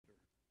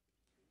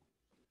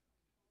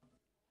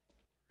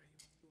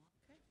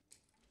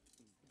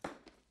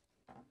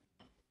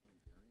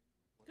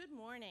Good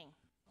morning.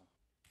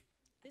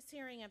 This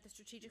hearing of the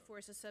Strategic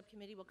Forces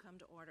Subcommittee will come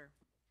to order.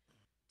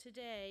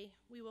 Today,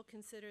 we will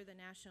consider the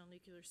National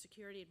Nuclear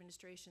Security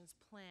Administration's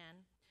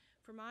plan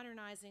for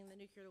modernizing the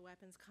nuclear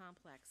weapons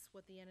complex,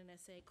 what the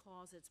NNSA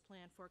calls its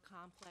plan for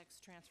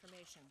complex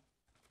transformation.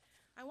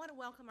 I want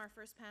to welcome our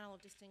first panel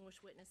of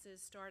distinguished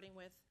witnesses, starting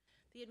with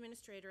the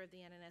Administrator of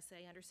the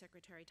NNSA,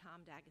 Undersecretary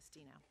Tom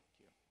D'Agostino.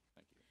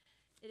 Thank you.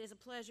 It is a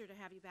pleasure to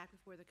have you back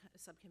before the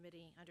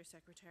subcommittee,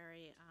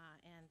 Undersecretary,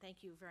 and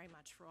thank you very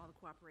much for all the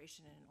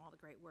cooperation and all the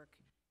great work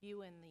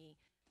you and the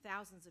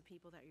thousands of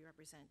people that you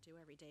represent do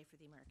every day for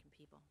the American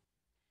people.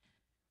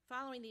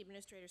 Following the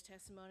Administrator's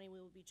testimony, we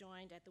will be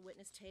joined at the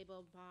witness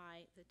table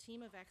by the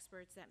team of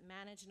experts that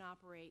manage and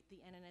operate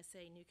the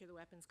NNSA nuclear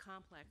weapons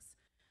complex,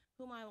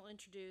 whom I will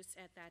introduce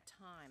at that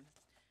time.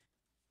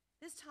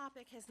 This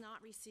topic has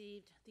not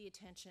received the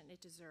attention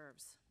it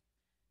deserves.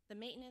 The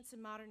maintenance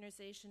and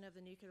modernization of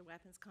the nuclear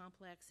weapons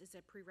complex is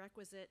a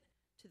prerequisite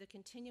to the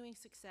continuing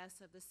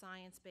success of the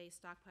science-based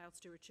stockpile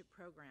stewardship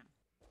program.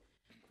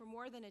 For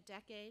more than a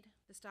decade,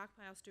 the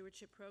stockpile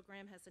stewardship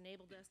program has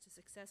enabled us to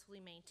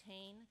successfully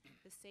maintain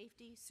the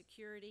safety,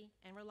 security,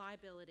 and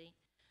reliability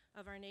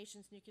of our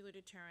nation's nuclear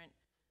deterrent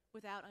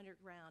without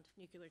underground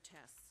nuclear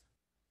tests.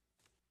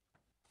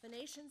 The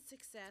nation's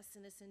success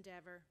in this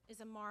endeavor is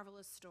a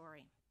marvelous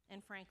story,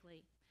 and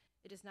frankly,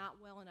 it is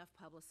not well enough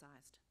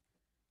publicized.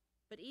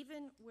 But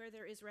even where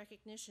there is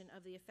recognition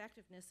of the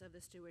effectiveness of the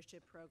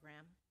stewardship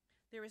program,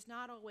 there is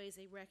not always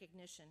a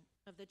recognition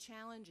of the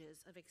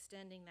challenges of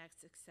extending that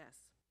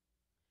success.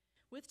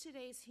 With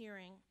today's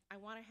hearing, I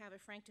want to have a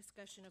frank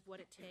discussion of what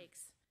it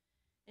takes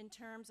in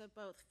terms of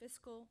both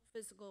fiscal,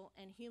 physical,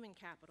 and human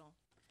capital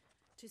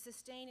to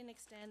sustain and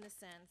extend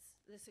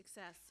the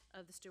success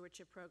of the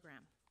stewardship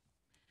program.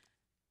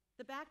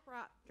 The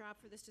backdrop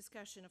for this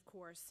discussion, of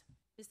course,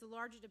 is the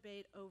larger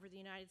debate over the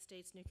United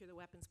States nuclear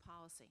weapons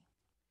policy.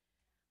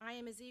 I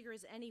am as eager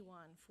as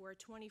anyone for a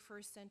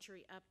 21st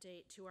century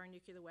update to our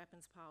nuclear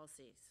weapons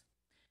policies.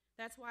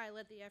 That's why I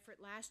led the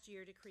effort last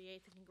year to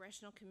create the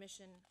Congressional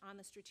Commission on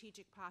the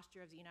Strategic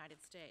Posture of the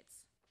United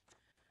States.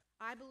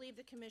 I believe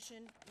the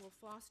Commission will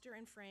foster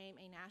and frame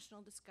a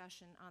national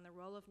discussion on the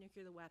role of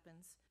nuclear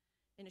weapons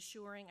in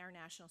assuring our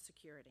national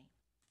security.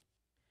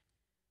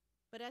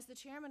 But as the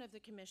chairman of the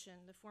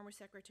Commission, the former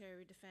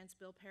Secretary of Defense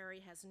Bill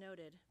Perry, has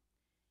noted,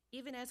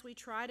 even as we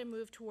try to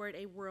move toward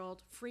a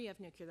world free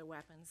of nuclear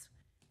weapons,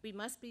 we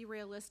must be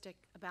realistic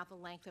about the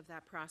length of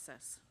that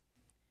process.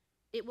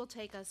 It will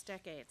take us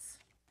decades.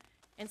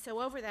 And so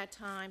over that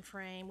time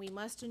frame, we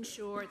must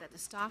ensure that the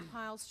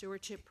stockpile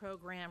stewardship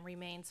program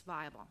remains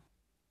viable,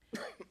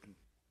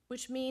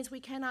 which means we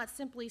cannot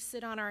simply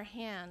sit on our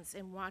hands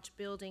and watch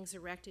buildings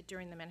erected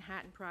during the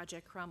Manhattan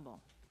Project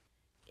crumble,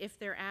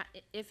 if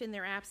in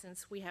their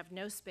absence we have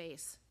no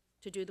space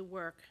to do the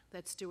work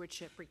that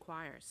stewardship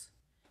requires.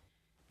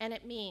 And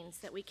it means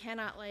that we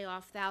cannot lay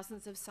off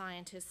thousands of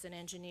scientists and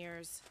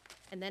engineers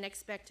and then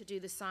expect to do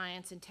the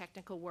science and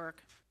technical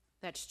work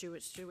that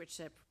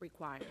stewardship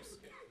requires.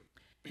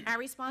 Our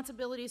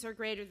responsibilities are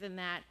greater than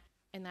that,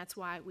 and that's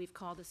why we've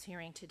called this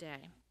hearing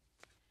today.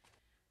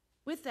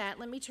 With that,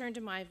 let me turn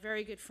to my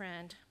very good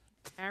friend,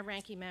 our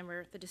ranking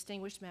member, the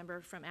distinguished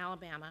member from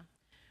Alabama,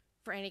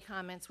 for any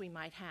comments we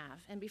might have.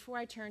 And before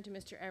I turn to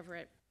Mr.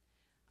 Everett,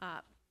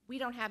 we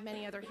don't have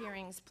many other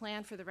hearings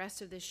planned for the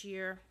rest of this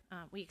year.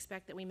 We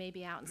expect that we may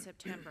be out in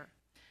September.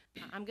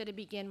 I'm going to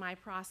begin my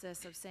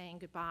process of saying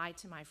goodbye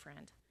to my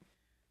friend.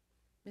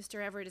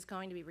 Mr. Everett is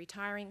going to be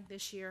retiring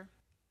this year.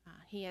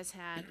 He has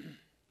had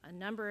a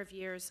number of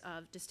years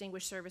of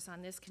distinguished service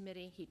on this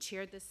committee. He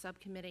chaired this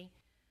subcommittee.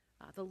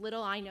 The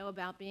little I know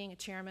about being a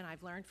chairman,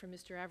 I've learned from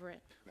Mr.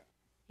 Everett.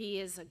 He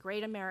is a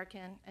great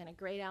American and a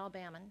great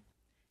Alabaman,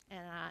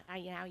 and I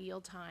now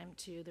yield time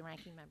to the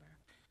ranking member.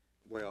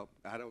 Well,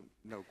 I don't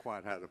know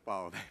quite how to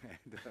follow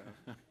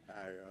that.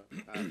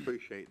 I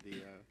appreciate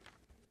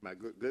my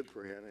good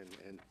friend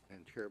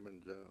and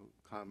chairman's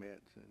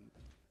comments,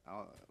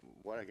 and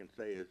what I can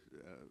say is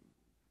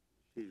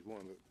she's one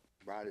of the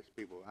brightest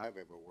people I've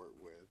ever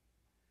worked with,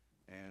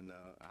 and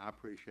I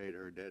appreciate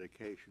her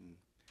dedication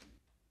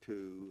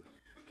to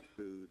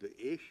the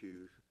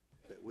issues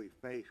that we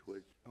face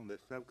on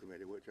this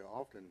subcommittee, which are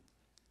often,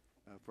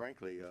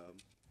 frankly,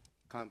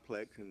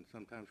 complex and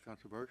sometimes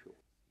controversial.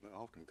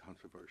 Often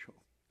controversial.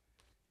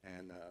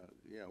 And,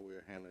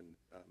 we're handling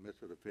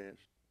missile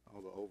defense,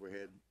 all the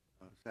overhead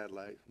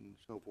satellites and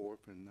so forth,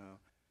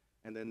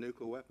 and then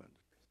nuclear weapons.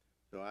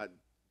 So I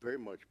very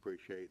much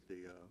appreciate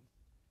the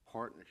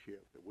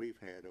partnership that we've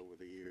had over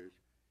the years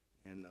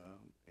and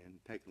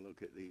taking a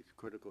look at these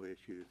critical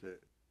issues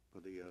for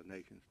the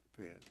nation's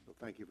defense. So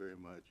thank you very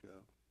much. You're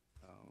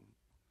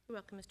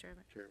welcome, Mr.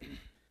 Everett. Chairman.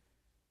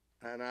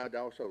 And I'd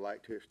also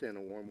like to extend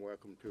a warm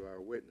welcome to our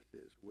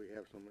witnesses. We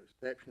have some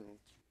exceptional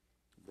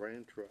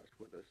brain trust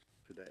with us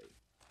today.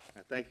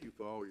 I thank you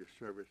for all your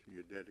service and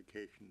your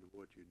dedication to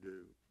what you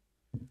do.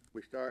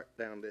 We started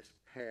down this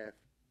path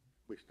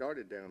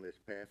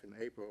in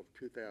April of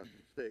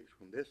 2006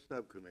 when this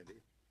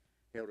subcommittee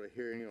held a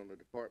hearing on the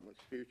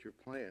department's future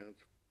plans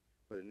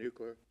for the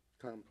nuclear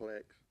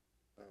complex,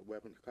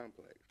 weapons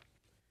complex.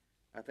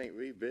 I think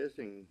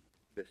revisiting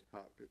this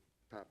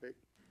topic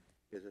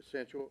is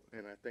essential,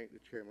 and I thank the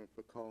chairman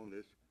for calling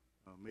this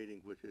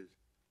meeting, which is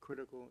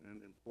critical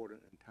and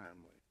important and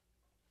timely.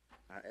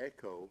 I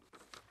echo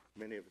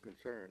many of the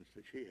concerns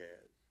that she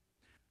has.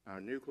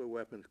 Our nuclear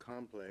weapons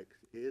complex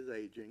is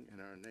aging,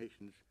 and our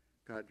nation's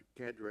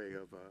cadre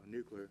of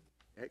nuclear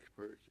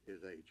experts is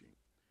aging.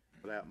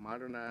 Without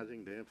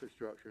modernizing the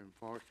infrastructure and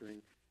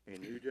fostering a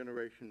new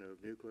generation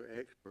of nuclear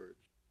experts,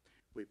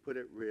 we put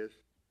at risk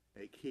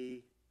a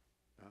key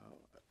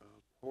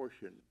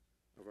portion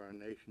of our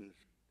nation's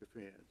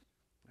defense,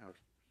 our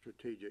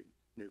strategic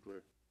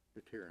nuclear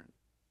deterrent.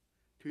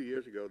 2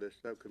 years ago, this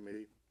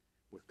subcommittee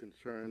was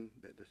concerned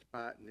that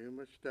despite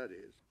numerous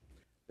studies,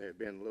 there had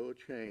been little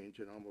change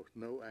and almost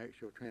no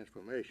actual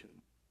transformation.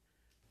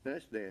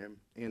 Since then,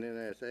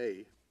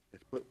 NNSA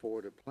has put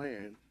forward a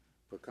plan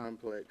for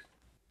complex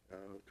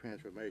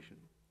transformation.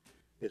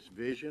 Its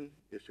vision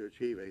is to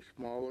achieve a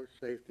smaller,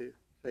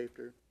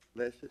 safer,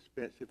 less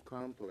expensive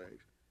complex.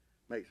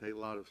 Makes a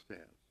lot of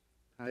sense.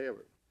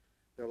 However,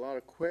 there are a lot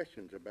of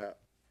questions about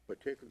the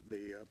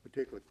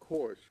particular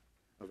course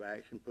of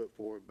action put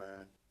forward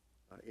by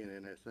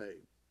NNSA,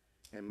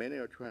 and many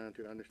are trying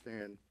to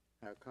understand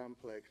how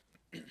complex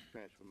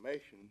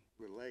transformation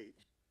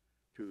relates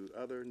to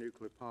other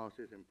nuclear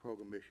policies and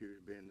program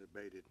issues being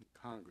debated in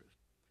Congress.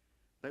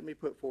 Let me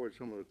put forward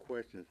some of the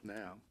questions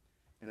now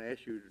and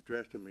ask you to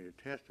address them in your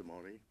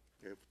testimony.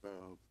 If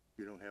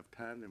you don't have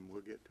time, then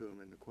we'll get to them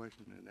in the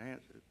questions and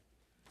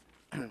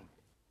answers.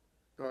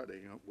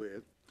 Starting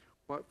with,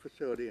 what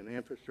facility and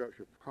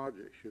infrastructure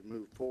projects should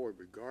move forward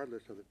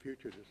regardless of the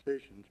future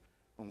decisions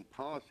on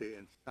policy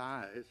and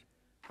size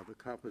of the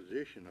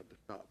composition of the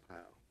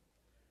stockpile?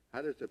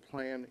 How does the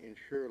plan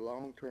ensure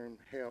long-term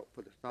help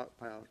for the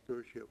stockpile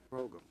stewardship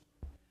program?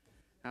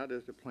 How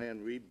does the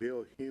plan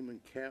rebuild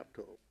human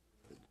capital,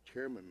 as the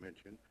chairman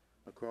mentioned,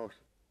 across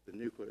the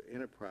nuclear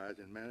enterprise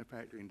in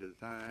manufacturing,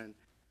 design,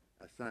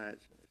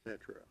 science,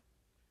 etc.?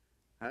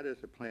 How does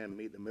the plan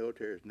meet the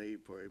military's need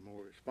for a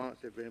more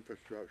responsive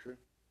infrastructure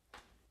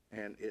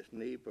and its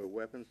need for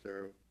weapons that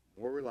are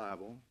more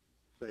reliable,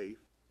 safe,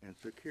 and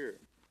secure?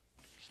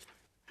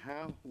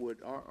 How would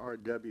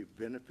RRW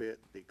benefit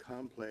the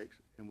complex,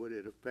 and would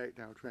it affect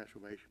our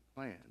transformation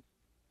plans?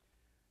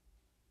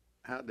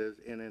 How does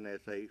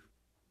NNSA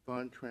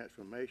fund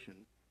transformation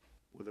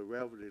with a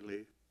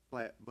relatively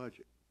flat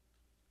budget?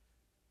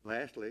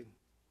 Lastly,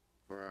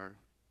 for our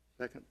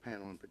second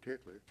panel in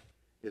particular,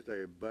 is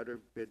there a better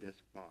business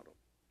model?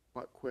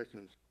 What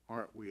questions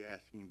aren't we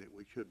asking that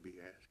we should be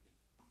asking?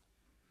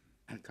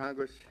 And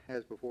Congress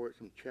has before it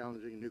some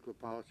challenging nuclear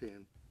policy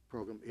and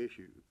program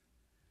issues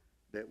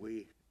that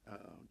we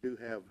do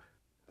have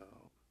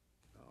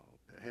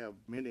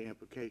many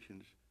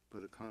implications for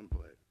the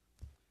complex.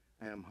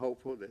 I am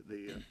hopeful that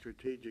the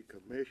Strategic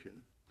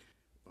Commission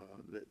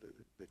that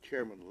the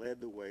chairman led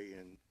the way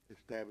in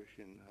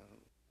establishing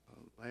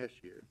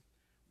last year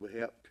will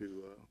help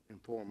to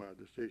inform our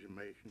decision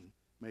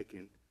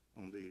making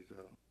on these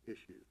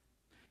issues.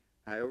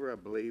 However, I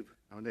believe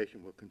our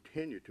nation will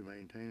continue to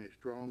maintain a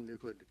strong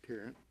nuclear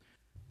deterrent,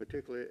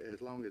 particularly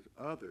as long as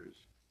others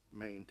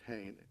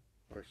maintain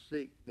or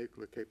seek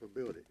nuclear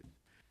capabilities,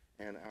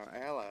 and our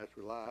allies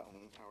rely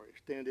on our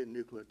extended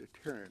nuclear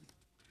deterrent.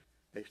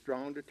 A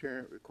strong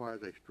deterrent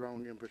requires a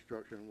strong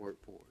infrastructure and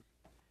workforce,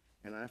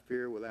 and I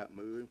fear without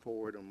moving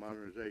forward on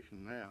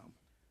modernization now,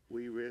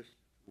 we risk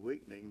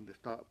weakening the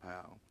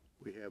stockpile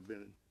we have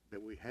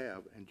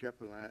and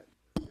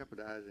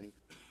jeopardizing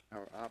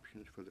our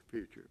options for the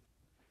future.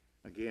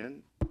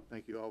 Again,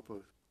 thank you all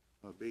for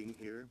being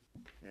here,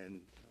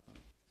 and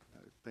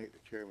I thank the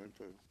chairman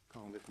for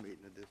calling this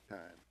meeting at this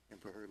time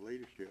and for her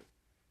leadership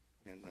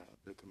in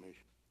the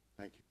commission.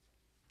 Thank you.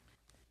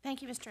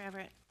 Thank you, Mr.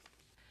 Everett.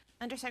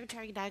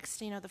 Undersecretary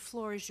D'Agostino, the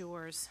floor is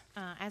yours.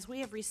 As we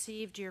have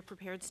received your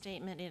prepared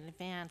statement in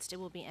advance, it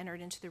will be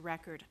entered into the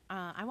record.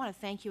 I want to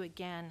thank you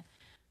again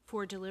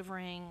for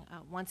delivering,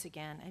 once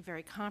again, a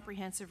very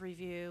comprehensive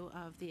review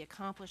of the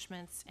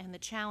accomplishments and the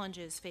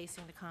challenges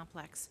facing the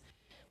complex.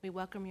 We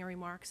welcome your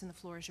remarks, and the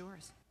floor is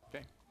yours.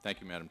 Okay.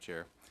 Thank you, Madam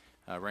Chair.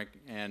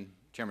 And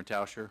Chairman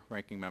Tauscher,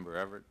 Ranking Member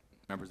Everett,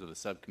 members of the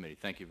subcommittee,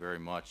 thank you very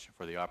much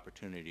for the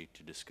opportunity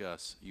to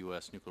discuss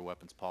U.S. nuclear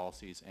weapons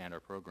policies and our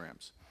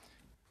programs.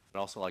 I'd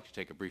also like to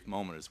take a brief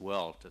moment as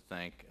well to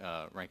thank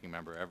Ranking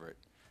Member Everett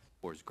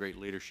for his great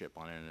leadership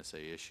on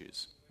NNSA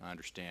issues. I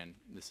understand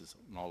this is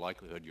in all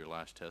likelihood your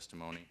last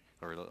testimony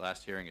or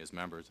last hearing as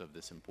members of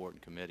this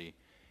important committee,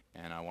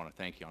 and I want to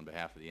thank you on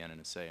behalf of the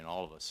NNSA and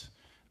all of us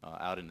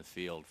out in the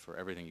field for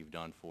everything you've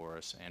done for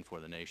us and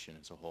for the nation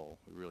as a whole.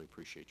 We really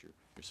appreciate your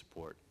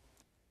support.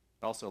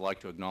 I'd also like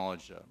to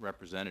acknowledge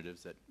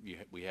representatives that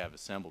we have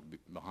assembled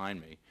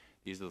behind me.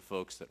 These are the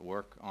folks that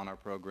work on our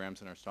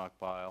programs in our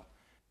stockpile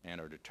and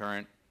are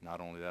deterrent,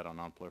 not only that, on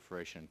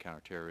nonproliferation and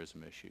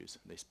counterterrorism issues.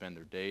 They spend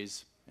their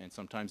days and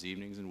sometimes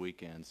evenings and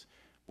weekends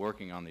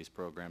working on these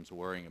programs,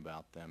 worrying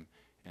about them,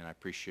 and I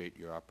appreciate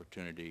your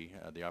opportunity,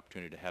 the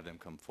opportunity to have them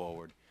come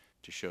forward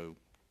to show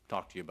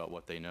talk to you about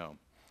what they know.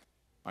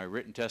 My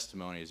written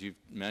testimony, as you've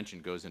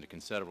mentioned, goes into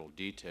considerable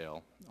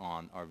detail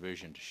on our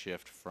vision to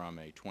shift from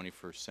a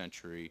 21st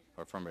century,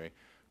 or from a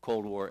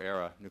Cold War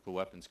era nuclear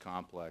weapons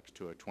complex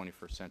to a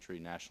 21st century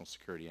national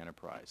security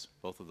enterprise.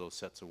 Both of those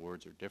sets of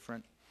words are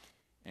different,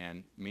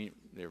 and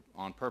they're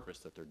on purpose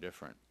that they're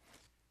different.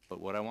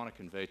 But what I want to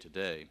convey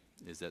today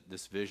is that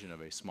this vision of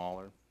a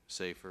smaller,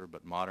 safer,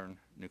 but modern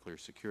nuclear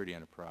security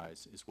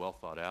enterprise is well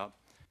thought out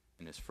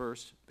and is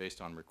first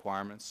based on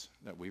requirements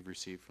that we've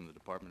received from the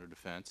Department of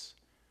Defense.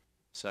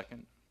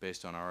 Second,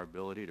 based on our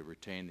ability to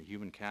retain the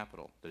human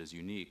capital that is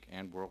unique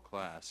and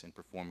world-class in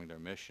performing their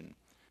mission.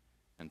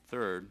 And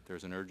third,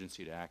 there's an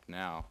urgency to act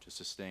now to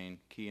sustain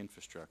key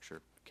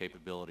infrastructure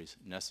capabilities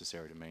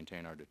necessary to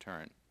maintain our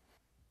deterrent.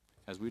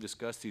 As we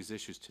discuss these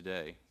issues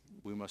today,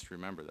 we must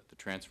remember that the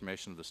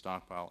transformation of the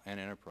stockpile and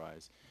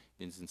enterprise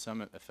is in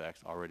some effect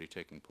already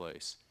taking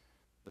place.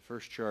 The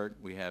first chart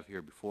we have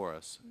here before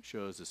us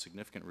shows the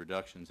significant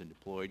reductions in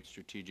deployed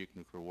strategic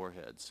nuclear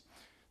warheads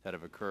that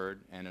have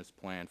occurred and is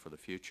planned for the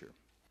future.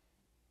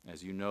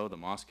 As you know, the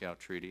Moscow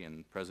Treaty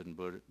and President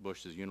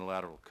Bush's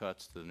unilateral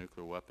cuts to the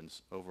nuclear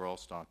weapons overall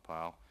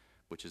stockpile,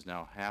 which is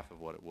now half of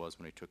what it was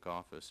when he took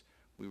office,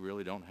 we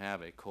really don't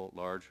have a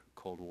large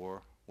Cold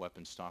War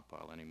weapons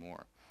stockpile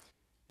anymore.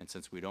 And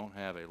since we don't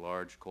have a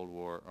large Cold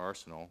War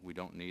arsenal, we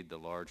don't need the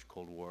large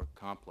Cold War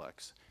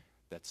complex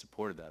that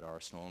supported that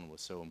arsenal and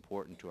was so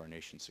important to our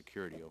nation's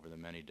security over the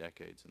many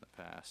decades in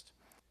the past.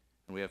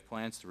 And we have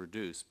plans to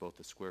reduce both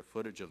the square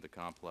footage of the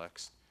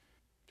complex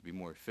to be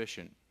more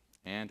efficient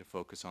and to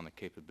focus on the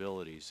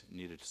capabilities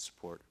needed to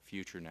support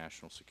future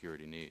national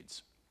security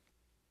needs.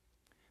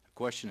 A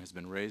question has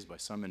been raised by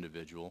some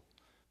individuals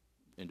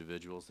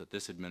that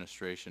this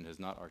administration has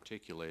not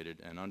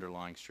articulated an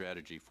underlying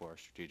strategy for our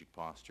strategic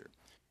posture.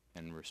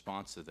 And in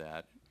response to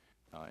that,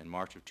 in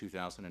March of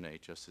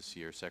 2008, just this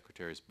year,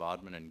 Secretaries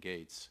Bodman and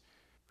Gates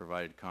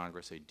provided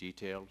Congress a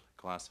detailed,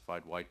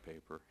 classified white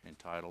paper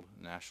entitled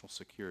National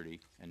Security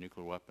and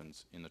Nuclear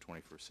Weapons in the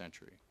 21st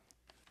Century.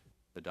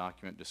 The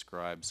document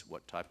describes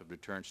what type of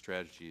deterrent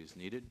strategy is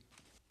needed,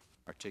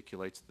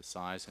 articulates the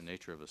size and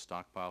nature of the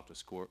stockpile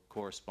to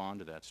correspond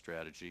to that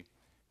strategy,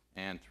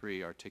 and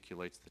 3,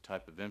 articulates the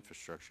type of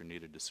infrastructure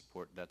needed to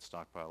support that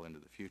stockpile into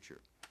the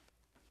future.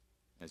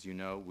 As you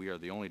know, we are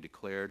the only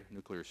declared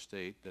nuclear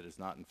state that is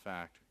not, in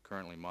fact,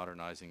 currently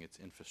modernizing its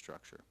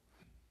infrastructure.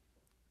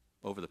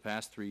 Over the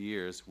past 3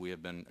 years, we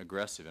have been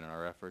aggressive in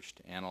our efforts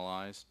to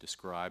analyze,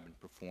 describe, and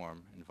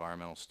perform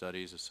environmental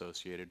studies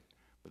associated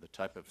with the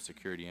type of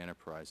security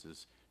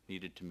enterprises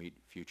needed to meet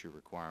future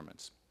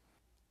requirements.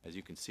 As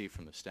you can see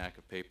from the stack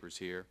of papers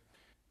here,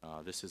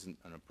 this isn't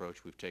an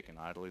approach we've taken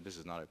idly. This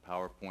is not a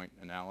PowerPoint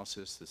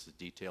analysis. This is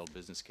detailed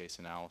business case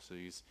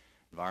analyses.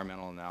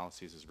 Environmental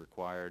analyses is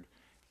required,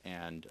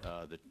 and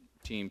the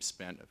team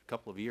spent a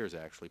couple of years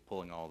actually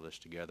pulling all of this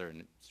together,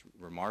 and it's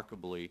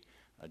remarkably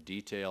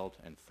detailed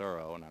and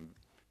thorough, and I'm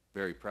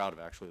very proud of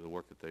actually the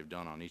work that they've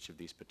done on each of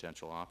these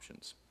potential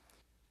options.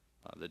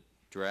 The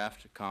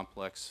draft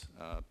complex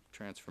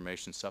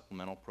transformation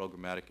supplemental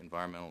programmatic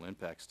environmental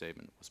impact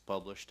statement was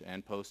published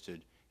and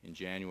posted in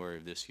January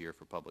of this year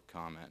for public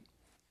comment.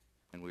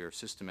 And we are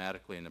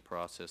systematically in the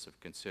process of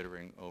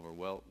considering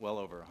well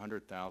over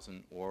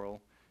 100,000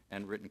 oral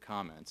and written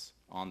comments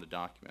on the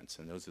documents,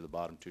 and those are the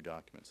bottom 2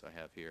 documents I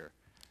have here.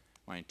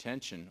 My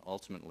intention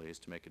ultimately is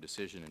to make a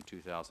decision in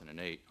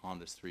 2008 on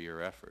this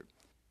 3-year effort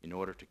in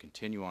order to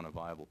continue on a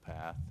viable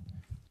path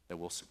that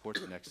will support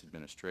the next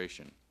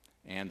administration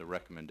and the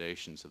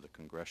recommendations of the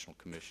Congressional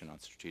Commission on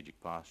Strategic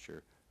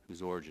Posture,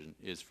 whose origin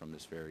is from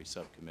this very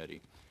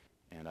subcommittee.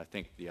 And I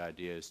think the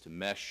idea is to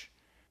mesh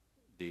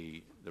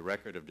the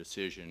record of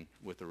decision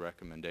with the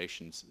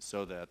recommendations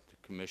so that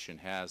the Commission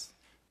has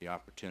the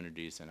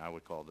opportunities, and I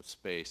would call the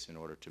space, in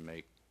order to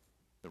make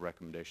the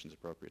recommendations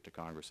appropriate to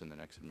Congress in the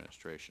next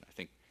administration. I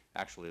think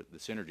actually the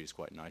synergy is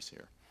quite nice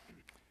here.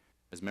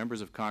 As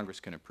members of Congress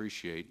can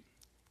appreciate,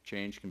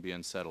 change can be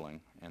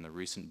unsettling, and the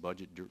recent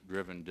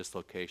budget-driven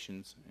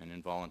dislocations and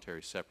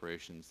involuntary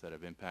separations that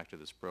have impacted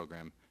this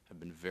program have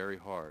been very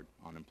hard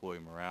on employee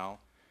morale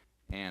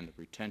and the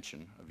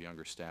retention of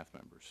younger staff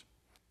members.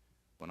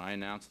 When I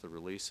announced the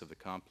release of the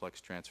Complex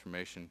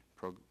Transformation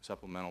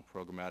Supplemental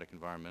Programmatic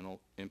Environmental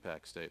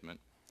Impact Statement,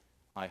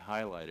 I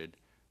highlighted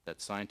that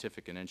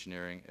scientific and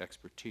engineering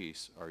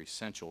expertise are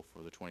essential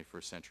for the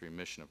 21st century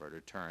mission of our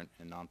deterrent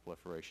and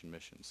nonproliferation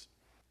missions.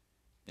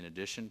 In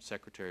addition,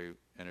 Secretary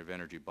of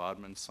Energy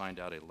Bodman signed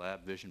out a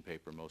lab vision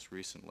paper most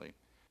recently,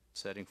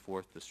 setting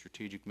forth the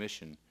strategic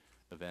mission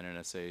of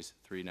NNSA's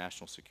 3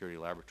 national security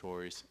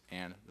laboratories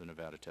and the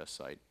Nevada test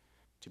site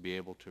to be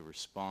able to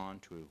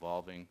respond to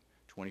evolving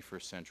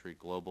 21st century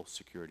global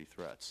security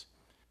threats.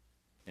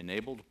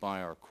 Enabled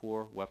by our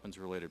core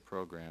weapons-related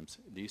programs,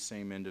 these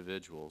same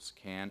individuals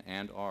can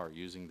and are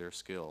using their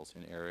skills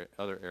in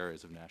other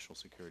areas of national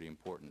security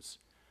importance,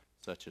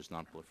 such as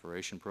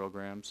nonproliferation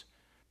programs,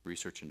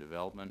 research and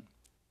development,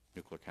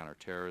 nuclear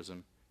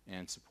counterterrorism,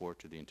 and support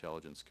to the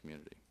intelligence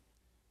community.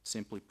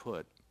 Simply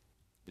put,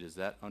 it is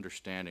that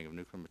understanding of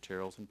nuclear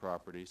materials and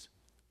properties,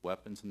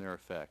 weapons and their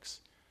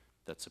effects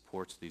that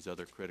supports these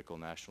other critical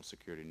national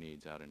security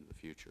needs out into the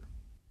future.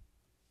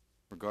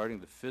 Regarding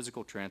the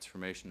physical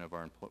transformation of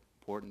our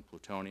important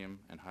plutonium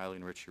and highly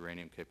enriched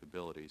uranium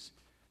capabilities,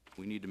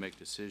 we need to make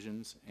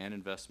decisions and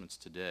investments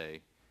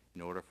today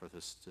in order for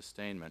the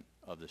sustainment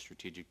of the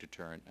strategic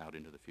deterrent out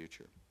into the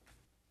future.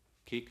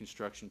 Key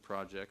construction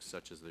projects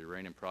such as the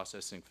uranium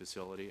processing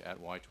facility at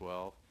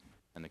Y-12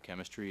 and the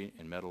Chemistry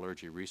and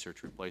Metallurgy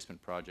Research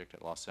Replacement Project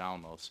at Los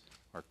Alamos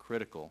are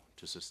critical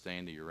to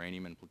sustain the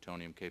uranium and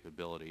plutonium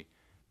capability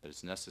that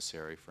is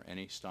necessary for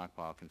any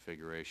stockpile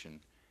configuration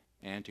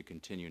and to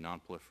continue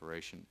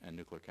nonproliferation and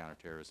nuclear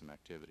counterterrorism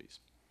activities.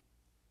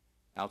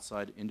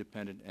 Outside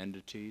independent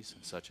entities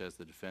such as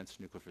the Defense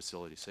Nuclear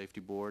Facility Safety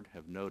Board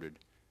have noted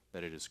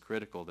that it is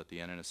critical that the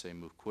NNSA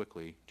move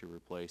quickly to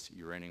replace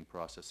uranium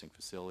processing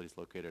facilities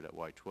located at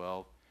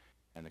Y-12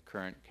 and the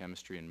current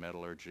Chemistry and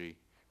Metallurgy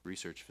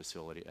Research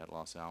Facility at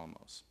Los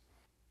Alamos.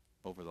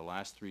 Over the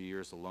last 3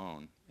 years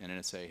alone,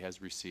 NNSA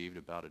has received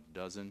about a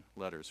dozen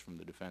letters from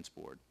the Defense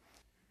Board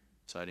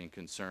citing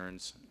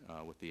concerns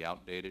with the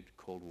outdated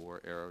Cold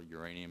War-era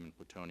uranium and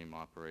plutonium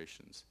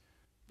operations.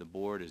 The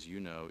Board, as you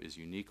know, is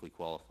uniquely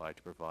qualified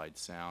to provide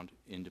sound,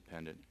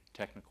 independent,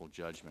 technical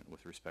judgment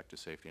with respect to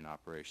safety and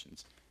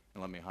operations.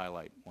 And let me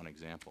highlight one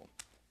example.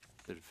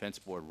 The Defense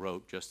Board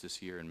wrote just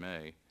this year in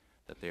May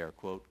that they are,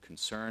 quote,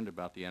 concerned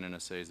about the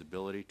NNSA's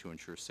ability to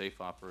ensure safe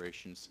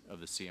operations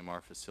of the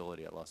CMR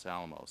facility at Los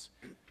Alamos,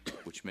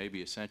 which may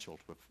be essential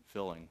to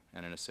fulfilling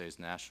NNSA's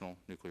national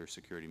nuclear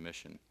security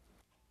mission.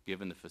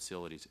 Given the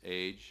facility's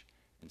age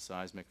and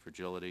seismic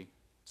fragility,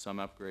 some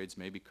upgrades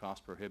may be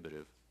cost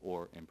prohibitive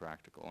or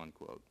impractical,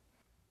 unquote.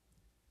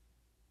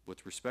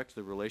 With respect to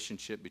the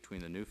relationship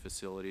between the new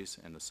facilities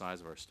and the size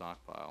of our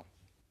stockpile,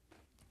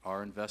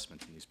 our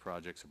investments in these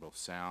projects are both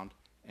sound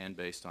and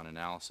based on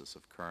analysis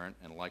of current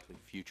and likely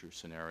future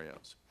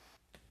scenarios.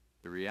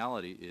 The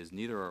reality is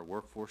neither our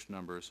workforce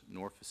numbers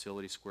nor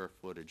facility square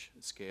footage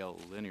scale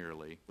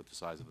linearly with the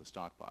size of the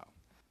stockpile.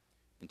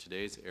 In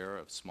today's era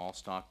of small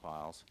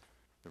stockpiles,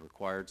 the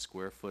required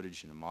square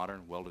footage in a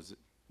modern,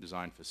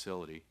 well-designed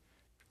facility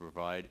to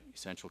provide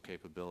essential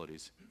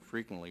capabilities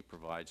frequently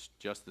provides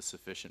just the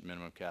sufficient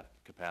minimum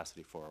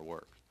capacity for our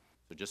work.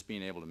 So just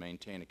being able to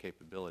maintain a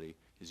capability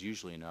is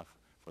usually enough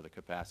for the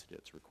capacity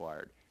that's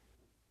required.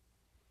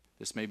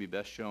 This may be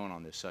best shown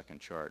on this second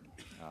chart,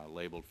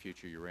 labeled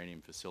Future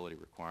Uranium Facility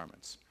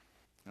Requirements.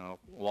 And I'll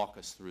walk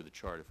us through the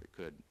chart if it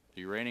could.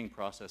 The uranium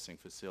processing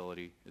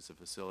facility is a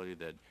facility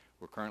that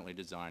we're currently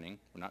designing.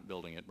 We're not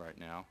building it right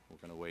now. We're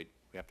going to wait.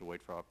 We have to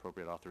wait for our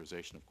appropriate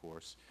authorization, of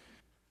course,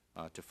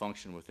 to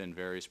function within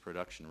various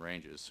production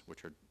ranges,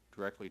 which are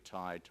directly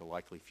tied to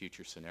likely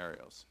future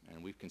scenarios.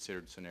 And we've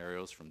considered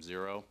scenarios from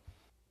 0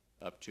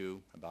 up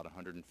to about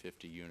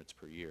 150 units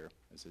per year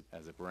as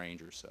a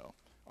range or so.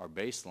 Our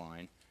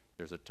baseline,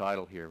 there's a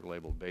title here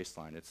labeled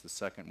baseline. It's the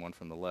second one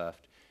from the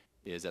left,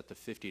 is at the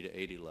 50 to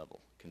 80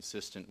 level,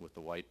 consistent with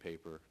the white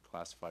paper,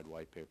 classified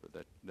white paper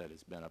that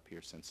has been up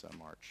here since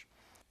March.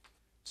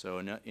 So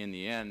in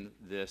the end,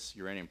 this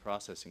uranium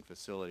processing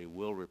facility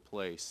will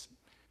replace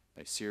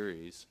a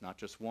series, not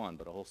just one,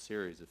 but a whole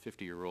series of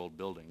 50-year-old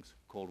buildings,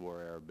 Cold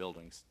War-era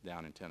buildings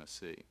down in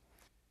Tennessee.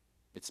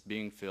 It's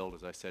being filled,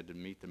 as I said, to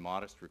meet the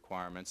modest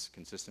requirements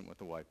consistent with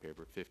the white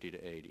paper, 50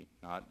 to 80,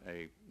 not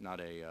a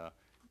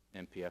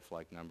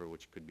MPF-like number,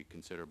 which could be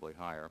considerably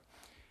higher.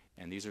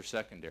 And these are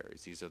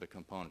secondaries. These are the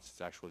components.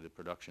 It's actually the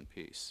production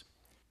piece.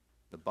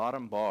 The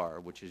bottom bar,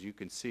 which as you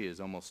can see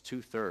is almost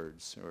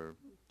 2/3, or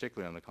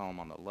particularly on the column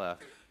on the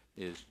left,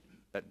 is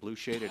that blue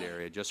shaded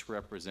area just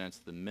represents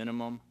the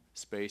minimum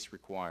space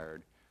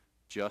required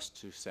just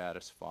to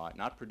satisfy,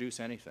 not produce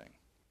anything,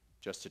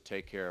 just to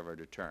take care of our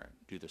deterrent,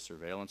 do the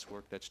surveillance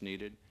work that's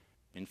needed,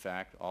 in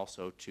fact,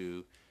 also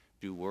to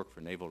do work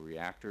for naval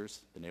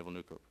reactors, the Naval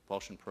Nuclear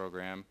Propulsion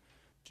Program,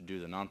 to do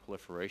the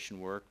nonproliferation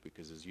work,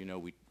 because as you know,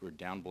 we're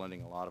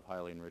downblending a lot of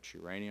highly enriched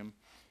uranium,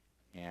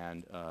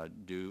 and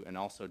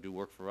also do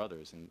work for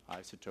others in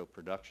isotope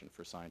production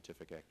for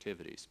scientific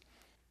activities.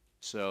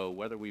 So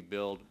whether we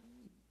build,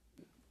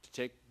 to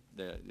take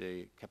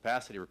the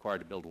capacity required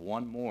to build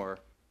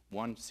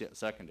one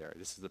secondary,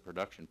 this is the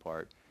production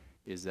part,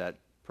 is that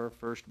per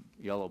first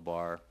yellow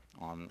bar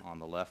on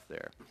the left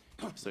there.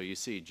 So you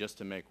see, just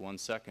to make one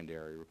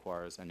secondary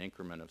requires an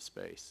increment of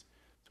space.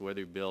 So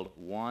whether you build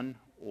one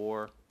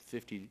or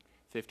 50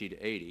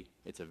 to 80,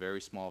 it's a very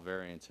small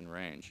variance in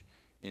range.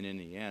 And in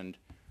the end,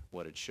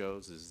 what it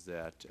shows is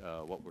that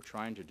what we're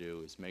trying to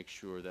do is make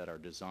sure that our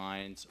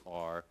designs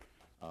are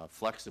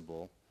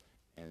flexible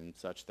and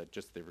such that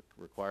just the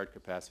required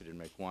capacity to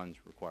make one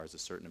requires a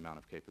certain amount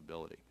of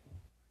capability.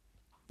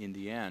 In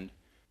the end,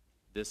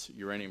 this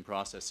uranium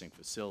processing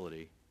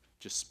facility,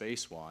 just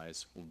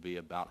space-wise, will be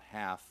about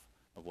half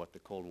of what the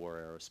Cold War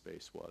era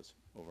space was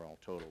overall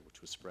total,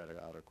 which was spread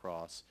out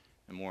across,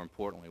 and more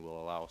importantly,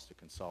 will allow us to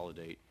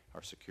consolidate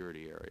our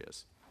security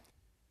areas.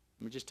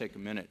 Let me just take a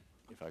minute,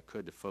 if I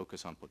could, to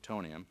focus on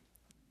plutonium.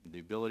 The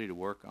ability to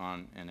work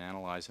on and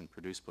analyze and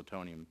produce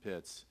plutonium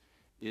pits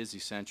is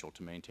essential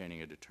to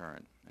maintaining a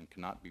deterrent and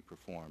cannot be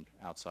performed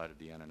outside of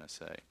the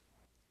NNSA.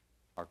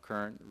 Our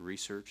current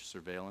research,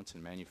 surveillance,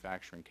 and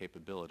manufacturing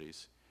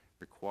capabilities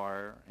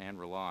require and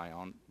rely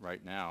on,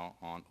 right now,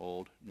 on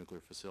old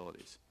nuclear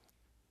facilities.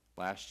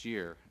 Last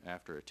year,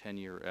 after a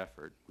 10-year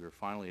effort, we were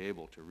finally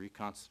able to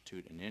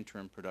reconstitute an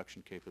interim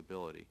production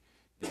capability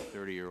in a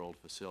 30-year-old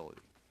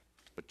facility.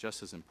 But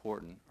just as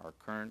important, our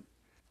current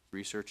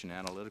research and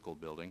analytical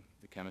building,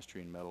 the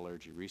Chemistry and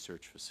Metallurgy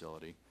Research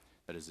Facility,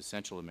 that is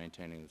essential to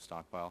maintaining the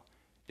stockpile,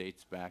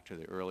 dates back to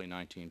the early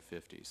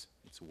 1950s.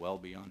 It's well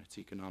beyond its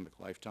economic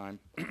lifetime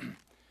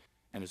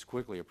and is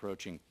quickly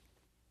approaching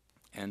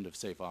end of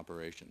safe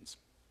operations.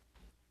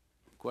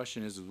 The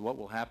question is what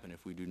will happen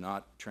if we do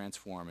not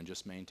transform and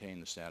just maintain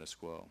the status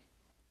quo?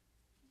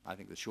 I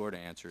think the short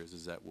answer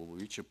is that we'll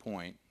reach a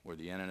point where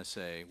the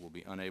NNSA will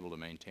be unable to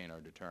maintain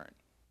our deterrent.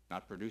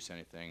 Not produce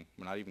anything,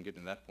 we're not even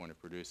getting to that point of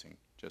producing,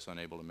 just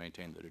unable to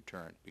maintain the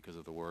deterrent because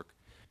of the work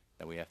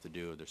that we have to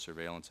do with their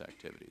surveillance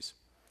activities.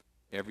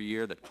 Every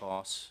year that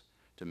costs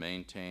to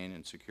maintain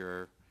and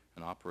secure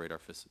and operate our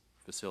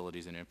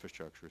facilities and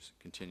infrastructures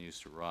continues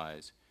to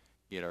rise,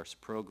 yet our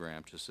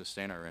program to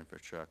sustain our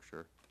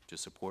infrastructure, to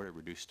support a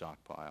reduced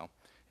stockpile,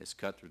 is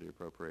cut through the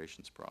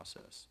appropriations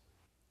process.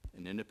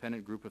 An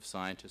independent group of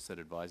scientists that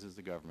advises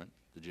the government,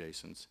 the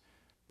JASONs,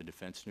 the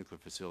Defense Nuclear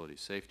Facility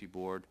Safety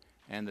Board,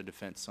 and the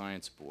Defense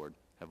Science Board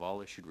have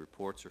all issued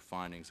reports or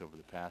findings over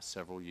the past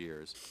several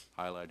years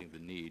highlighting the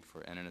need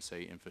for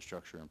NNSA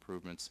infrastructure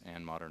improvements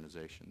and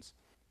modernizations.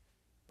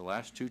 The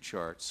last two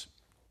charts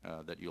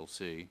that you'll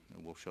see,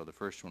 and we'll show the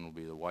first one will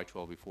be the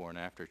Y-12 before and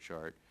after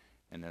chart,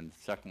 and then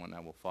the second one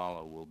that will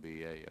follow will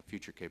be a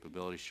future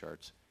capabilities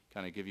charts,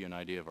 kind of give you an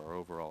idea of our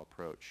overall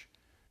approach.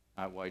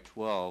 At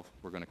Y-12,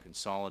 we're going to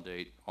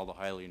consolidate all the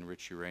highly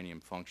enriched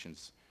uranium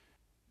functions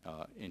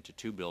into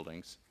two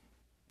buildings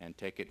and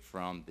take it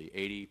from the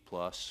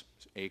 80-plus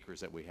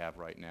acres that we have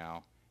right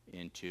now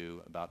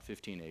into about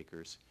 15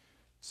 acres.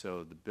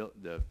 So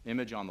the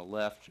image on the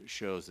left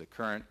shows the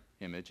current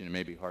image, and it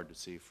may be hard to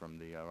see from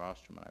the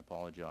rostrum, and I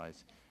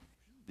apologize.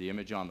 The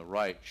image on the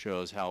right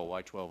shows how a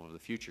Y-12 of the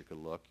future could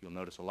look. You'll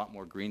notice a lot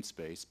more green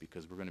space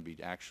because we're going to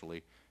be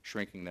actually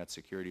shrinking that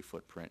security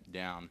footprint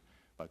down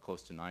by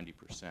close to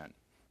 90%.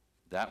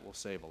 That will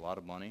save a lot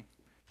of money,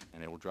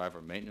 and it will drive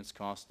our maintenance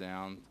costs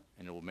down,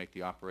 and it will make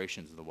the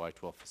operations of the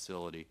Y-12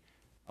 facility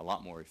a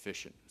lot more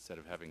efficient instead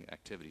of having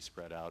activity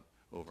spread out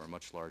over a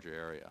much larger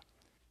area.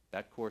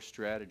 That core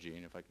strategy,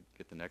 and if I could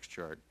get the next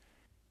chart,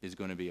 is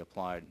going to be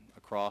applied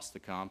across the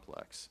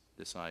complex.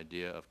 This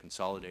idea of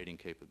consolidating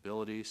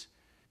capabilities,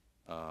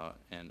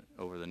 and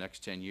over the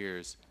next 10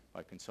 years,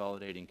 by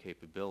consolidating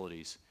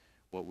capabilities,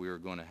 what we are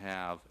going to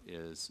have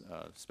is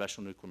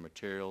special nuclear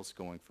materials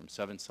going from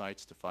 7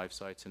 sites to 5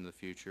 sites in the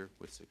future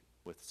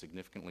with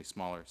significantly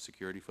smaller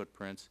security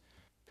footprints,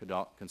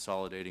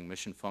 consolidating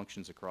mission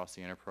functions across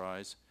the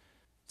enterprise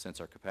since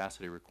our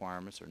capacity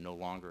requirements are no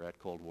longer at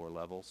Cold War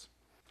levels,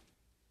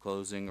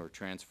 closing or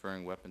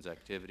transferring weapons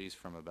activities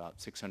from about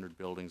 600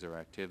 buildings or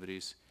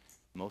activities,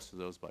 most of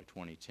those by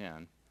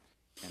 2010,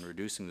 and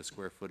reducing the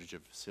square footage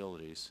of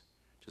facilities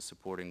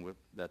to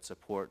that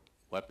support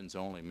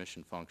weapons-only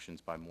mission functions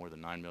by more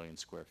than 9 million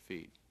square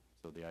feet.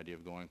 So the idea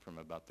of going from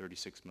about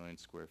 36 million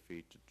square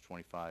feet to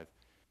 25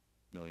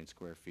 million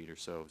square feet or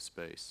so of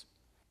space.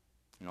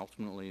 And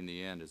ultimately, in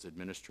the end, as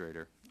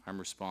administrator, I'm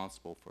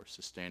responsible for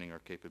sustaining our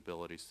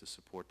capabilities to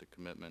support the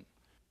commitment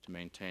to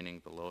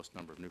maintaining the lowest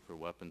number of nuclear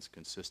weapons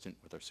consistent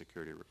with our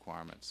security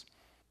requirements.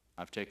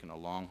 I've taken a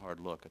long, hard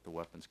look at the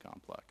weapons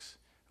complex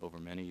over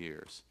many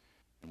years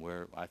and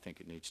where I think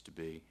it needs to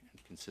be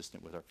and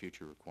consistent with our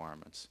future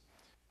requirements.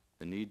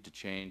 The need to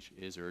change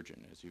is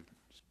urgent, as you've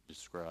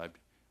described.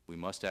 We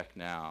must act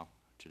now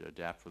to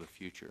adapt for the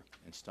future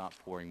and stop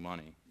pouring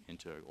money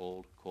into an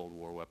old Cold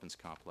War weapons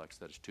complex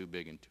that is too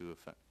big and too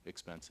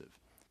expensive.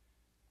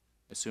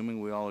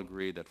 Assuming we all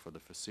agree that for the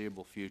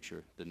foreseeable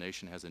future the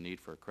nation has a need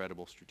for a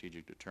credible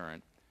strategic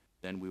deterrent,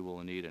 then we will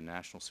need a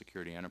national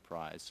security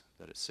enterprise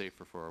that is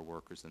safer for our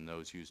workers than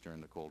those used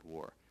during the Cold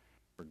War,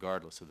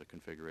 regardless of the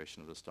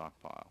configuration of the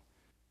stockpile.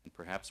 And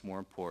perhaps more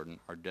important,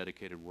 our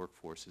dedicated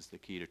workforce is the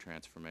key to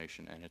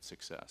transformation and its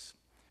success.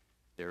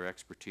 Their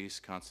expertise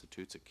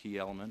constitutes a key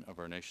element of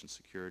our nation's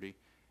security,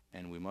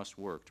 and we must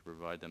work to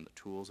provide them the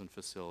tools and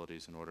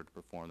facilities in order to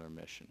perform their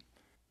mission.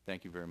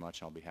 Thank you very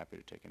much. I'll be happy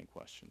to take any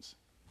questions.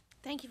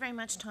 Thank you very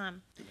much,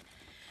 Tom.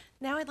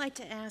 Now I'd like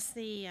to ask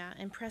the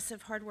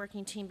impressive,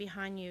 hardworking team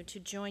behind you to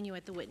join you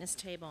at the witness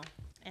table,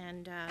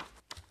 and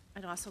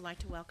I'd also like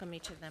to welcome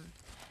each of them.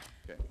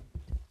 Okay.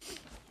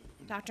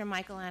 Dr.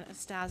 Michael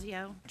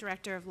Anastasio,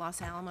 Director of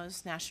Los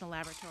Alamos National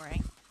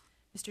Laboratory.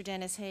 Mr.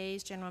 Dennis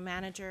Hayes, General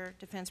Manager,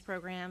 Defense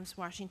Programs,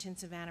 Washington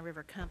Savannah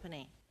River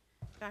Company.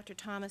 Dr.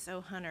 Thomas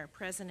O. Hunter,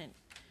 President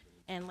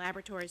and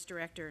Laboratories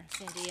Director,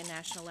 Sandia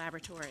National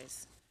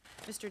Laboratories.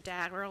 Mr.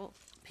 Darrell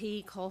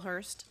P.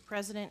 Colhurst,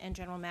 President and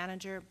General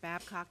Manager,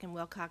 Babcock &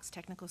 Wilcox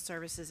Technical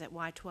Services at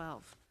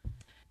Y-12.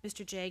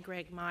 Mr. J.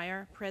 Greg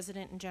Meyer,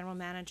 President and General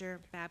Manager,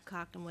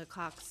 Babcock &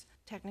 Wilcox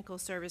Technical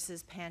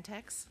Services,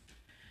 Pantex.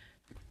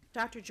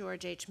 Dr.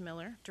 George H.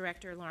 Miller,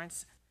 Director,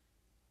 Lawrence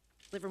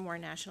Livermore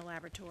National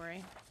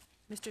Laboratory.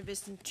 Mr.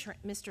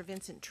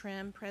 Vincent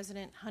Trim,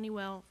 President,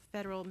 Honeywell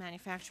Federal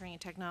Manufacturing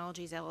and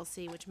Technologies,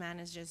 LLC, which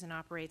manages and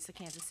operates the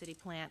Kansas City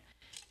plant.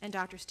 And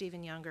Dr.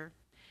 Stephen Younger,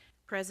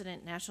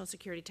 President, National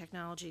Security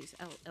Technologies,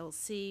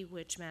 LLC,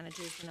 which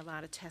manages the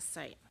Nevada test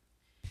site.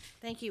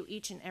 Thank you,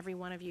 each and every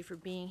one of you, for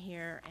being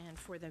here and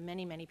for the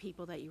many, many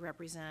people that you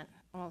represent,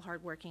 all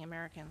hardworking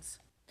Americans.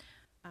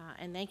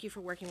 And thank you for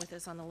working with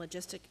us on the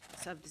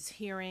logistics of this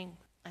hearing,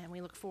 and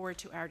we look forward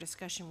to our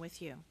discussion with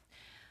you.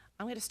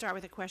 I'm going to start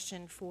with a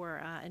question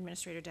for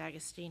Administrator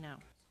D'Agostino.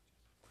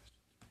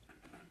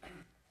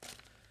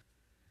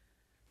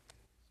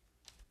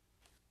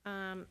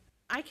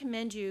 I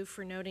commend you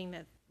for noting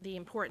that the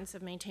importance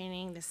of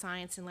maintaining the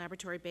science and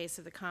laboratory base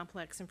of the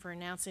complex and for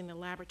announcing the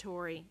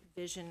laboratory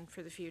vision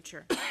for the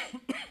future.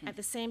 At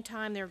the same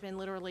time, there have been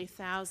literally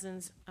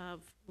thousands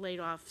of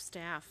laid-off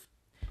staff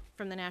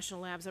from the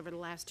national labs over the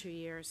last 2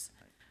 years.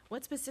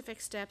 What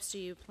specific steps do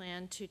you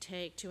plan to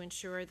take to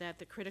ensure that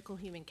the critical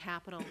human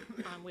capital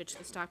on which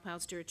the Stockpile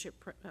Stewardship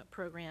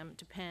Program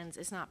depends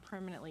is not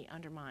permanently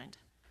undermined?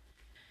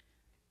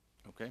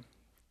 Okay.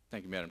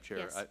 Thank you, Madam Chair.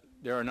 Yes.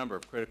 There are a number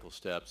of critical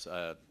steps.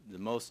 The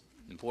most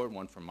important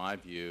one from my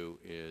view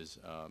is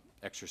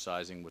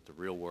exercising with the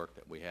real work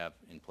that we have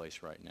in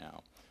place right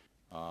now.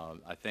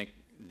 I think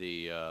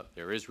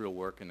there is real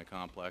work in the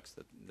complex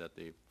that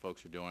the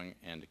folks are doing,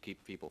 and to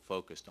keep people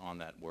focused on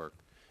that work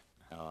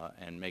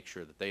and make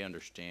sure that they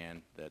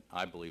understand that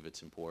I believe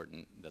it's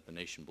important, that the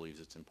nation believes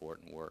it's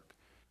important work.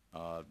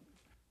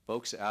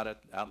 Folks out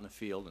in the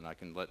field, and I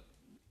can let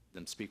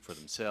them speak for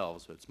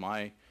themselves, but it's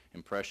my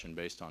impression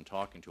based on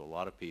talking to a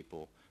lot of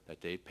people that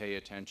they pay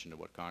attention to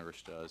what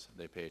Congress does,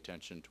 they pay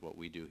attention to what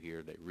we do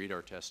here, they read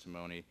our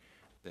testimony,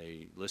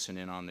 they listen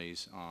in on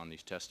these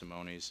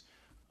testimonies,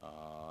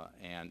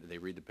 and they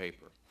read the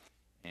paper.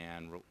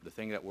 And the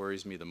thing that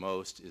worries me the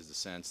most is the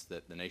sense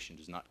that the nation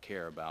does not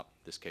care about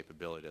this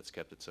capability that's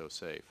kept it so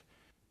safe.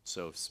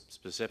 So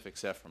specific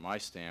step from my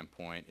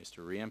standpoint is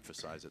to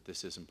reemphasize that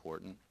this is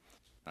important.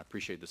 I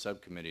appreciate the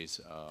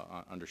subcommittee's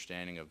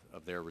understanding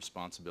of their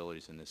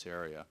responsibilities in this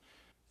area.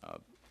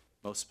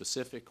 Most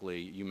specifically,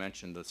 you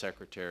mentioned the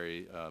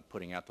Secretary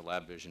putting out the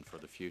lab vision for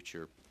the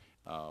future,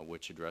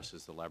 which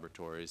addresses the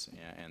laboratories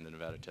and the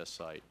Nevada test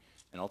site,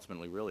 and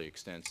ultimately really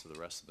extends to the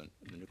rest of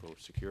the nuclear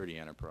security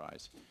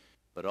enterprise.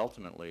 But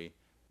ultimately,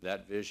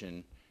 that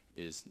vision's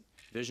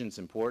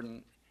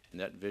important,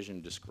 and that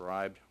vision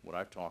described what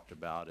I've talked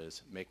about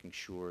as making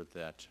sure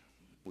that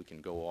we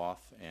can go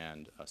off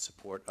and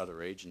support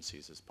other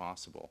agencies as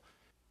possible.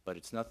 But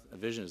a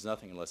vision is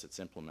nothing unless it's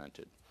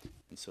implemented.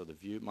 And so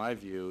my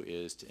view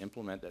is to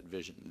implement that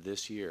vision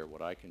this year.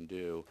 What I can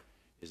do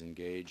is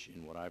engage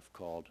in what I've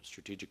called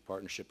strategic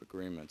partnership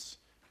agreements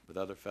with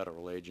other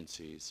federal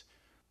agencies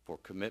for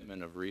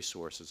commitment of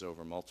resources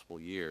over multiple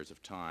years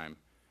of time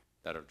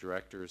that our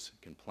directors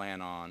can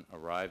plan on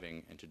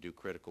arriving and to do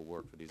critical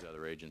work for these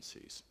other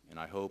agencies. And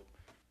I hope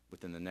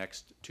within the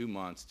next 2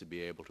 months to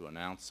be able to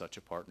announce such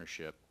a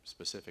partnership,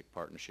 specific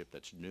partnership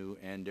that's new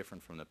and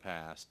different from the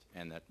past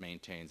and that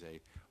maintains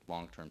a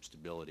long-term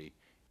stability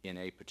in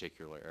a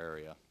particular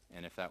area.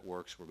 And if that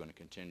works, we're going to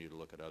continue to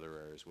look at other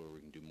areas where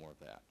we can do more of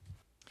that.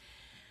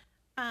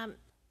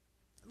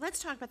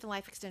 Let's talk about the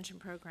life extension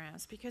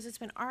programs, because it's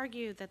been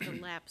argued that the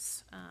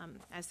LEPs,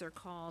 as they're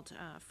called,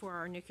 for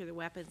our nuclear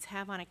weapons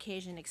have on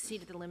occasion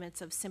exceeded the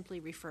limits of simply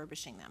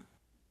refurbishing them.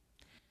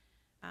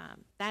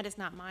 That is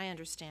not my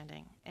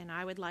understanding, and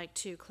I would like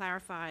to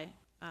clarify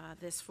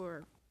this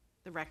for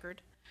the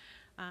record.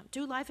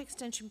 Do life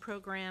extension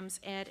programs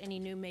add any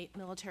new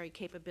military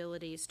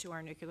capabilities to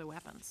our nuclear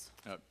weapons?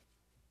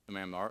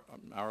 Ma'am,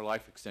 our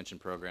life extension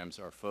programs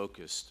are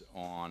focused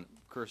on,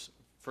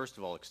 first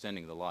of all,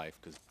 extending the life,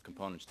 because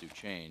components do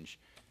change,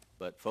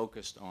 but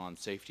focused on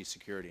safety,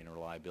 security, and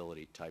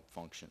reliability type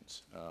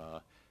functions.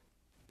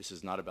 This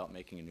is not about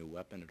making a new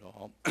weapon at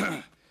all.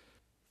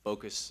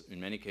 Focus, in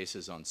many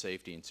cases, on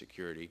safety and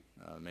security.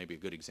 Maybe a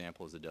good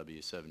example is the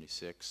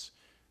W-76,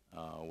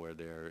 where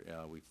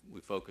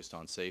we focused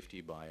on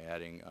safety by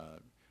adding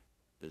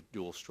the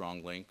dual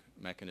strong link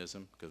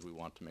mechanism, because we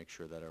want to make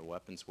sure that our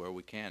weapons, where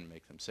we can,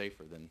 make them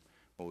safer than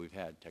what we've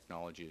had.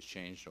 Technology has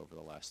changed over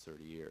the last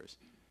 30 years.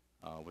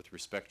 With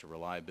respect to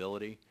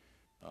reliability,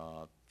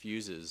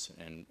 fuses,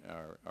 and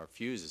our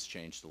fuses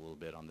changed a little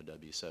bit on the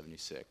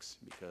W-76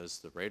 because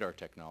the radar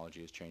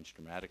technology has changed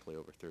dramatically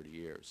over 30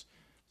 years.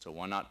 So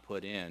why not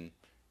put in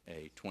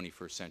a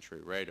 21st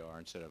century radar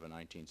instead of a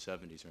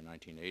 1970s or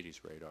 1980s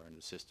radar in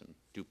the system,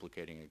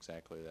 duplicating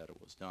exactly that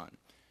it was done.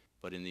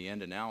 But in the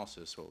end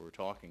analysis, what we're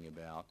talking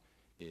about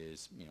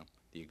is,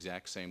 the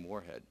exact same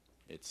warhead.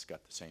 It's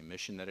got the same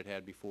mission that it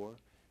had before.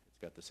 It's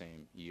got the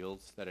same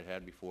yields that it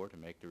had before to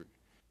make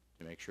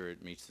sure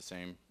it meets the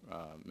same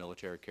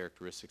military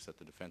characteristics that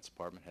the Defense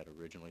Department had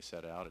originally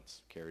set out.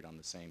 It's carried on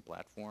the same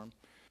platform.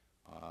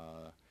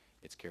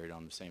 It's carried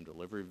on the same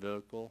delivery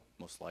vehicle,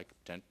 most likely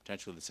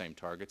potentially the same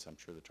targets. I'm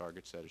sure the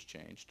target set has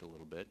changed a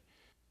little bit.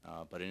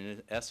 But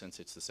in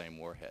essence, it's the same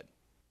warhead.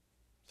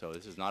 So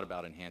this is not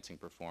about enhancing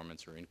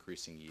performance or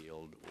increasing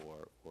yield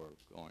or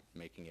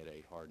making it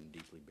a hard and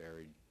deeply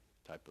buried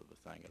type of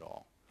a thing at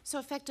all. So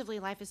effectively,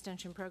 life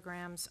extension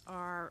programs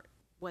are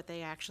what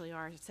they actually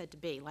are said to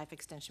be, life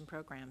extension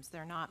programs.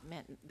 They're not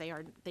meant, they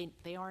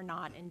are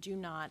not and do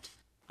not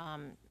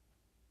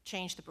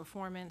change the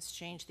performance,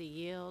 change the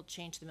yield,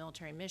 change the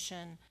military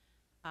mission.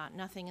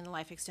 Nothing in the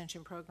life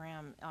extension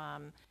program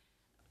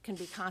can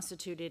be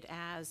constituted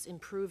as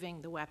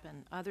improving the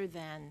weapon other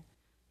than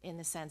in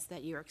the sense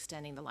that you're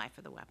extending the life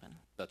of the weapon.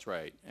 That's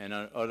right. And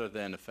other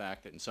than the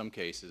fact that in some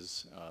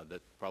cases,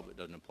 that probably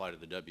doesn't apply to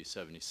the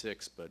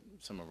W-76, but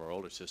some of our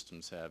older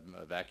systems have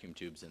vacuum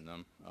tubes in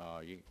them.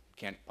 You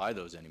can't buy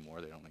those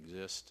anymore. They don't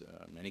exist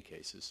in many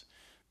cases.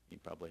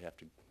 You'd probably have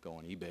to go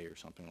on eBay or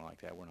something like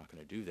that. We're not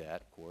going to do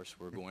that, of course.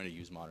 We're going to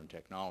use modern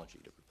technology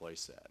to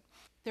replace that.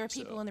 There are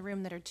people in the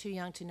room that are too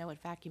young to know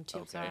what vacuum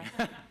tubes are.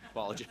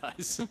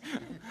 Apologize.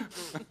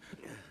 I'm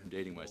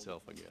dating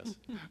myself, I guess.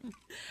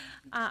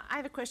 I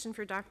have a question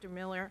for Dr.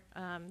 Miller,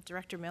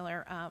 Director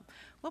Miller.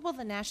 What will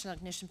the National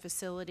Ignition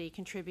Facility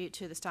contribute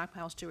to the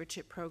Stockpile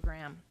Stewardship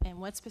Program, and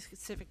what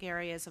specific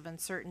areas of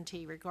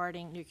uncertainty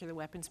regarding nuclear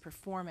weapons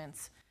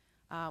performance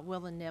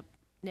will the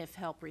NIF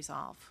help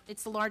resolve?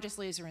 It's the largest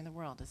laser in the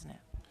world, isn't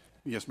it?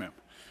 Yes, ma'am.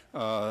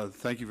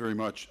 Thank you very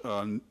much.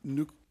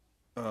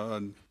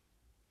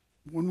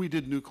 When we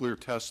did nuclear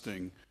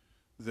testing,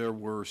 there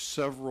were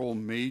several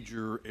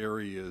major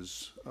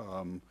areas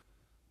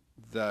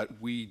that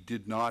we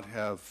did not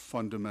have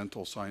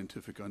fundamental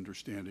scientific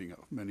understanding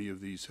of. Many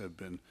of these have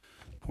been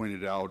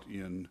pointed out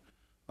in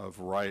a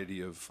variety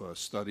of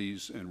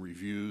studies and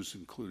reviews,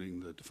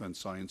 including the Defense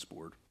Science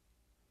Board.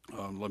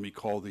 Let me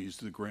call these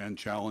the grand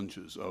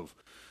challenges of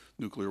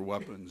nuclear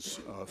weapons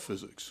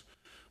physics.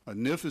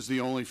 NIF is the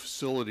only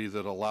facility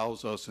that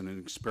allows us, in an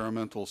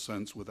experimental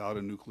sense, without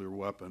a nuclear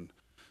weapon,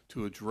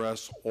 to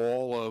address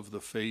all of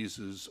the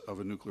phases of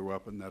a nuclear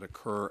weapon that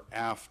occur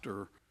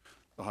after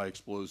the high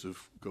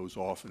explosive goes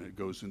off and it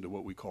goes into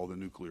what we call the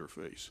nuclear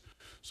phase.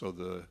 So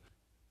the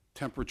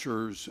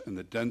temperatures and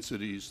the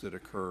densities that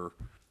occur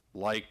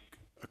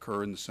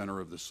in the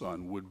center of the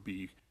sun would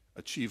be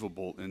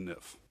achievable in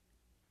NIF.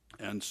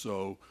 And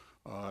so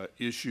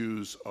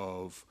issues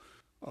of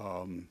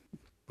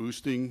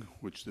boosting,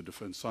 which the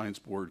Defense Science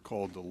Board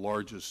called the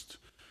largest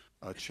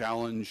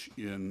challenge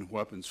in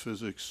weapons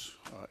physics,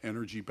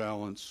 energy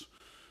balance.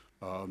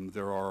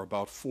 There are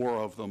about 4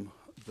 of them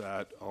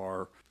that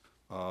are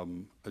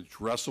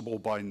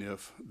addressable by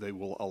NIF. They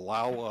will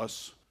allow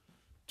us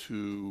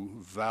to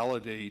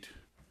validate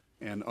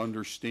and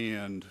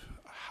understand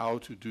how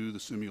to do the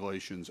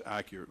simulations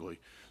accurately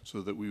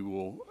so that we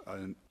will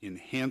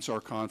enhance our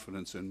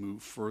confidence and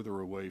move further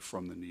away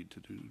from the need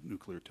to do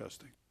nuclear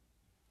testing.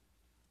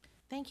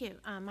 Thank you.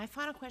 My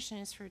final question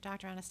is for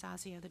Dr.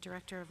 Anastasio, the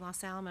director of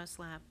Los Alamos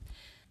Lab.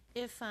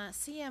 If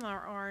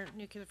CMRR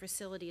nuclear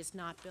facility is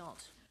not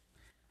built,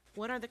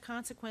 what are the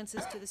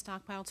consequences to the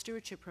Stockpile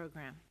Stewardship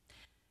Program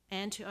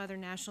and to other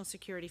national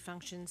security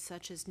functions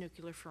such as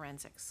nuclear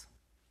forensics?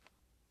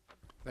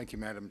 Thank you,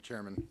 Madam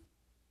Chairman.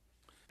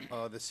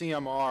 The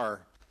CMR,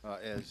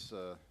 as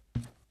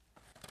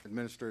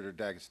Administrator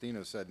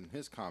D'Agostino said in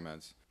his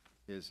comments,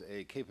 is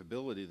a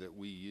capability that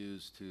we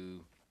use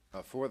to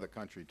for the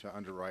country to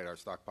underwrite our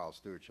stockpile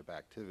stewardship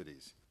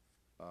activities.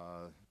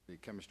 The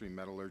Chemistry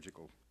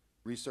Metallurgical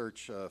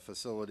Research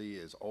Facility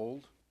is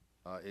old.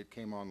 It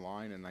came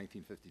online in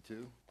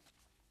 1952.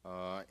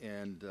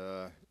 And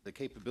the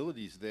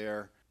capabilities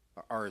there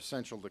are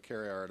essential to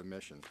carry out a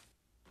mission.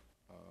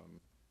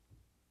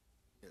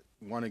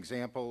 One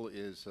example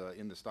is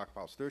in the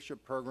Stockpile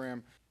Stewardship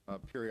Program,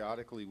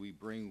 periodically we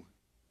bring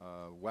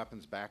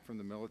weapons back from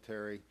the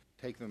military,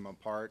 take them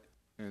apart,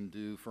 and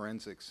do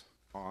forensics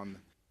on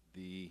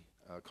the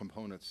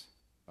components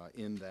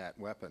in that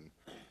weapon.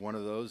 One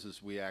of those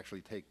is we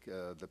actually take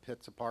the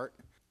pits apart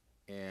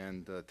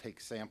and take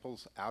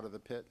samples out of the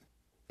pit,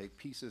 take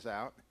pieces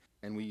out,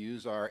 and we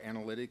use our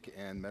analytic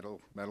and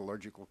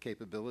metallurgical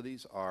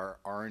capabilities, our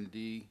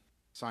R&D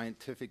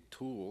scientific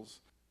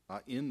tools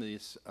in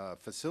this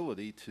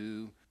facility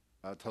to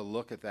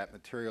look at that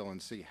material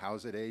and see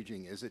how's it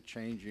aging, is it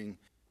changing,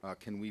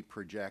 can we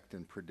project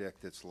and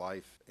predict its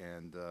life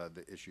and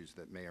the issues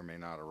that may or may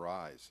not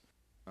arise.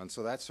 And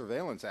so that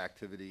surveillance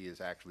activity is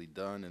actually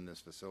done in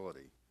this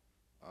facility.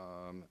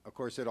 Of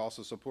course, it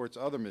also supports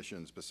other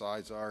missions.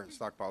 Besides our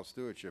stockpile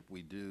stewardship,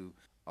 we do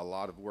a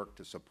lot of work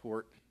to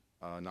support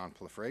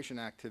non-proliferation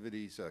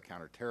activities,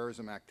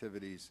 counterterrorism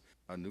activities,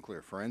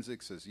 nuclear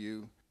forensics, as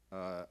you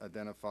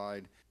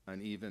identified,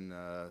 and even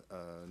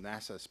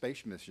NASA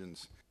space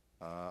missions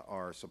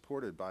are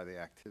supported by the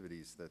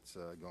activities that's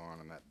going on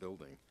in that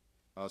building.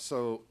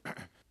 So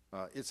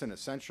it's an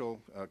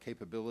essential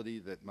capability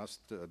that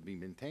must be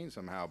maintained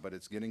somehow, but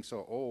it's getting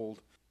so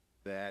old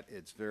that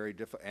it's very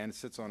difficult, and it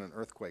sits on an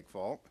earthquake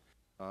fault.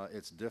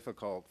 It's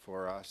difficult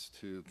for us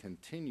to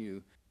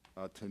continue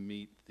to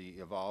meet the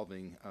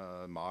evolving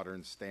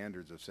modern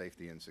standards of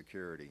safety and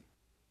security.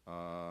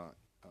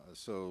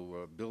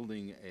 So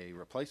building a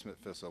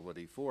replacement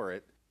facility for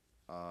it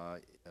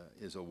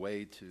is a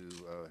way to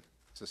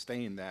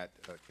sustain that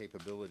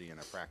capability in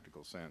a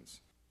practical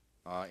sense.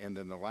 And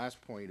then the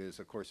last point is,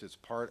 of course, it's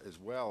part as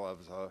well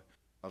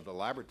of the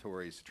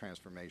laboratory's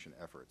transformation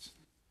efforts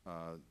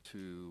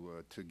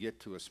to get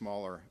to a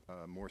smaller,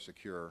 more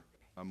secure,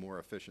 more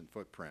efficient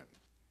footprint.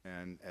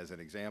 And as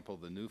an example,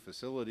 the new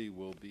facility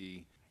will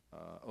be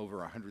over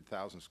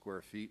 100,000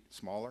 square feet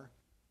smaller.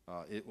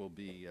 It will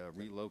be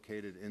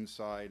relocated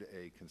inside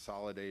a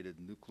consolidated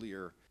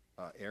nuclear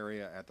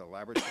area at the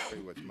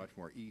laboratory, which is much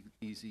more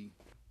easy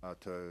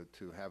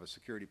to have a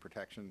security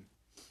protection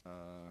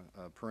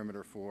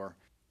perimeter for.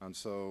 And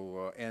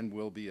so, and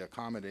will be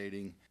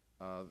accommodating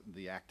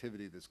the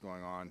activity that's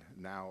going on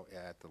now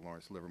at the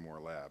Lawrence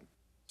Livermore Lab.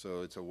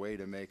 So it's a way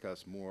to make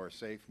us more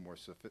safe, more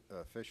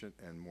efficient,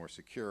 and more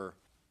secure,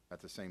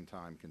 at the same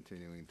time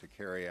continuing to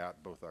carry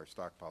out both our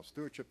stockpile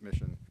stewardship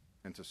mission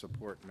and to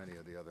support many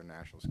of the other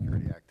national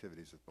security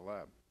activities at the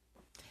lab.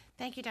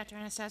 Thank you, Dr.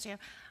 Anastasio.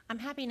 I'm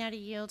happy now to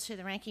yield to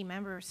the ranking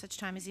member such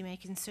time as he may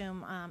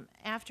consume.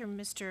 After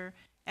Mr.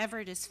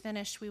 Everett is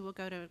finished, we will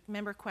go to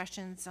member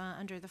questions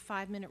under the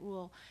 5-minute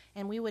rule,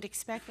 and we would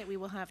expect that we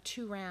will have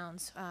 2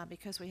 rounds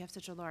because we have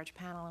such a large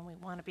panel, and we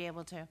want to be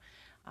able to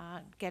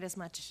get as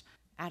much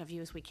out of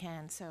you as we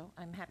can. So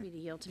I'm happy to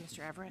yield to Mr.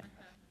 Everett.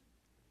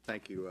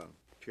 Thank you,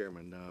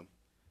 Chairman.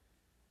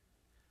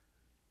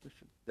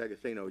 Mr.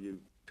 D'Agostino, you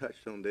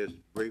touched on this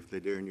briefly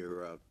during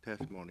your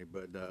testimony,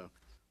 but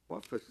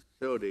what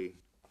facility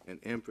and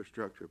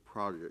infrastructure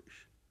projects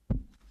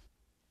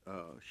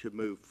should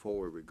move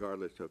forward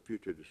regardless of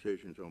future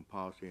decisions on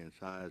policy and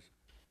size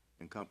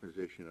and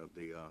composition of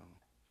the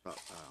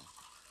stockpile?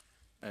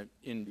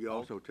 You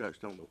also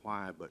touched on the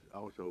why, but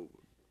also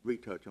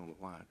retouch on the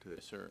why, too.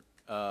 Yes, sir.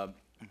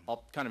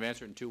 I'll kind of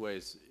answer it in 2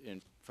 ways.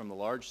 From the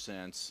large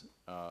sense,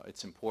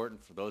 it's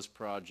important for those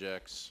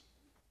projects,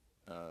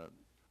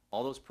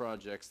 all those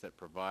projects that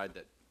provide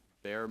that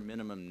bare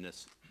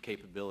minimumness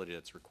capability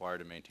that's required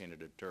to maintain a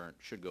deterrent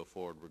should go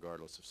forward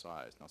regardless of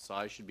size. Now,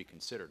 size should be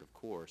considered, of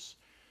course,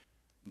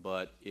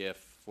 but if,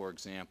 for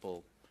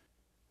example,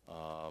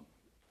 to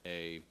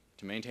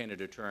maintain a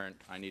deterrent,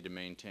 I need to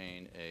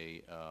maintain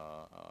a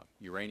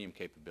uranium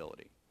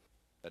capability.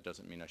 That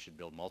doesn't mean I should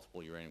build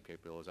multiple uranium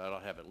capabilities. I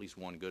don't have at least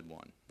one good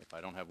one. If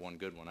I don't have one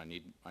good one, I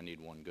need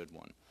one good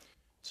one.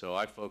 So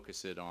I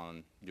focus it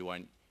on,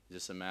 is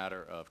this a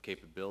matter of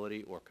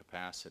capability or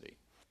capacity?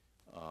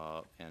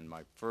 And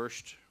my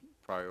first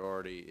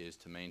priority is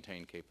to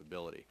maintain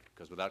capability,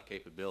 because without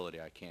capability,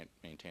 I can't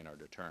maintain our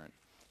deterrent.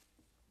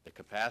 The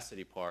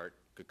capacity part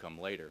could come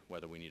later,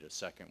 whether we need a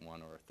second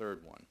one or a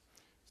third one.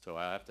 So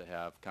I have to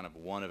have kind of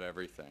one of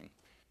everything.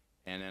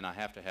 And then I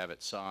have to have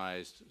it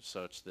sized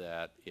such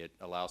that it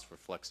allows for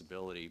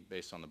flexibility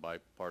based on the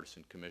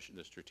bipartisan commission,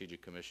 the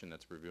strategic commission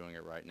that's reviewing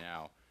it right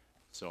now.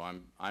 So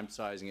I'm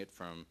sizing it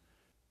from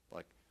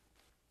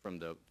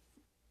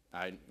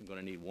I'm going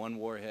to need 1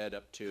 warhead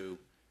up to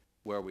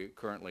where we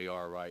currently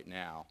are right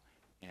now.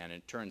 And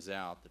it turns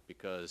out that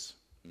because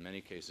in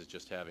many cases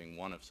just having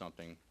one of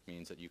something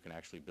means that you can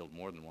actually build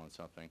more than one of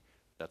something,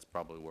 that's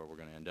probably where we're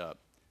going to end up.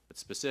 But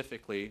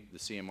specifically, the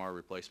CMR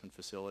replacement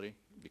facility,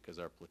 because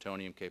our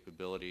plutonium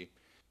capability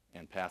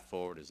and path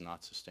forward is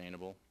not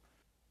sustainable.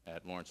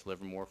 At Lawrence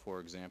Livermore, for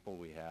example,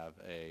 we have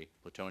a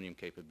plutonium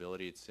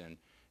capability. It's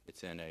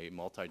in a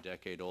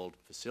multi-decade-old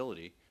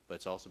facility, but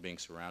it's also being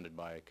surrounded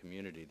by a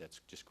community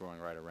that's just growing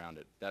right around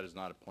it. That is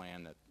not a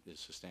plan that is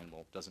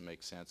sustainable. It doesn't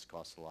make sense,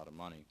 costs a lot of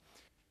money.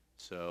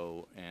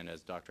 So, and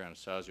as Dr.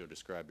 Anastasio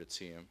described at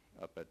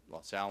up at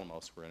Los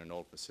Alamos, we're in an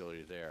old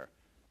facility there.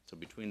 So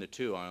between the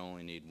 2, I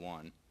only need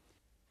 1.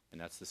 And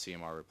that's the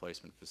CMR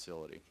replacement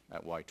facility.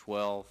 At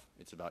Y-12,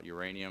 it's about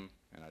uranium,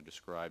 and I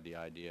described the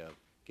idea of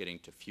getting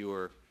to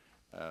fewer,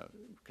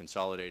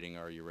 consolidating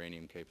our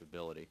uranium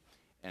capability.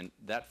 And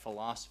that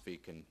philosophy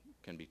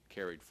can be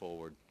carried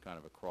forward kind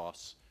of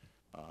across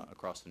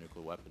the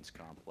nuclear weapons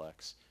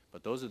complex.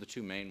 But those are the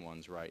 2 main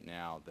ones right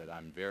now that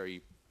I'm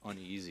very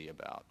uneasy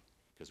about,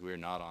 because we're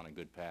not on a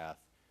good path,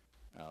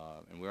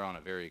 and we're on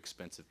a very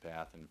expensive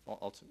path, and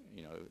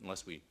ultimately,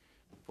 unless we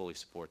fully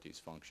support these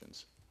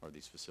functions or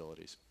these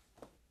facilities.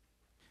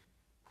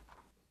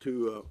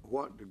 To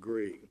what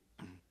degree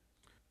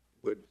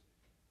would,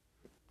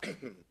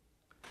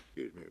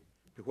 excuse me,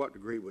 to what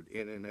degree would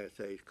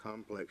NNSA's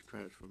complex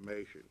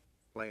transformation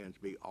plans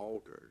be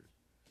altered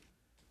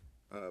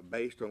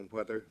based on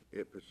whether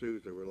it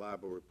pursues a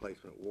reliable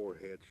replacement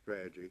warhead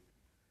strategy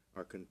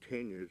or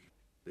continues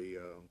the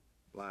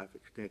life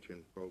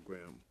extension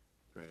program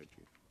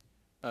strategy?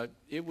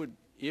 It would,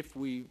 if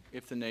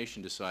the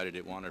nation decided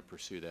it wanted to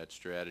pursue that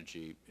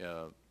strategy,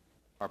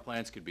 our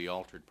plans could be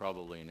altered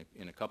probably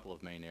in a couple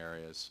of main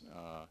areas.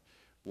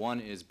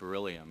 One is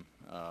beryllium.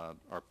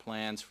 Our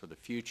plans for the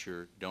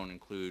future don't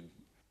include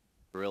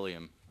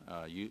beryllium,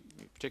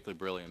 particularly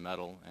beryllium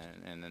metal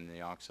and then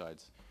the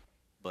oxides.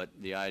 But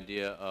the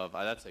idea of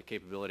that's a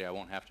capability I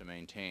won't have to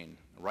maintain.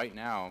 Right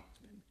now,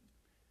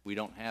 we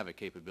don't have a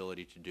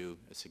capability to do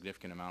a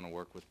significant amount of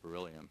work with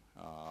beryllium,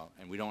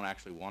 and we don't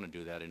actually want to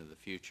do that into the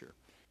future.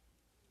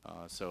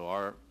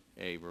 So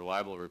a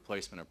reliable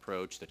replacement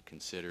approach that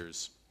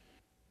considers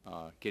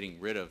getting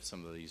rid of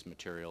some of these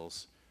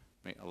materials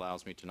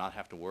allows me to not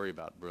have to worry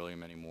about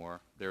beryllium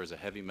anymore. There is a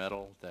heavy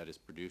metal that is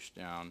produced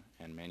down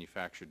and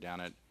manufactured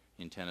down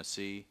in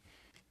Tennessee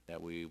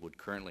that we would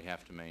currently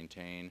have to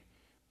maintain.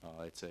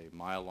 It's a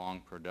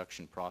mile-long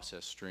production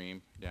process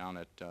stream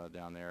down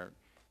there.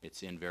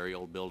 It's in very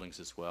old buildings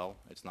as well.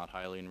 It's not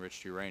highly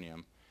enriched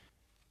uranium,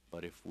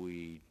 but if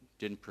we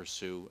didn't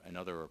pursue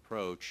another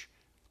approach,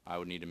 I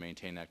would need to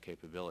maintain that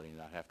capability,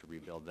 and I'd have to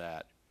rebuild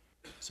that.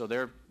 So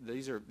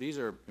these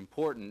are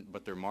important,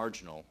 but they're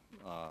marginal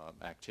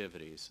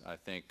activities. I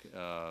think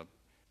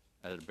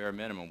at a bare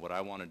minimum, what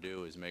I want to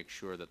do is make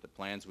sure that the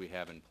plans we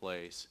have in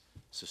place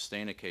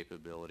sustain a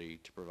capability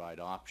to provide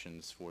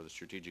options for the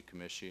Strategic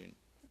Commission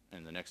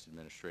and the next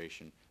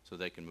administration so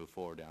they can move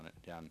forward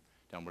down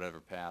whatever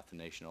path the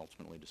nation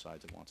ultimately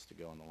decides it wants to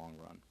go in the long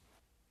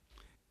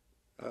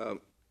run.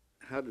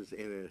 How does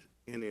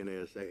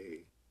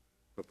NNSA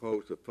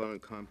propose to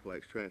fund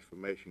complex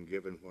transformation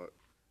given what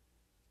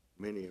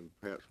many and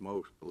perhaps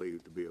most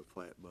believe to be a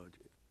flat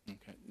budget?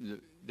 Okay.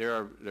 There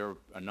are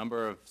a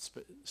number of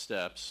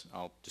steps.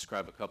 I'll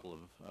describe a couple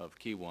of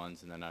key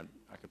ones, and then I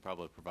could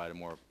probably provide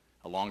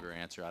a longer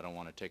answer. I don't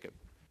want to take up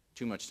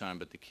too much time,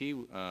 but the key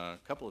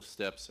couple of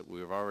steps that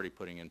we're already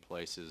putting in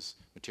place is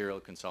material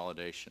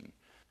consolidation.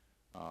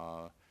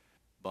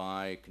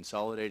 By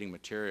consolidating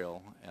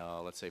material,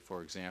 let's say,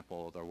 for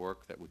example, the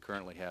work that we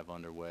currently have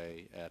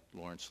underway at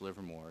Lawrence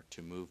Livermore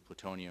to move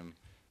plutonium,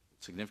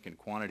 significant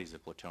quantities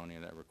of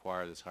plutonium that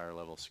require this higher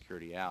level of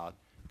security out,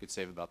 could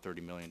save about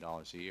 $30 million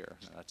a year.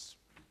 Now,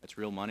 that's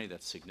real money.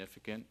 That's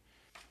significant.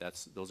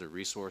 Those are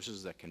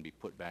resources that can be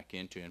put back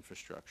into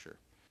infrastructure.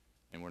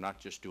 And we're not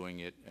just doing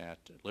it at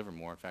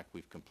Livermore. In fact,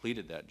 we've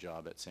completed that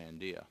job at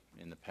Sandia.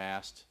 In the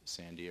past,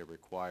 Sandia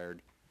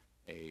required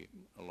a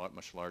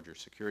much larger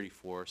security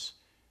force,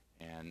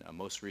 and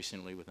most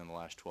recently, within the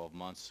last 12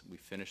 months, we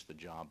finished the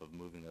job of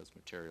moving those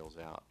materials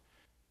out.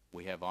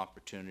 We have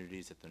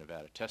opportunities at the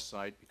Nevada test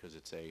site because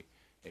it's a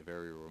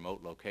very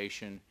remote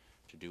location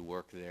to do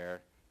work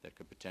there that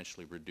could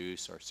potentially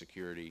reduce our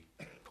security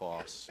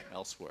costs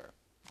elsewhere.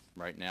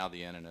 Right now,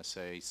 the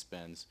NNSA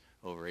spends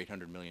over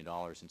 $800 million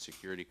in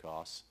security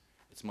costs.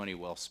 It's money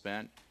well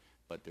spent,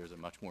 but there's a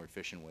much more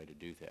efficient way to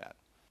do that.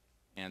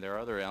 And there are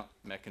other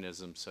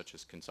mechanisms such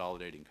as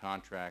consolidating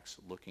contracts,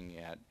 looking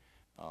at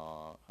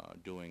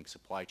doing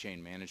supply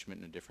chain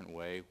management in a different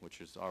way,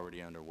 which is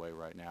already underway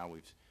right now.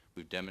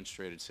 We've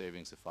demonstrated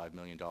savings of $5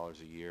 million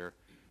a year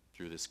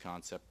through this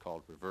concept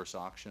called reverse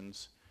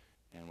auctions,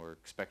 and we're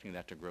expecting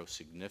that to grow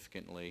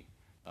significantly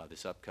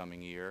this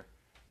upcoming year.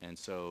 And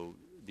so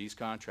these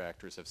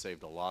contractors have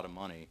saved a lot of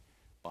money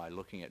by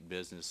looking at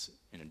business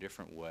in a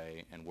different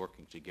way and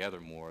working together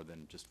more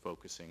than just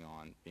focusing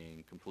on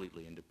being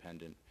completely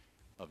independent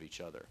of each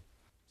other.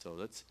 So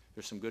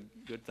there's some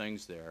good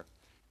things there,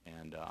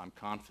 and I'm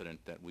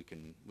confident that we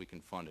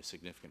can fund a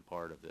significant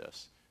part of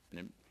this.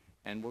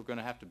 And we're going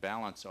to have to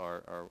balance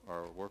our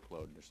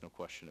workload. There's no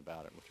question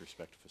about it with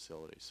respect to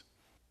facilities.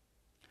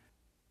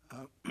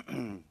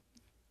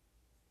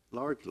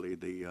 Largely,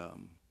 the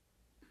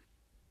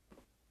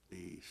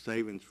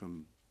savings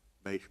from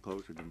base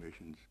closure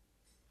emissions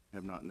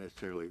have not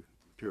necessarily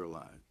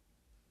materialized.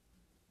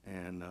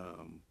 And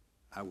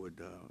I would,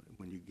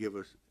 when you give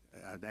us,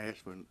 I'd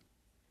ask for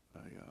a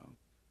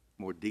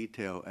more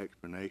detailed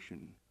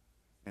explanation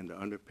and the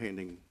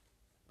underpinning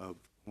of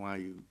why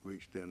you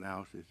reached the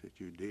analysis that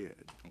you did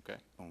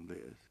on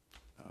this.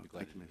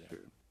 Thank you, Mr. Chair.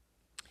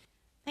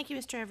 Thank you,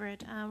 Mr.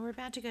 Everett. We're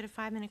about to go to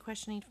 5-minute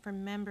questioning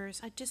from members.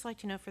 I'd just like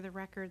to know for the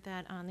record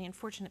that on the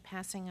unfortunate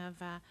passing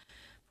of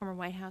former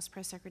White House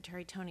Press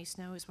Secretary Tony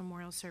Snow, his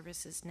memorial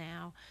services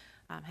now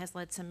has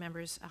led some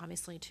members,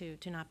 obviously, to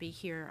not be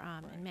here,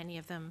 and many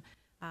of them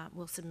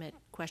will submit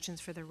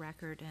questions for the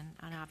record,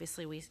 and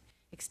obviously we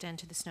extend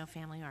to the Snow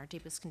family our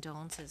deepest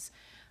condolences.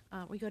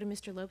 We go to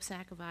Mr.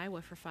 Loebsack of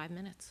Iowa for 5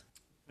 minutes.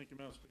 Thank you,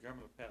 Madam Speaker. I'm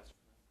going to pass.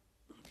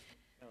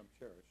 Madam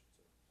Chair,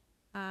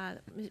 I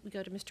should say. We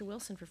go to Mr.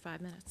 Wilson for 5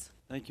 minutes.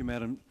 Thank you,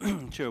 Madam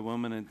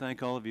Chairwoman, and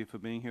thank all of you for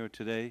being here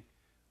today.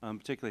 I'm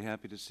particularly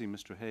happy to see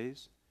Mr.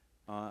 Hayes.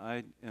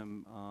 I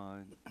am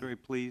very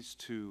pleased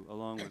to,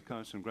 along with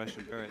Congressman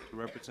Gresham Barrett, to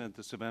represent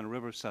the Savannah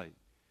River site.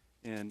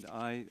 And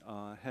I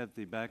have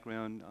the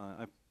background.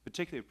 I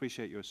particularly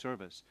appreciate your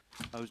service.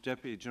 I was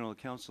Deputy General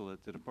Counsel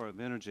at the Department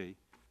of Energy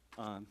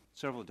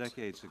several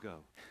decades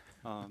ago.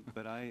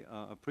 But I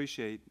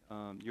appreciate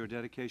your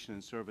dedication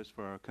and service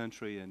for our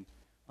country. And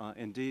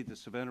indeed, the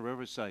Savannah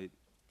River site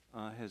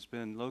has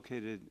been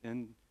located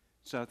in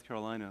South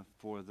Carolina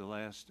for the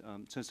last,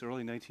 since the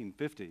early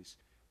 1950s.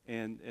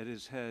 And it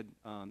has had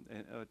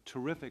a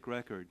terrific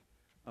record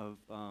of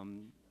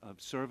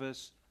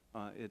service.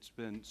 It's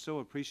been so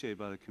appreciated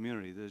by the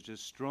community. There's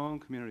just strong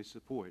community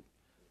support.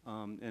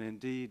 And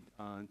indeed,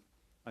 I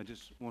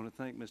just want to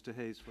thank Mr.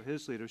 Hayes for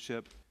his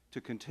leadership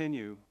to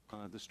continue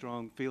the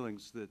strong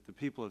feelings that the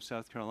people of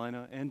South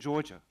Carolina and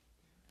Georgia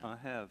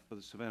have for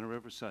the Savannah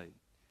River site.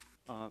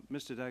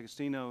 Mr.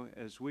 D'Agostino,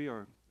 as we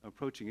are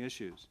approaching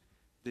issues,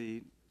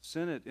 the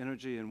Senate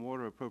Energy and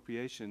Water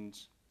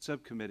Appropriations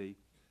Subcommittee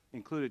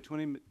included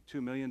 $22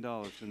 million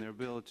in their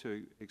bill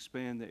to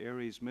expand the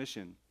Ares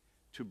mission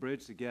to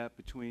bridge the gap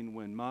between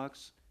when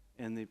MOX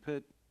and the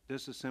pit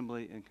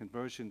disassembly and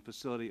conversion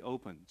facility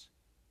opens.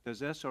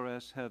 Does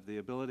SRS have the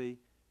ability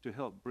to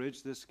help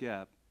bridge this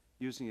gap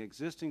using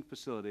existing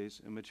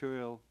facilities and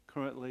material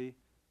currently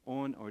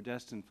on or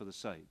destined for the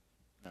site?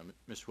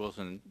 Mr.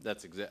 Wilson,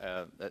 that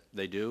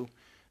they do.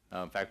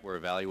 In fact, we're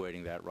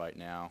evaluating that right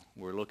now.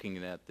 We're looking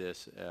at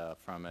this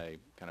from a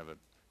kind of a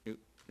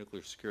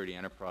nuclear security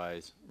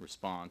enterprise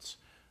response.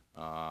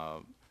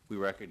 We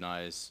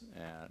recognize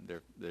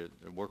the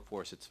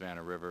workforce at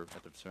Savannah River,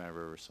 at the Savannah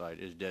River site,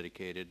 is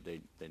dedicated.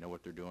 They know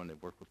what they're doing.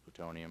 They've worked with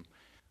plutonium.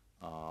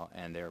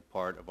 And they're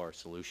part of our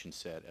solution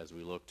set as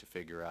we look to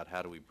figure out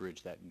how do we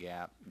bridge that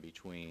gap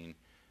between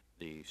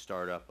the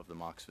startup of the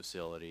MOX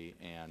facility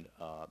and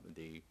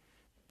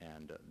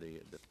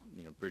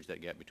bridge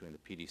that gap between the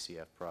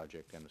PDCF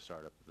project and the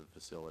startup of the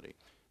facility.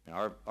 And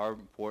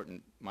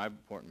my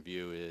important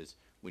view is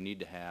we need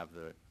to have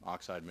the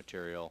oxide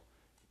material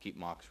to keep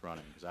MOX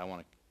running, because I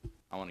want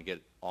to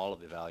get all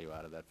of the value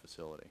out of that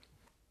facility.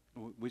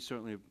 We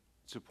certainly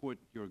support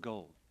your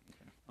goal.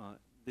 Okay.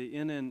 The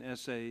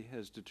NNSA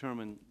has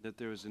determined that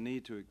there is a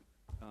need to,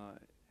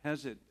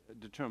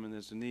 determined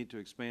there's a need to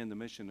expand the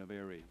mission of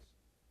Ares?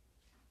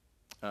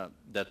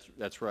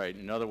 That's right.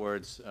 In other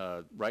words,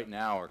 right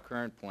now our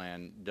current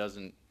plan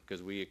doesn't,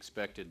 because we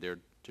expected there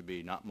to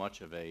be not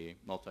much of a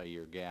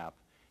multi-year gap,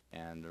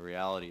 and the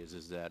reality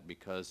is that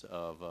because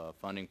of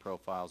funding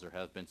profiles, there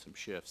has been some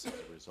shifts as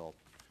a result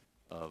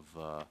of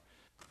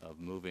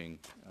moving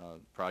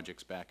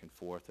projects back and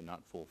forth and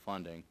not full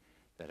funding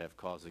that have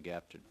caused the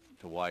gap to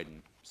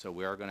widen. So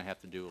we are going to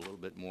have to do a little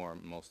bit more,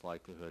 most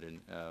likelihood,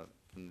 in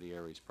the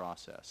Ares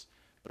process.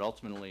 But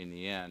ultimately, in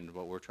the end,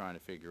 what we're trying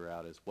to figure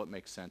out is what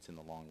makes sense in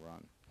the long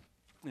run.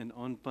 And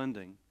on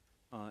funding,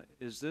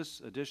 is this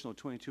additional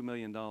 $22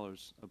 million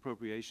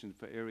appropriation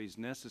for Ares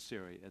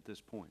necessary at this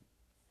point?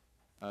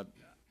 I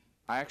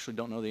actually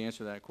don't know the answer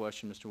to that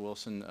question, Mr.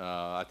 Wilson.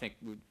 I think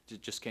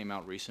it just came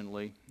out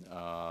recently.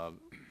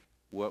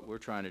 What we're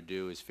trying to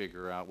do is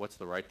figure out what's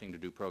the right thing to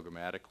do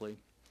programmatically,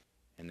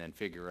 and then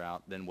figure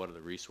out then what are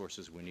the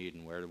resources we need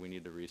and where do we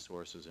need the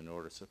resources in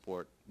order to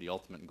support the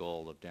ultimate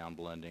goal of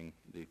downblending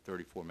the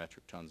 34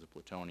 metric tons of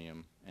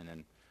plutonium. And then,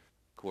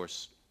 of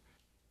course,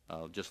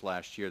 just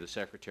last year the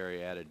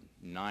Secretary added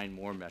 9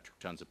 more metric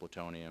tons of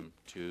plutonium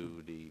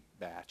to the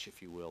batch,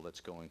 if you will,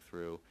 that's going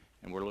through.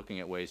 And we're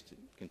looking at ways to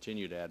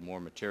continue to add more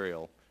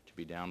material to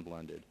be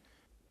downblended.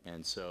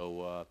 And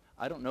so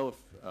I don't know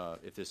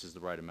if this is the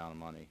right amount of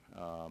money.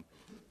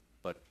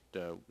 But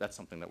that's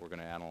something that we're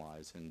going to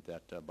analyze, and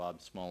that Bob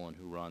Smolin,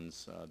 who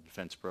runs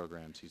defense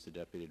programs, he's the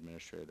deputy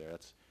administrator there.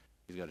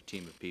 He's got a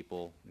team of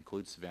people,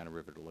 includes Savannah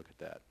River, to look at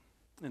that.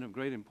 And of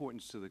great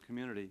importance to the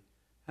community,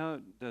 how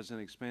does an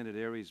expanded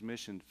Ares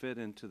mission fit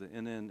into the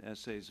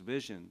NNSA's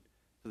vision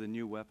for the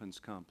new weapons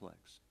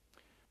complex?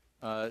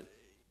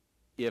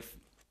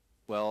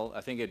 Well,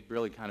 I think it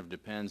really kind of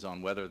depends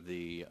on whether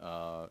the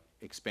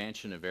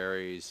expansion of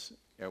Ares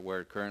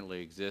where it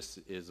currently exists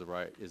is the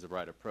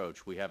right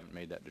approach. We haven't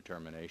made that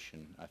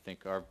determination. I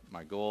think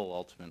my goal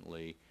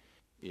ultimately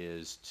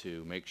is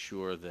to make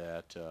sure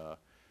that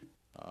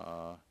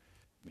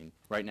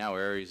right now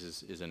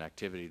Ares is an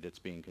activity that's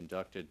being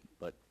conducted,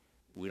 but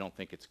we don't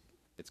think it's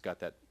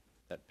got that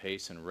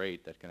pace and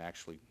rate that can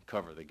actually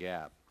cover the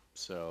gap.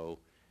 So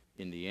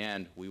in the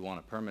end, we want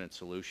a permanent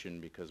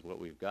solution, because what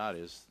we've got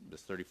is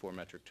this 34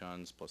 metric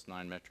tons plus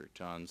 9 metric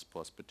tons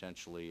plus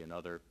potentially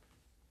another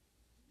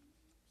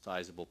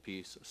sizable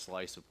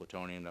slice of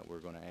plutonium that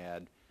we're going to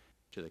add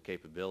to the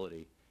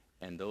capability.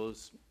 And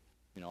those,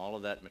 all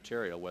of that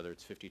material, whether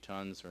it's 50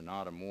 tons or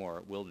not or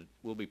more,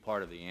 will be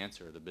part of the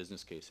answer, the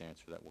business case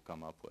answer that we'll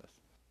come up with.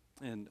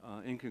 And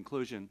in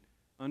conclusion,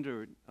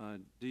 under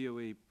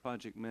DOE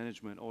Project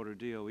Management Order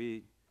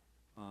DOE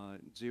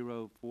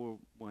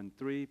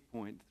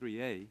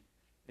 0413.3A,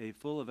 a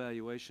full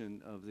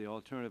evaluation of the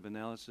alternative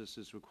analysis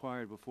is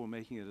required before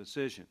making a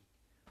decision.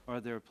 Are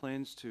there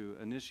plans to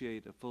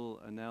initiate a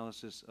full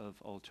analysis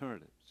of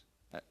alternatives?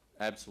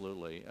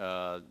 Absolutely.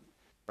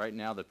 Right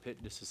now, the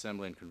pit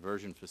disassembly and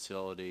conversion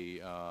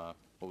facility,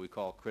 what we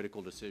call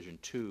Critical Decision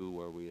 2,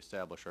 where we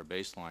establish our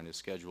baseline, is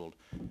scheduled.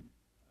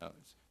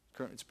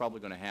 It's probably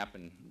going to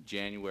happen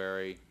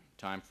January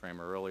timeframe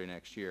or earlier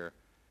next year.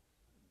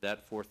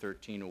 That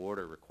 413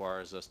 order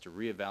requires us to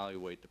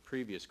reevaluate the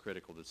previous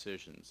critical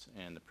decisions,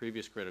 and the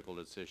previous critical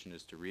decision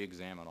is to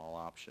reexamine all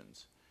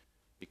options,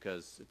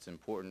 because it's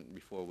important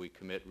before we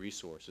commit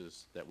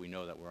resources that we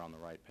know that we're on the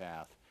right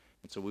path.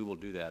 And so we will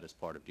do that as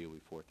part of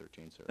DOE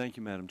 413, sir. Thank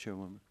you, Madam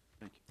Chairwoman.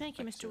 Thank you. Thank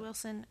you, Mr.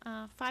 Wilson.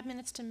 5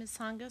 minutes to Ms.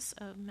 Hongus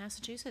of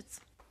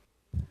Massachusetts.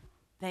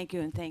 Thank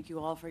you, and thank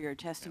you all for your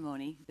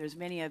testimony. There's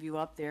many of you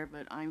up there,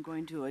 but I'm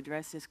going to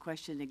address this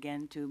question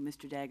again to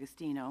Mr.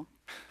 D'Agostino.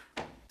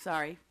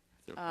 Sorry.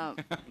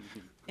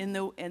 In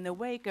the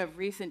wake of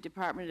recent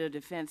Department of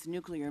Defense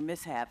nuclear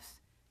mishaps,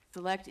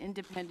 select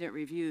independent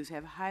reviews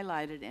have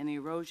highlighted an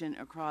erosion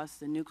across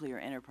the nuclear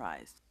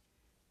enterprise.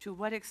 To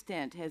what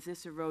extent has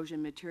this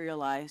erosion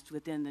materialized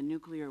within the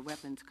nuclear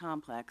weapons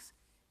complex,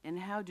 and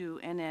how do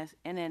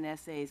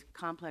NNSA's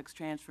complex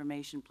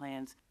transformation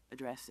plans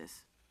address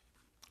this?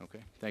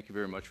 Okay, thank you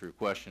very much for your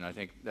question. I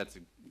think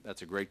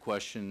that's a great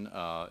question.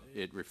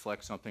 It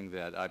reflects something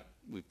that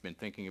we've been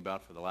thinking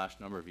about for the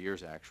last number of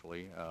years,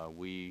 actually.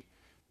 We,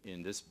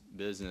 in this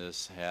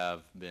business,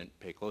 have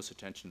pay close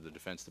attention to the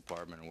Defense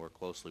Department and work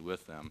closely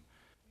with them.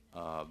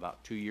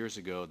 About 2 years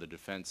ago, the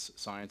Defense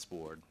Science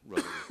Board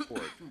wrote a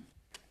report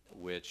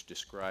which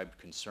described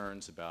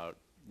concerns about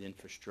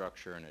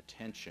infrastructure and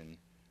attention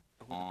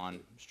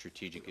on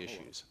strategic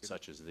issues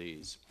such as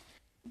these.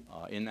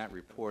 In that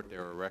report,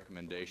 there are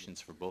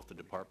recommendations for both the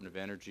Department of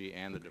Energy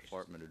and the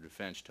Department of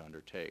Defense to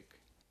undertake.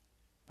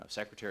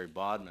 Secretary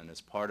Bodman,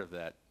 as part of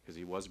that, because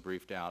he was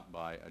briefed out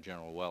by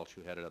General Welch,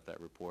 who headed up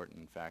that report,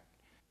 and in fact,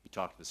 he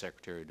talked to the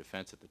Secretary of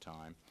Defense at the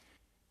time,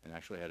 and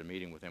actually had a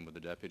meeting with him with the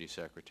Deputy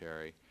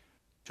Secretary,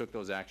 took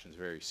those actions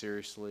very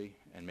seriously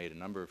and made a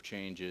number of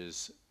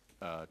changes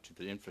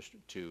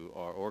to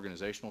our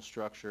organizational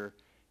structure,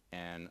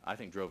 and I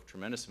think drove a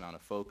tremendous amount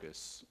of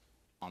focus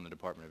on the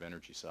Department of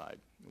Energy side.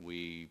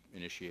 We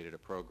initiated a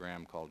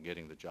program called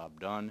Getting the Job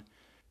Done,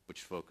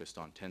 which focused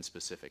on 10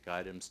 specific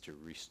items to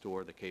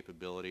restore the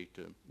capability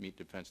to meet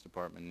Defense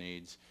Department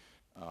needs.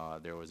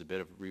 There was a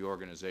bit of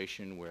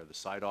reorganization where the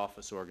side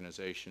office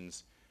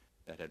organizations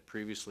that had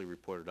previously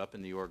reported up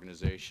in the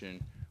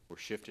organization were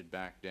shifted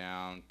back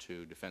down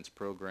to defense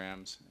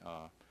programs.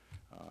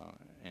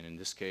 And in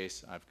this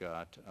case, I've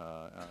got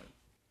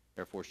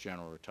Air Force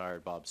General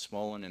retired Bob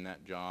Smolin in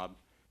that job.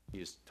 He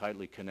is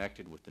tightly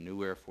connected with the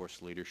new Air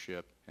Force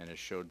leadership and has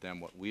showed them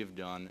what we have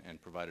done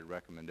and provided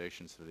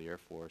recommendations to the Air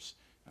Force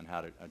on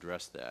how to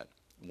address that.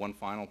 One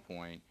final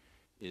point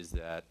is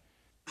that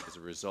as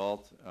a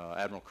result,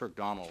 Admiral Kirk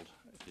Donald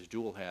is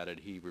dual-hatted.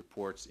 He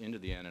reports into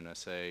the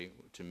NNSA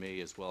to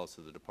me as well as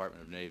to the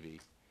Department of Navy.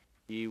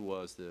 He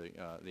was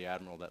the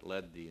admiral that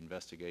led the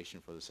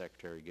investigation for the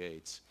Secretary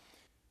Gates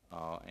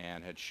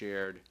and had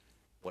shared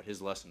what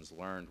his lessons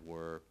learned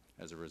were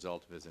as a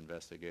result of his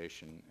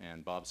investigation.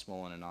 And Bob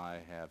Smolin and I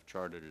have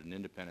chartered an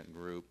independent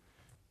group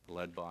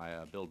led by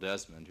Bill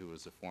Desmond, who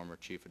was the former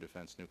Chief of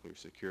Defense Nuclear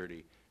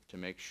Security, to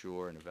make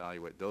sure and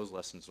evaluate those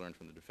lessons learned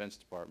from the Defense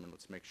Department.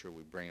 Let's make sure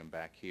we bring them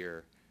back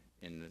here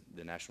in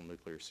the National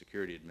Nuclear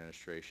Security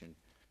Administration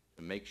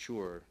to make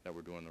sure that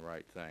we're doing the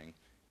right thing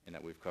and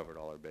that we've covered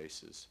all our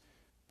bases.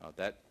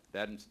 That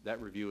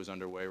review is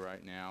underway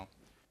right now,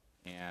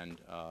 and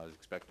I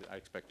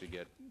expect to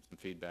get some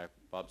feedback.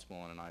 Bob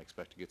Smolin and I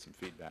expect to get some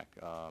feedback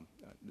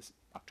this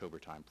October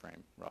time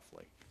frame,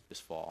 roughly, this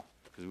fall,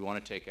 because we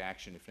want to take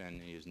action if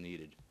any is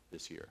needed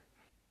this year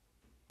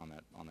on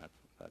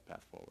that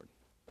path forward.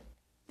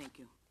 Thank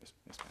you. Yes,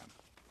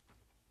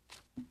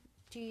 ma'am.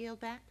 Do you yield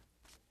back?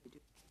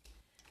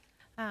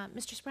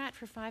 Mr. Spratt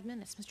for 5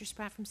 minutes. Mr.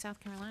 Spratt from South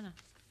Carolina.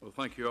 Well,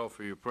 thank you all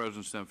for your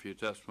presence and for your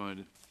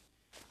testimony.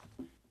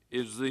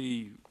 Is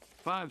the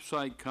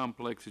 5-site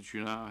complex that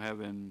you now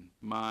have in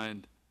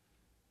mind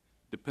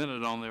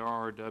dependent on the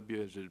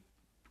RRW? Is it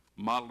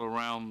modeled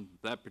around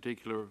that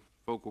particular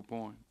focal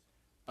point?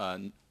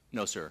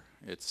 No, sir.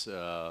 It's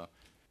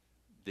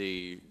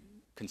the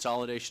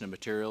consolidation of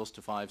materials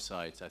to 5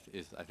 sites,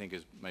 I think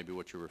is maybe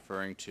what you're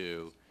referring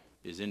to,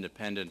 is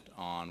independent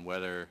on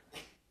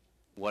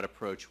what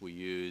approach we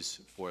use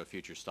for a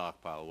future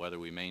stockpile, whether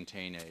we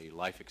maintain a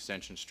life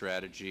extension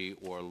strategy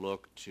or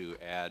look to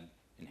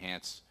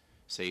enhance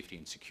safety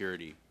and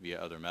security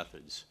via other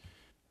methods.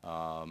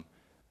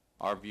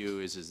 Our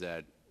view is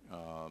that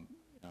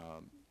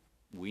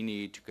we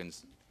need to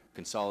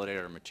consolidate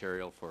our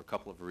material for a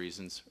couple of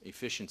reasons.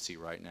 Efficiency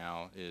right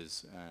now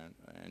is,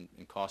 and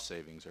cost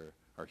savings are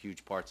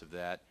huge parts of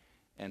that,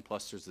 and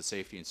plus there's the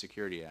safety and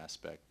security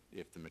aspect.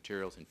 If the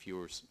material's in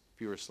fewer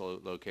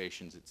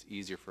locations, it's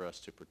easier for us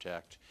to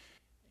protect,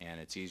 and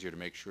it's easier to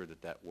make sure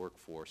that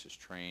workforce is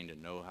trained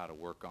and know how to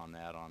work on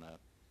that on a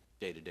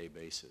day-to-day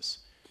basis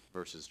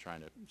versus trying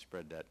to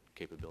spread that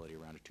capability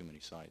around to too many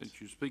sites. Since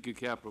you speak of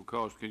capital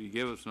costs, can you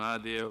give us an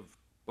idea of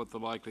what the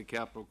likely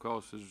capital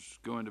cost is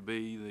going to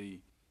be, the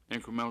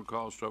incremental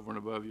cost over and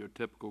above your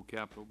typical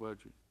capital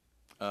budget?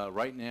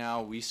 Right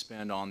now, we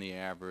spend on the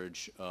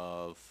average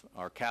of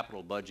our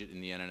capital budget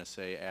in the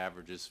NNSA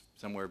averages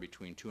somewhere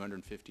between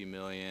 $250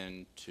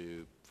 million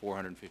to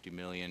 $450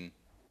 million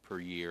per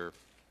year,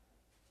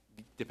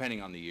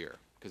 depending on the year,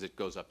 because it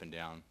goes up and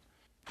down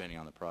depending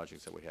on the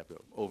projects that we have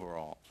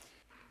overall.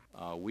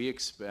 We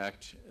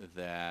expect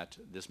that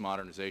this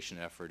modernization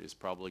effort is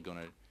probably going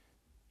to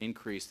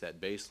increase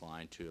that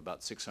baseline to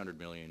about $650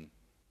 million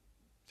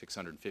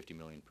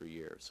per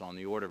year. So on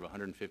the order of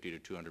 $150 to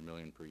 $200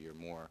 million per year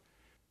more.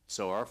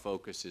 So our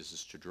focus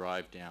is to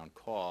drive down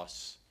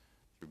costs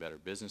through better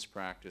business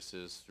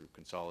practices, through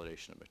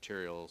consolidation of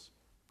materials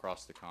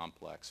across the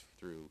complex,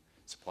 through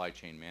supply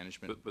chain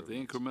management. But the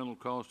improvements. incremental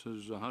cost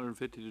is $150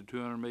 to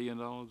 $200 million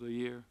a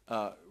year?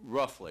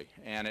 Roughly,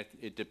 and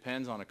it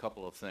depends on a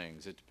couple of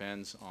things. It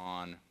depends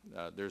on,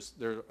 there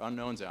are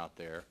unknowns out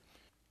there.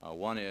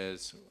 One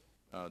is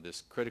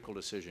this critical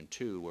decision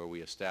 2, where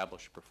we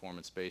establish a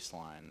performance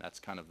baseline. That's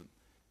kind of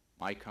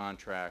my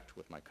contract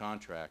with my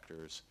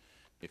contractors,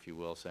 if you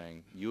will,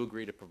 saying, you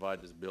agree to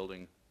provide this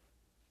building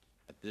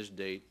at this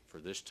date, for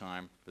this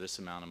time, for this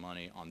amount of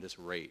money, on this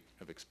rate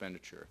of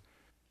expenditure.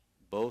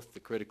 Both the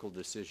critical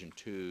decision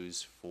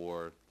 2s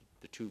for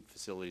the 2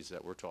 facilities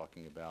that we're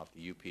talking about,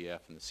 the UPF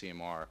and the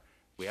CMR,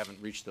 we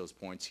haven't reached those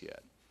points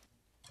yet.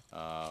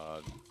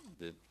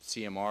 The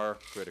CMR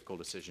critical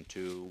decision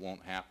 2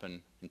 won't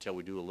happen until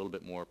we do a little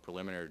bit more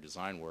preliminary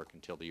design work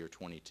until the year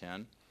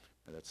 2010.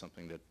 And that's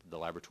something that the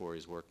laboratory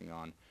is working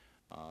on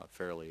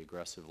fairly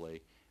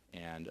aggressively.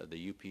 And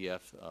the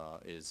UPF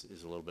is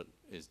a little bit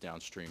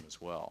downstream as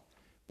well.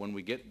 When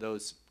we get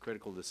those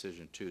critical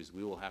decision 2s,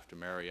 we will have to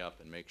marry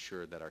up and make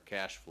sure that our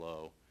cash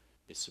flow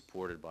is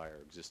supported by our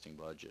existing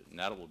budget, and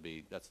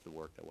that's the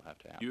work that will have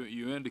to happen.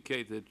 You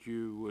indicate that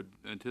you would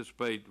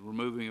anticipate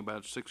removing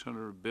about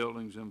 600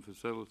 buildings and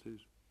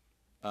facilities?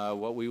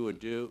 What we would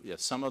do,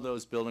 yes, some of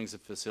those buildings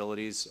and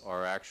facilities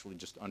are actually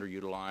just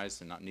underutilized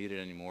and not needed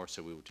anymore,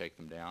 so we would take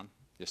them down.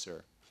 Yes,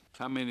 sir.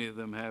 How many of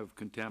them have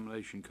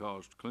contamination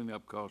costs,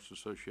 cleanup costs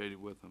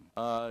associated with them?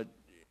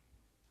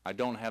 I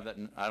don't have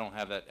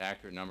that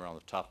accurate number on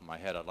the top of my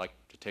head. I'd like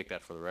to take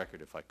that for the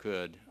record if I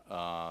could.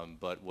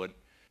 But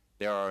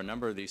there are a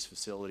number of these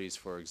facilities,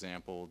 for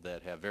example,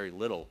 that have very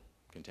little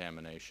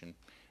contamination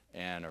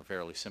and are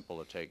fairly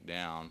simple to take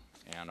down.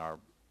 And our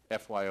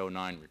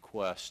FY09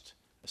 request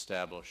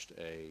established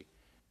a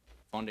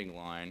funding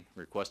line,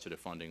 requested a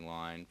funding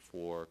line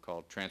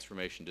called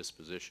transformation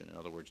disposition. In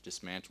other words,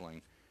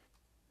 dismantling.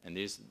 And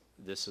this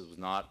is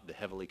not the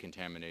heavily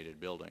contaminated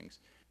buildings.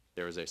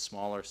 There is a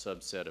smaller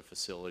subset of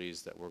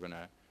facilities that we're going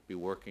to be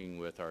working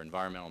with our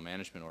environmental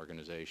management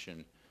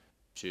organization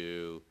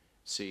to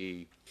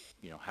see,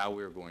 how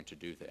we're going to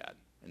do that.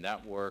 And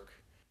that work,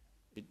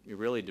 it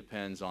really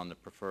depends on the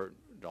preferred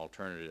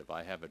alternative.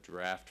 I have a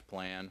draft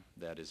plan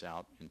that is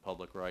out in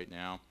public right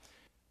now.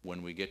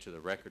 When we get to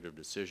the record of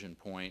decision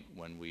point,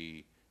 when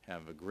we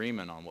have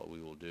agreement on what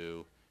we will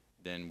do,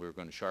 then we're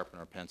going to sharpen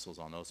our pencils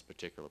on those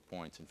particular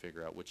points and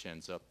figure out which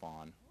ends up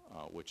on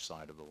which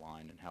side of the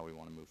line and how we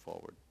want to move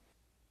forward.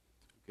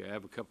 Okay, I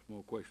have a couple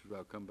more questions, but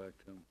I'll come back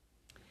to them.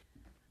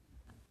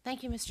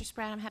 Thank you, Mr.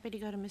 Spratt. I'm happy to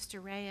go to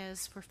Mr.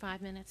 Reyes for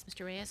 5 minutes.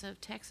 Mr. Reyes of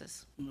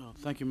Texas.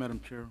 Thank you, Madam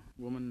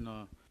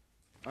Chairwoman.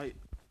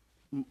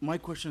 My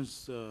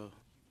questions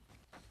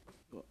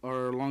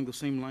are along the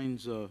same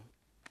lines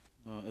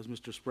as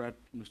Mr. Spratt,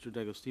 Mr.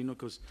 D'Agostino,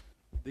 because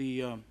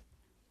the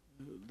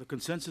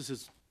consensus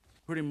is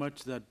pretty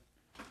much that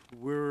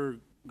we're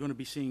going to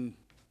be seeing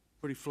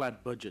pretty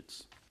flat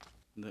budgets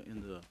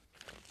in the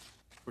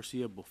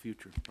foreseeable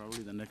future,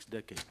 probably the next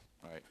decade.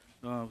 Right.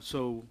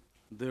 So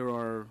there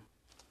are.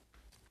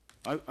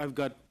 I've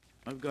got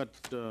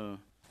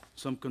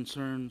some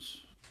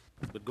concerns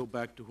that go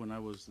back to when I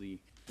was the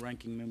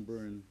ranking member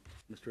and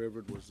Mr.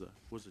 Everett was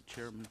the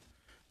chairman.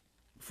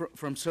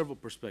 From several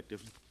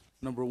perspectives.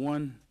 Number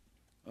one,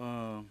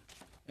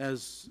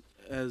 as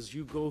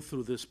you go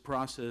through this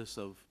process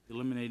of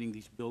eliminating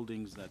these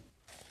buildings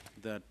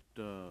that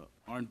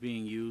aren't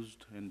being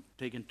used and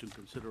take into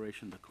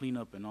consideration the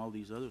cleanup and all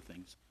these other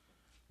things,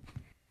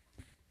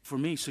 for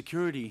me,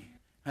 security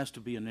has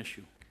to be an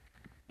issue.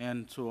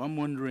 And so I'm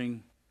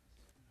wondering,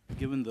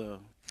 given the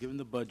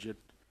budget,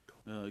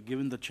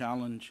 given the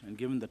challenge, and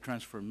given the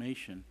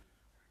transformation,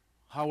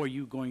 how are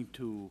you going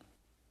to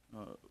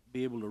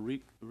be able to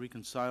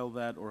reconcile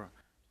that, or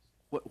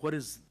what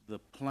is the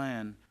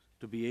plan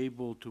to be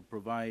able to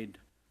provide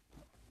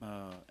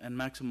and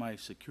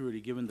maximize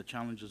security, given the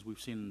challenges we've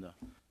seen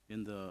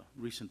in the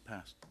recent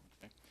past?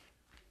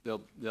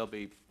 Okay. They'll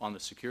be on the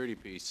security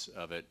piece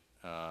of it.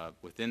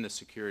 Within the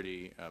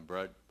security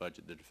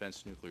budget, the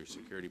Defense Nuclear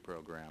Security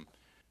Program,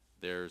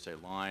 there's a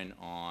line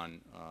on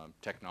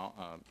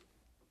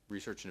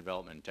research and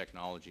development and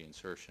technology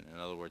insertion. In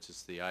other words,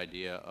 it's the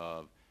idea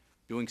of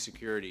doing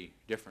security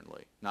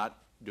differently, not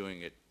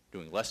doing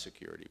less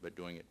security, but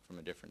doing it from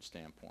a different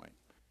standpoint.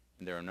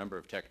 And there are a number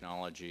of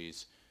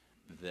technologies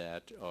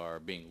that are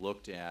being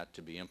looked at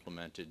to be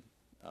implemented,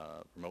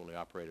 remotely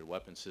operated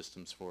weapon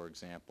systems, for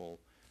example,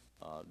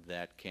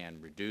 that can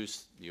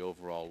reduce the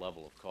overall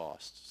level of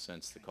cost,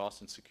 since the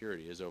cost in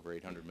security is over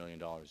 $800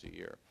 million a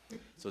year.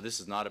 So this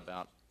is not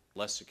about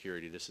less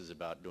security, this is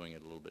about doing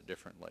it a little bit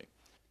differently.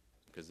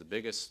 Because the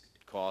biggest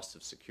cost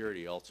of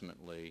security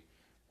ultimately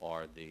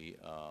are the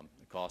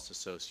costs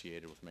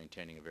associated with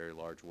maintaining a very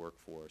large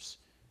workforce.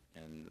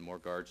 And the more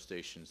guard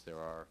stations there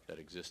are that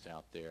exist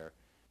out there,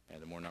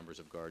 and the more numbers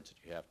of guards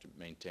that you have to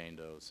maintain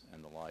those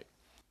and the like.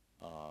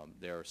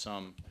 There are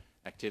some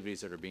activities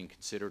that are being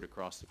considered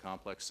across the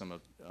complex. Some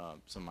of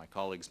my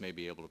colleagues may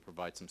be able to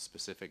provide some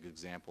specific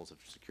examples of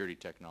security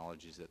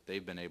technologies that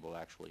they've been able to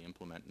actually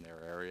implement in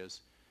their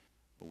areas.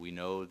 But we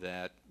know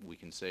that we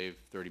can save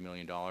 $30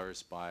 million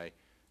by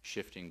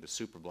shifting the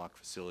superblock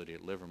facility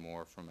at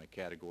Livermore from a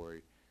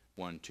Category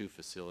 1-2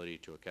 facility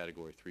to a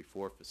Category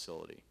 3-4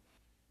 facility.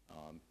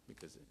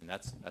 And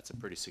that's a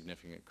pretty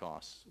significant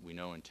cost. We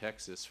know in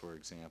Texas, for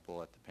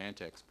example, at the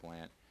Pantex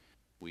plant,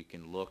 we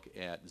can look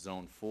at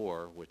Zone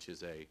 4, which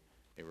is a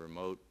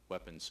remote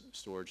weapons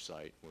storage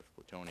site with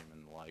plutonium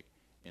and the like,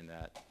 in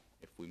that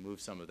if we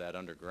move some of that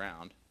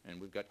underground,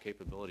 and we've got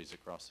capabilities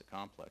across the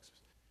complex,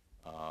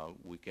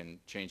 we can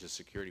change the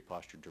security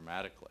posture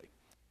dramatically.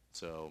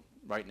 So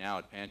right now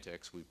at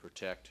Pantex, we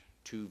protect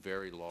two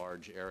very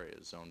large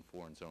areas, Zone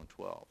 4 and Zone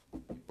 12.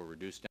 We're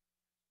reduced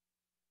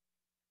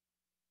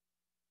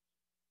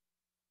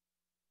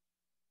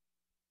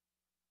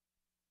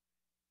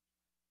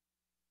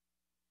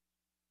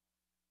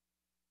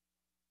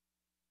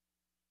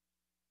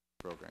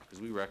program, because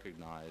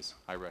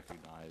I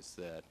recognize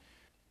that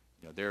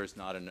there's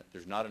not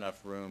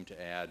enough room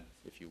to add,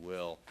 if you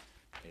will,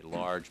 a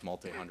large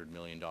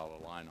multi-hundred-million-dollar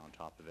line on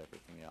top of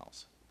everything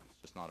else.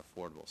 It's just not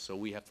affordable. So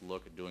we have to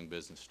look at doing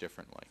business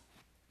differently,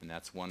 and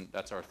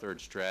that's our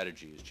third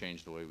strategy, is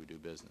change the way we do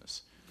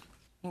business.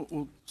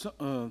 Well,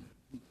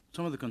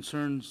 some of the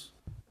concerns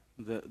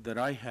that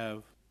I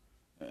have,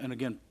 and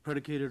again,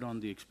 predicated on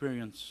the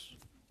experience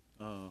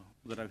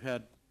that I've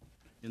had,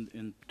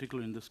 in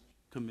particular in this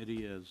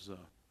committee as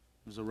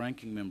a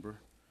ranking member,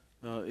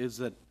 is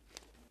that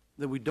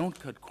we don't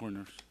cut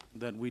corners,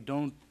 that we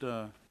don't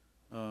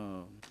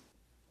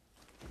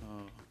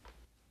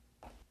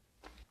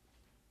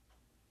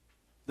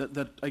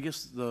that I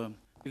guess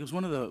because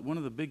one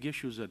of the big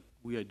issues that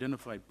we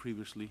identified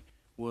previously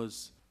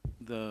was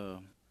the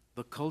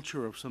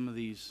culture of some of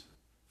these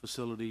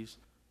facilities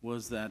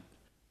was that,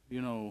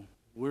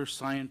 we're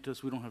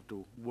scientists, we don't have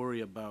to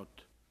worry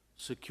about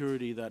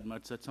security that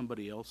much. That's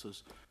somebody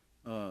else's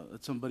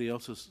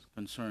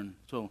concern.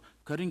 So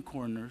cutting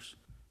corners,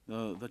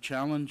 the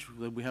challenge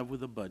that we have with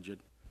the budget,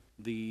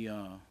 the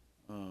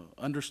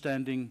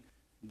understanding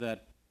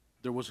that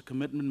there was a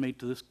commitment made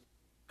to this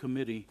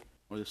committee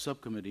or the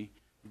subcommittee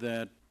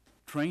that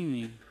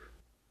training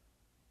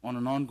on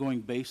an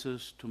ongoing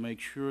basis to make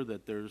sure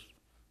that the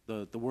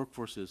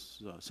workforce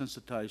is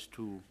sensitized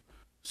to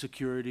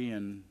security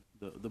and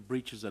the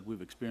breaches that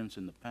we've experienced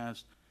in the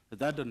past,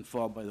 that doesn't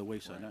fall by the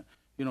wayside. Right.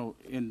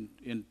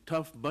 In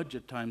tough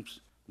budget times,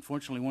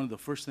 unfortunately, one of the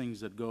first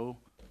things that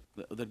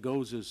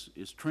goes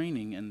is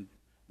training, and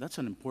that's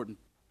an important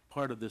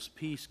part of this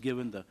piece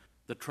given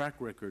the track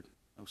record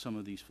of some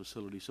of these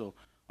facilities. So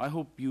I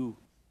hope you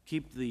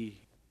keep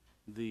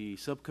the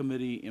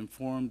subcommittee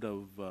informed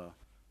of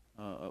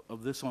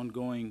this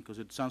ongoing, because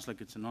it sounds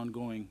like it's an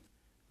ongoing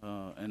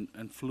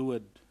and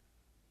fluid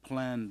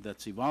plan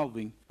that's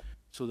evolving,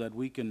 so that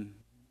we can,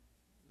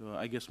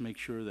 I guess, make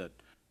sure that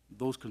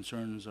those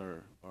concerns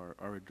are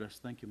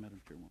addressed. Thank you,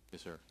 Madam Chairwoman.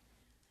 Yes, sir.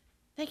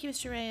 Thank you,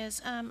 Mr.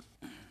 Reyes. I'm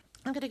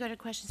going to go to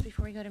questions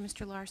before we go to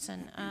Mr.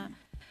 Larson.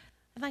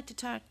 I'd like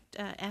to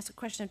ask a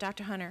question of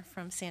Dr. Hunter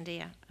from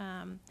Sandia.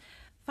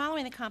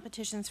 Following the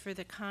competitions for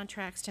the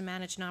contracts to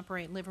manage and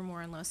operate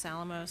Livermore and Los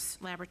Alamos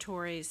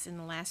laboratories in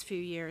the last few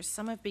years,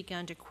 some have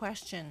begun to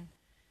question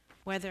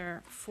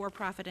whether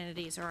for-profit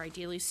entities are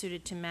ideally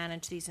suited to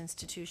manage these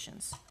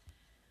institutions.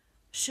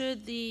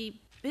 Should the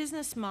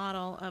business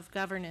model of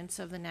governance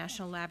of the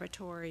national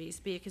laboratories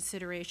be a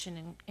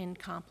consideration in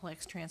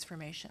complex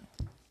transformation?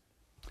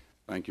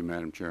 Thank you,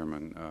 Madam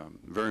Chairman.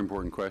 Very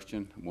important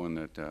question, one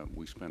that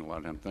we spend a lot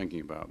of time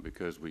thinking about,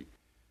 because we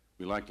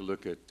like to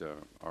look at,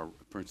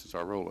 for instance,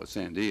 our role at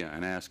Sandia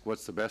and ask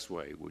what's the best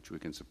way which we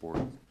can support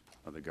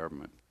the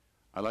government.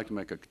 I'd like to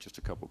make just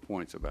a couple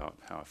points about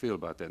how I feel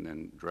about that, and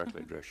then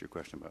directly address your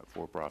question about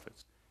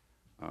for-profits.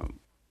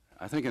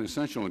 I think an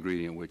essential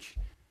ingredient which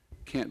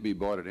can't be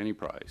bought at any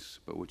price,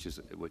 but which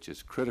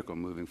is critical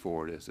moving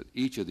forward, is that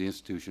each of the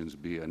institutions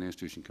be an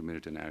institution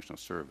committed to national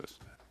service.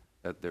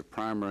 That their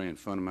primary and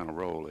fundamental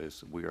role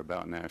is we are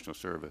about national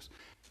service,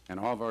 and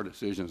all of our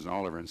decisions and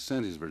all of our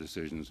incentives for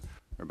decisions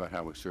are about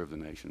how we serve the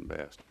nation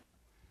best.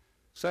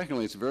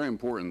 Secondly, it's very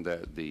important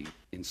that the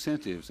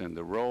incentives and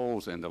the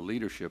roles and the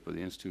leadership of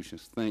the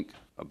institutions think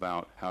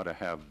about how to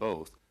have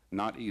both,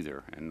 not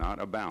either, and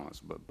not a balance,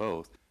 but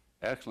both,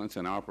 excellence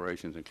in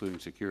operations, including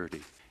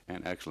security,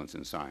 and excellence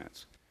in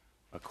science.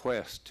 A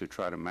quest to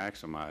try to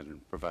maximize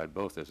and provide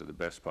both as at the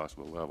best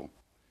possible level.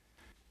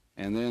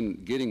 And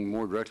then getting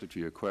more directly to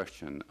your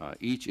question,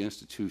 each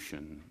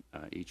institution,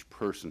 each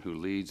person who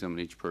leads them, and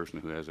each person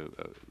who has a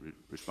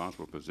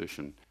responsible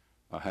position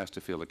has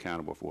to feel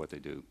accountable for what they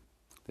do.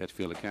 They have to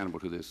feel accountable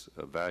to this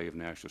value of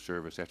national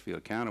service. They have to feel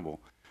accountable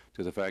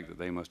to the fact that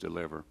they must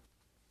deliver.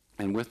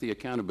 And with the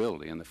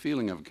accountability and the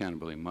feeling of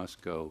accountability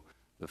must go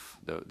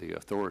the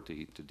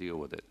authority to deal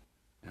with it,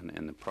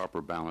 and the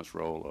proper balanced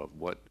role of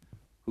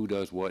who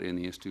does what in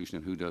the institution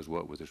and who does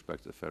what with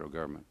respect to the federal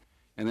government.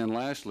 And then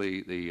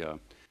lastly,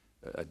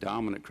 a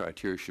dominant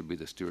criteria should be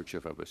the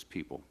stewardship of its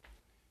people.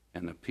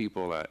 And the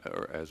people,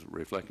 as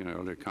reflecting on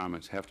earlier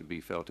comments, have to be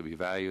felt to be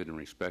valued and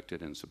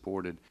respected and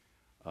supported.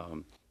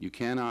 You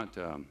cannot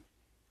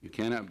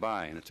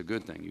buy, and it's a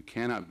good thing, you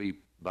cannot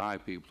buy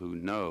people who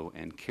know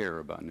and care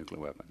about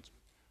nuclear weapons.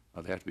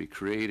 They have to be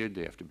created,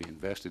 they have to be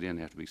invested in,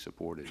 they have to be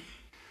supported.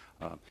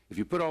 If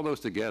you put all those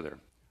together,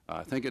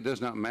 I think it does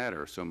not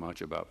matter so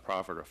much about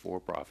profit or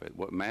for-profit.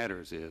 What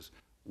matters is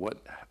what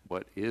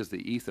is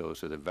the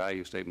ethos or the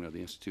value statement of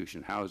the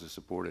institution, how is it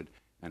supported,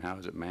 and how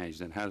is it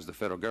managed, and how does the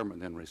federal government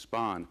then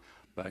respond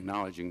by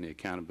acknowledging the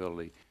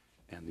accountability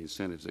and the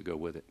incentives that go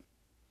with it.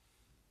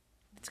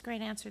 That's a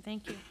great answer,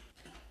 thank you.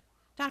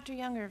 Dr.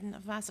 Younger of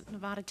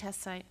Nevada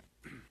Test Site.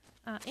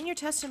 In your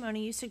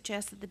testimony, you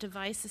suggest that the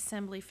device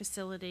assembly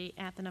facility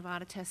at the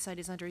Nevada Test Site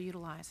is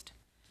underutilized.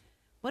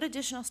 What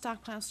additional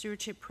stockpile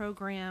stewardship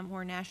program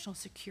or national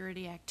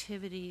security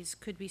activities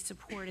could be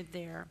supported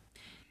there?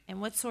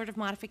 And what sort of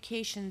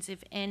modifications,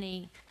 if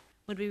any,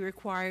 would be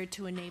required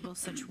to enable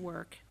such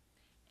work?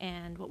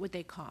 And what would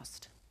they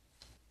cost?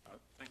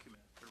 Thank you,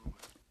 Madam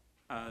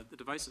Chairwoman. The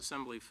device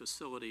assembly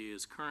facility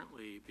is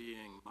currently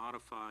being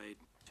modified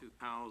to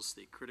house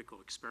the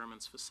critical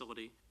experiments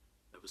facility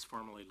that was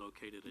formerly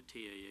located at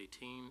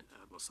TA-18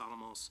 at Los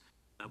Alamos.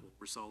 That will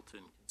result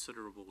in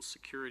considerable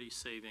security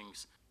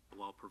savings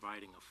while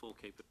providing a full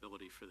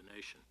capability for the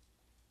nation.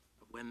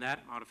 When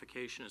that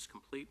modification is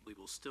complete, we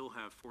will still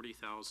have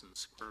 40,000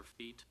 square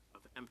feet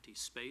of empty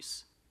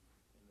space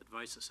in the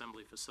device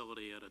assembly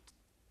facility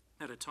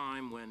at a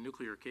time when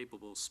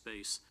nuclear-capable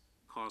space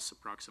costs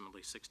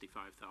approximately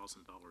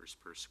 $65,000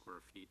 per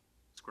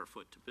square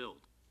foot to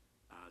build.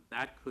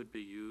 That could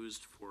be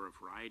used for a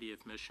variety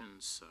of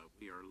missions.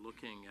 We are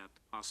looking at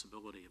the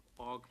possibility of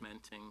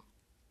augmenting,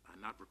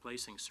 not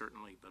replacing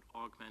certainly, but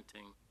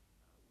augmenting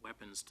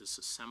weapons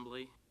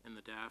disassembly in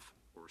the DAF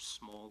or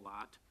small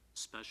lot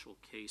special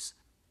case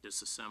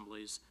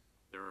disassemblies.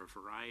 There are a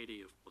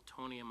variety of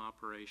plutonium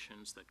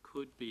operations that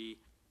could be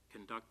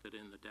conducted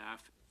in the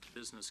DAF if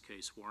business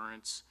case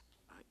warrants,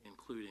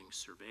 including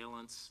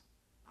surveillance,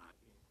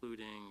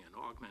 including an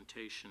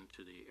augmentation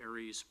to the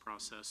Ares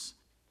process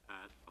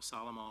at Los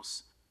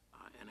Alamos,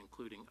 and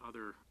including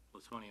other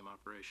plutonium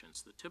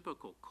operations. The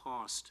typical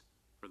cost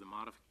for the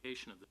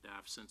modification of the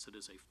DAF, since it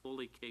is a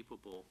fully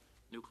capable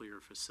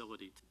nuclear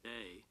facility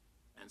today,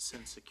 and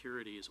since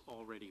security is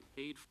already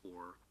paid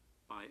for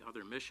by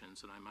other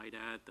missions, and I might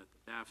add that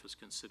the DAF is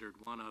considered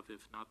one of,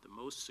 if not the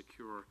most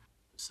secure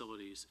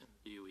facilities in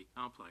the DOE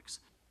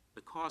complex,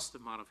 the cost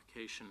of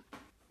modification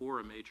for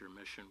a major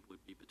mission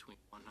would be between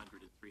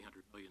 $100 and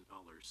 $300 million,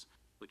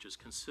 which is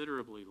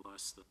considerably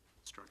less than the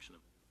construction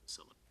of the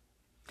facility.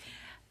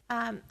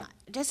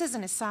 Just as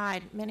an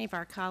aside, many of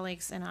our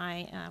colleagues and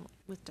I,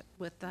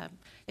 with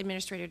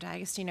Administrator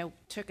D'Agostino,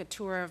 took a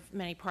tour of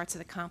many parts of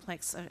the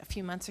complex a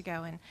few months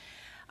ago, and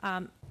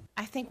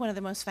I think one of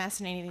the most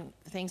fascinating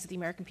things that the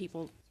American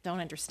people don't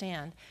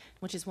understand,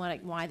 which is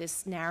why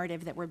this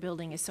narrative that we're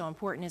building is so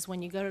important, is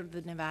when you go to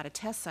the Nevada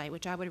Test Site,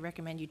 which I would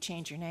recommend you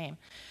change your name.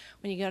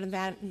 When you go to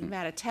the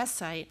Nevada Test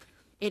Site,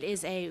 it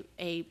is a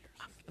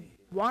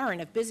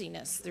warren of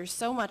busyness. There's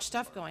so much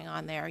stuff going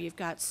on there. You've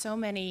got so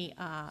many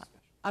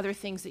other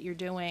things that you're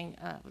doing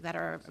that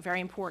are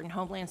very important,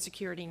 homeland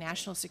security,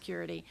 national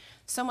security,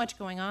 so much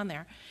going on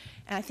there.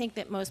 And I think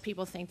that most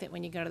people think that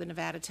when you go to the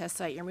Nevada Test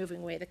Site, you're moving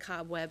away the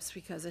cobwebs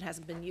because it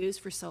hasn't been used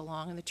for so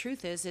long. And the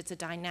truth is, it's a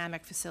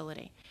dynamic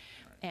facility.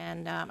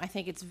 And I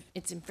think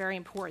it's very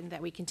important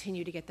that we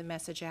continue to get the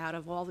message out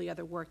of all the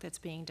other work that's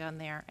being done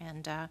there.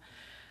 And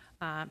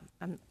I'm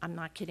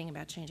not kidding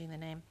about changing the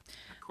name.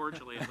 I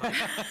cordially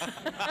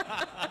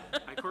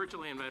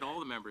invite all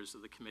the members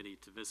of the committee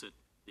to visit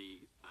the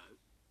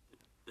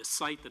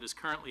site that is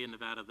currently in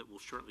Nevada that will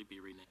shortly be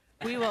renamed.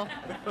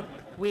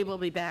 We will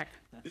be back.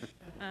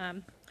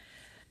 And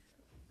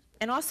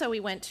also we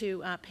went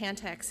to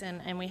Pantex,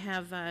 and we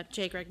have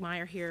J. Greg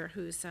Meyer here,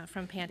 who's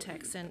from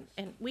Pantex,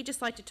 and we'd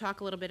just like to talk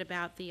a little bit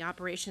about the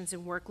operations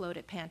and workload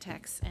at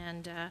Pantex.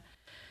 And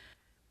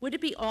would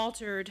it be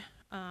altered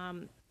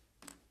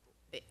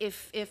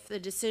if the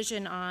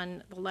decision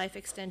on the life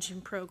extension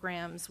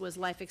programs was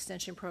life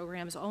extension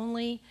programs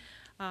only,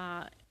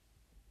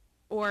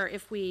 or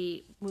if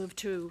we move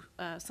to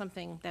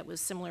something that was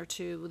similar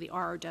to the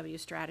ROW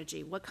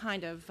strategy? What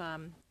kind of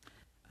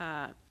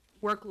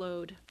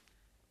workload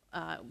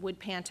would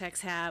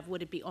Pantex have?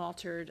 Would it be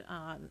altered,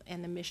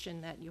 and the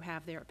mission that you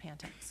have there at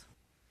Pantex?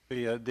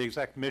 The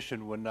exact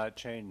mission would not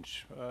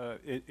change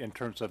in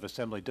terms of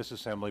assembly,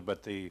 disassembly,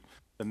 but the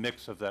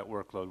mix of that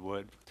workload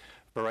would.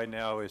 But right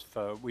now, if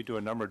we do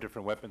a number of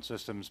different weapon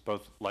systems,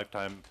 both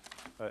lifetime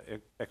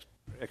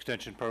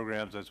extension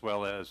programs as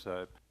well as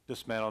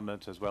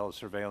dismantlements as well as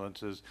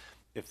surveillances.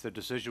 If the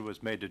decision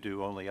was made to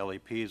do only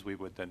LEPs, we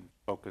would then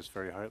focus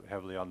very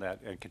heavily on that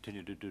and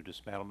continue to do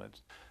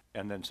dismantlements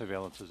and then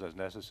surveillances as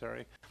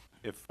necessary.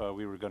 If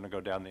we were going to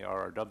go down the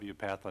RRW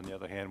path, on the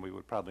other hand, we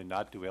would probably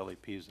not do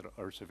LEPs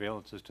or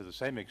surveillances to the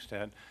same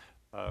extent.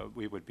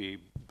 We would be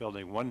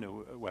building one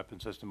new weapon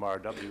system,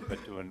 RRW,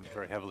 but doing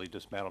very heavily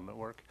dismantlement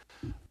work.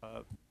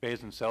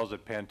 Bays and cells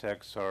at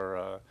Pantex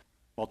are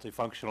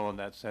multifunctional in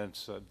that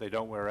sense. They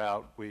don't wear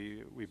out.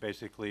 We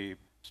basically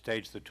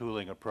stage the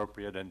tooling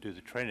appropriate and do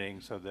the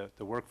training so that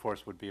the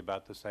workforce would be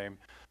about the same.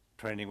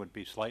 Training would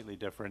be slightly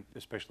different,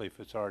 especially if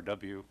it's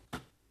RW.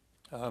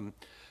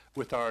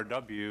 With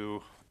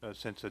RW,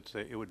 since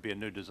it would be a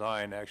new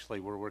design, actually,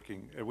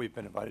 we've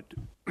been invited to,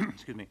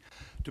 excuse me,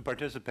 to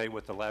participate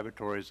with the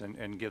laboratories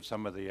and give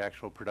some of the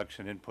actual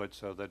production input,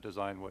 so the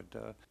design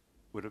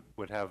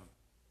would have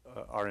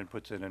our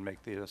inputs in and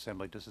make the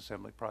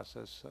disassembly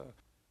process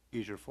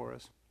easier for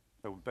us.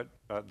 So, but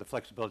the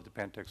flexibility of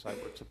the Pantech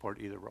site would support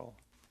either role.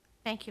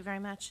 Thank you very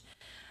much.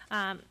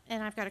 And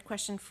I've got a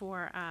question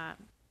for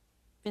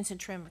Vincent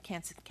Trim of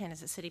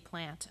Kansas City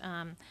plant.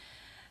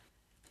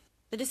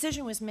 The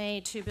decision was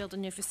made to build a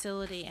new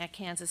facility at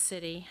Kansas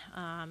City.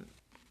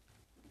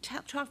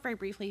 Talk very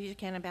briefly, if you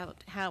can,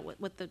 about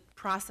what the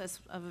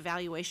process of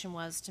evaluation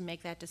was to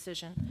make that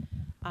decision.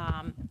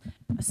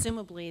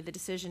 Assumably, the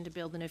decision to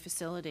build the new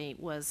facility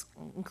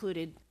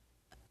included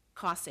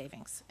cost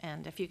savings.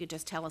 And if you could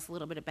just tell us a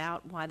little bit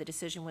about why the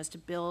decision was to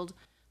build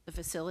the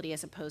facility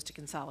as opposed to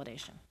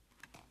consolidation.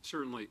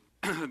 Certainly.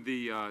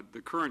 The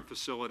current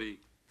facility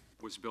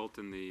was built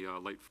in the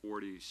late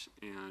 40s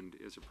and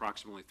is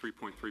approximately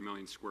 3.3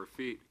 million square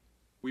feet.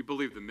 We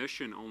believe the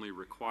mission only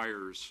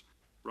requires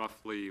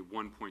roughly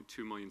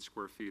 1.2 million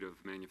square feet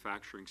of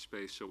manufacturing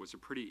space, so it was a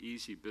pretty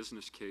easy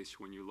business case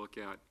when you look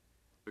at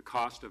the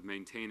cost of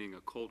maintaining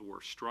a Cold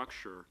War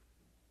structure,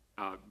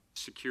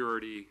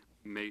 security,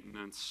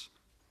 maintenance,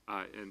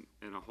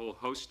 and a whole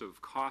host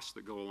of costs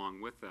that go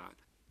along with that.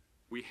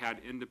 We had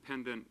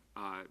independent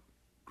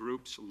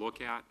groups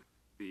look at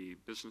the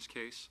business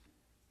case,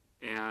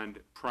 and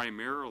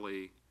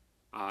primarily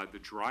the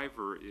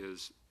driver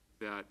is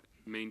that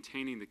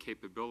maintaining the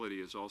capability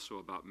is also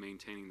about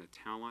maintaining the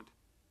talent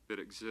that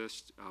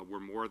exists. We're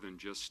more than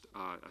just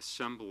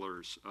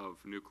assemblers of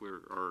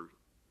nuclear or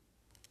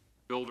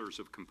builders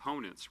of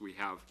components. We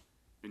have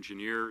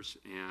engineers,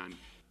 and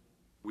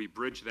we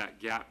bridge that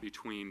gap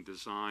between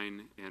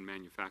design and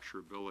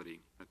manufacturability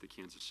at the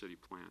Kansas City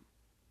plant.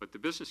 But the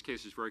business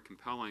case is very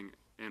compelling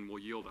and will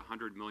yield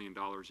 $100 million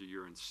a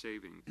year in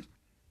savings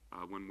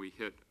when we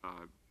hit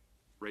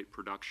rate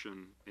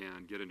production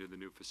and get into the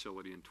new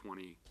facility in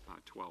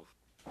 2012.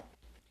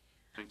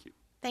 Thank you.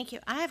 Thank you.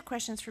 I have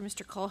questions for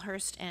Mr.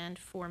 Colhurst and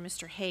for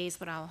Mr. Hayes,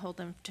 but I'll hold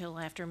them till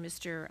after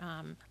Mr.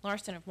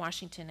 Larson of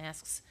Washington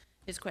asks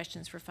his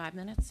questions for 5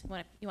 minutes.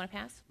 You want to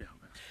pass?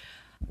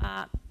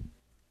 Yeah.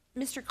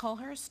 Mr.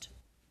 Colhurst?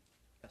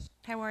 Yes.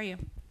 How are you?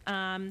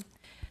 The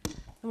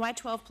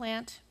Y-12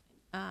 plant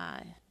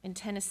in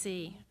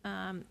Tennessee.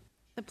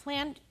 The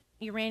planned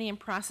uranium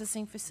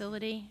processing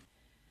facility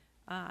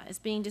is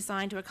being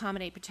designed to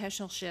accommodate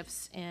potential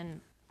shifts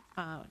in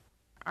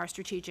our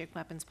strategic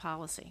weapons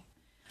policy.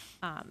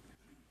 I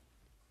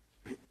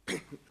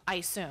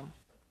assume.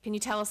 Can you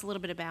tell us a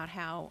little bit about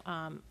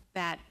how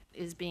that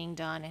is being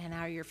done and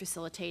how you're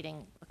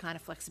facilitating the kind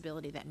of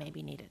flexibility that may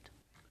be needed?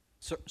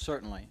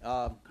 Certainly.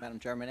 Madam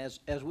Chairman,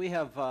 as we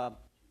have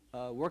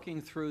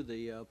working through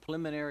the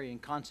preliminary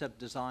and concept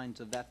designs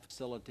of that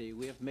facility,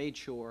 we have made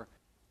sure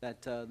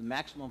that the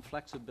maximum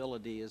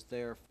flexibility is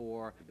there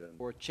for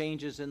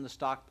changes in the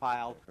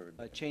stockpile,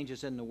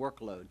 changes in the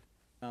workload.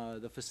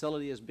 The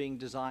facility is being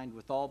designed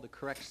with all the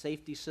correct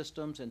safety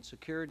systems and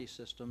security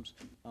systems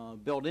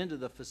built into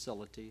the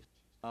facility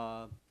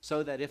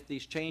so that if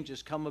these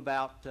changes come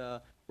about,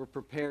 we're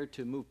prepared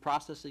to move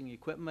processing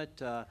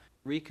equipment,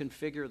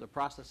 reconfigure the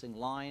processing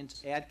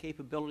lines, add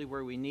capability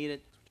where we need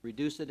it,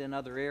 reduce it in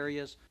other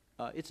areas.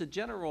 It's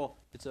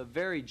a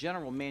very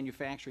general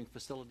manufacturing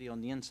facility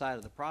on the inside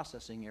of the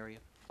processing area,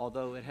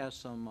 although it has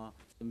some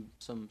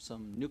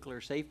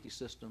nuclear safety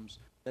systems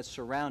that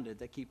surround it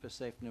that keep us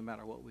safe no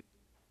matter what we do.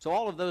 So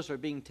all of those are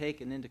being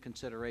taken into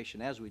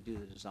consideration as we do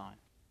the design.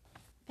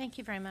 Thank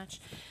you very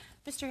much.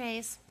 Mr.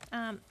 Hayes,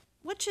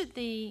 what should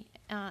the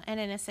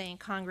NNSA and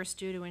Congress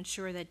do to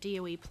ensure that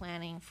DOE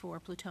planning for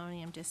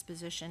plutonium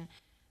disposition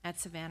at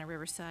Savannah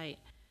River site,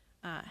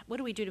 what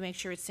do we do to make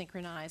sure it's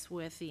synchronized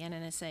with the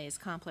NNSA's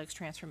complex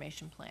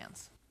transformation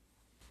plans?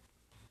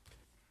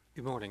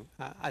 Good morning.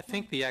 I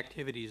think the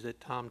activities that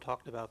Tom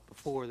talked about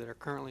before that are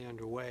currently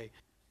underway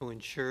to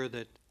ensure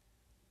that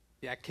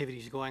the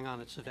activities going on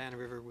at Savannah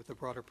River with a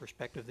broader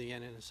perspective of the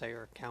NNSA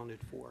are accounted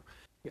for.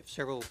 We have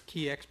several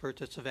key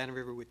experts at Savannah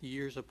River with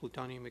years of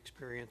plutonium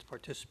experience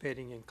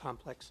participating in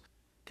complex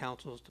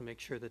councils to make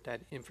sure that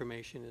that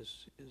information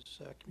is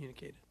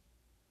communicated.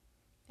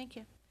 Thank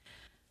you.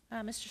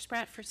 Mr.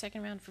 Spratt for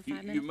second round for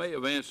 5 minutes. You may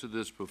have answered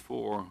this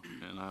before,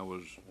 and I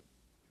was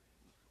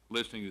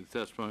listening to the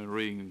testimony and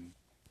reading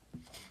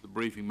the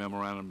briefing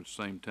memorandum at the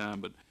same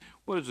time, but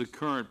what is the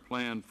current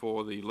plan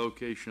for the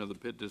location of the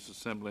pit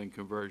disassembly and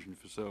conversion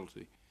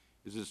facility?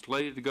 Is it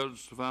slated to go to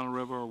Savannah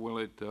River, or will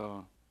it,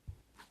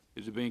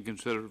 is it being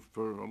considered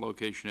for a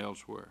location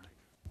elsewhere?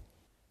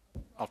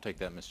 I'll take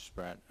that, Mr.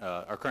 Spratt.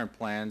 Our current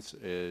plans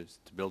is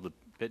to build a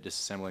pit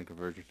disassembly and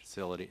conversion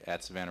facility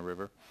at Savannah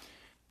River.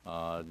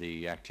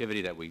 The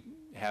activity that we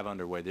have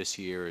underway this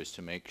year is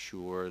to make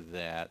sure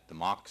that the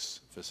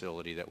MOX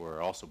facility that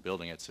we're also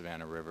building at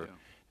Savannah River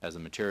has the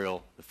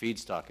material, the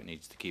feedstock it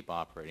needs to keep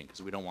operating,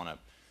 because we don't want to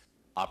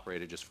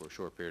operate it just for a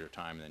short period of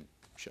time and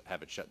then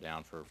have it shut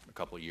down for a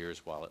couple of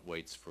years while it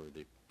waits for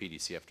the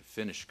PDCF to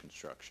finish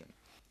construction.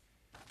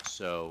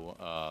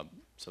 So,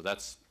 so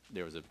that's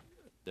there was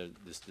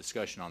this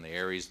discussion on the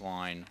Aries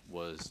line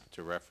was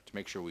to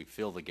make sure we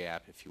fill the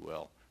gap, if you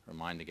will, or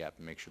mind the gap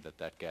and make sure that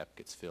that gap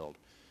gets filled.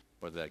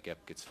 Whether that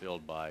gap gets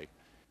filled by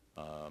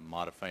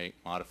modifying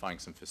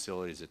some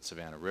facilities at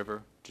Savannah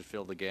River to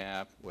fill the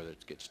gap, whether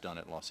it gets done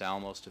at Los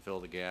Alamos to fill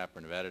the gap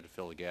or Nevada to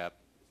fill the gap,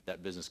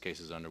 that business case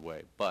is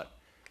underway. But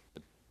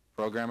the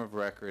program of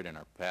record and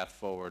our path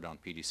forward on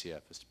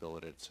PDCF is to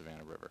build it at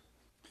Savannah River.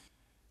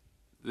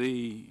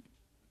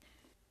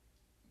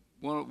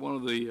 One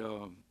of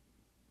the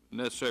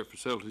necessary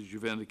facilities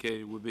you've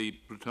indicated would be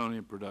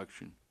plutonium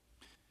production.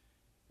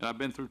 And I've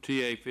been through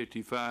TA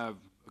 55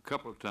 a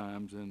couple of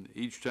times, and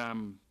each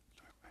time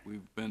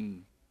we've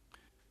been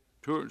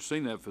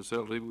seen that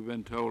facility, we've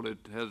been told it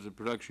has a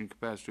production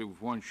capacity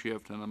with one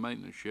shift and a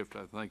maintenance shift,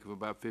 I think, of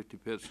about 50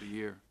 pits a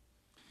year.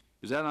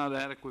 Is that not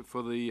adequate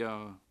for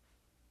the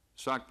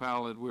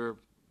stockpile that we're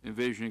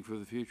envisioning for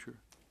the future?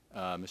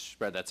 Mr.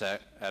 Spratt, that's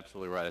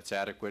absolutely right. It's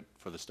adequate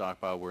for the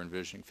stockpile we're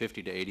envisioning,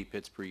 50 to 80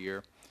 pits per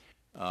year.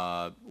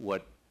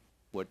 What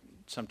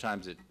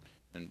sometimes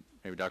and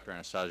maybe Dr.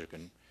 Anastasia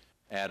can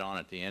add on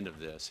at the end of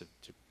this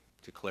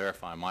to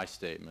clarify my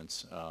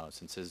statements,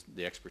 since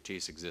the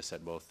expertise exists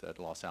at both at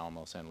Los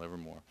Alamos and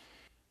Livermore.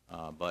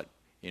 But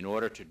in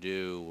order to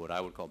do what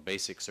I would call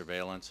basic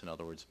surveillance, in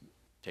other words,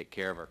 take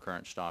care of our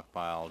current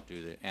stockpile,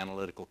 do the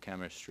analytical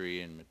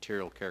chemistry and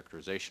material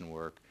characterization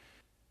work,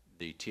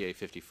 the TA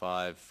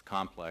 55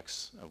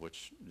 complex, of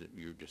which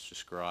you just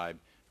described,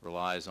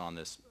 relies on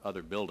this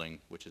other building,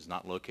 which is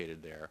not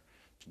located there,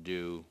 to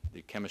do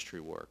the chemistry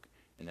work.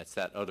 And that's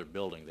that other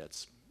building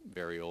that's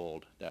very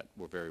old that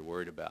we're very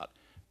worried about.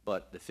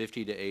 But the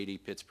 50 to 80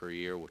 pits per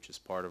year, which is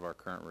part of our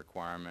current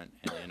requirement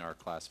and in our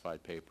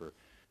classified paper,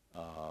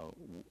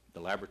 the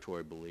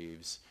laboratory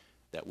believes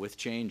that with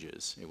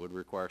changes, it would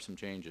require some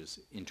changes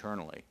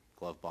internally,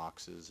 glove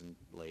boxes and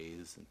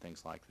lathes and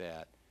things like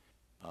that,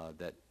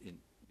 that it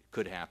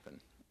could happen.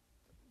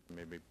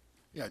 Maybe.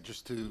 Yeah,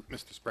 just to,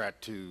 Mr.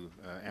 Spratt, to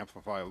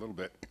amplify a little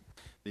bit,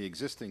 the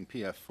existing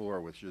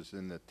PF4, which is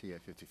in the TA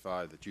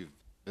 55 that you've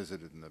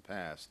visited in the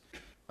past,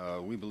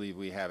 we believe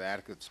we have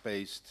adequate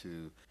space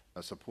to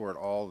support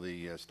all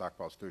the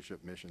stockpile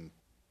stewardship mission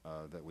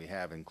that we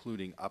have,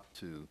 including up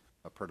to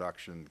a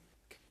production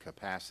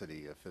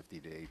capacity of 50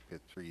 to 8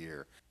 pits per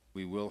year.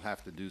 We will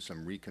have to do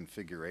some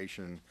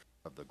reconfiguration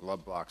of the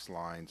glove box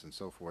lines and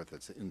so forth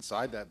that's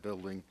inside that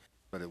building,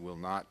 but it will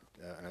not,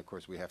 and of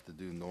course we have to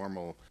do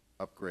normal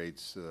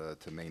upgrades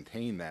to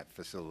maintain that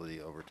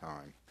facility over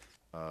time.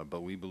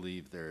 But we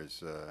believe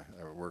there's,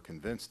 we're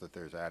convinced that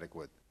there's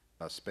adequate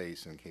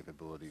space and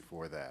capability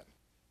for that.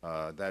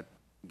 That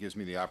gives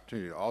me the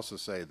opportunity to also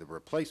say the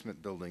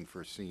replacement building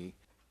for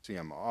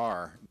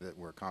CMR that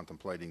we're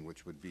contemplating,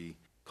 which would be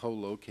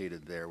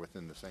co-located there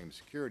within the same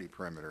security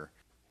perimeter,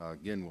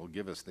 again, will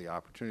give us the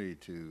opportunity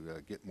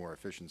to get more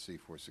efficiency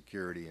for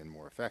security and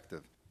more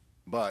effective.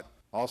 But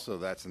also,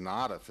 that's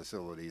not a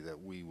facility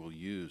that we will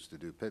use to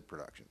do pit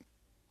production.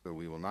 So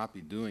we will not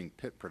be doing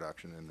pit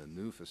production in the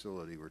new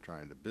facility we're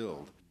trying to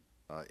build.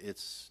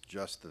 It's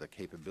just the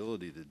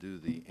capability to do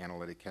the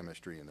analytic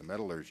chemistry and the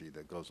metallurgy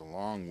that goes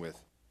along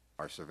with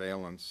our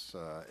surveillance,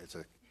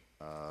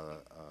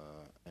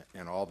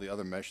 and all the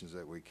other missions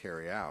that we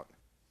carry out.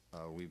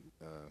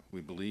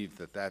 We believe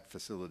that that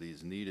facility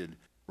is needed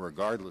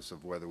regardless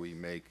of whether we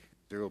make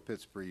 0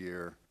 pits per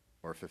year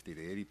or 50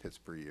 to 80 pits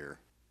per year.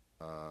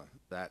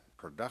 That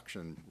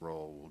production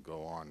role will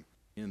go on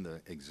in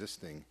the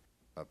existing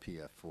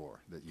PF4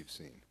 that you've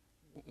seen.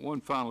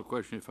 One final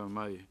question, if I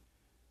may.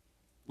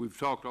 We've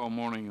talked all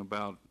morning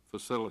about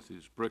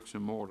facilities, bricks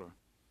and mortar,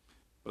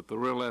 but the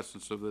real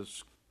essence of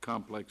this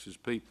complex is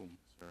people.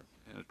 Sure.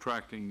 And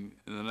attracting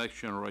in the next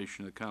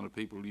generation the kind of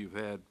people you've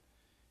had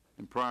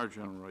in prior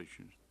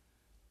generations.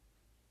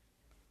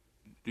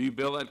 Do you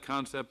build that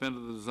concept into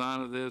the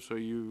design of this? Are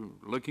you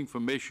looking for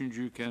missions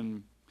you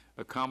can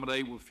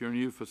accommodate with your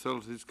new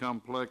facilities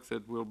complex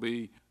that will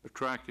be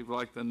attractive,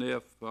 like the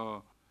NIF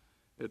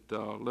at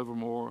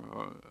Livermore?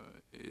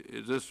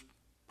 Is this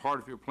part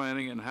of your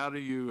planning, and how do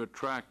you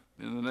attract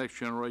in the next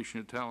generation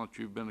of talent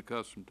you've been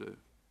accustomed to?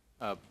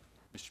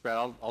 Mr.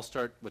 Spratt, I'll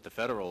start with the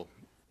federal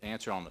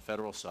answer on the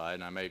federal side,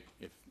 and I may,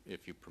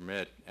 if you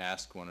permit,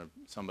 ask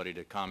somebody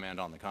to comment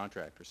on the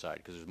contractor side,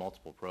 because there's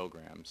multiple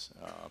programs.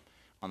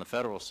 On the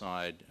federal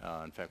side,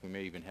 in fact, we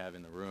may even have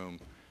in the room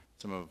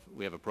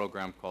we have a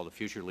program called the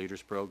Future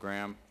Leaders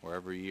Program, where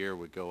every year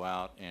we go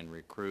out and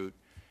recruit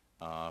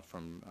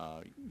from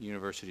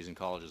universities and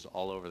colleges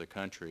all over the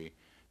country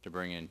to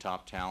bring in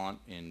top talent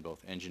in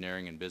both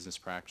engineering and business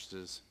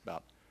practices,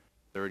 about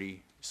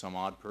 30 some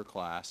odd per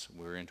class.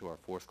 We're into our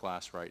 4th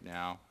class right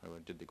now. I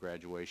did the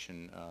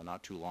graduation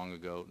not too long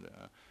ago,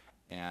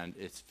 and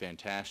it's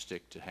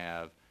fantastic to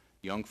have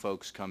young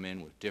folks come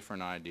in with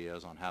different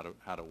ideas on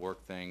how to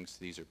work things.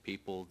 These are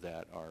people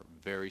that are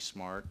very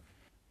smart.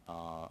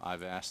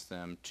 I've asked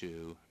them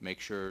to make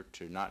sure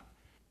to not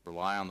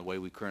rely on the way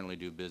we currently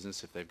do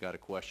business. If they've got a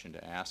question,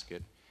 to ask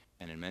it.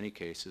 And in many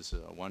cases,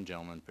 one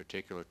gentleman in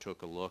particular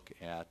took a look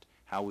at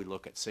how we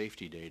look at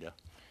safety data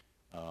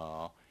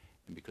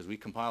because we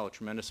compile a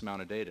tremendous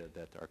amount of data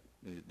that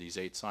these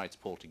 8 sites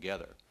pull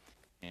together.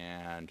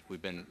 And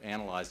we've been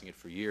analyzing it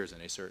for years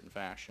in a certain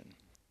fashion.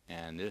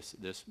 And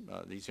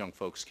these young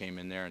folks came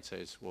in there and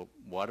says, well,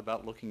 what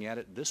about looking at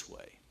it this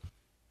way?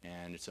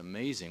 And it's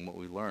amazing what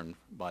we learned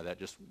by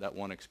just that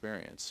one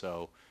experience.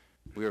 So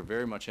we are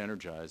very much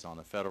energized on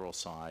the federal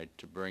side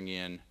to bring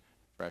in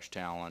fresh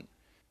talent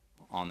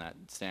on that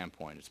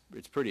standpoint.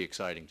 It's pretty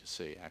exciting to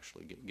see,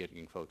 actually,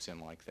 getting folks in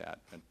like that.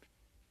 And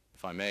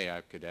if I may,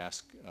 I could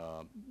ask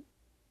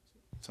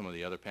some of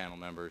the other panel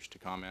members to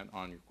comment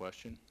on your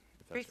question.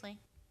 Briefly.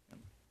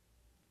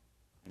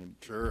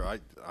 Sure,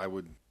 I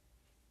would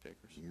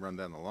run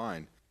down the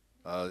line.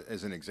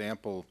 As an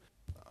example,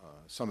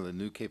 some of the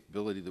new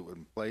capability that went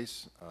in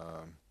place,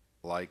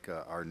 like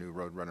our new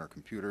Roadrunner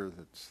computer,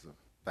 that's the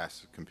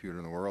fastest computer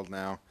in the world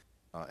now,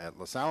 at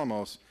Los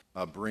Alamos,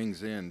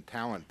 brings in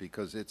talent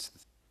because it's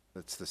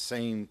the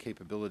same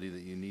capability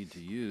that you need to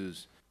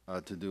use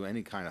to do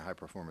any kind of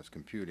high-performance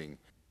computing.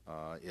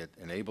 It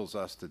enables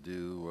us to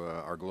do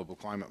our global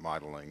climate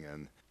modeling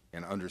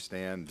and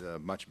understand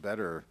much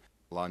better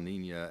La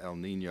Nina, El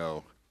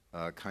Nino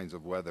kinds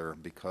of weather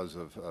because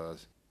of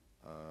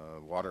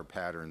water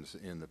patterns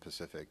in the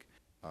Pacific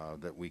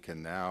that we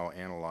can now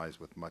analyze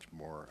with much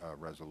more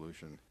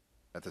resolution.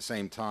 At the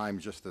same time,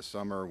 just this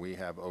summer, we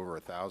have over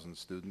 1,000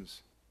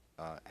 students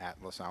at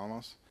Los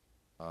Alamos.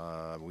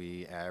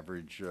 We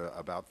average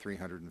about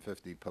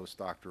 350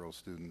 postdoctoral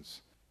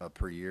students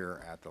per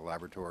year at the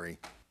laboratory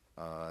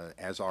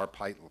as our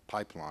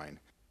pipeline,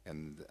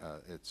 and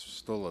it's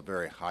still a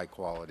very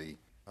high-quality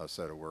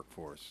set of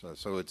workforce.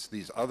 So it's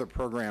these other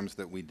programs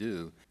that we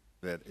do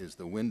that is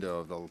the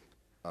window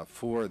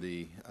for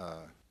the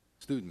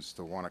students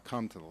to want to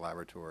come to the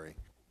laboratory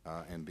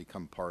and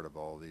become part of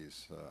all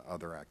these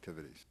other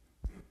activities.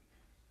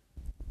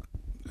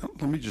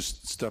 Let me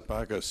just step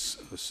back a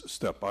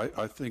step.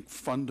 I think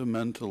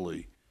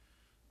fundamentally,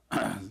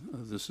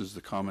 this is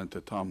the comment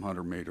that Tom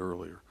Hunter made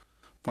earlier,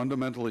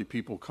 fundamentally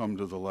people come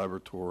to the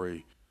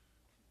laboratory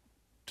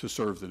to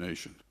serve the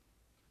nation.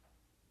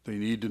 They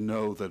need to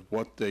know that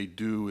what they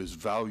do is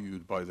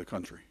valued by the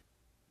country.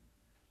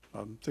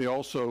 They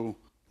also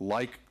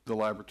like the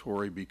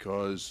laboratory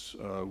because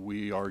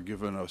we are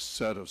given a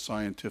set of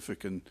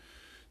scientific and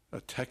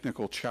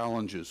technical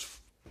challenges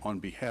on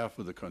behalf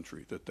of the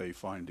country that they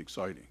find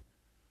exciting.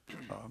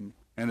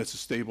 And it's a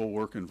stable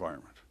work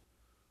environment.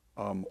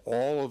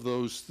 All of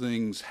those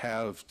things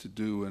have to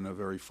do in a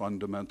very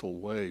fundamental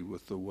way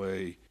with the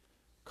way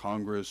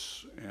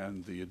Congress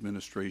and the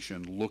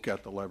administration look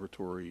at the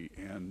laboratory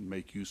and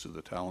make use of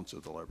the talents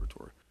of the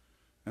laboratory.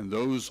 And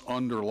those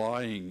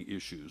underlying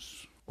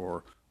issues,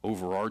 or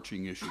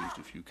overarching issues,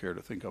 if you care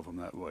to think of them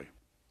that way,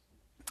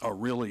 are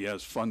really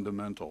as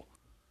fundamental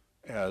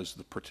as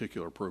the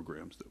particular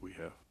programs that we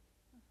have.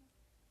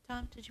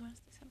 Tom, did you want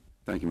to say something?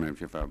 Thank you, Madam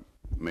Chair. If I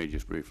may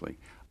just briefly.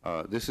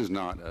 This is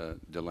not a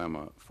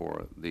dilemma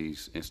for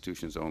these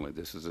institutions only.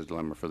 This is a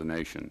dilemma for the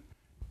nation.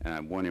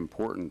 And one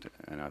important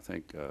and I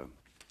think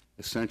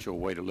essential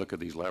way to look at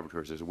these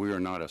laboratories is we are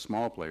not a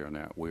small player in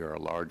that. We are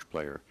a large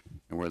player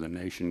in where the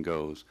nation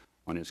goes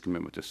on its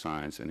commitment to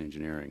science and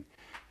engineering.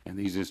 And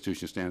these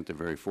institutions stand at the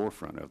very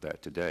forefront of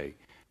that today.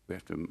 We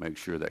have to make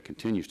sure that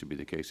continues to be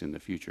the case in the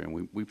future.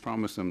 And we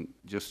promise them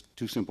just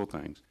 2 simple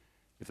things.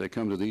 If they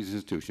come to these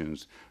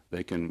institutions,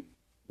 they can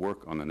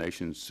work on the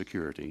nation's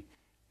security,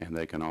 and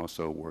they can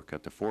also work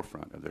at the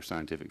forefront of their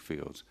scientific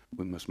fields.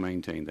 We must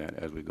maintain that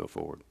as we go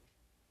forward.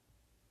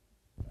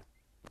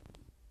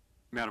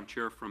 Madam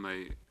Chair, from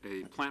a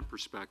plant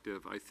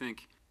perspective, I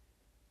think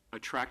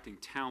attracting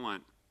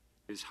talent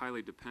is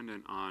highly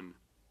dependent on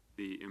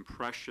the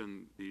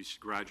impression these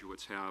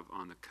graduates have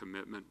on the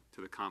commitment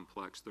to the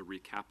complex, the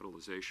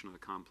recapitalization of the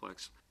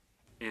complex.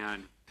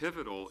 And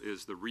pivotal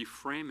is the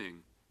reframing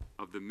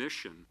of the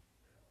mission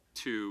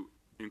to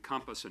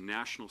encompass a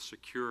national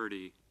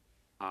security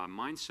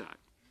mindset.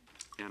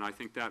 And I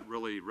think that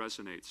really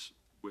resonates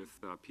with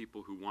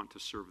people who want to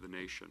serve the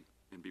nation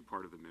and be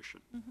part of the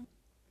mission. Mm-hmm.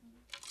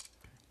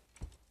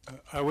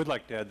 I would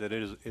like to add that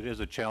it is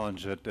a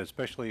challenge that,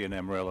 especially in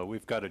Amarillo,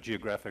 we've got a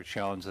geographic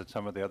challenge that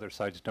some of the other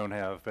sites don't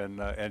have,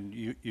 and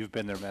you've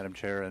been there, Madam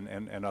Chair,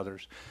 and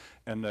others,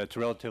 and it's a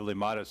relatively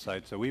modest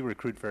site, so we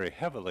recruit very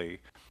heavily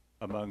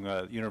among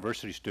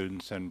university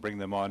students and bring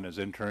them on as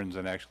interns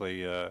and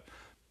actually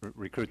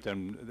recruit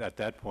them at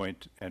that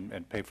point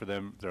and pay for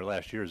them their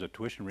last years of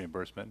tuition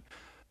reimbursement.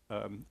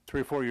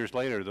 3 or 4 years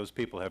later, those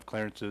people have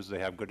clearances, they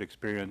have good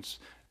experience,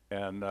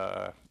 and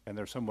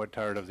they're somewhat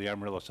tired of the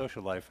Amarillo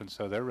social life, and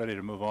so they're ready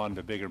to move on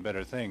to bigger and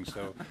better things.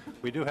 So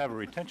we do have a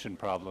retention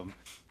problem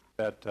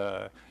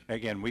that,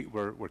 again,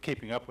 we're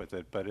keeping up with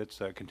it, but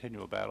it's a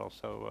continual battle.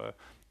 So,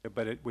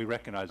 we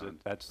recognize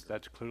it.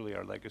 That's clearly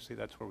our legacy.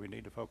 That's where we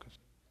need to focus.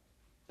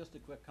 Just a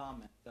quick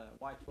comment.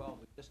 Y12,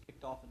 we just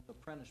kicked off an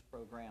apprentice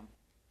program,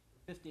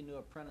 50 new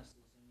apprentices,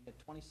 and we had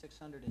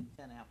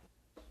 2,610 applicants.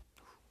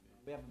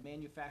 We have a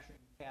manufacturing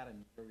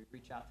academy where we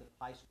reach out to the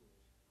high schools,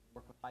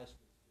 work with high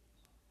schools.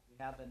 We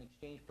have an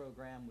exchange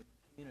program with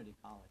community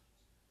colleges.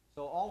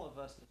 So all of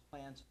us as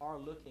plants are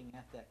looking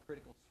at that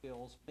critical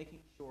skills, making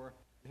sure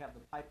we have the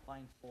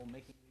pipeline full,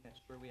 making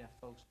sure we have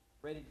folks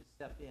ready to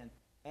step in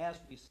as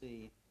we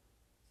see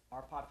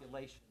our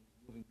population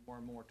moving more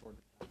and more toward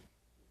the country.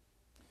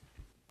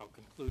 I'll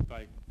conclude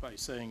by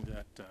saying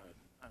that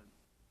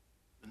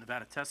the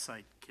Nevada test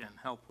site can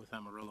help with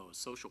Amarillo's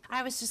social program.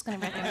 I was just going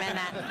to recommend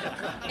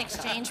that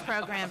exchange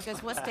program,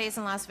 because what stays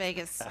in Las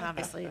Vegas,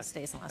 obviously, it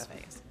stays in Las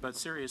Vegas. But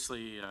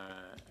seriously,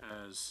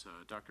 as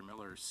Dr.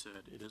 Miller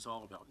said, it is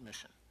all about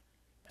mission.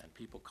 And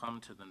people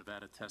come to the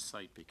Nevada test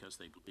site because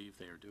they believe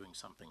they are doing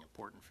something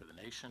important for the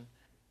nation,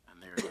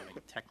 and they are doing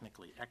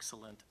technically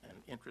excellent and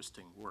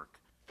interesting work.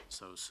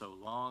 So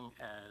long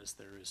as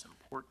there is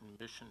important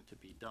mission to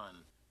be done,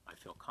 I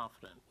feel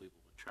confident we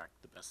will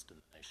attract the best in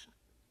the nation.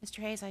 Mr.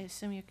 Hayes, I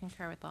assume you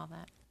concur with all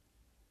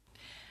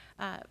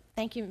that.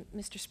 Thank you,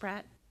 Mr.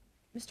 Spratt.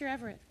 Mr.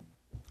 Everett.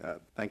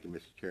 Thank you,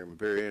 Mr. Chairman.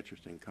 Very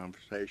interesting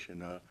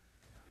conversation.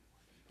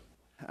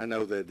 I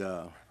know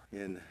that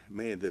in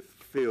many of the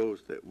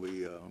fields that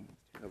we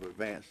of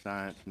advanced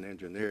science and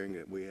engineering,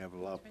 that we have a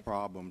lot of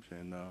problems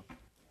in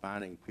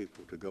finding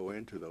people to go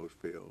into those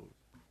fields,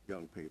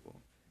 young people.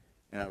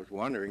 And I was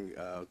wondering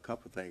a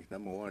couple of things.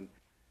 Number one,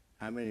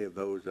 how many of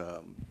those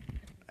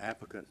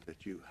applicants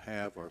that you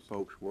have or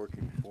folks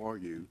working for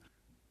you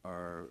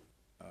are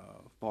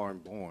foreign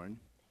born,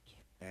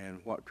 and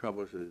what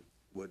troubles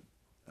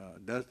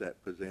does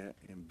that present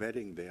in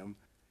vetting them,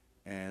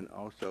 and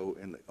also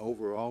in the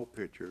overall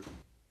picture,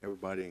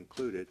 everybody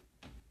included,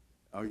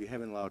 are you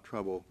having a lot of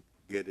trouble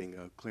getting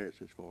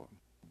clearances for them?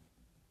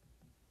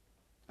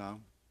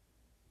 Tom?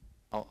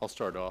 I'll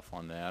start off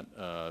on that.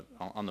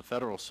 On the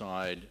federal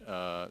side,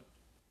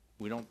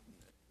 we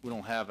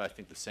don't have, I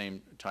think, the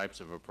same types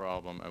of a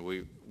problem.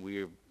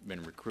 We've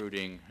been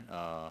recruiting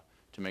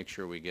to make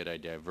sure we get a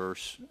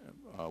diverse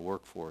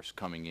workforce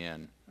coming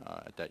in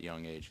at that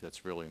young age.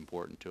 That's really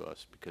important to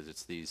us, because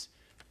it's these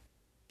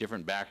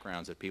different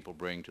backgrounds that people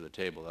bring to the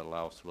table that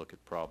allow us to look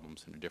at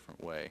problems in a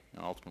different way.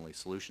 And ultimately,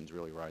 solutions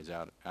really rise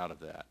out of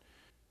that.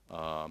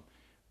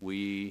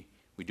 We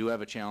do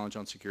have a challenge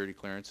on security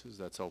clearances.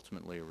 That's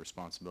ultimately a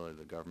responsibility of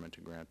the government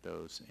to grant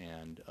those,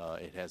 and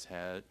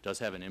it does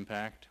have an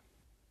impact.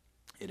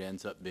 It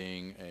ends up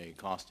being a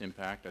cost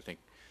impact. I think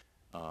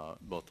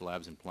both the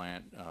labs and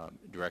plant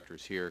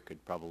directors here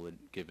could probably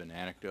give an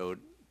anecdote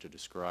to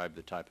describe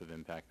the type of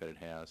impact that it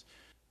has.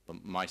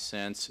 But my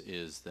sense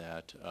is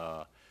that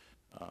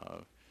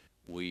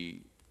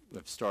we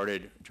have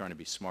started trying to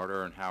be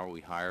smarter on how we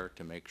hire,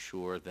 to make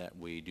sure that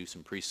we do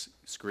some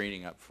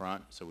pre-screening up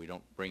front, so we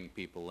don't bring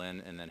people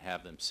in and then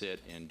have them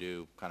sit and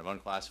do kind of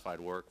unclassified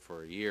work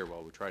for a year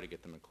while we try to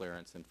get them a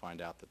clearance and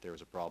find out that there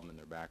was a problem in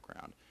their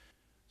background.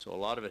 So a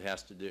lot of it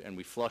has to do, and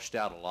we flushed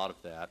out a lot of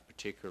that,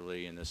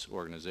 particularly in this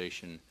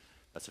organization,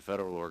 that's a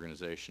federal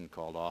organization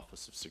called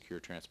Office of Secure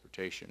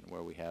Transportation,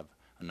 where we have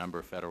a number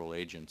of federal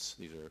agents.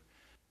 These are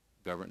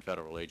government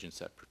federal agents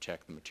that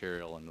protect the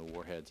material and the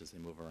warheads as they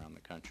move around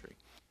the country.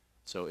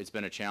 So it's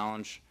been a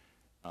challenge.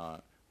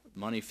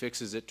 Money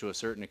fixes it to a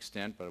certain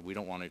extent, but we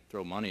don't want to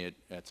throw money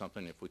at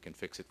something if we can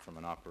fix it from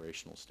an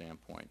operational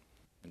standpoint.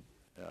 And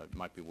it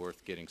might be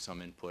worth getting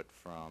some input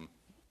from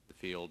the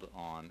field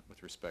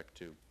with respect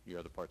to your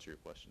other parts of your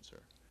question, sir.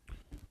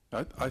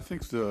 I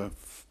think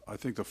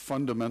the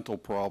fundamental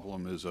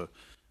problem is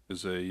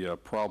a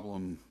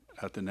problem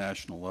at the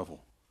national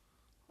level.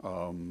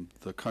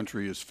 The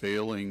country is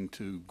failing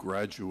to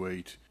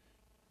graduate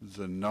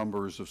the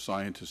numbers of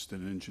scientists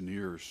and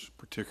engineers,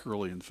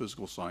 particularly in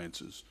physical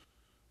sciences,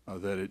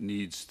 that it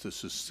needs to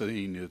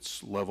sustain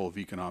its level of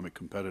economic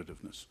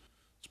competitiveness.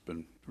 There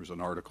was an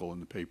article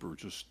in the paper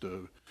just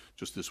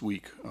this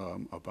week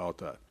about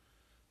that.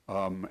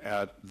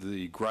 At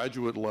the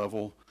graduate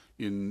level,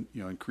 in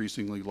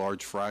increasingly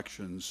large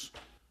fractions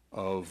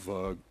of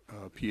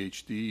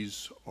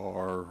PhDs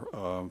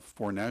are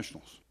foreign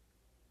nationals.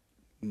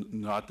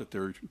 Not that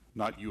they're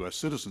not U.S.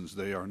 citizens.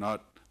 They are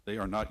not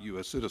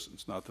U.S.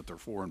 citizens. Not that they're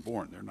foreign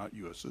born. They're not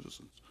U.S.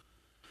 citizens.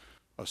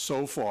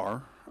 So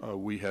far,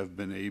 we have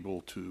been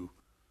able to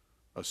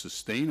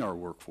sustain our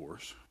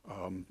workforce.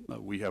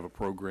 We have a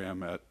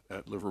program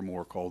at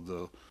Livermore called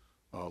the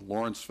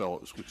Lawrence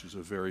Fellows, which is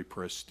a very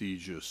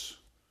prestigious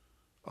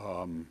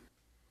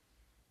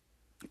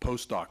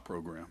postdoc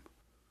program.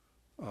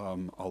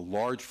 A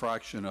large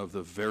fraction of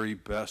the very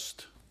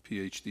best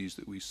PhDs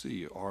that we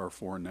see are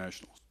foreign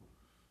nationals.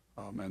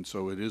 And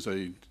so it is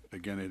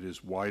again, it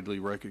is widely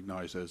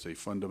recognized as a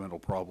fundamental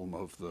problem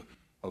of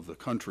the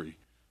country.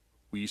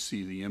 We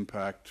see the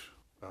impact.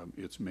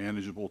 It's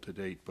manageable to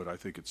date, but I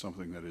think it's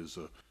something that is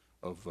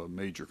of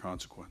major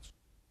consequence.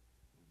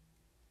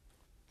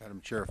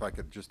 Madam Chair, if I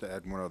could just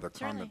add one other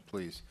comment,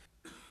 please.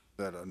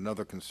 That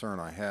another concern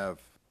I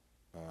have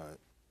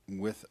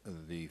with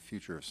the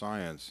future of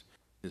science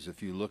is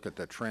if you look at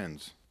the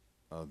trends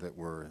that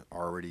we're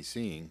already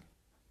seeing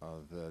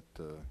that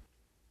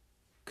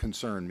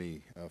concern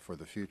me for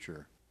the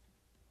future.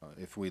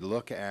 If we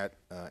look at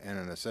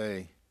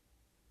NNSA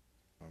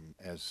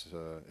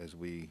as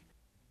we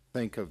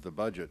think of the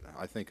budget,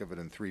 I think of it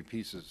in three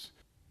pieces.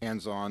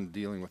 hands-on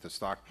dealing with the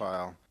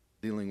stockpile,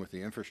 dealing with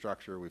the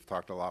infrastructure we've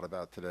talked a lot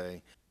about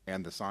today,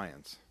 and the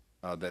science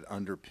that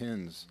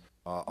underpins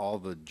all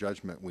the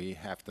judgment we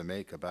have to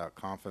make about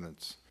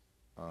confidence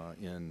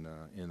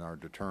in our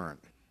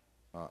deterrent.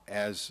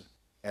 As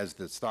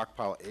the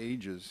stockpile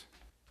ages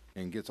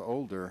and gets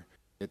older,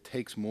 it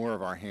takes more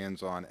of our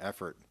hands-on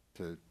effort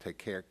to take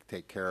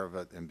care of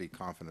it and be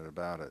confident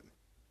about it.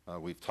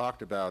 We've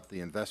talked about the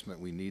investment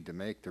we need to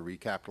make to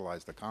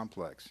recapitalize the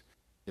complex.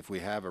 If we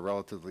have a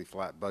relatively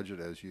flat budget,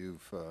 as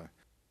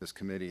this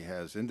committee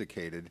has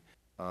indicated,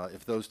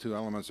 if those two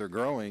elements are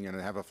growing and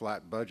have a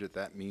flat budget,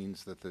 that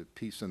means that the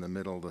piece in the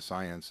middle, the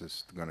science,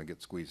 is going to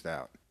get squeezed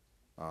out.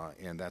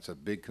 And that's a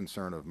big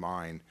concern of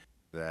mine,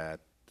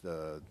 that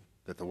the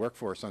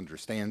workforce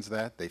understands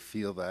that, they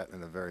feel that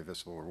in a very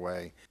visceral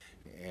way.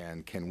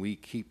 And can we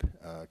keep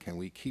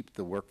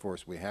the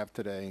workforce we have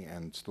today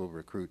and still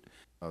recruit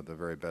the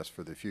very best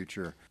for the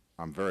future?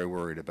 I'm very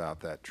worried about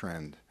that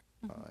trend.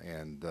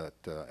 And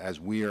that as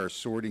we are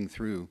sorting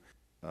through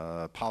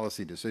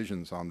policy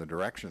decisions on the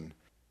direction,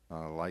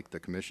 like the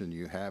commission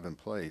you have in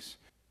place,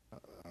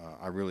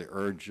 I really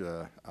urge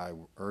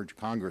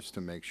Congress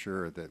to make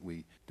sure that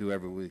we do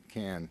everything we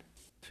can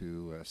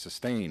to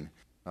sustain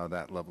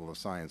that level of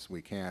science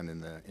we can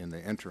in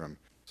the interim,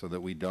 so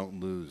that we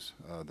don't lose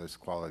this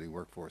quality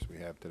workforce we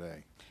have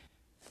today.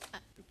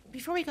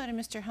 Before we go to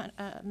Mr. Hunter,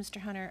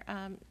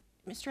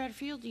 Mr. Ed,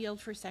 if you'll yield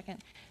for a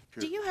second,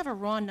 do you have a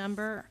raw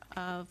number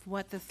of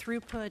what the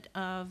throughput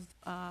of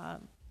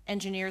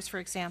engineers, for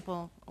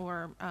example,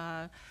 or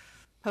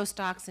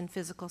postdocs in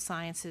physical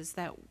sciences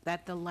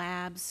that the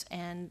labs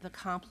and the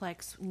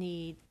complex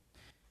need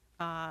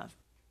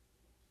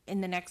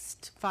in the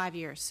next 5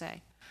 years,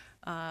 say?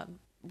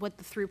 What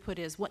the throughput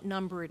is, what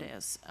number it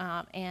is.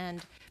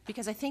 And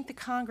because I think the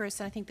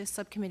Congress, and I think this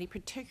subcommittee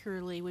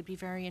particularly, would be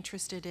very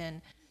interested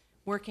in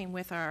working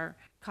with our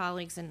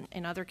colleagues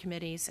in other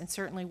committees, and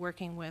certainly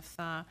working with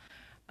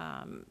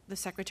the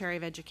Secretary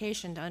of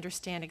Education to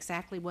understand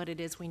exactly what it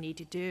is we need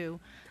to do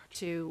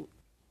to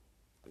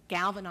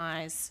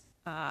galvanize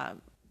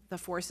the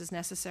forces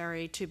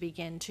necessary to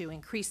begin to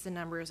increase the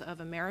numbers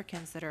of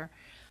Americans that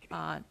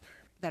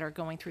are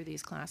going through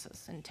these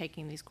classes and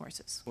taking these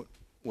courses.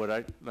 What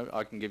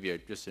I can give you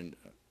just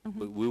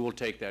we will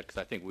take that, because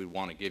I think we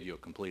want to give you a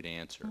complete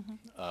answer.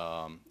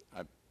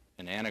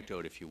 An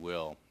anecdote, if you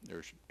will.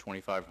 There's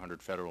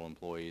 2,500 federal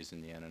employees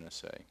in the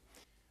NNSA.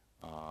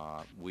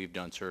 We've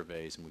done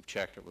surveys and we've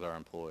checked it with our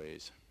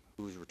employees.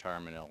 Who's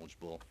retirement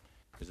eligible?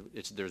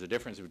 There's a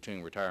difference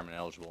between retirement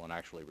eligible and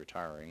actually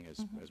retiring,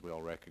 as we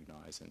all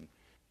recognize, and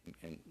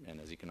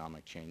as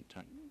economic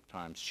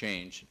times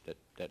change,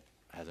 that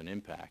has an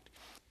impact.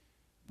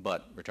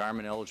 But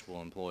retirement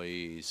eligible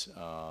employees,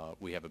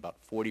 we have about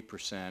 40 to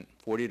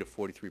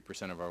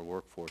 43% of our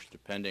workforce,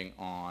 depending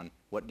on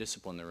what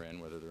discipline they're in,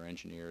 whether they're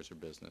engineers or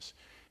business,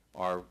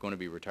 are going to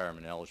be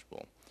retirement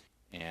eligible.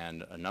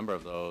 And a number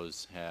of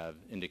those have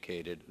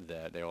indicated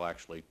that they will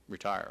actually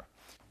retire.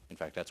 In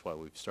fact, that's why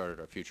we've started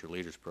our Future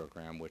Leaders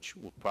program, which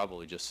will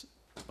probably just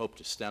hope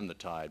to stem the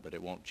tide, but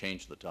it won't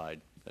change the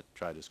tide. That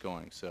tide is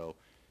going. So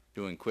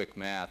doing quick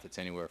math, it's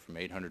anywhere from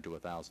 800 to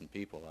 1,000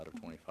 people out of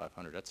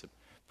 2,500. That's a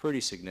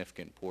pretty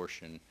significant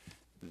portion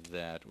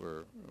that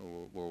we're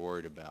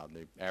worried about.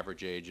 The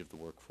average age of the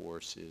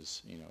workforce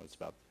is, it's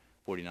about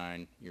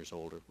 49 years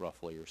old, or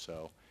roughly, or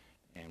so.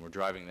 And we're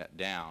driving that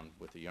down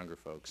with the younger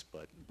folks,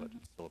 but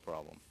it's still a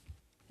problem.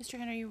 Mr.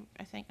 Hunter,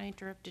 I think I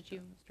interrupted you.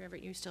 Mr.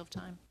 Everett, you still have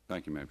time.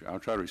 Thank you, Madam Chair. I'll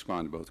try to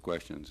respond to both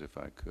questions if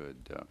I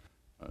could.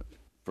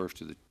 First,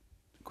 to the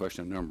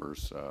question of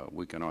numbers,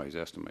 we can always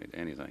estimate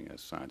anything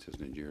as scientists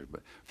and engineers,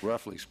 but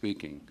roughly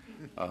speaking,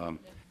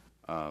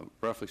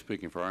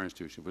 for our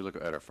institution, if we look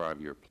at our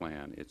 5-year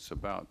plan, it's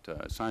about,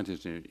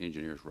 scientists and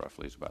engineers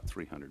roughly is about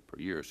 300 per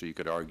year. So you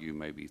could argue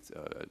maybe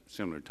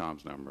similar to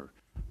Tom's number,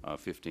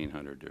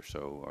 1,500 or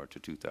so, or to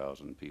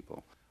 2,000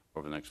 people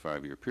over the next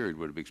 5-year period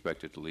would be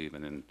expected to leave,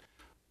 and then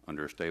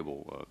under a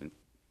stable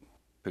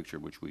picture,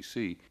 which we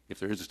see, if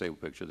there is a stable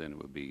picture, then it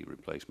would be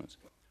replacements.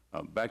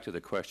 Back to the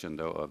question,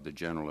 though, of the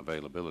general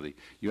availability.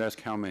 You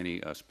asked how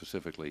many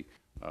specifically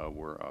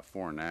were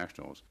foreign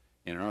nationals.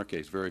 In our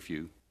case, very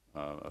few.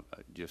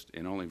 Just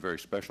in only very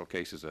special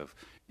cases of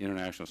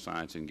international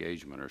science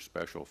engagement or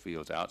special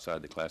fields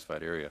outside the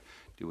classified area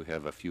do we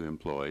have a few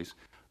employees.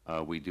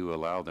 We do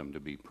allow them to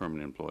be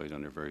permanent employees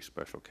under very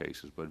special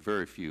cases, but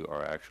very few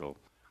are actual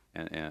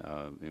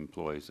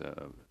employees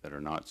that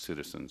are not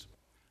citizens.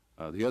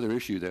 The other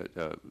issue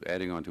that,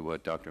 adding on to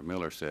what Dr.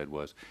 Miller said,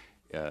 was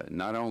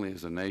not only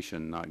is the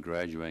nation not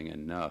graduating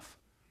enough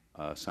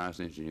science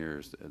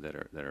engineers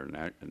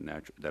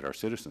that are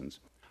citizens,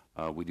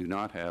 we do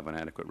not have an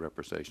adequate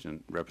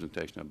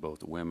representation of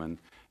both women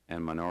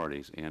and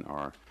minorities in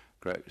our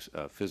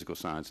physical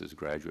sciences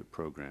graduate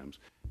programs,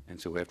 and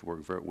so we have to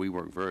work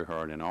very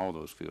hard in all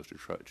those fields to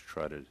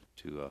try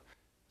to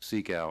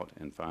seek out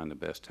and find the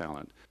best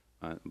talent.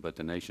 But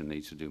the nation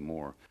needs to do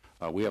more.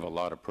 We have a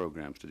lot of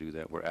programs to do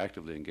that. We're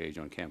actively engaged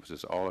on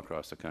campuses all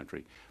across the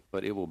country,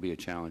 but it will be a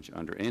challenge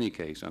under any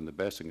case, under the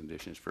best of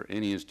conditions, for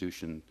any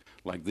institution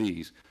like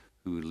these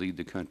who lead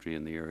the country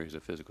in the areas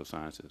of physical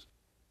sciences.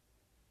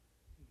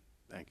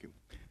 Thank you.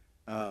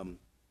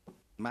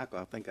 Michael,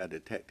 I think I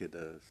detected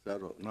a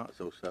subtle, not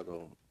so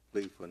subtle,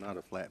 plea for not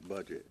a flat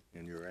budget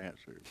in your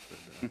answer.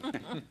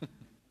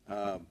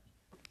 But,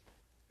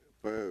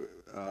 for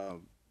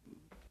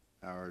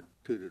our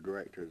two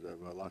directors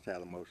of Los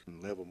Alamos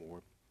and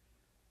Livermore,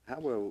 how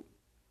will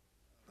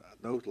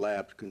those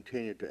labs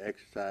continue to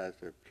exercise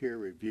their peer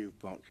review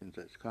functions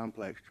as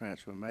complex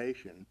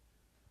transformation,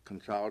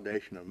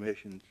 consolidation of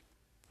missions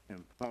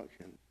and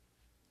functions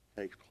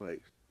takes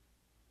place?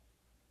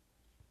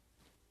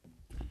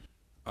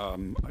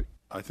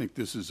 I think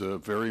this is a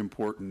very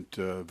important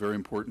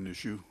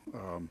issue,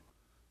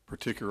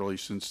 particularly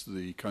since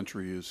the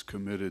country is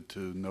committed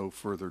to no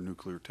further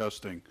nuclear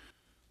testing.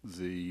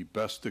 The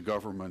best the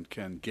government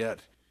can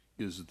get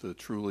is the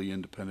truly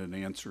independent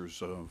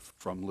answers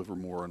from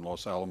Livermore and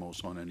Los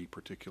Alamos on any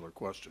particular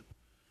question.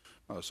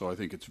 So I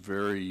think it's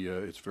very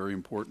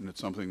important.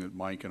 It's something that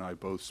Mike and I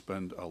both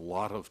spend a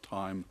lot of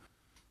time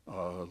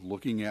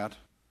looking at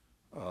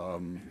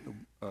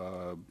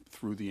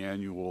through the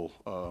annual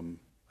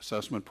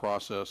assessment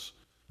process.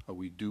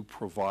 We do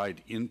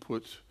provide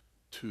input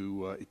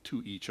to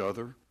each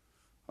other.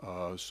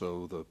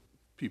 So the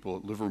people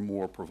at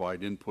Livermore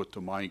provide input to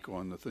Mike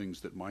on the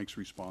things that Mike's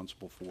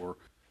responsible for.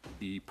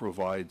 He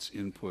provides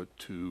input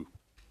to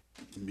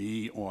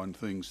me on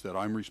things that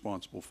I'm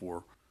responsible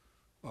for.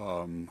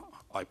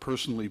 I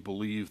personally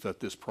believe that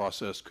this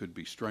process could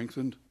be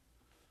strengthened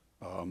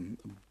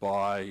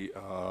by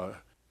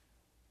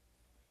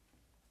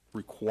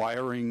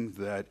requiring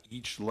that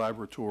each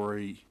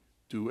laboratory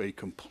do a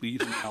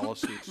complete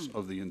analysis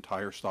of the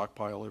entire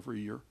stockpile every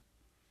year.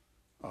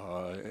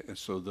 And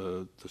so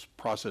this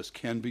process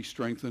can be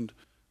strengthened.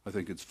 I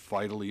think it's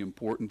vitally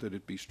important that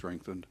it be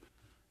strengthened.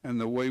 And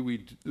the way we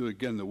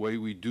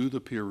do the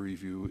peer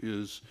review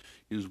is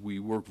we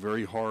work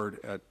very hard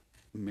at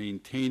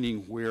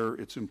maintaining where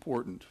it's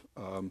important,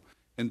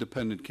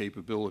 independent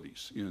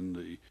capabilities in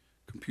the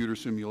computer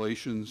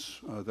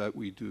simulations that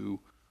we do,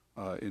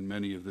 in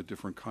many of the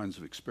different kinds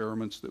of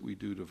experiments that we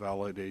do to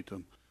validate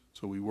them.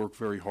 So we work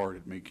very hard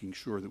at making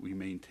sure that we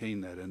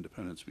maintain that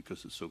independence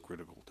because it's so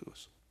critical to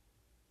us.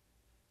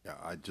 Yeah,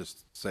 I'd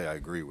just say I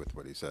agree with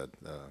what he said.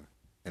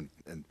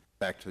 And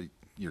back to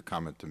your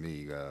comment to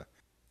me,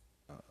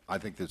 I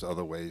think there's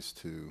other ways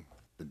to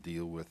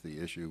deal with the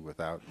issue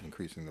without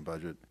increasing the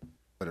budget,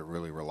 but it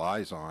really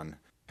relies on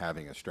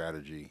having a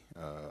strategy,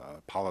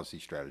 a policy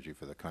strategy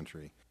for the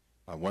country.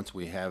 Once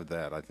we have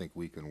that, I think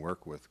we can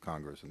work with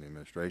Congress and the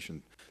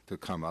administration to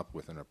come up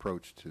with an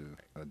approach to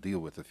deal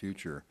with the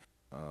future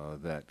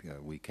that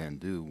we can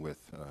do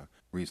with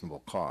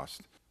reasonable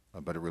cost.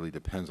 But it really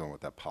depends on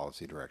what that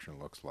policy direction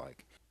looks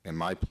like. And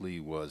my plea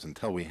was,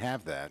 until we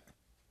have that,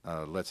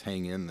 let's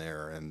hang in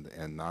there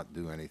and not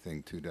do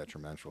anything too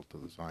detrimental to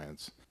the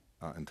science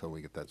until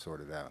we get that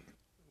sorted out.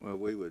 Well,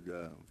 we would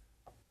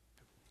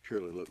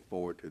surely look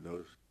forward to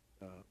those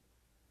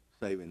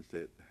savings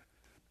that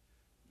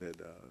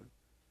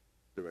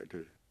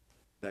Director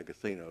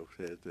D'Agostino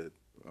says that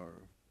are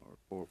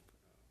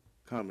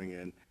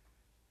forthcoming.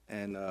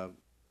 And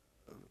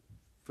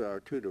for our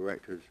two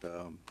directors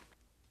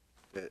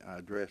that I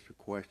addressed a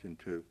question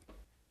to,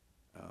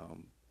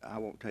 I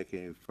won't take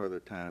any further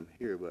time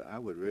here, but I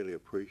would really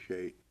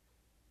appreciate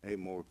a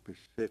more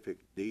specific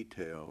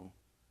detail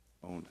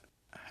on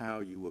how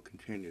you will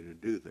continue to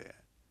do that,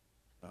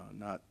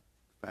 not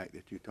the fact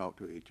that you talk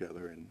to each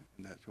other and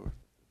that sort of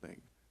thing.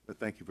 But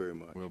thank you very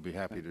much. We'll be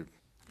happy to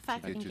If I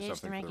could get you engage the something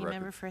for the ranking record.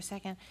 member for a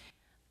second.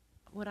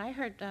 What I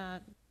heard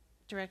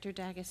Director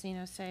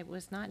D'Agostino say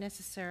was not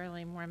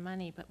necessarily more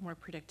money, but more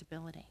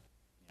predictability.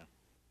 I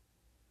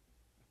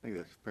think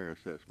that's a fair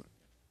assessment.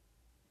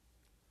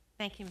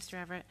 Thank you, Mr.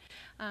 Everett.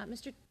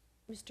 Mr.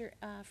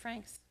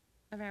 Franks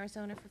of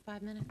Arizona for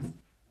 5 minutes.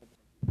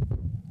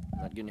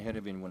 Not getting ahead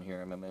of anyone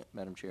here,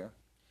 Madam Chair.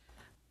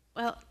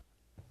 Well,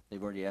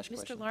 They've already asked Mr.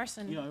 questions.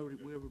 Larson. Yeah,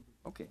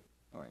 Okay,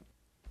 all right.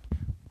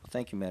 Well,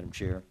 thank you, Madam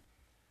Chair.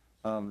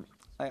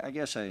 I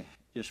guess I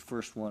just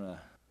first want to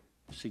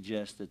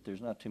suggest that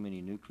there's not too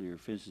many nuclear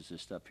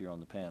physicists up here on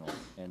the panel,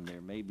 and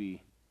there may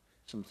be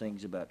some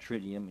things about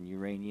tritium and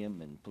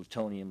uranium and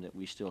plutonium that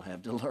we still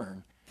have to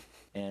learn.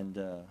 And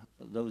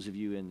those of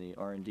you in the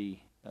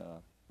R&D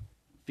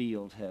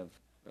field have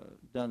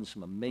done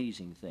some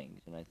amazing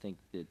things, and I think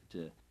that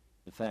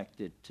the fact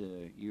that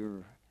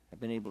you have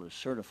been able to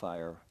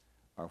certify our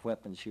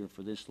weapons here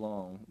for this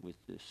long with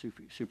the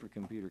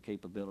supercomputer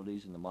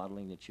capabilities and the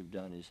modeling that you've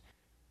done is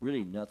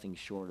really nothing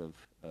short of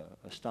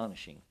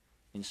astonishing,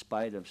 in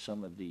spite of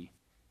some of the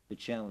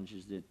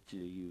challenges that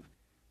you've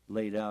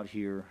laid out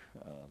here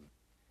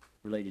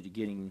related to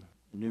getting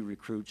new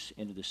recruits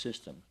into the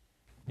system.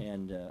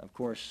 And of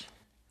course,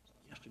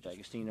 Mr.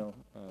 D'Agostino,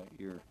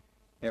 your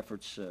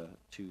efforts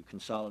to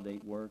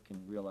consolidate work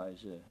and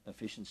realize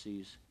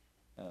efficiencies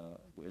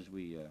as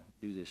we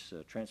do this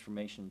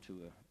transformation to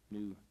a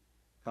new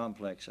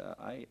complex,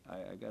 I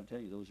got to tell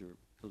you,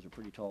 those are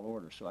pretty tall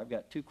orders. So I've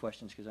got two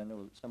questions because I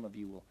know that some of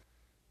you will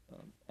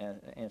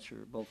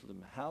answer both of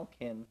them. How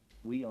can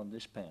we on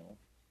this panel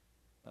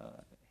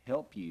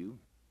help you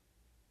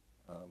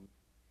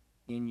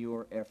in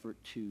your effort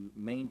to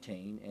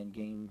maintain and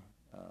gain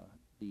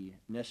the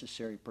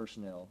necessary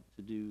personnel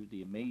to do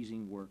the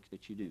amazing work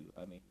that you do?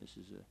 I mean, this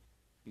is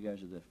you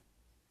guys are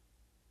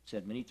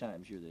said many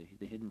times, you're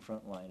the hidden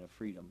front line of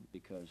freedom,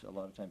 because a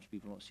lot of times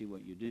people don't see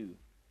what you do,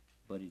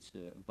 but it's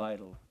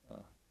vital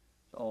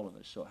to all of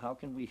us. So how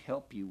can we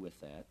help you with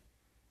that?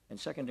 And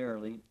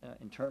secondarily,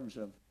 in terms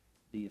of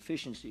the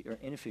efficiency or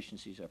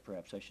inefficiencies,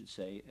 perhaps I should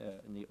say,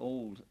 in the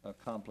old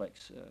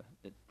complex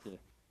that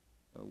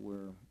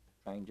we're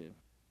trying to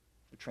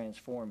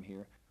transform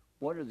here,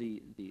 what are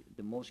the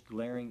most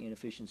glaring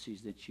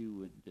inefficiencies that you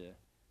would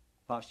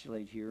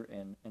postulate here,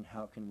 and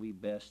how can we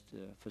best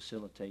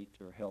facilitate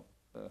or help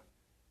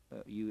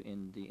you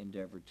in the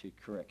endeavor to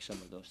correct some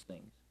of those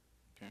things?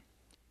 Okay.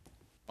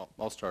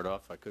 I'll start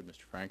off, if I could,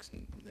 Mr. Franks,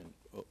 and then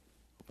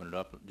open it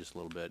up just a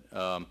little bit.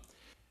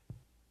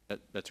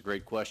 That's a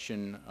great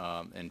question.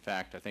 In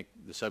fact, I think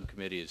the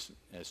subcommittee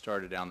has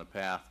started down the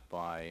path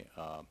by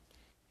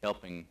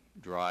helping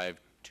drive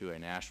to a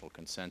national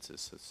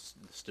consensus.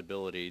 The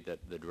stability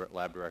that the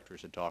lab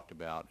directors had talked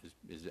about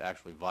is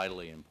actually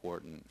vitally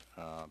important.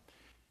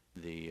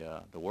 The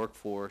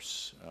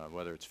workforce,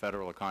 whether it's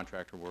federal or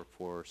contractor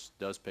workforce,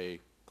 does pay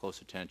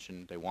close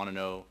attention. They want to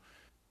know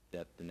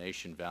that the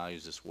nation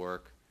values this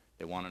work.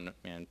 They want to know,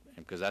 and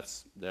because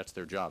that's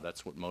their job.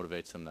 That's what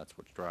motivates them. That's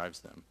what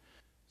drives them.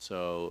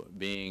 So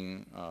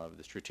being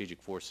the Strategic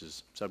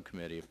Forces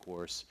Subcommittee, of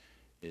course,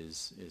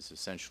 is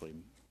essentially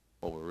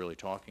what we're really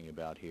talking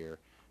about here.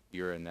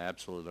 You're in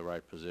absolutely the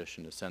right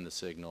position to send the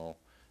signal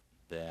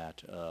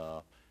that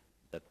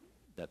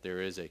that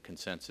there is a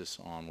consensus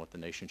on what the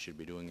nation should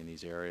be doing in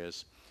these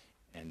areas,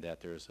 and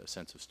that there's a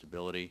sense of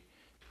stability,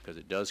 because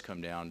it does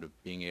come down to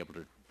being able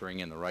to bring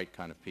in the right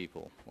kind of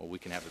people. Well, we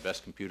can have the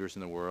best computers in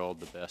the world,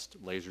 the best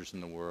lasers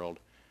in the world,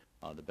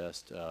 the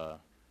best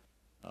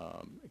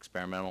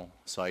experimental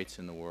sites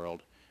in the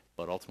world,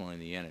 but ultimately in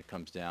the end it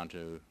comes down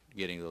to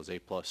getting those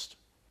A-plus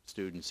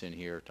students in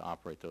here to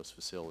operate those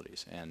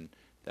facilities, and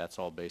that's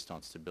all based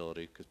on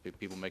stability, because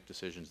people make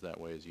decisions that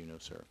way, as you know,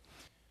 sir.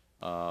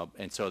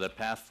 And so the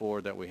path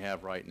forward that we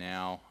have right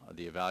now,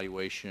 the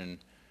evaluation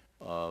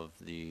of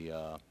the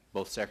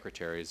both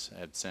secretaries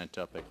have sent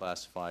up a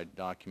classified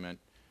document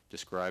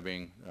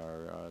describing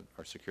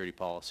our security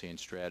policy and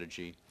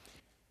strategy.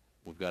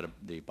 We've got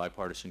the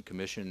bipartisan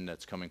commission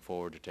that's coming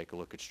forward to take a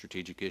look at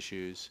strategic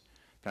issues,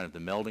 kind of the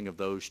melding of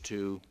those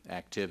two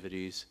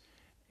activities,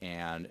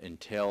 and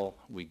until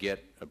we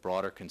get a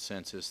broader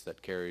consensus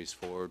that carries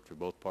forward for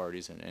both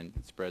parties and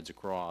spreads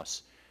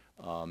across,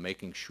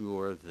 making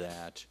sure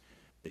that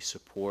the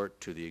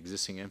support to the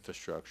existing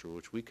infrastructure,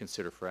 which we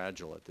consider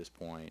fragile at this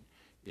point,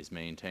 is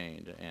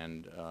maintained.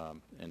 And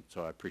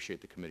so I appreciate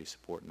the committee's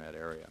support in that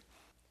area.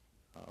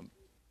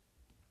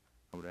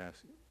 I would ask,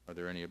 are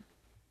there any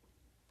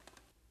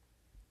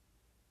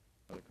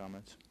other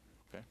comments?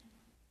 Okay.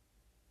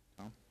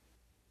 Tom?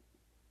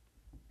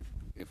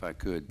 If I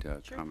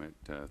could comment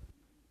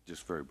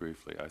just very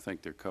briefly, I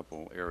think there are a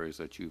couple areas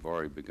that you've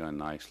already begun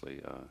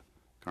nicely,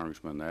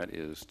 Congressman. That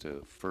is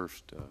to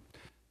first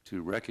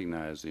to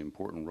recognize the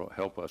important role,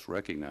 help us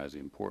recognize the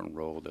important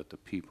role that the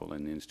people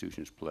and the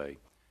institutions play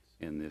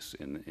in this,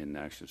 in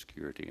national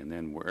security, and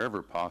then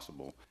wherever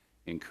possible,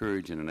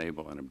 encourage and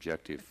enable an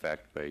objective,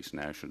 fact-based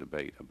national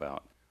debate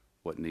about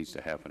what needs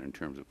to happen in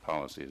terms of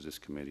policy, as this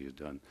committee has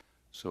done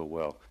so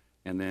well.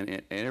 And then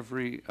in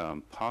every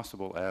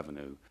possible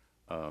avenue,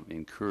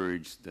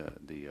 encourage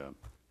the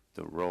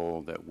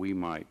role that we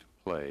might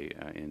play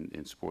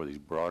in support of these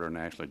broader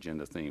national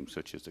agenda themes,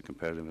 such as the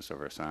competitiveness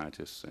of our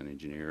scientists and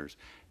engineers,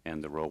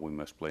 and the role we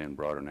must play in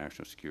broader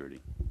national security.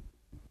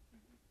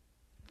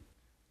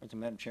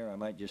 Madam Chair, I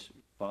might just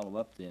follow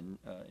up then.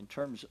 In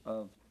terms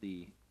of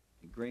the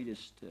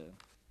greatest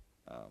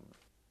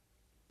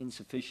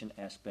insufficient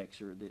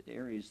aspects, or the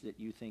areas that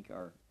you think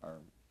our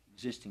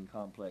existing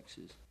complex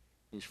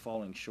is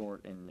falling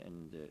short,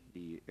 and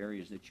the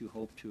areas that you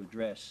hope to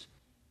address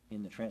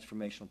in the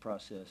transformational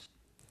process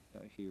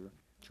here,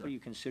 what do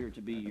you consider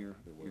to be your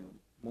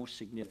most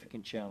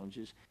significant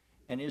challenges?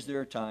 And is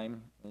there a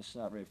time, and it's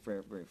not a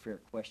very fair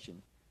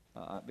question,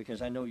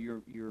 because I know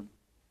your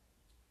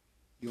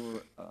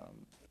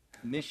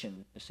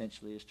mission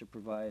essentially is to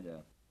provide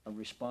a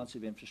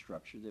responsive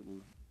infrastructure that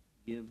will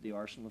give the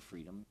arsenal of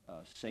freedom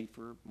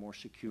safer, more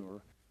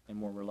secure, and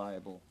more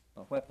reliable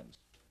weapons.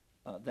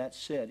 That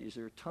said, is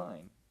there a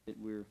time that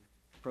we're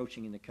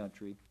approaching in the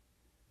country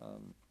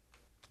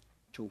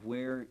to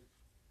where,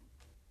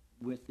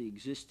 with the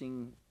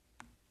existing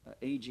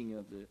aging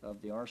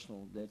of the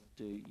arsenal, that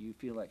you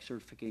feel like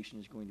certification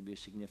is going to be a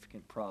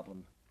significant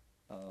problem,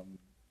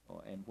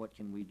 and what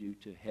can we do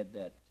to head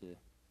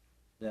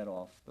that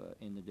off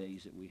in the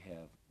days that we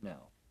have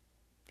now?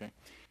 Okay.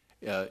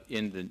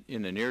 In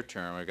the near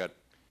term, I got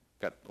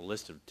a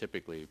list of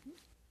typically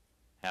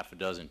half a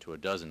dozen to a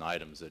dozen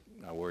items that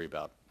I worry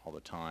about all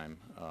the time,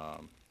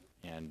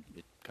 and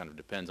it kind of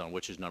depends on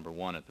which is number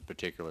one at the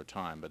particular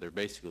time, but they're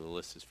basically, the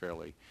list is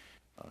fairly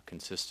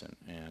consistent.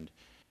 And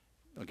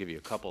I'll give you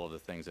a couple of the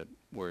things that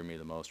worry me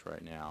the most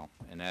right now,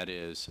 and that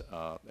is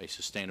a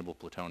sustainable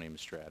plutonium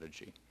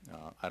strategy.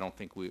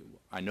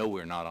 I know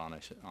we're not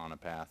on a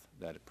path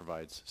that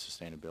provides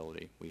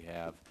sustainability. We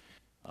have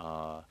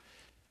a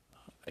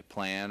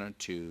plan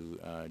to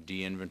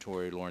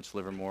de-inventory Lawrence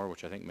Livermore,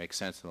 which I think makes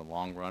sense in the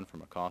long run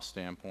from a cost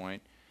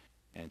standpoint,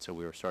 and so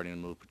we are starting to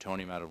move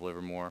plutonium out of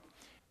Livermore.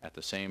 At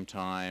the same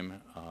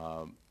time,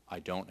 I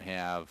don't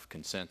have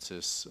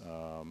consensus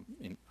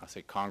in, I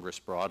say Congress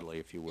broadly,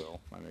 if you will,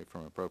 I mean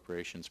from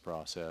appropriations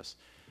process,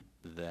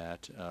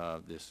 that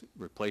this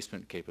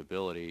replacement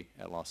capability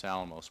at Los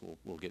Alamos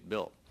will get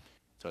built.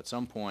 So at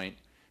some point,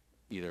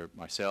 either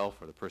myself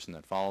or the person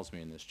that follows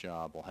me in this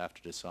job will have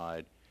to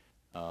decide,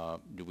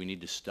 do we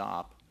need to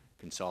stop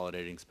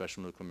consolidating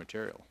special nuclear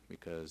material,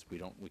 because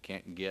we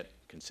can't get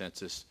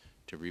consensus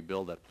to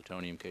rebuild that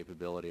plutonium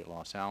capability at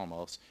Los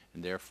Alamos,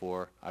 and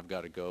therefore I've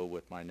got to go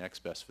with my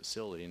next best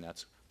facility, and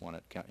that's one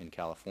in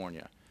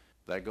California.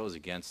 That goes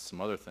against some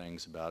other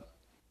things about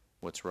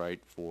what's right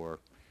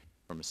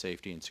from a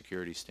safety and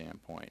security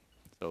standpoint.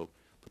 So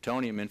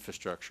plutonium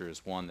infrastructure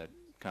is one that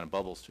kind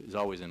of is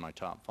always in my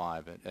top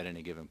 5 at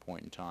any given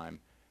point in time.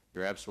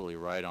 You're absolutely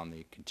right on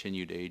the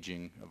continued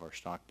aging of our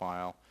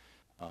stockpile.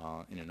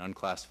 In an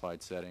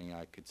unclassified setting,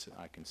 I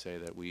can say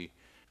that we,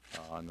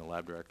 and the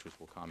lab directors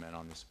will comment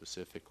on this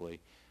specifically,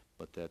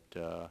 but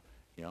that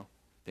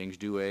things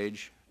do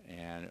age,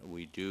 and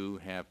we do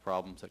have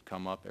problems that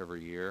come up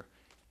every year,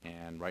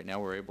 and right now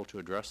we're able to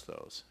address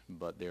those.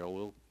 But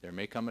there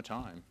may come a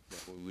time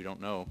that we don't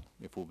know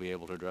if we'll be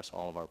able to address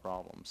all of our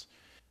problems.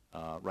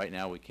 Right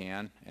now we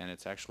can, and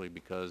it's actually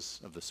because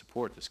of the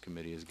support this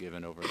committee has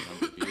given over a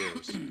number of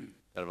years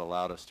that have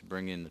allowed us to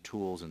bring in the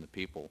tools and the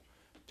people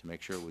to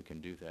make sure we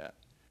can do that.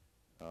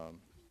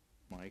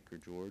 Mike or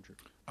George?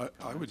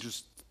 I would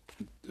just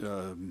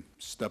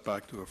step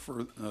back to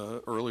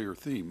a earlier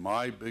theme.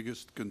 My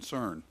biggest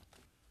concern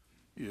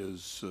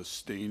is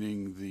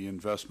sustaining the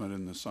investment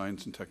in the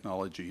science and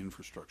technology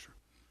infrastructure,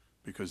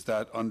 because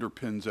that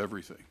underpins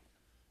everything.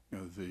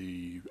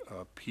 The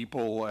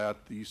people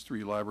at these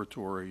 3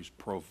 laboratories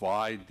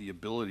provide the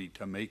ability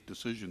to make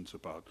decisions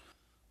about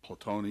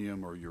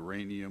plutonium or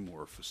uranium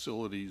or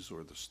facilities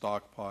or the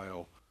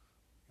stockpile.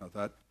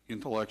 That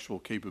intellectual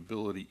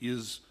capability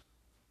is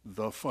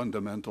the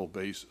fundamental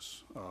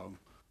basis.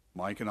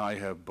 Mike and I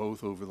have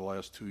both, over the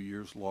last 2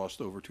 years,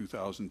 lost over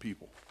 2,000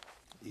 people.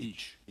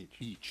 Each.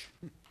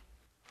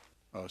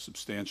 A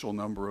substantial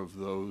number of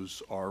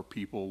those are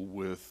people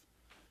with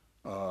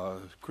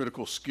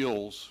critical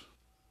skills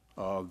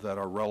that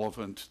are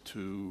relevant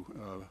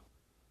to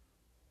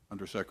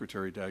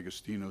Undersecretary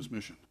D'Agostino's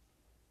mission.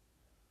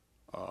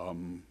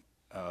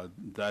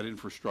 That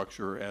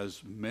infrastructure,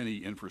 as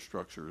many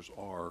infrastructures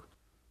are,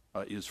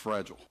 is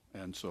fragile,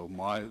 and so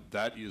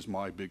that is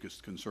my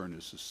biggest concern,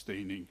 is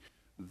sustaining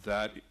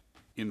that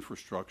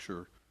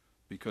infrastructure,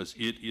 because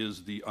it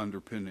is the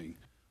underpinning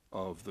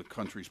of the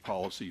country's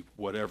policy,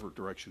 whatever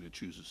direction it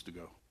chooses to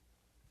go.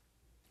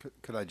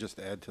 Could I just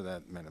add to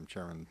that, Madam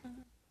Chairman?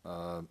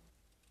 I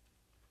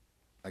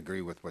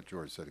agree with what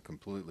George said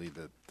completely,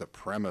 that the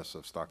premise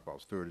of stockpile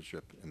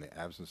stewardship in the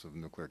absence of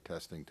nuclear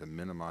testing to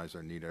minimize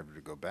our need ever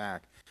to go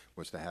back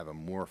was to have a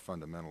more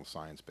fundamental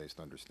science-based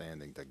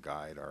understanding to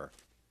guide our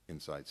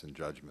insights and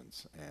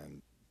judgments.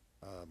 And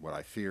what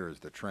I fear is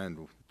the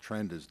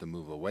trend is to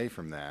move away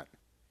from that.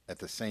 At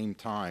the same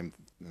time,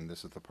 and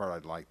this is the part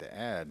I'd like to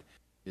add,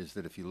 is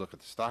that if you look at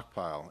the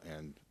stockpile,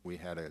 and we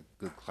had a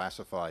good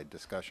classified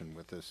discussion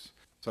with this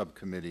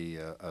subcommittee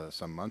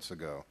some months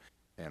ago,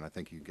 and I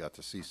think you got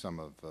to see some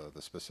of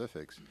the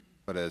specifics.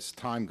 But as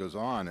time goes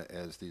on,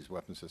 as these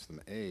weapon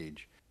systems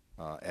age,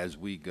 as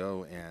we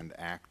go and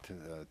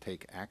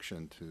take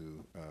action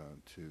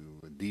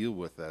to deal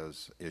with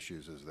those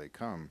issues as they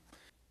come,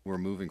 we're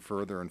moving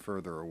further and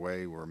further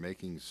away. We're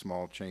making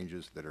small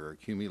changes that are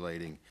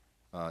accumulating.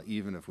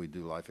 Even if we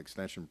do life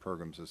extension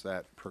programs, as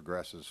that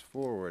progresses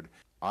forward,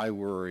 I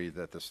worry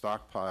that the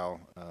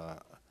stockpile,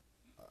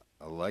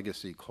 a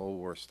legacy Cold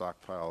War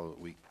stockpile that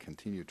we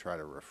continue to try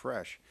to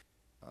refresh,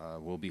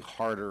 will be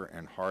harder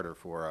and harder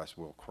for us,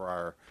 will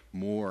require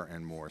more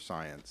and more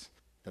science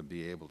to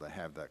be able to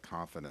have that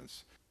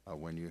confidence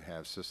when you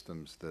have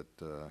systems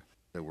that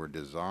were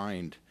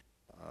designed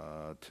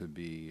to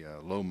be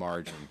low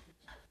margin.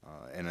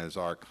 And as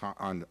our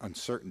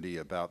uncertainty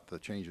about the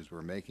changes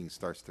we're making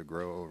starts to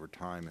grow over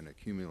time and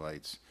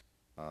accumulates,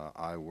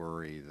 I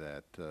worry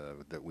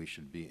that we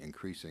should be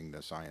increasing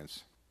the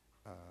science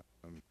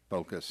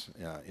focus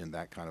in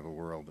that kind of a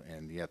world,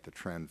 and yet the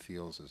trend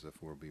feels as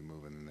if we'll be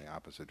moving in the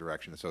opposite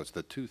direction. So it's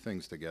the two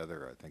things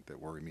together, I think,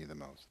 that worry me the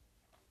most.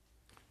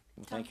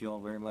 Well, thank you all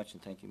very much,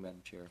 and thank you,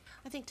 Madam Chair.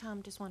 I think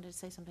Tom just wanted to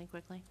say something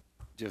quickly.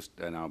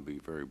 And I'll be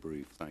very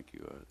brief. Thank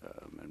you,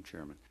 Madam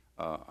Chairman.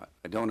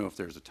 I don't know if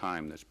there's a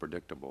time that's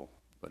predictable,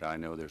 but I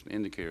know there's an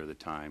indicator of the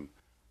time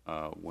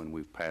when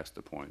we've passed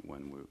the point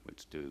when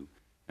it's due.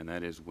 and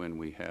that is when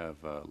we have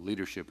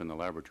leadership in the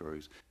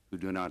laboratories who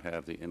do not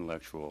have the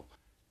intellectual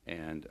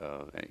and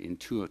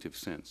intuitive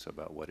sense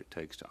about what it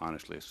takes to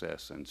honestly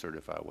assess and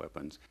certify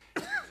weapons.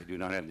 They do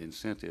not have the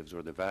incentives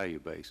or the value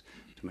base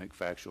to make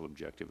factual,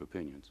 objective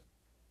opinions.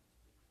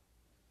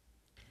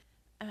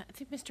 I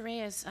think Mr.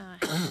 Reyes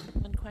has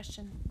one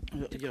question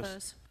to Yes.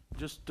 close.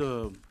 Just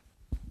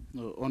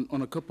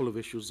on a couple of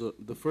issues.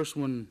 The first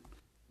one,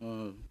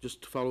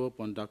 just to follow up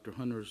on Dr.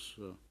 Hunter's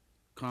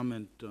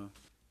comment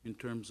in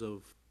terms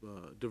of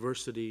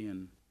diversity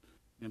and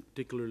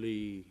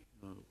particularly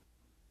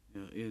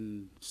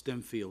in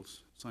STEM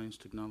fields, science,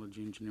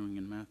 technology, engineering,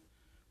 and math,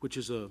 which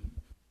is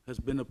has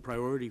been a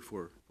priority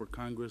for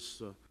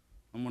Congress.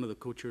 I'm one of the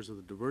co-chairs of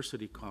the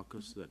Diversity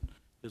Caucus that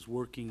is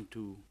working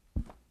to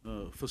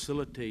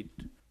facilitate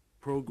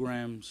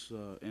programs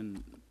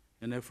and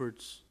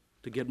efforts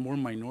to get more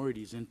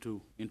minorities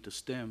into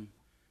STEM.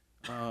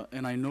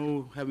 And I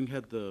know, having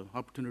had the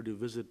opportunity to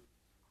visit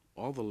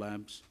all the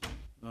labs,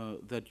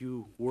 that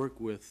you work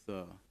with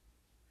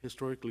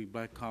historically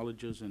black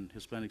colleges and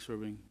Hispanic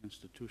serving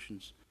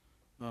institutions.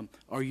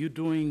 Are you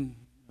doing,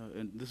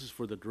 and this is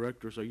for the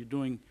directors, are you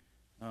doing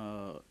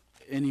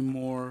any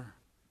more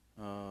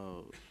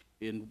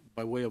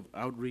by way of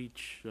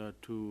outreach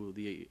to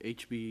the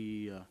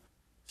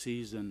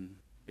HBCs and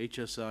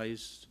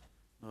HSIs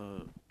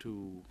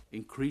to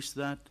increase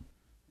that?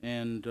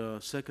 And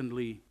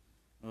secondly,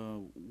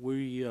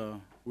 we're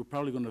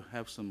probably going to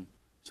have some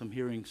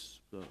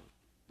hearings,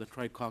 the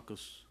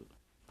Tri-Caucus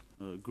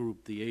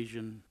group, the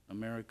Asian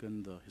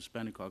American, the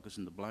Hispanic Caucus,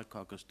 and the Black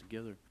Caucus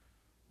together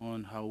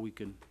on how we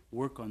can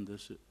work on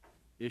this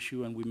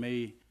issue, and we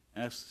may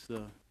ask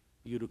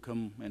you to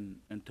come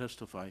and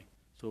testify.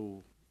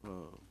 So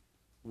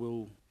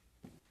we'll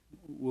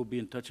be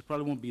in touch. It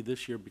probably won't be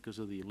this year because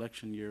of the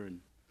election year,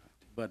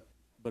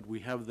 but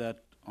we have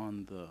that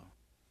on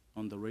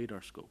the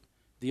radar scope.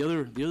 The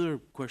other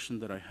question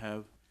that I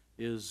have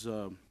is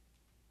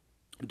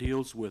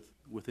deals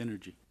with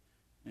energy,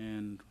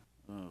 and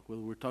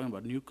whether we're talking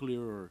about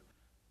nuclear or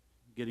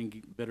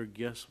getting better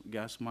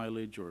gas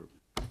mileage or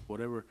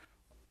whatever,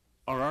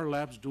 are our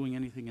labs doing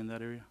anything in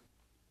that area?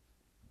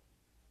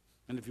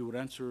 And if you would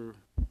answer,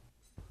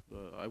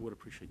 I would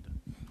appreciate that.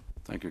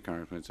 Thank you,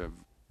 Congressman. It's a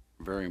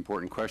very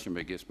important question,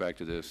 but it gets back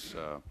to this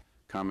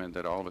comment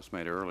that all of us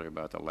made earlier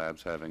about the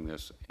labs having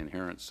this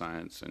inherent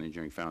science and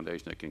engineering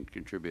foundation that can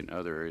contribute in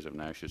other areas of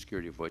national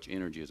security, of which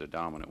energy is a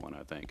dominant one,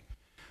 I think.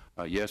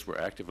 Yes, we're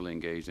actively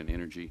engaged in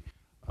energy.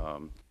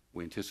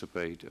 We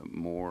anticipate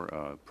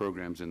more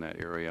programs in that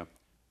area.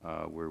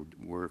 We're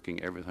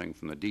working everything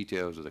from the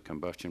details of the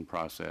combustion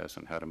process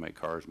and how to make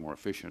cars more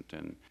efficient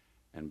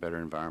and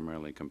better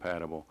environmentally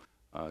compatible,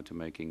 to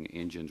making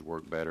engines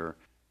work better,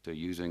 to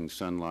using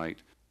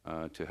sunlight,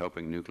 to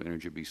helping nuclear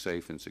energy be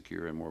safe and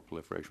secure and more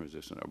proliferation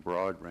resistant, a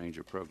broad range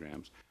of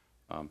programs.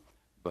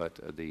 But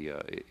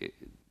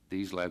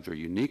these labs are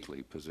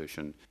uniquely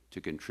positioned to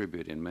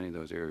contribute in many of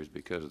those areas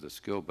because of the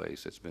skill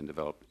base that's been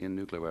developed in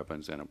nuclear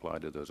weapons and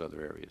applied to those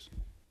other areas.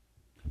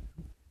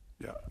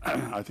 Yeah,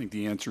 I think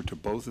the answer to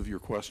both of your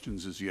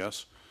questions is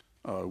yes.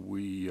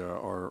 We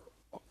are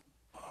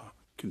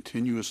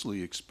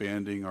continuously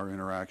expanding our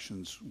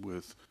interactions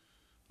with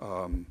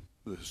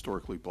the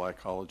historically black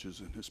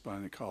colleges and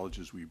Hispanic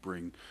colleges. We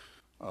bring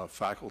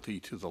faculty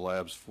to the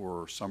labs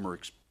for summer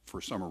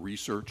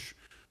research,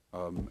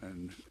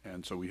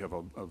 and so we have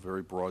a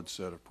very broad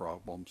set of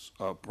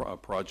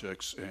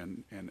projects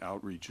and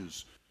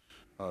outreaches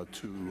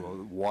to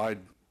a wide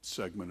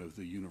segment of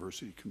the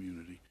university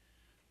community.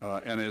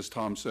 And as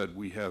Tom said,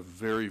 we have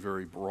very,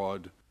 very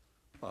broad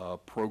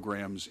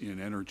programs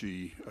in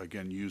energy,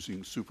 again,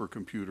 using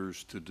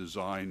supercomputers to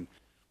design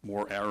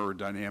more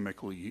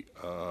aerodynamically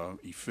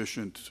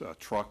efficient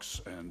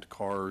trucks and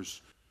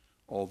cars,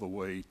 all the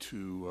way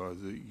to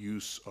the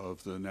use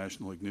of the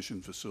National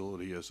Ignition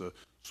Facility as a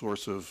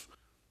source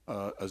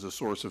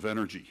of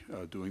energy,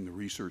 doing the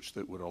research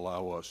that would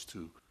allow us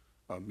to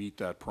meet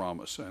that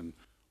promise, and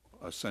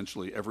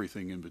essentially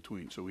everything in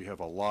between. So we have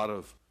a lot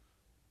of,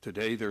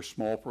 today they're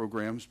small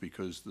programs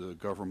because the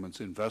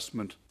government's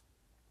investment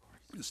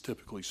is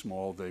typically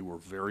small. They were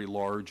very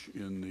large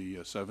in the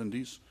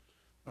 70s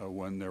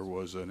when there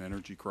was an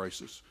energy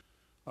crisis.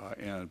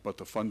 But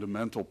the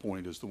fundamental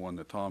point is the one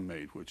that Tom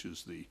made, which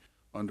is the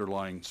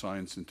underlying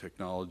science and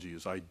technology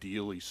is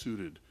ideally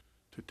suited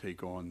to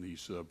take on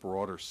these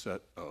broader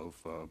set of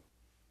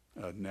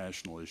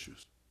national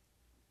issues.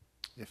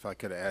 If I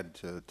could add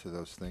to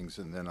those things,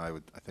 and then I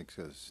think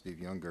Steve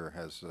Younger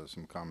has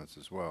some comments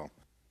as well.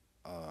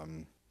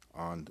 On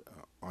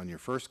your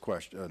first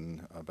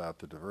question about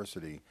the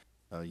diversity,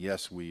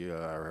 yes, we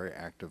are very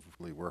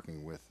actively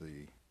working with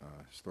the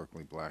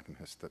historically black and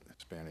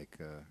Hispanic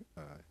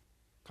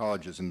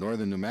colleges in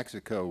northern New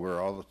Mexico.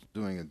 We're all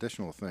doing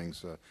additional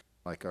things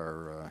like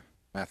our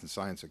math and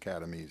science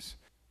academies,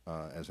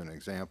 as an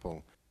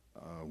example.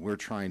 We're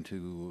trying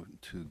to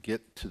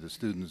get to the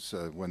students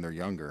when they're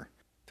younger,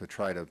 to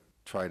try to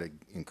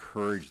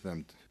encourage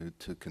them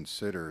to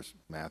consider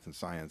math and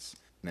science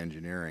and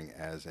engineering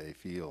as a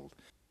field.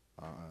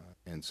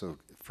 And so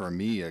for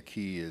me, a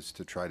key is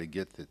to try to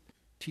get the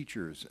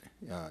teachers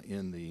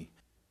in the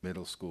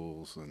middle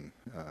schools and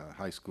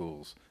high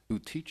schools who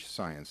teach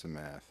science and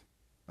math.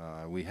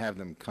 We have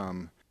them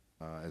come,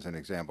 as an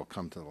example,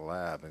 come to the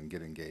lab and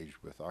get engaged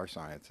with our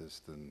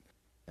scientists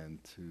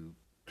and to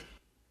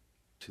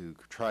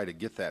try to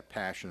get that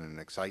passion and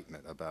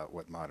excitement about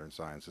what modern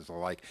science is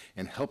like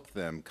and help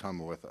them come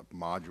with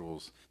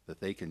modules that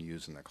they can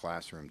use in the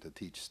classroom to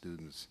teach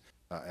students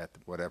at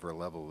whatever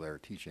level they're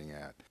teaching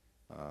at.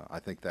 I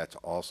think that's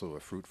also a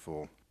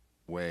fruitful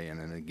way. And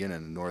then again,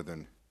 in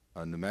northern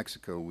New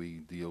Mexico, we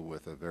deal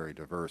with a very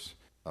diverse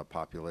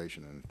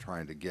population and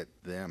trying to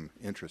get them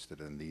interested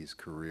in these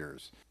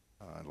careers,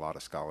 a lot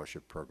of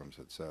scholarship programs,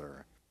 et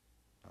cetera.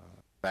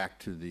 Back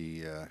to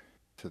the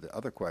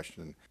other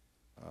question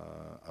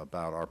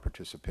about our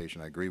participation,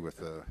 I agree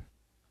with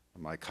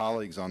my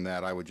colleagues on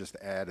that. I would just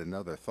add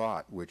another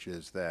thought, which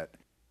is that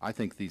I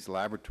think these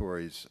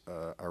laboratories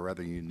are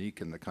rather unique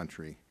in the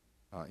country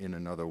in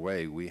another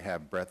way. We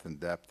have breadth and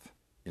depth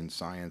in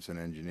science and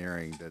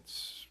engineering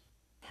that's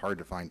hard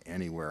to find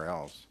anywhere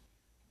else.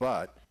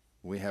 But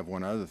we have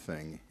one other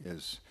thing,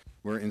 is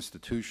we're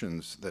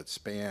institutions that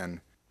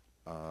span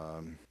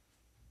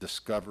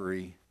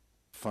discovery,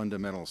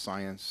 fundamental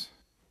science,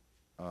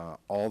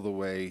 all the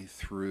way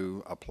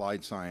through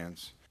applied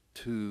science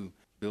to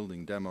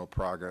building demo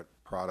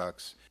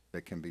products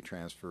that can be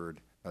transferred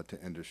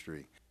to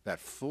industry. That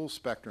full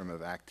spectrum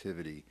of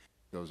activity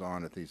goes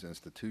on at these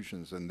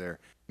institutions, and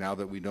now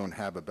that we don't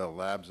have a Bell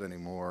Labs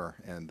anymore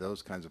and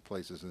those kinds of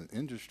places in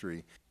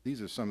industry,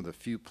 these are some of the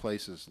few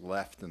places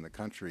left in the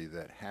country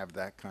that have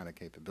that kind of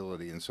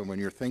capability. And so when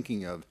you're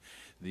thinking of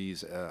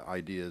these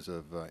ideas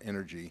of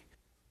energy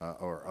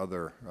or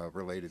other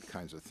related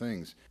kinds of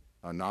things,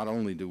 not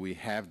only do we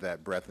have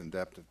that breadth and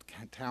depth of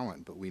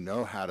talent, but we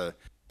know how to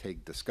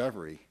take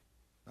discovery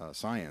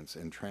science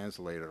and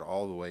translate it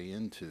all the way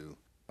into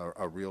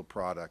a real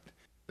product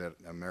that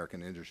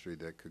American industry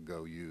that could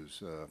go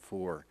use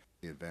for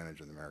the advantage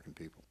of the American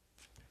people.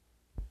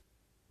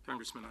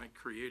 Congressman, I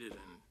created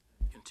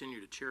and continue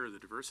to chair the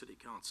Diversity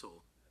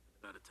Council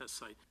at a test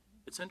site.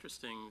 It's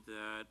interesting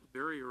that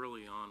very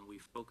early on we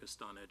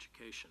focused on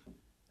education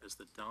as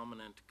the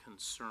dominant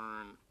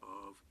concern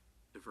of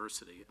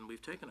diversity, and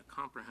we've taken a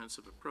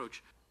comprehensive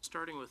approach,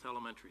 starting with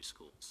elementary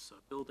schools,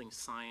 building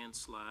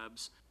science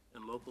labs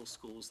in local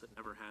schools that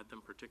never had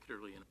them,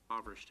 particularly in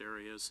impoverished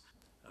areas.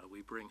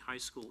 We bring high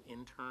school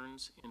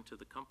interns into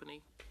the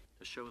company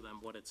to show them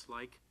what it's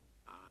like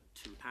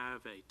to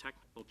have a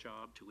technical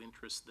job, to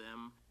interest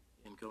them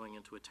in going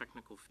into a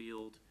technical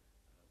field.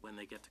 When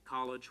they get to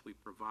college, we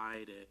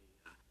provide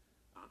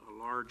a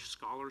large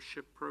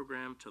scholarship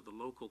program to the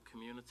local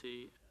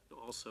community, and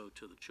also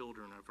to the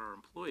children of our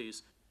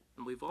employees.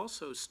 And we've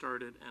also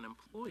started an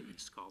employee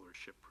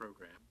scholarship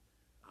program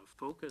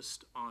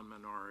focused on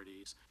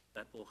minorities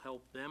that will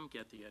help them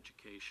get the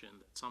education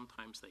that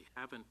sometimes they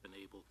haven't been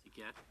able to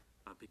get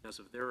because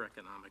of their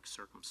economic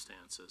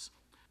circumstances.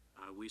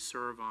 We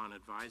serve on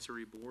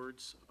advisory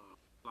boards of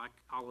black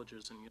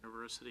colleges and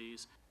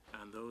universities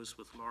and those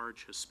with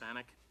large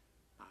Hispanic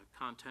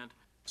content.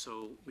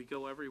 So we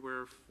go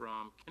everywhere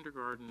from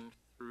kindergarten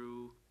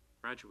through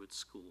graduate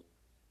school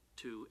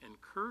to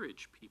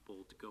encourage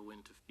people to go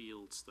into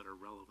fields that are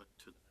relevant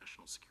to the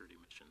national security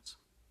missions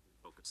we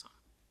focus on.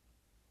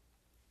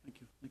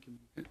 Thank you. Thank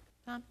you.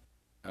 Tom?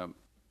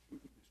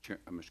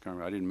 Mr.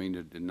 Conrad, I didn't mean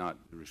to not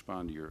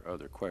respond to your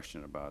other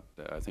question about,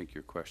 I think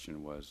your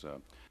question was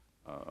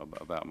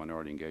about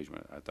minority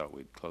engagement. I thought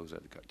we'd close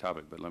that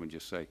topic, but let me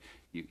just say,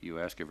 you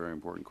asked a very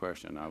important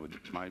question.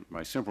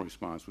 My simple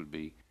response would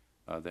be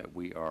that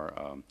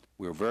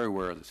we're very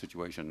aware of the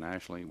situation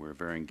nationally. We're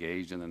very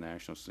engaged in the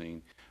national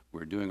scene.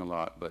 We're doing a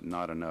lot, but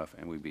not enough,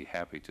 and we'd be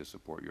happy to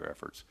support your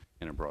efforts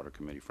in a broader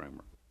committee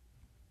framework.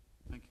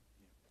 Thank you.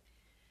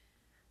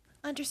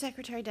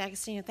 Undersecretary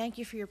D'Agostino, thank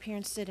you for your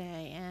appearance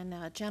today.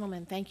 And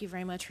gentlemen, thank you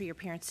very much for your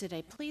appearance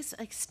today. Please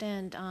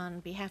extend on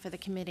behalf of the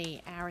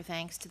committee our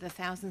thanks to the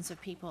thousands of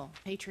people,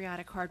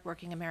 patriotic,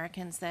 hardworking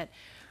Americans that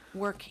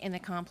work in the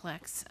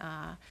complex.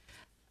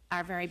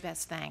 Our very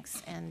best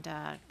thanks, and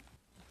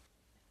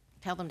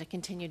tell them to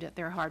continue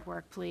their hard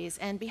work, please.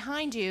 And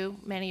behind you,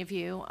 many of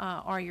you,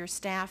 are your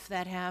staff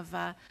that have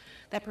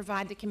that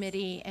provide the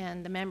committee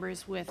and the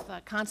members with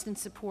constant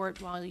support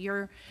while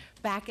you're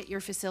back at your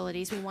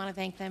facilities. We want to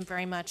thank them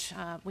very much.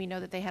 We know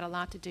that they had a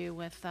lot to do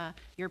with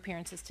your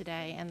appearances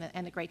today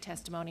and the great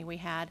testimony we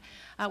had.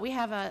 We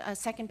have a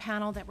second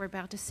panel that we're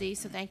about to see,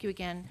 so thank you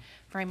again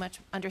very much,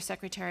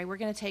 Undersecretary. We're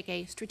going to take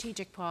a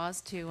strategic pause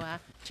to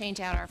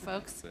change out our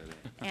folks.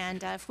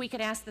 And if we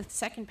could ask the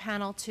second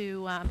panel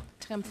to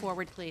come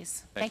forward,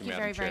 please. Thank you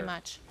very, very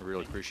much. I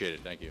really appreciate it.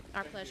 Thank you.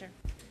 Our pleasure.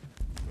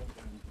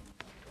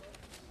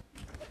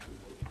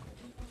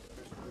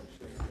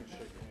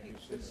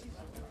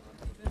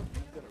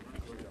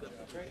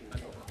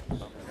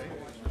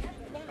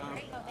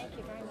 Thank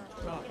you very much.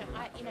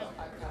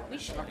 We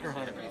should. Dr.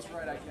 Hunter. That's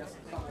right, I guess.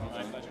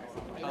 My pleasure.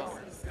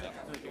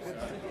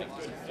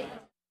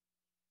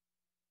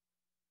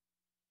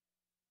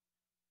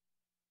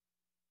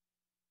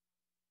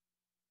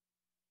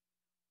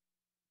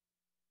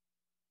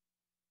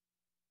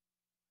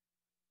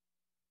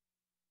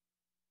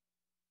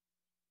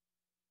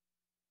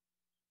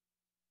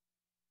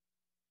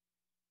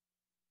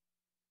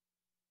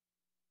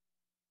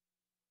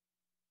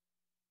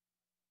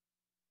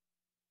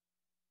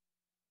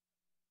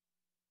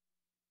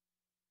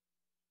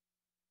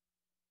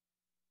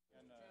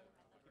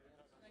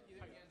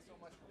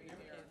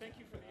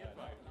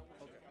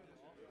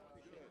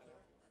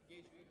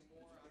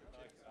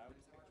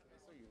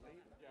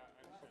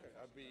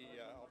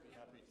 I'll be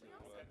happy to.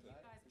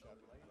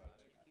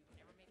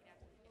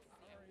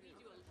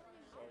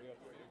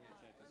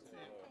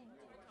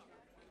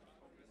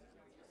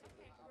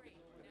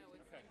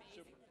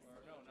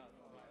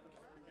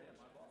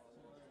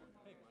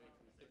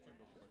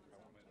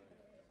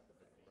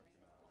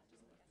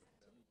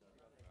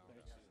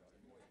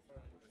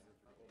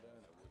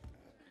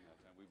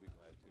 And we'd be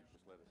glad to.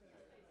 Just let us know.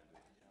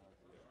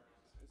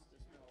 Thanks for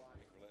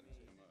letting us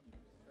come up.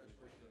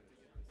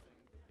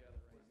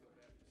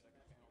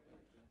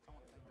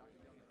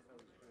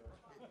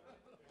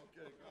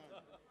 Okay,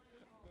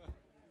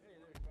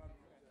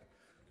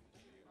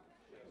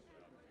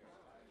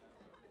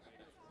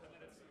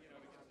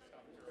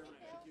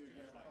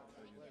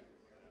 good.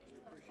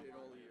 Appreciate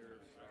all of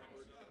your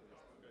work.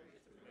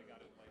 They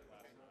got it late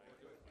last night.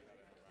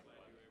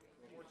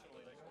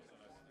 Fortunately, they sent us,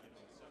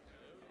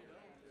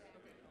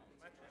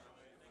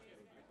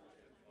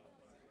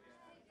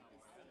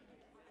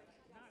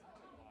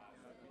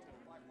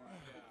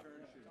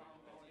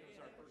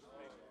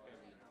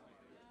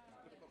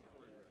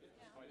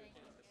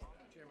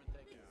 Chairman,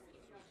 thank you.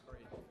 This was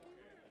great.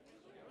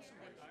 Listen,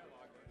 my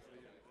dialogue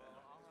actually.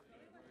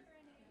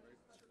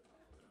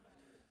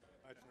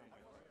 I turn my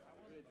I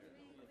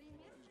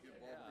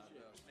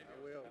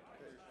will.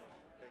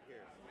 Take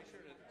care. Make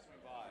sure to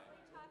swing by.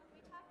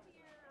 We talked to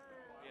your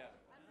Yeah.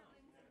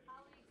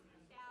 colleagues,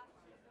 staff,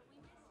 but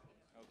we missed you.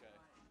 Okay.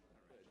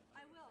 Good.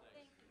 I will,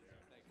 thank you.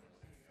 Thank you.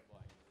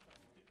 Bye.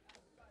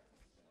 What?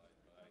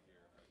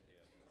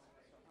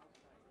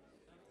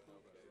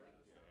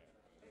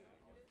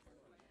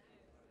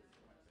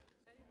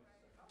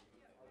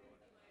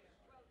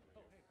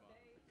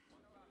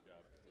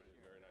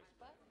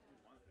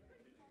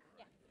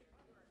 Yeah.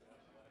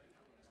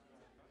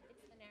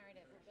 It's the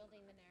narrative, we're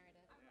building the narrative.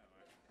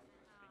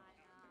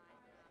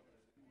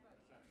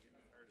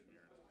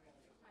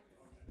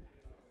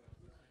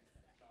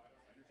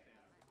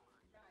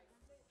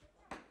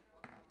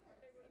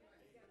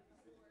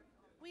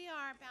 We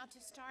are about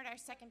to start our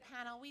second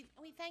panel. We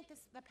thank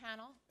the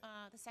panel,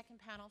 the second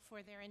panel,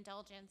 for their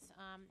indulgence.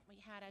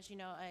 We had, as you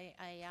know,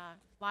 a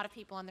lot of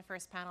people on the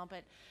first panel,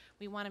 but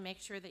we want to make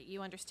sure that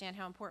you understand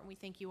how important we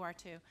think you are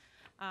too.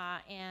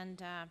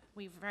 And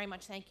we very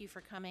much thank you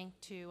for coming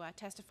to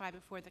testify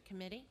before the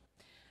committee.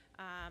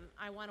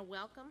 I want to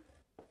welcome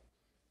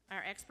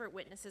our expert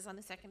witnesses on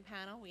the second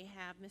panel. We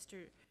have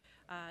Mr.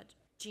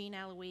 Gene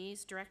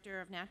Eloise, Director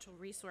of Natural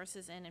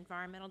Resources and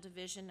Environmental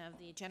Division of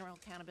the General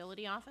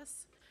Accountability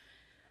Office.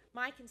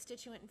 My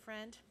constituent and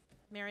friend,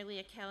 Mary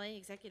Leah Kelly,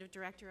 Executive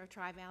Director of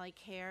Tri-Valley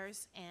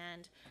Cares,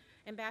 and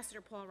Ambassador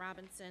Paul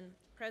Robinson,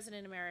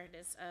 President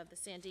Emeritus of the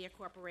Sandia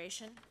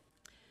Corporation.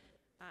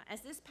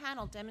 As this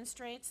panel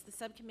demonstrates, the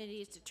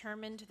subcommittee is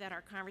determined that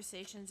our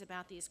conversations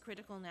about these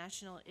critical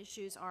national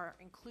issues are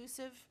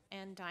inclusive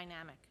and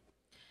dynamic.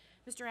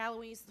 Mr.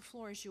 Eloise, the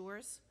floor is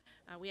yours.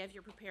 We have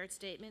your prepared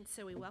statement,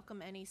 so we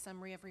welcome any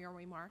summary of your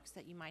remarks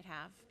that you might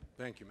have.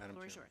 Thank you, Madam The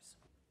floor Chairman. is yours.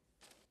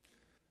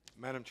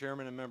 Madam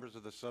Chairman and members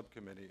of the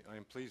subcommittee, I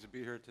am pleased to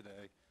be here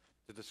today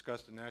to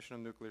discuss the National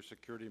Nuclear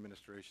Security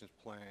Administration's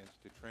plans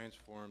to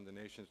transform the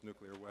nation's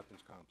nuclear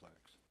weapons complex.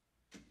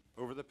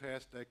 Over the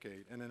past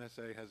decade,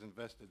 NNSA has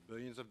invested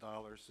billions of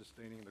dollars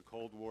sustaining the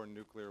Cold War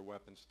nuclear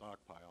weapons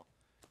stockpile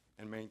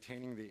and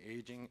maintaining the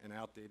aging and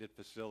outdated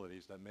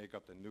facilities that make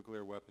up the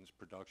nuclear weapons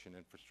production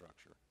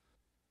infrastructure.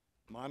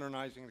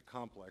 Modernizing the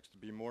complex to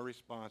be more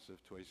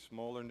responsive to a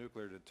smaller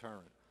nuclear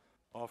deterrent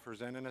offers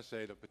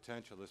NNSA the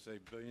potential to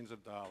save billions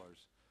of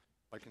dollars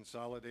by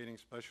consolidating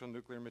special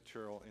nuclear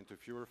material into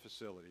fewer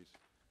facilities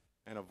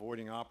and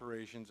avoiding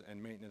operations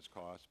and maintenance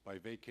costs by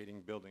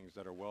vacating buildings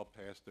that are well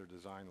past their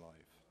design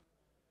life.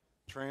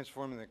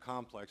 Transforming the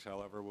complex,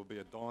 however, will be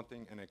a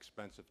daunting and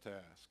expensive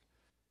task.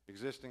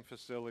 Existing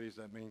facilities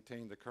that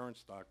maintain the current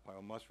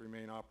stockpile must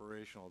remain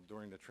operational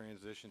during the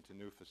transition to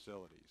new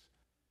facilities.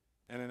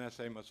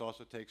 NNSA must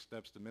also take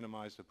steps to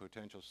minimize the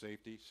potential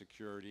safety,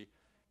 security,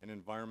 and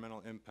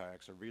environmental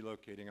impacts of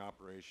relocating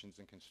operations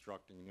and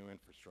constructing new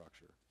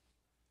infrastructure.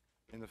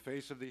 In the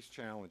face of these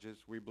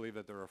challenges, we believe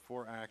that there are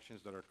 4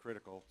 actions that are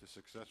critical to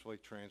successfully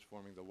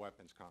transforming the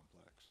weapons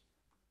complex.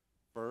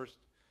 First,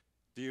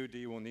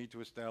 DoD will need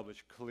to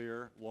establish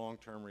clear,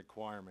 long-term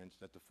requirements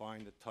that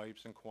define the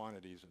types and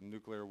quantities of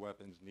nuclear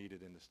weapons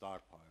needed in the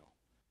stockpile.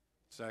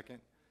 Second,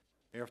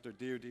 after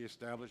DoD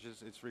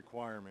establishes its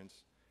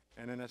requirements,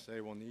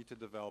 NNSA will need to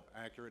develop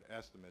accurate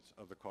estimates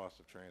of the cost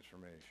of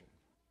transformation.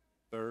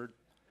 Third,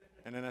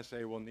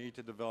 NNSA will need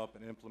to develop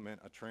and implement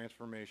a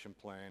transformation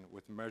plan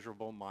with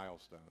measurable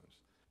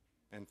milestones.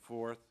 And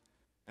fourth,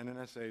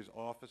 NNSA's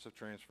Office of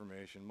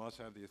Transformation must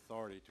have the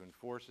authority to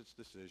enforce its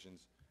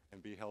decisions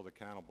and be held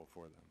accountable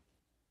for them.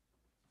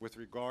 With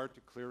regard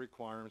to clear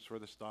requirements for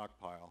the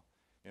stockpile,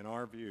 in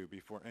our view,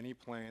 before any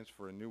plans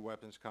for a new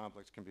weapons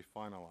complex can be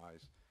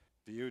finalized,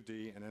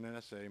 DoD and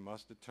NNSA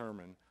must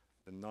determine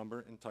the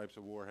number and types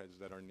of warheads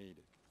that are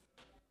needed.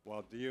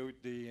 While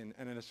DoD and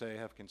NNSA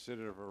have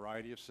considered a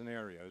variety of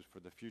scenarios for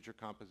the future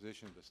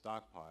composition of the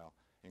stockpile,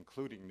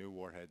 including new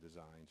warhead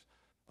designs,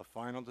 a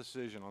final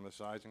decision on the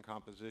size and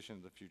composition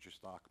of the future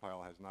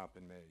stockpile has not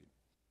been made.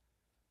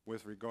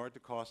 With regard to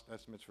cost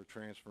estimates for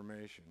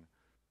transformation,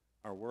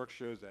 our work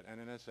shows that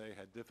NNSA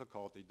had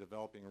difficulty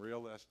developing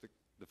realistic,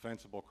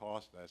 defensible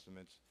cost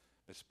estimates,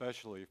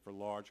 especially for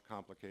large,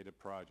 complicated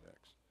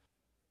projects.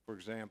 For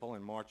example,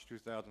 in March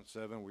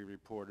 2007, we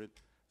reported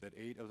that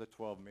 8 of the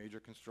 12 major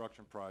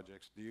construction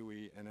projects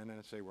DOE and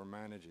NNSA were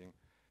managing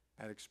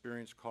had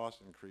experienced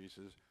cost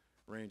increases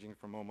ranging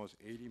from almost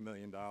 $80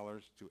 million to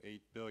 $8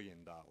 billion.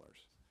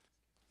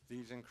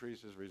 These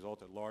increases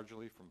resulted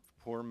largely from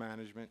poor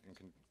management and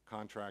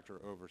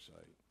contractor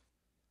oversight.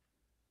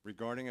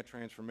 Regarding a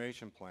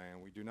transformation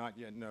plan, we do not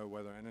yet know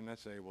whether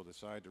NNSA will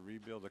decide to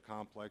rebuild the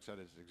complex at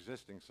its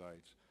existing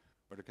sites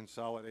or to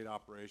consolidate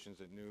operations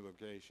at new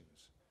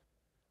locations.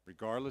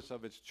 Regardless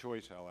of its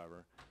choice,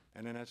 however,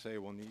 NNSA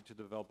will need to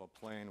develop a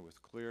plan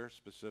with clear,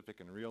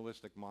 specific, and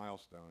realistic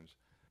milestones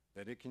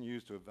that it can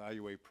use to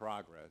evaluate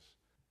progress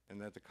and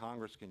that the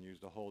Congress can use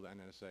to hold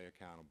NNSA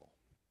accountable.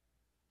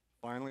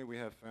 Finally, we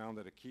have found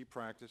that a key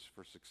practice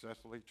for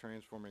successfully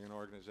transforming an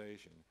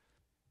organization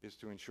is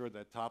to ensure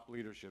that top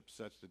leadership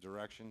sets the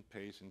direction,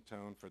 pace, and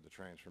tone for the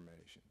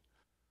transformation.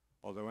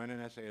 Although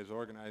NNSA has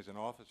organized an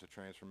Office of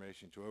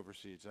Transformation to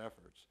oversee its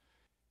efforts,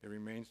 it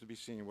remains to be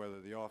seen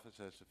whether the office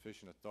has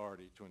sufficient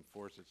authority to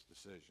enforce its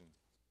decision.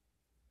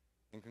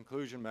 In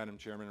conclusion, Madam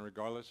Chairman,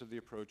 regardless of the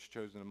approach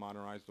chosen to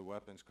modernize the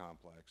weapons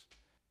complex,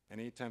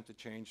 any attempt to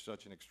change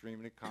such an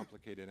extremely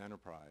complicated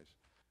enterprise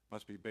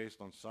must be based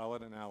on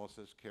solid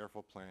analysis,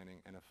 careful planning,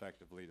 and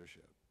effective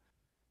leadership.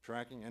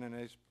 Tracking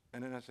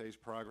NNSA's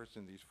progress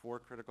in these 4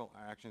 critical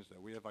actions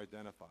that we have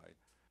identified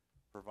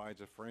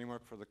provides a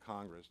framework for the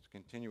Congress to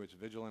continue its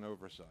vigilant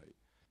oversight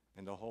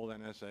and to hold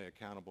NNSA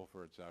accountable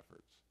for its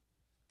efforts.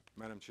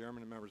 Madam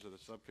Chairman and members of the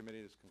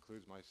subcommittee, this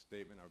concludes my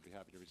statement. I would be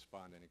happy to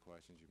respond to any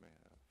questions you may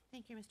have.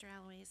 Thank you, Mr.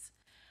 Eloise.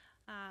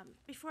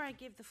 Before I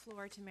give the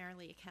floor to Mary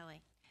Leah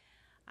Kelly,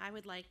 I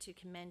would like to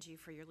commend you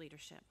for your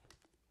leadership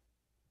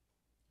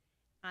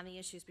on the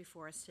issues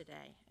before us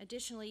today.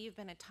 Additionally, you've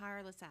been a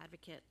tireless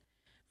advocate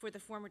for the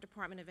former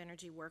Department of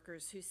Energy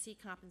workers who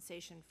seek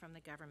compensation from the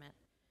government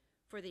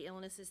for the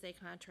illnesses they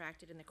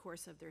contracted in the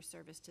course of their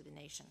service to the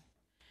nation.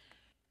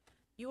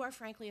 You are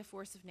frankly a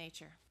force of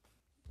nature,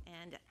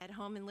 and at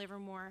home in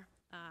Livermore,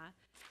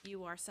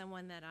 you are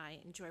someone that I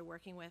enjoy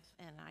working with,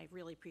 and I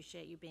really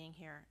appreciate you being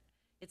here.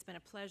 It's been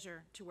a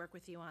pleasure to work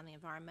with you on the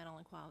environmental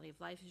and quality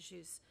of life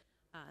issues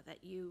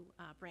that you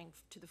bring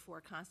to the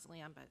fore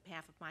constantly on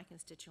behalf of my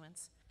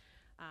constituents.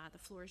 The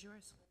floor is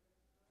yours.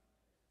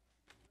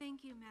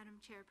 Thank you, Madam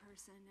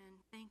Chairperson, and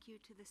thank you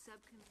to the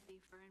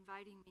subcommittee for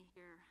inviting me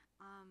here.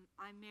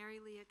 I'm Mary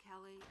Leah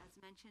Kelly. As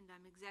mentioned,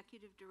 I'm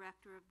Executive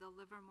Director of the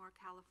Livermore,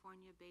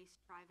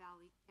 California-based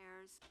Tri-Valley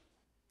Cares,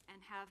 and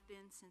have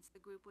been since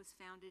the group was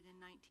founded in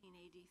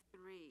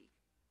 1983.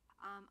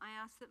 I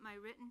ask that my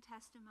written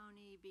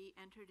testimony be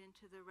entered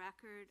into the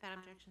record.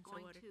 Without I'm objection, so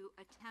going ordered. to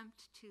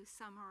attempt to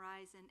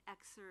summarize an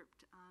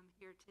excerpt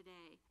here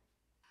today.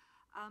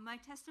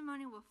 My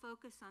testimony will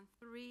focus on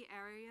 3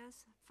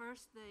 areas.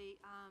 First, the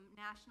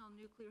National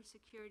Nuclear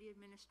Security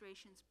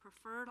Administration's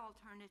preferred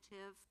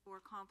alternative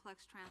for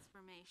complex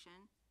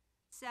transformation.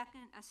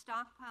 Second, a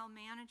stockpile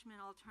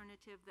management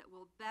alternative that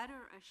will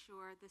better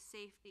assure the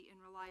safety and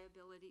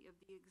reliability of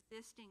the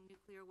existing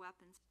nuclear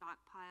weapons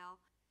stockpile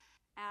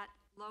at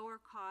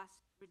lower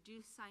cost,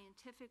 reduced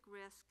scientific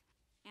risk,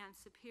 and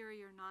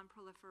superior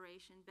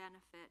non-proliferation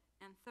benefit.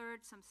 And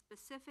third, some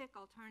specific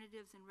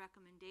alternatives and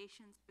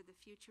recommendations for the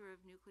future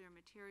of nuclear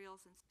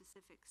materials and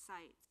specific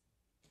sites.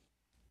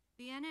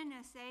 The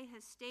NNSA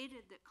has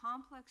stated that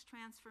complex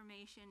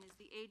transformation is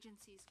the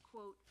agency's,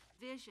 quote,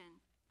 vision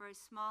for a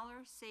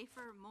smaller,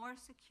 safer, more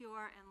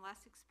secure, and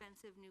less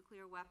expensive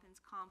nuclear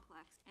weapons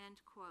complex, end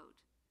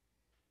quote.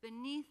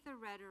 Beneath the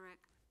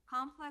rhetoric,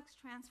 complex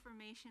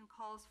transformation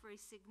calls for a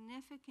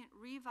significant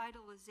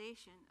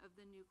revitalization of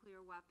the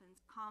nuclear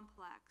weapons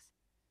complex.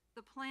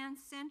 The planned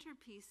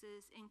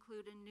centerpieces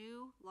include a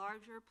new,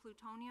 larger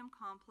plutonium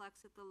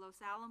complex at the Los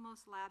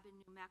Alamos lab in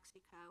New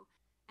Mexico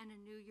and a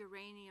new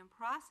uranium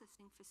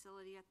processing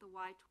facility at the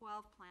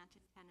Y-12 plant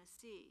in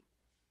Tennessee.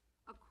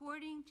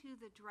 According to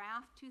the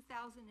draft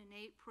 2008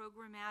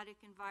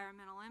 Programmatic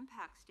Environmental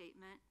Impact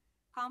Statement,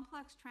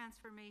 complex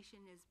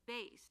transformation is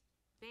based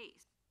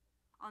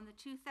on the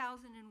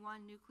 2001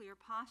 Nuclear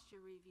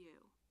Posture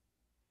Review.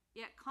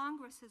 Yet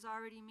Congress has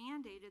already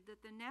mandated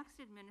that the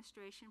next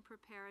administration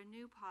prepare a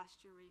new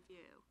posture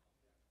review.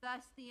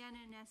 Thus, the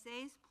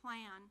NNSA's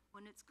plan,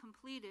 when it's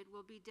completed,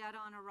 will be dead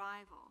on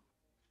arrival,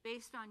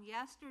 based on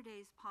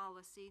yesterday's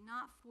policy,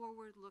 not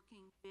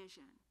forward-looking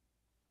vision.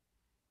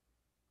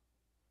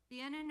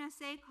 The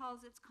NNSA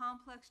calls its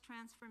complex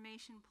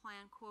transformation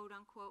plan,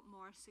 quote-unquote,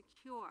 more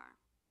secure.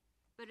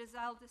 But as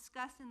I'll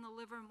discuss in the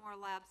Livermore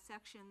Lab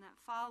section that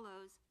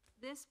follows,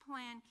 this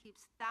plan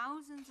keeps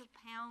thousands of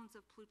pounds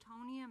of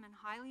plutonium and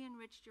highly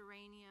enriched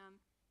uranium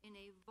in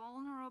a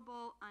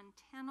vulnerable,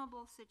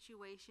 untenable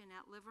situation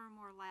at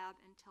Livermore Lab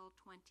until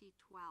 2012.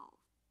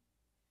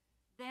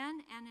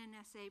 Then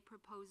NNSA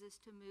proposes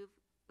to move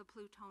the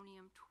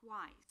plutonium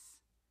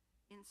twice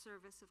in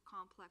service of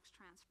complex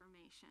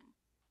transformation.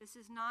 This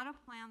is not a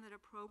plan that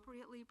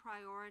appropriately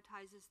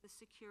prioritizes the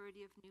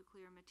security of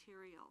nuclear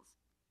materials.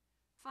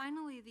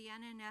 Finally, the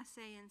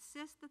NNSA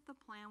insists that the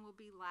plan will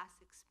be less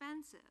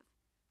expensive,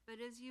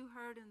 but as you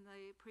heard in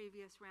the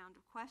previous round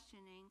of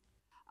questioning,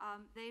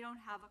 they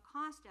don't have a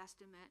cost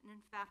estimate, and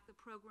in fact, the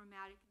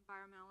programmatic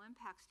environmental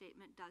impact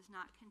statement does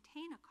not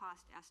contain a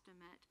cost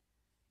estimate.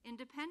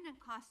 Independent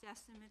cost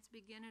estimates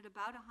begin at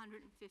about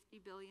 $150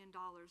 billion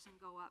and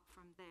go up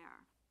from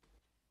there.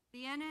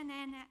 The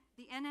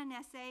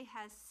NNSA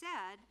has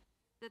said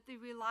that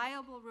the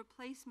Reliable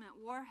Replacement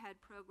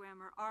Warhead Program,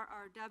 or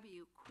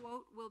RRW,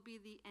 quote, will be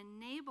the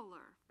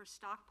enabler for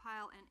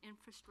stockpile and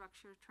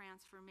infrastructure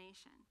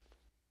transformation.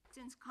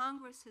 Since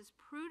Congress has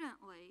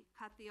prudently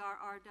cut the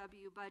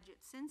RRW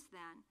budget since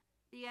then,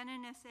 the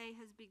NNSA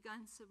has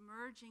begun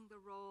submerging the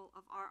role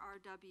of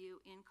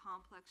RRW in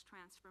complex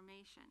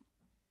transformation.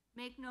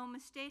 Make no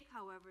mistake,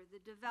 however,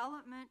 the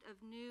development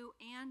of new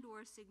and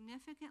or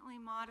significantly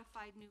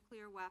modified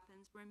nuclear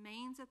weapons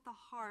remains at the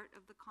heart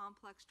of the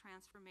complex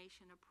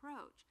transformation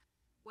approach,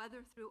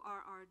 whether through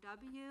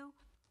RRW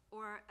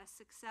or a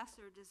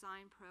successor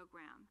design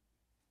program.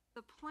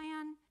 The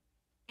plan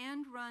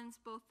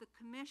runs both the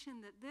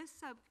commission that this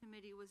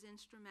subcommittee was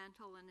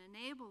instrumental in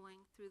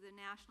enabling through the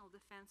National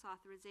Defense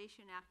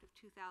Authorization Act of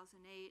 2008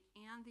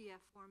 and the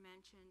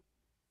aforementioned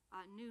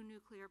new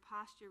nuclear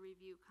posture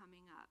review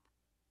coming up.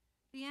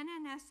 The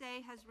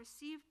NNSA has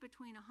received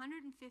between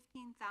 115,000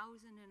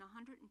 and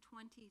 120,000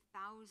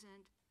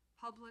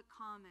 public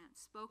comments,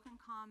 spoken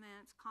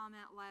comments,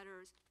 comment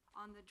letters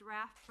on the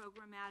draft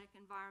programmatic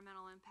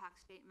environmental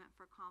impact statement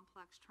for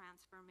complex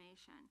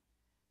transformation.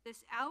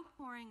 This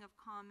outpouring of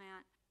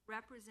comment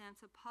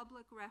represents a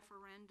public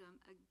referendum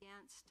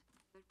against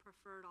the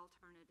preferred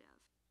alternative.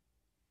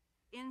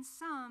 In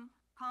sum,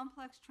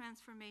 complex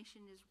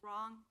transformation is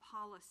wrong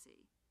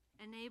policy,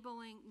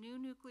 enabling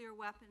new nuclear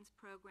weapons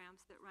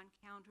programs that run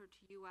counter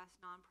to U.S.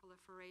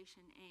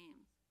 nonproliferation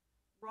aims.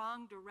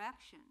 Wrong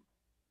direction,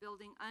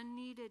 building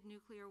unneeded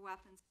nuclear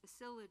weapons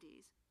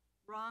facilities.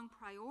 Wrong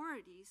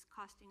priorities,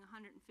 costing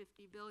 $150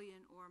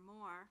 billion or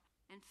more,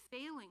 and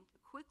failing to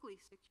quickly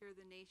secure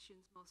the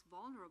nation's most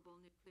vulnerable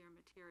nuclear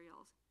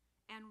materials.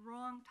 And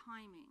wrong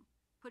timing,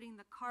 putting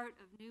the cart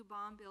of new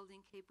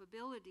bomb-building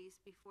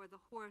capabilities before the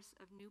horse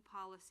of new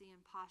policy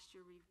and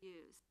posture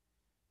reviews.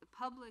 The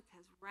public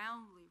has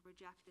roundly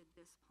rejected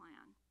this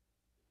plan.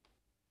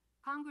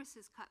 Congress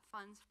has cut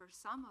funds for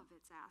some of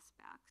its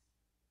aspects,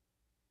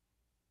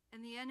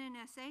 and the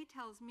NNSA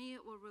tells me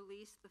it will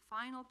release the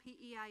final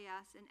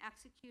PEIS and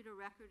execute a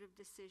record of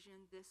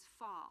decision this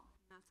fall.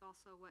 And that's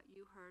also what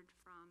you heard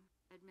from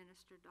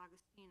Administrator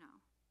D'Agostino.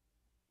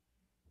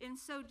 In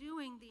so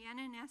doing, the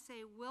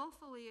NNSA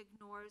willfully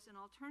ignores an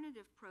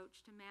alternative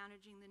approach to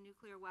managing the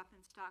nuclear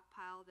weapons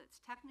stockpile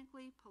that's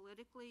technically,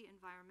 politically,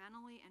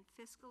 environmentally, and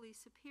fiscally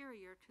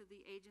superior to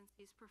the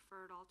agency's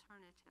preferred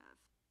alternative.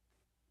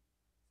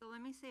 So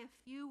let me say a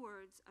few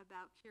words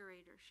about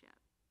curatorship.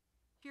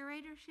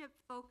 Curatorship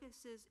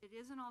focuses, it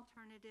is an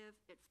alternative,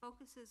 it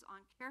focuses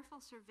on careful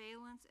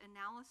surveillance,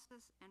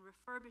 analysis, and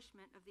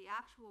refurbishment of the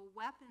actual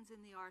weapons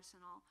in the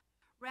arsenal,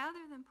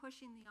 rather than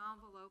pushing the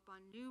envelope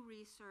on new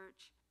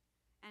research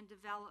and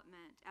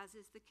development, as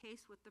is the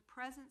case with the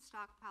present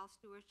stockpile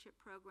stewardship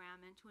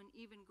program and to an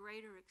even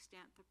greater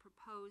extent the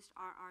proposed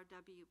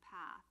RRW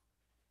path.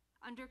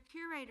 Under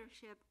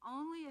curatorship,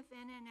 only if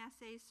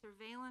NNSA's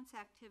surveillance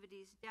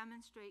activities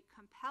demonstrate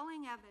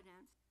compelling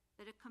evidence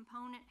that a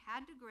component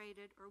had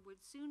degraded or would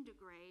soon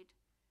degrade,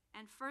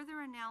 and further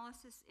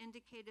analysis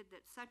indicated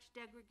that such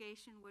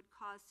degradation would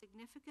cause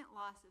significant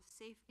loss of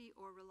safety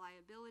or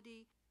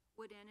reliability,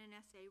 would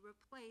NNSA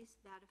replace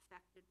that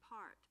affected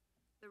part.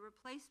 The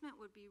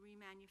replacement would be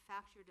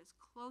remanufactured as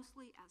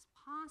closely as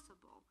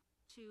possible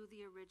to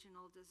the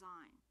original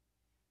design.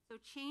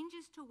 So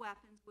changes to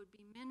weapons would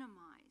be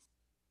minimized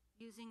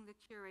using the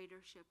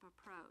curatorship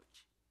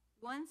approach.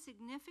 One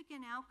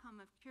significant outcome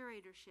of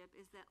curatorship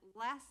is that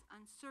less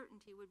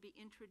uncertainty would be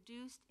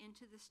introduced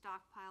into the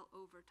stockpile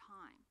over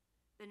time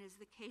than is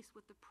the case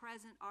with the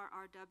present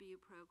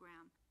RRW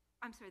program,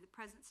 the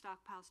present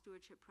stockpile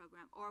stewardship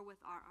program, or with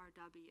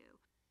RRW.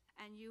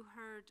 And you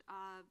heard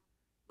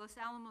Los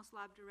Alamos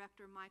Lab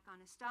Director Mike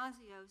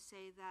Anastasio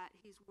say that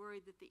he's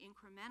worried that the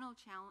incremental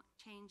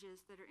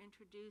changes that are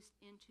introduced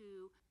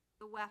into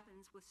the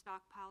weapons with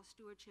stockpile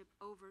stewardship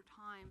over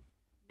time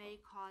may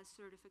cause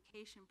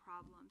certification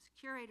problems.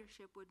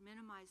 Curatorship would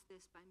minimize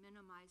this by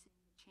minimizing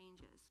the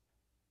changes.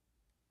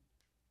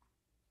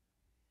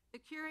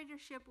 The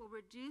curatorship will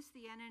reduce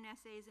the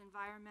NNSA's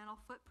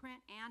environmental footprint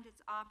and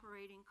its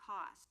operating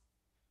costs.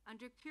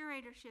 Under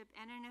curatorship,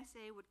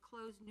 NNSA would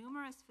close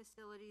numerous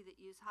facilities that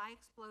use high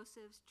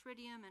explosives,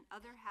 tritium, and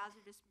other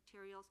hazardous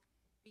materials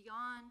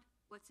beyond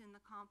what's in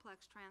the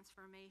complex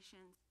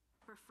transformation's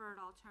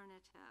preferred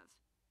alternative.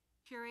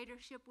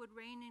 Curatorship would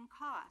rein in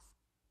costs.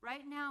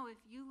 Right now, if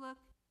you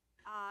look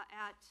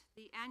at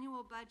the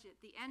annual budget,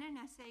 the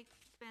NNSA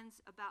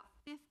spends about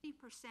 50%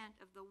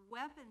 of the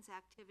weapons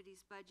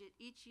activities budget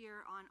each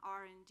year on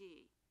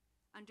R&D.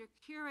 Under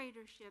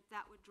curatorship,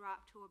 that would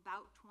drop to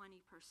about 20%.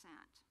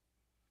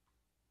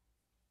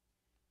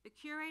 The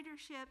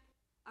curatorship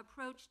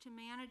approach to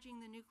managing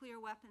the nuclear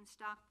weapons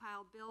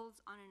stockpile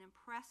builds on an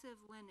impressive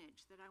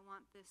lineage that I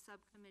want this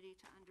subcommittee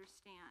to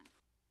understand.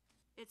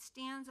 It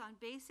stands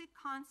on basic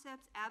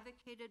concepts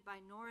advocated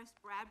by Norris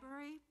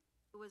Bradbury,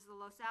 who was the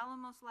Los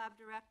Alamos lab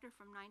director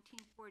from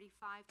 1945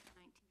 to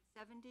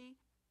 1970,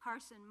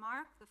 Carson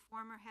Mark, the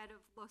former head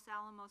of Los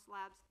Alamos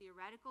Lab's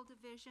theoretical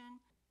division,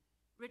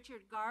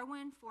 Richard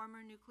Garwin, former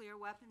nuclear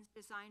weapons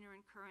designer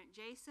and current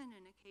Jason,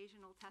 an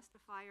occasional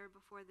testifier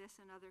before this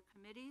and other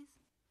committees,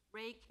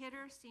 Ray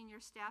Kidder,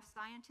 senior staff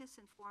scientist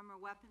and former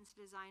weapons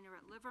designer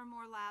at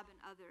Livermore Lab, and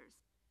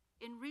others.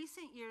 In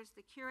recent years,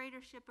 the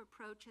curatorship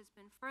approach has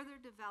been further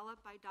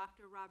developed by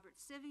Dr. Robert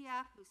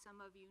Siviak, who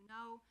some of you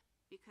know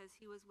because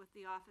he was with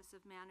the Office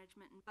of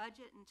Management and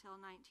Budget until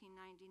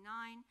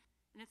 1999,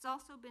 and it's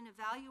also been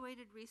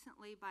evaluated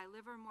recently by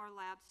Livermore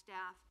Lab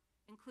staff,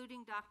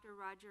 including Dr.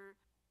 Roger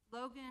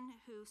Logan,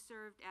 who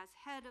served as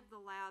head of the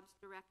lab's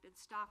directed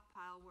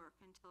stockpile work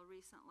until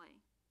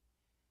recently.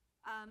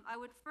 I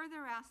would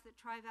further ask that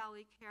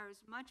Tri-Valley Care's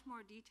much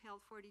more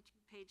detailed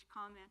 42-page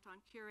comment on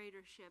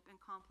curatorship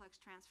and complex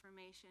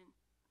transformation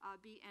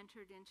be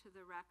entered into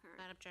the record.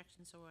 That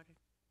objection so ordered.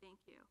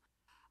 Thank you.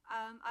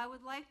 I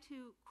would like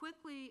to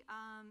quickly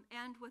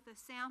end with a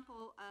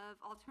sample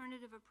of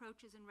alternative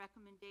approaches and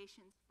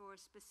recommendations for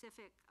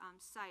specific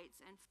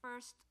sites. And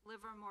first,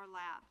 Livermore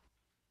Lab.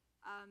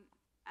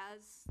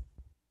 As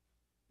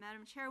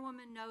Madam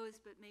Chairwoman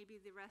knows, but maybe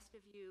the rest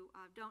of you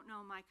don't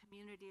know my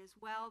community as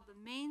well, the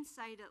main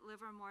site at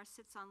Livermore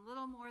sits on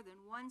little more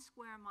than 1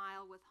 square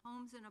mile with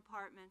homes and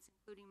apartments,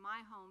 including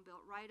my home,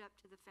 built right up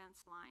to the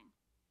fence line.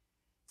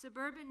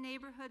 Suburban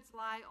neighborhoods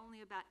lie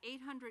only about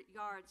 800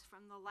 yards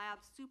from the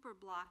lab's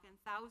superblock and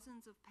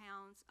thousands of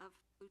pounds of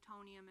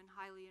plutonium and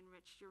highly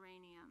enriched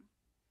uranium.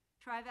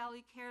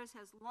 Tri-Valley Cares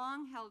has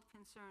long held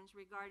concerns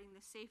regarding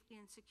the safety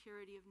and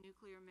security of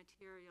nuclear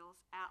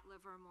materials at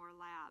Livermore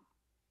Lab.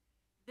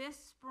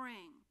 This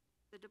spring,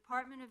 the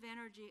Department of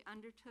Energy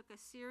undertook a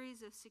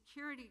series of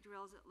security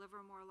drills at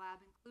Livermore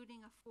Lab,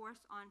 including a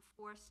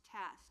force-on-force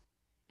test,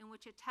 in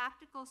which a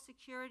tactical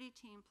security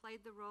team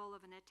played the role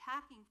of an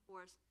attacking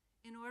force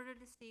in order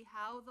to see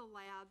how the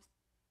lab's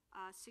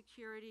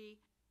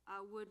security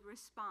would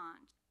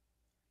respond.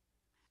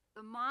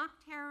 The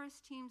mock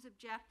terrorist team's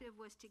objective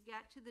was to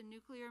get to the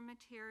nuclear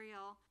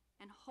material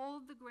and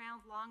hold the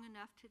ground long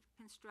enough to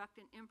construct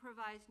an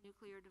improvised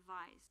nuclear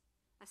device.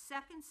 A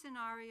second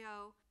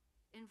scenario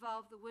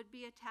involved the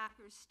would-be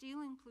attackers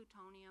stealing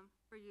plutonium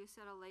for use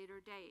at a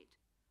later date.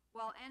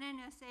 While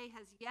NNSA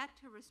has yet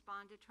to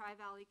respond to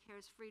Tri-Valley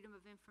Care's Freedom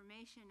of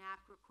Information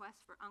Act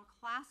request for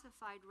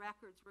unclassified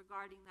records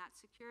regarding that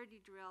security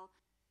drill,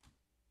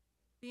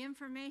 the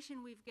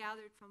information we've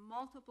gathered from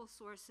multiple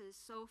sources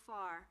so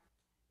far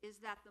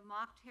is that the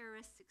mock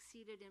terrorists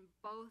succeeded in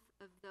both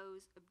of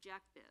those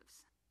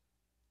objectives.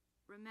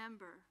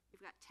 Remember,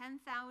 we've got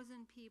 10,000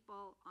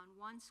 people on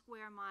 1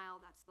 square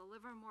mile, that's the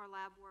Livermore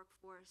Lab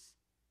workforce,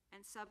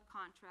 and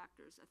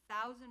subcontractors,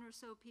 1,000 or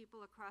so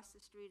people across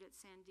the street at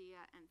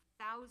Sandia, and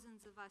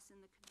thousands of us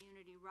in the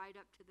community right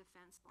up to the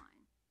fence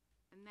line.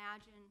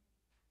 Imagine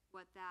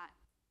what that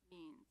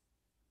means.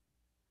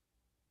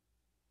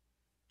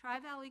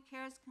 Tri-Valley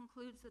Cares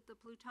concludes that the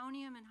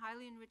plutonium and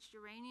highly enriched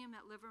uranium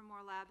at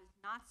Livermore Lab is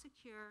not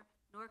secure,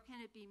 nor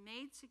can it be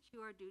made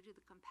secure due to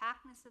the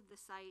compactness of the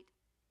site,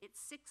 its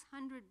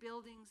 600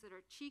 buildings that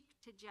are cheek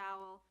to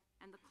jowl,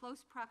 and the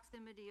close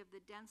proximity of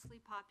the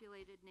densely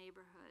populated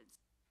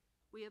neighborhoods.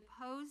 We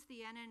oppose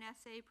the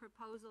NNSA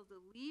proposal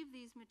to leave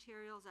these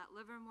materials at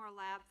Livermore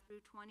Lab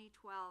through 2012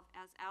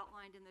 as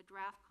outlined in the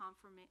draft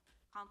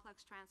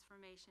Complex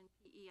Transformation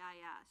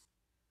PEIS.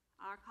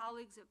 Our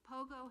colleagues at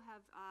POGO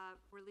have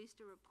released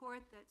a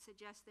report that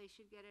suggests they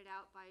should get it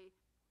out by,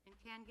 and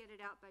can get it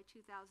out by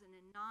 2009.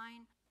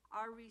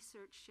 Our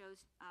research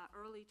shows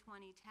early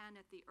 2010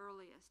 at the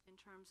earliest in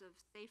terms of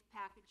safe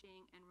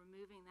packaging and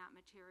removing that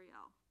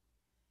material.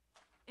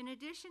 In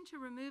addition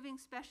to removing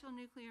special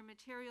nuclear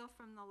material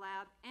from the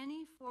lab,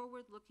 any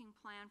forward-looking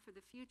plan for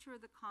the future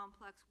of the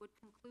complex would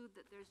conclude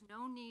that there's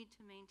no need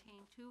to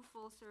maintain 2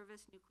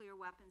 full-service nuclear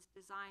weapons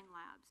design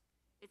labs.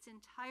 It's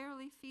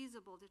entirely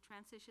feasible to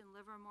transition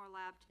Livermore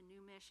Lab to new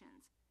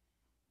missions.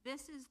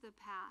 This is the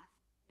path,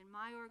 in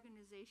my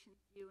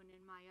organization's view and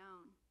in my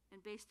own,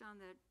 and based on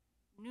the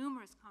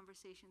numerous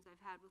conversations I've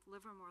had with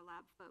Livermore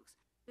Lab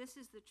folks, this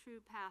is the true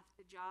path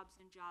to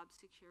jobs and job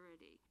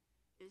security,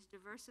 is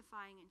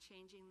diversifying and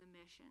changing the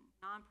mission.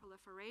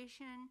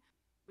 Non-proliferation,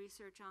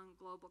 research on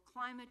global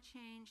climate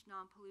change,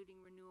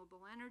 non-polluting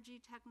renewable energy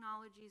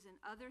technologies,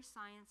 and other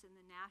science in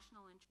the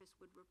national interest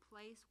would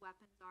replace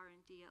weapons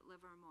R&D at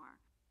Livermore.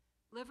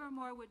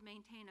 Livermore would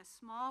maintain a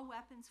small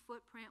weapons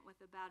footprint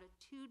with about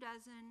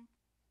 24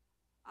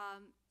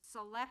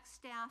 select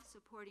staff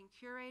supporting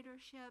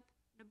curatorship,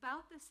 and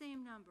about the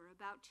same number,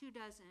 about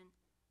 24,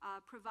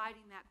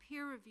 providing that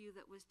peer review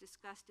that was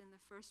discussed in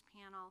the first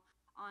panel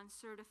on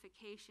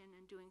certification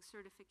and doing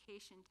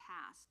certification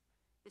tasks.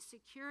 The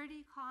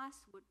security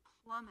costs would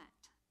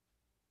plummet.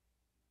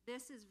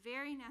 This is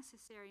very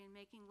necessary in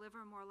making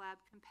Livermore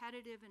Lab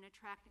competitive and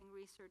attracting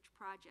research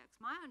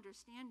projects. My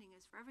understanding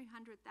is for every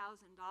 $100,000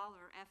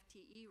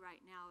 FTE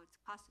right now,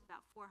 it's costing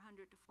about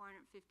 $400,000 to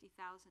 $450,000.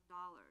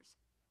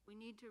 We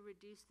need to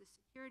reduce the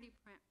security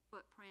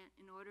footprint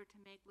in order to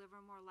make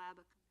Livermore Lab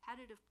a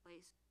competitive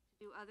place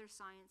to do other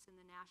science in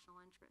the national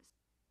interest.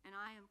 And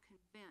I am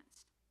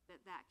convinced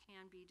that that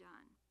can be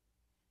done.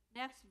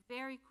 Next,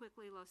 very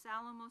quickly, Los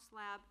Alamos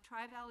Lab.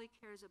 Tri-Valley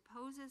Cares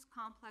opposes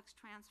Complex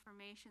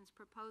Transformation's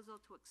proposal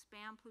to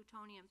expand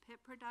plutonium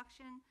pit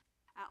production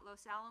at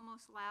Los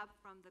Alamos Lab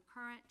from the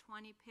current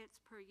 20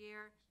 pits per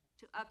year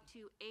to up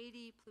to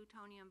 80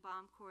 plutonium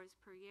bomb cores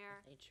per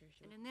year.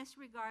 And in this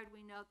regard,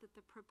 we note that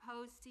the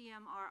proposed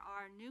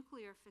CMRR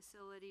nuclear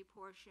facility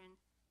portion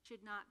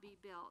should not be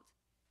built.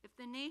 If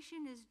the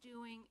nation is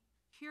doing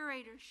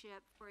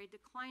curatorship for a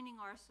declining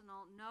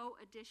arsenal, no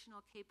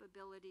additional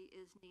capability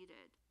is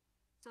needed.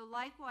 So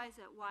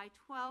likewise at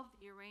Y12,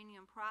 the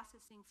uranium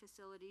processing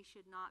facility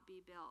should not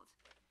be built.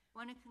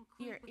 Want to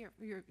conclude?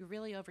 You're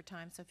really over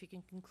time, so if you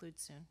can conclude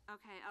soon.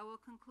 Okay, I will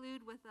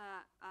conclude with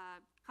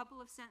a couple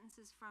of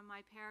sentences from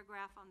my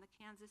paragraph on the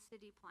Kansas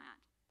City plant.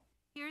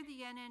 Here,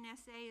 the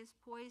NNSA is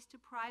poised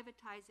to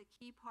privatize a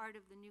key part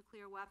of the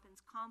nuclear weapons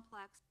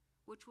complex,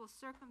 which will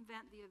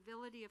circumvent the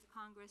ability of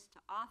Congress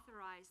to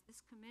authorize,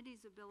 this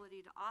committee's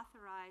ability to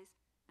authorize,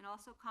 and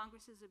also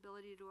Congress's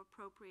ability to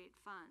appropriate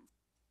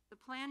funds. The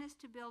plan is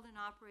to build and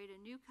operate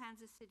a new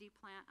Kansas City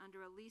plant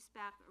under a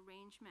leaseback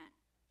arrangement.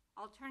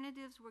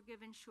 Alternatives were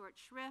given short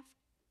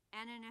shrift.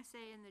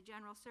 NNSA and the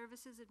General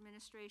Services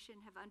Administration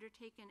have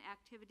undertaken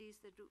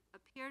activities that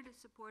appear to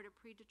support a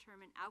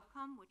predetermined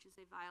outcome, which is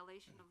a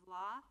violation of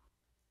law.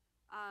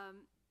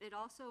 It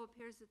also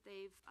appears that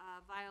they've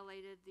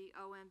violated the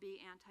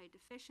OMB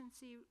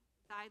anti-deficiency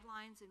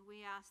guidelines, and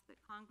we ask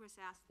that Congress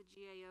ask the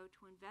GAO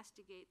to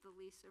investigate the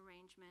lease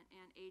arrangement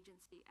and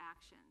agency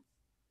actions.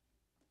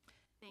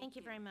 Thank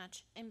you very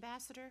much.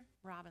 Ambassador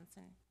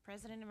Robinson,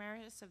 President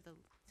Emeritus of the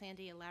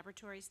Sandia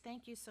Laboratories,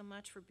 thank you so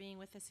much for being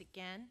with us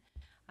again.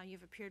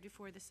 You've appeared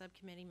before the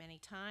subcommittee many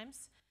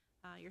times.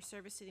 Your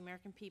service to the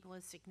American people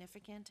is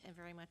significant and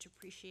very much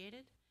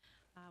appreciated.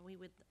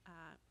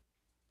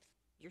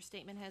 Your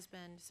statement has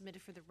been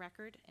submitted for the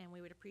record, and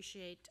we would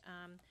appreciate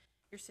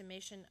your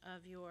summation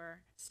of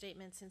your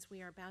statement, since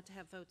we are about to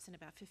have votes in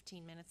about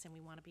 15 minutes and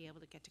we want to be able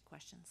to get to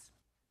questions.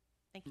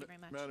 Thank you very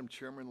much. Madam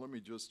Chairman, let me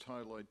just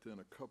highlight then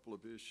a couple of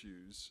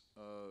issues.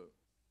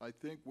 I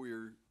think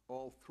we're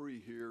all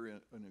three here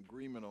in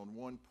agreement on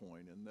one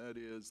point, and that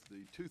is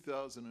the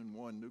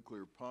 2001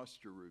 Nuclear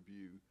Posture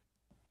Review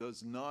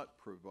does not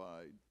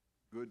provide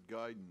good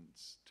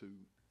guidance to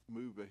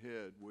move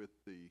ahead with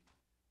the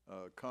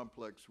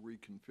complex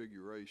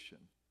reconfiguration.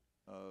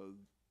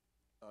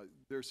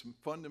 There's some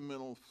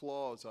fundamental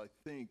flaws, I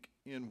think,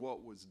 in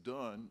what was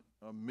done,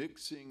 a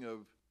mixing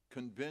of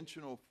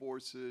conventional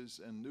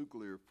forces and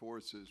nuclear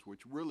forces,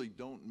 which really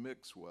don't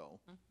mix well,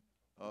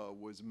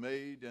 was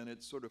made, and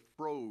it sort of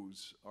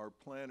froze our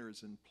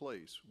planners in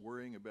place,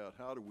 worrying about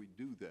how do we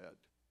do that.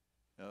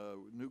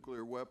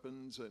 Nuclear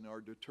weapons and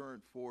our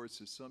deterrent force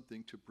is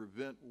something to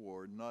prevent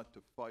war, not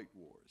to fight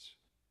wars.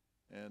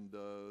 And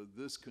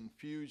this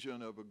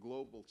confusion of a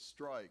global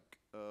strike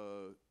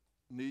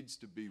needs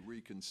to be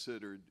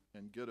reconsidered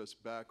and get us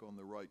back on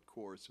the right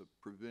course of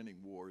preventing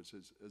wars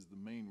as the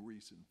main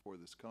reason for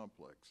this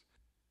complex.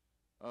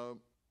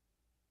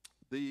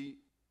 The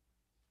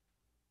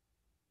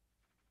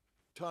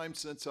time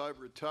since I've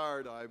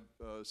retired, I've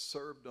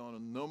served on a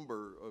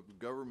number of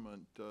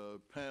government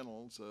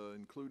panels,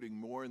 including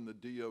more in the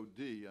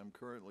DOD. I'm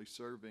currently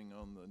serving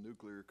on the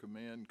Nuclear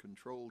Command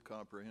Control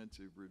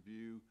Comprehensive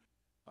Review.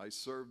 I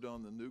served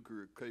on the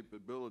Nuclear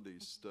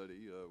Capabilities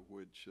Study,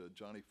 which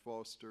Johnny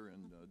Foster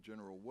and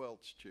General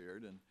Welch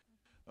chaired, and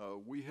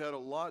we had a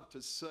lot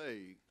to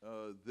say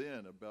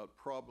then about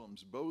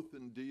problems both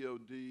in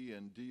DOD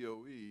and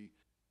DOE,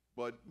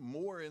 but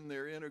more in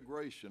their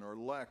integration or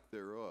lack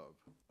thereof,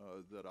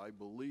 that I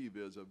believe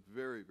is a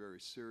very, very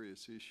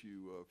serious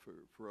issue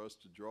for us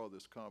to draw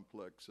this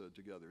complex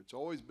together. It's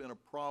always been a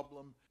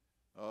problem.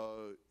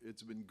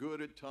 It's been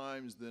good at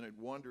times, then it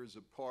wanders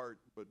apart,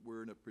 but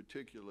we're in a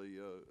particularly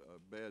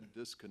bad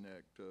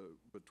disconnect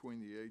between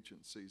the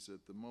agencies at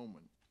the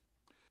moment.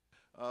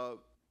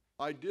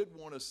 I did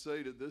want to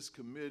say to this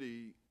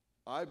committee,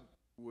 I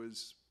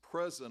was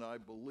present, I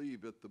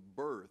believe, at the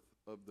birth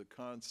of the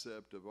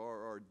concept of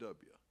RRW.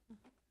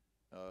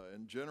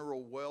 And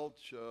General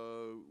Welch,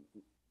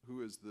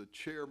 who is the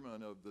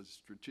chairman of the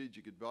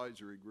Strategic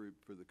Advisory Group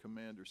for the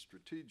Commander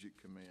Strategic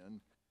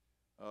Command,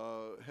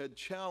 had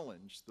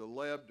challenged the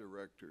lab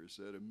directors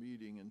at a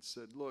meeting and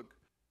said, look,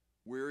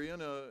 we're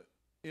in an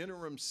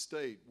interim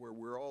state where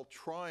we're all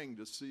trying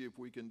to see if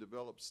we can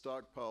develop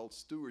stockpile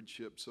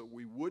stewardship so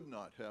we would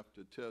not have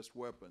to test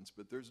weapons,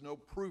 but there's no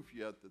proof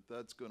yet that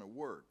that's going to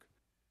work.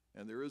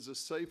 And there is a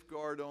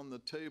safeguard on the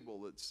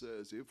table that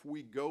says if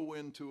we go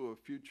into a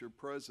future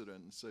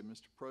president and say,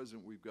 Mr.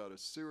 President, we've got a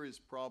serious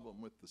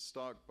problem with the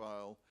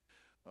stockpile,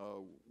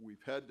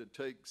 we've had to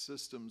take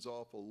systems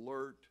off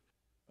alert,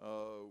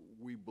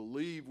 we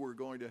believe we're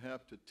going to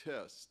have to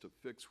test to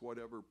fix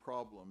whatever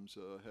problems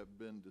have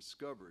been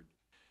discovered.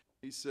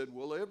 He said,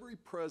 will every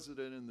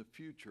president in the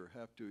future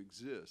have to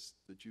exist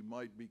that you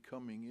might be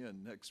coming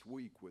in next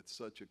week with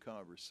such a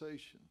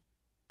conversation?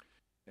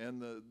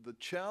 And the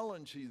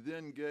challenge he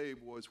then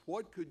gave was,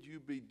 what could you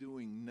be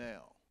doing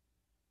now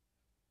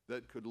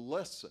that could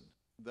lessen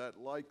that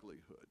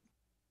likelihood?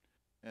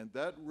 And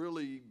that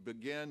really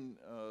began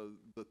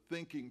the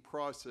thinking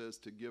process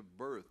to give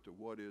birth to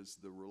what is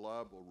the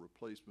reliable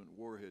replacement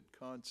warhead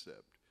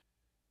concept.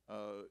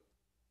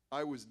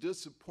 I was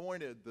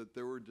disappointed that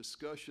there were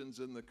discussions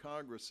in the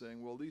Congress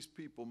saying, well, these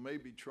people may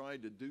be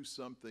trying to do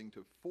something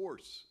to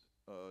force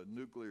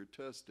nuclear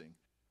testing.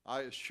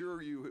 I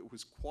assure you it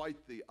was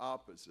quite the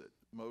opposite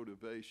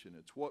motivation.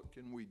 It's what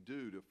can we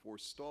do to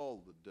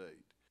forestall the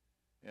date?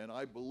 And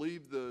I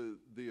believe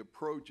the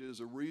approach is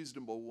a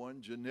reasonable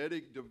one,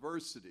 genetic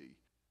diversity,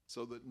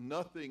 so that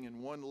nothing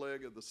in one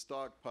leg of the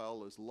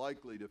stockpile is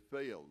likely to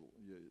fail,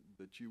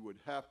 that you would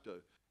have to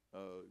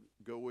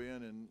go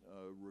in and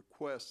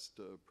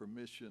request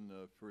permission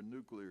for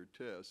nuclear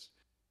tests.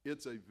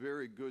 It's a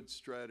very good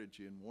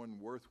strategy and one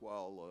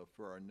worthwhile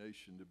for our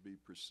nation to be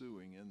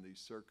pursuing in these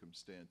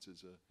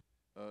circumstances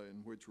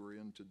in which we're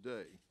in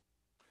today.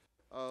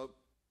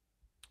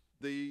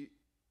 The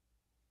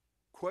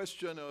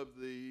question of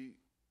the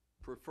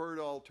preferred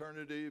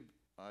alternative,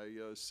 I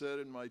said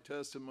in my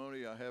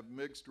testimony, I have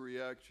mixed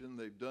reaction.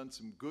 They've done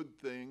some good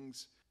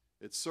things.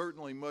 It's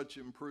certainly much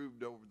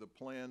improved over the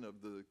plan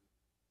of the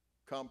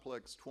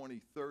Complex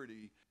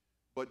 2030,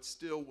 but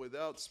still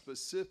without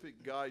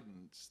specific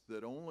guidance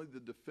that only the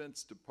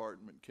Defense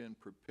Department can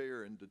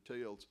prepare in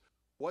details.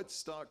 What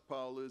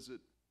stockpile is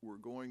it we're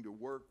going to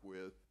work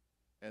with?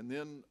 And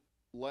then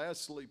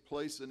lastly,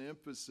 place an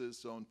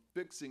emphasis on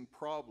fixing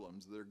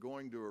problems that are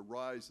going to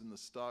arise in the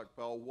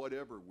stockpile,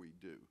 whatever we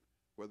do,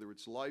 whether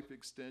it's life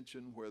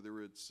extension,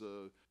 whether it's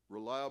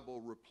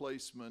reliable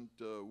replacement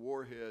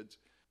warheads.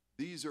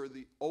 These are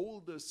the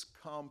oldest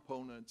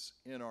components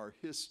in our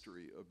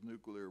history of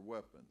nuclear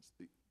weapons,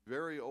 the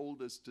very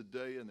oldest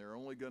today, and they're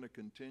only going to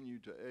continue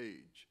to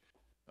age.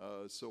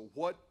 So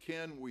what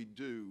can we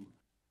do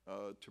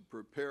to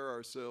prepare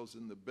ourselves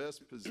in the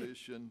best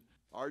position?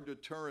 Our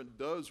deterrent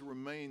does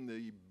remain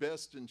the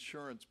best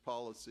insurance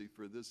policy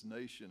for this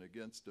nation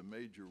against a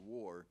major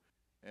war,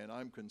 and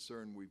I'm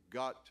concerned we've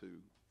got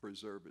to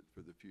preserve it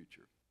for the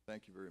future.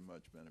 Thank you very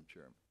much, Madam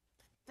Chairman.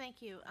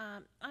 Thank you.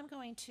 I'm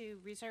going to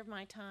reserve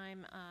my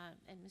time,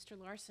 and Mr.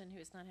 Larson, who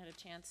has not had a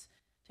chance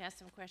to ask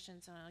some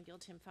questions, I'll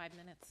yield to him 5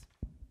 minutes.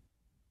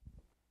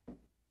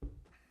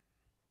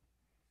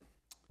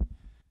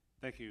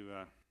 Thank you,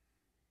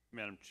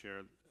 Madam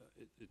Chair.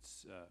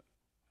 It's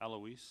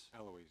Eloise?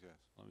 Eloise, yes.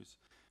 Eloise.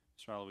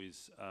 Mr.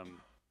 Eloise,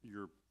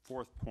 your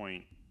fourth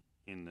point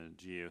in the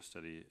GAO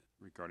study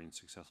regarding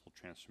successful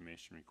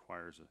transformation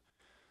requires a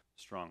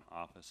strong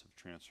Office of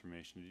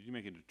Transformation. Did you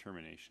make a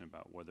determination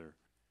about whether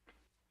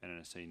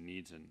NNSA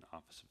needs an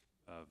Office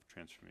of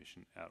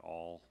Transformation at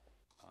all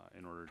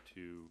in order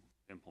to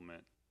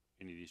implement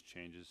any of these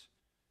changes?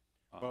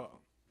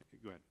 Well,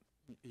 go ahead.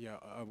 Yeah,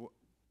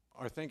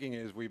 our thinking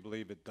is we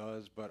believe it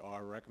does, but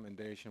our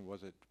recommendation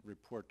was it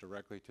report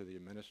directly to the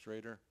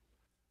administrator.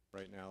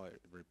 Right now it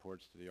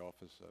reports to the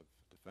Office of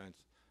Defense.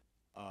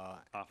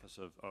 Office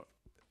of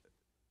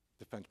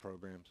Defense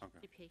Programs.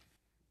 Okay.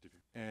 DP.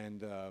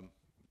 And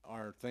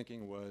our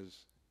thinking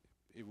was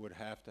it would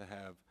have to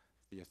have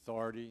the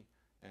authority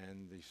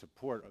and the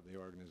support of the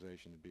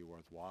organization to be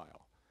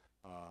worthwhile.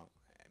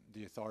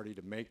 The authority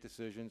to make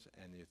decisions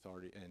and the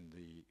authority and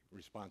the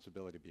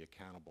responsibility to be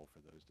accountable for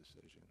those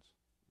decisions.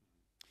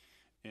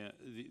 And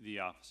the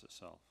office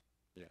itself?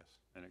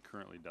 Yes. And it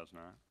currently does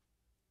not?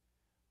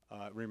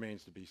 It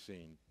remains to be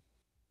seen.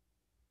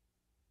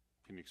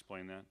 Can you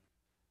explain that?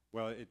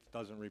 Well, it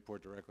doesn't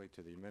report directly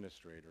to the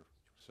administrator,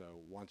 so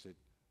once it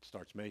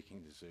starts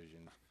making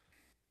decisions,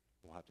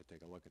 we'll have to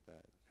take a look at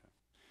that.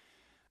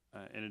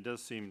 Okay. And it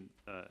does seem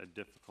a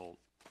difficult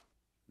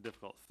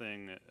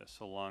thing,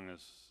 so long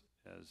as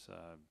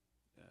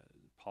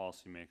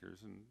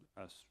policymakers and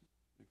us,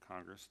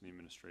 Congress and the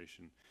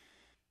administration,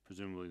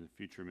 presumably the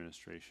future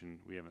administration,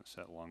 we haven't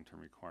set long-term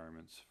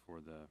requirements for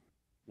the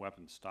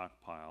weapons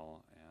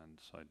stockpile, and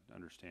so I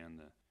understand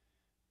the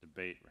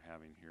debate we're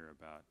having here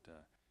about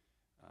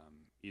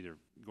either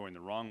going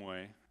the wrong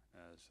way,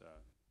 as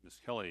Ms.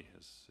 Kelly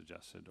has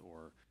suggested,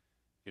 or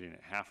getting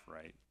it half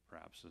right,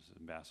 perhaps, as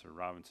Ambassador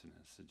Robinson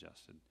has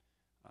suggested,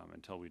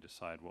 until we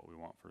decide what we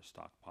want for a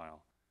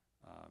stockpile.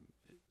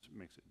 It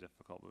makes it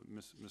difficult. But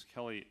Ms.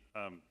 Kelly,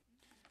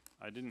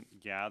 I didn't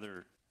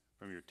gather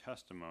from your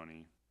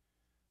testimony,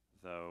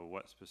 though,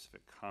 what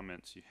specific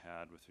comments you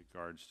had with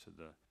regards to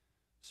the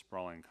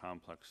sprawling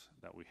complex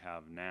that we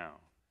have now.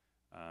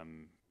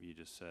 You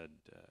just said,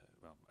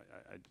 well,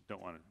 I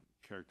don't want to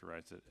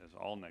characterize it as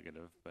all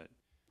negative, but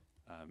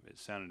It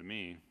sounded to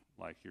me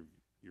like your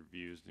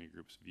views and your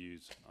group's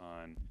views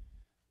on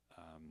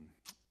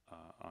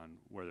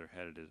where they're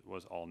headed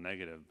was all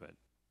negative, but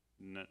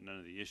none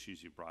of the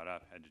issues you brought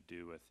up had to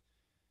do with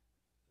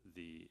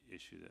the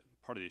issue that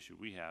part of the issue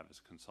we have is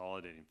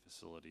consolidating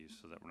facilities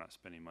so that we're not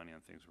spending money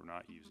on things we're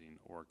not using,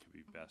 or could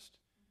be best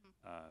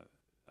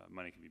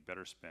money could be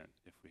better spent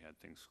if we had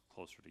things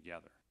closer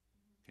together.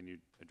 Can you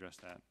address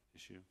that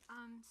issue?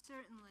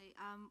 Certainly.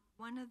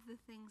 One of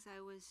the things I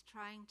was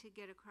trying to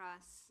get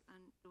across,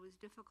 and it was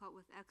difficult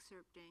with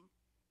excerpting,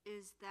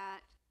 is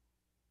that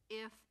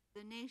if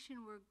the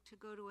nation were to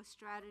go to a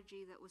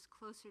strategy that was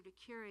closer to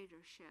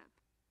curatorship,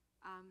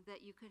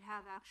 that you could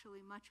have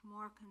actually much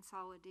more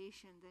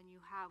consolidation than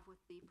you have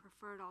with the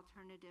preferred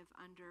alternative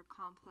under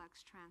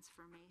complex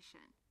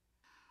transformation.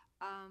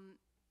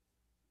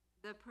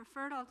 The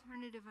preferred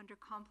alternative under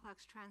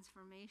complex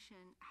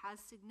transformation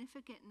has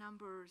significant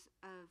numbers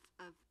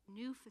of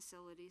new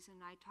facilities,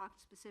 and I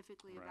talked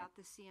specifically about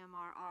the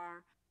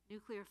CMRR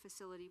nuclear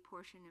facility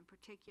portion in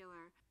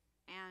particular,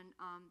 and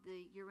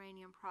the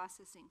uranium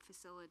processing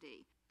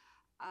facility.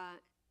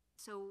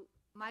 So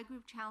my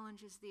group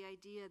challenges the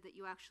idea that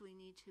you actually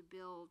need to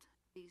build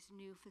these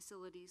new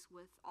facilities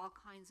with all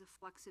kinds of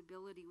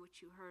flexibility, which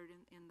you heard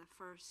in the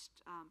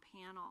first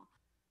panel.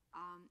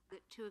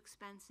 That too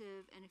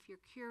expensive, and if you're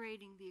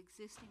curating the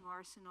existing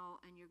arsenal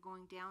and you're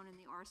going down in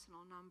the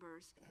arsenal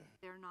numbers,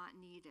 they're not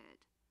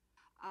needed.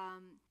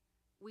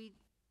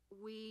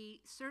 We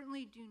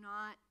certainly do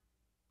not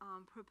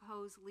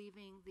propose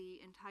leaving the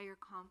entire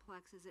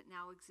complex as it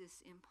now exists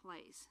in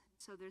place.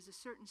 So there's a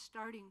certain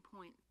starting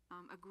point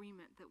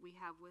agreement that we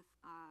have with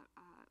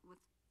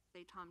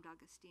say, Tom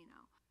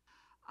D'Agostino.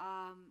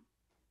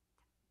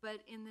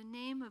 But in the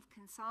name of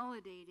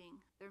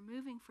consolidating, they're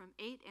moving from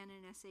 8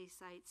 NNSA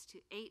sites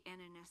to 8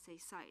 NNSA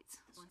sites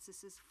once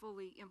this is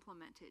fully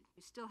implemented.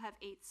 You still have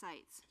 8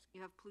 sites. You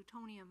have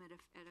plutonium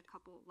at a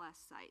couple less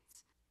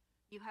sites.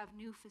 You have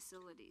new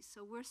facilities.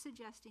 So we're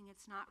suggesting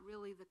it's not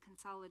really the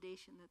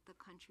consolidation that the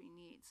country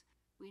needs.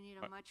 We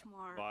need a much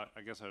more... Well,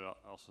 I guess I'd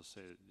also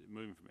say that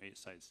moving from 8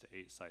 sites to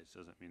 8 sites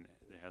doesn't mean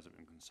there hasn't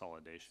been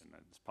consolidation.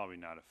 It's probably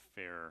not a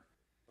fair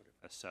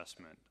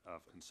assessment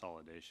of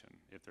consolidation.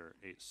 If there are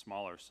 8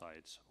 smaller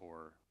sites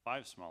or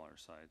 5 smaller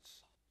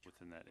sites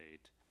within that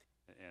 8,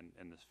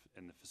 and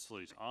the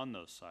facilities on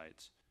those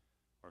sites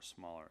are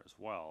smaller as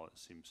well, it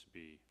seems to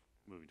be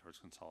moving towards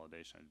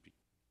consolidation. I'd be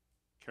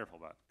careful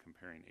about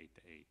comparing 8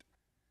 to 8.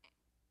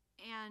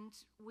 And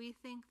we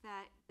think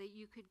that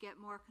you could get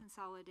more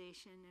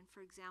consolidation, and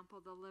for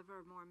example, the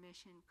Livermore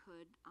mission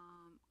could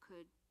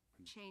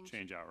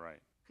change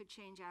outright. Could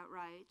change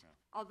outright. Yeah.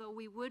 Although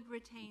we would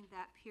retain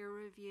that peer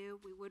review,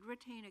 we would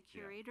retain a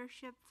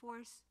curatorship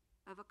force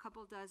of a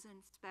couple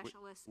dozen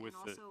specialists and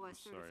also a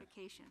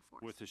certification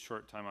force. With the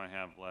short time I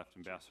have left,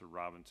 Ambassador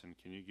Robinson,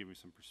 can you give me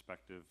some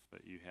perspective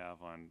that you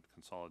have on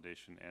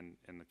consolidation and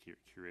the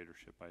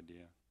curatorship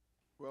idea?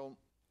 Well,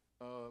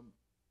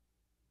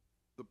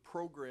 the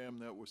program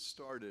that was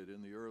started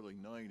in the early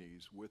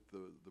 90s with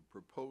the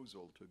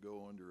proposal to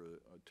go under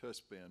a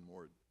test ban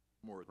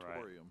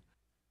moratorium,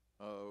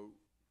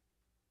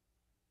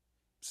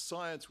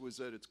 science was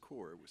at its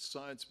core. It was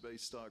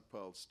science-based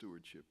stockpile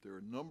stewardship. There are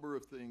a number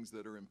of things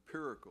that are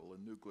empirical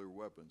in nuclear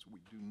weapons. We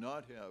do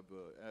not have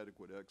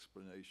adequate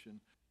explanation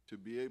to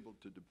be able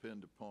to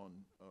depend upon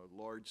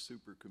large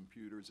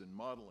supercomputers and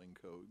modeling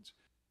codes,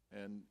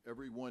 and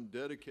everyone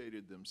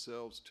dedicated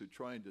themselves to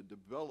trying to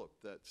develop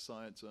that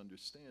science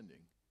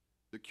understanding.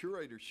 The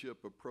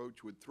curatorship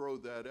approach would throw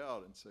that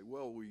out and say,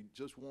 well, we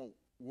just won't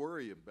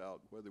worry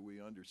about whether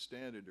we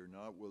understand it or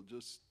not. We'll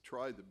just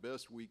try the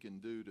best we can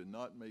do to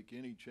not make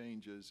any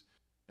changes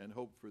and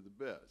hope for the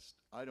best.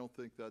 I don't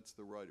think that's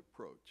the right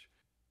approach.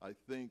 I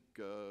think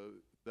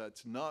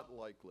that's not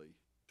likely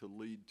to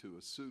lead to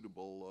a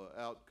suitable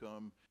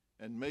outcome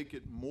and make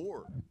it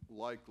more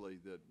likely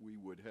that we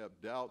would have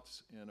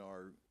doubts in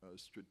our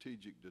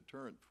strategic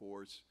deterrent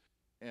force,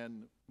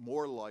 and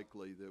more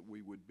likely that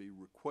we would be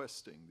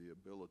requesting the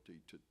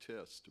ability to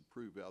test to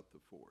prove out the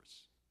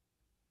force.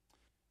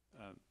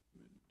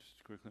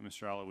 Just quickly,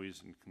 Mr.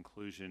 Eloise, in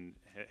conclusion,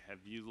 have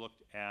you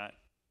looked at,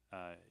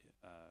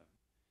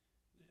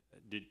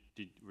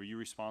 were you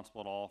responsible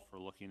at all for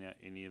looking at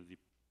any of the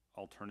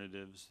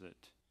alternatives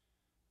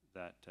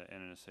that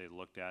NNSA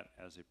looked at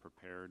as they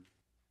prepared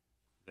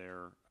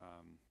their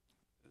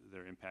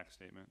impact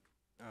statement?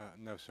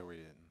 No, sir, we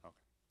didn't. Okay. All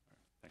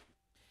right. Thank you.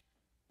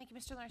 Thank you,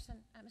 Mr.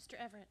 Larson. Mr.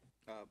 Everett.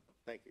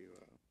 Thank you,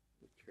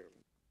 Mr.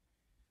 Chairman.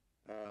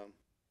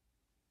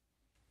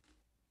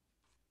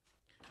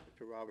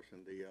 Mr.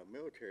 Robertson, the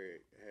military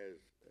has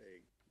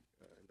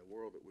in the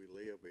world that we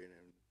live in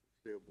and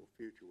foreseeable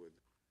future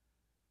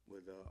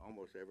with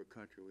almost every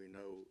country we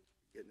know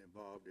getting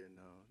involved in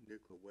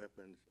nuclear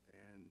weapons,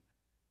 and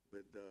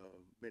with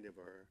many of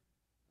our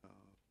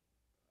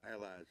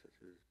allies such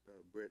as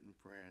Britain,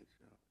 France,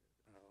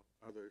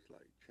 others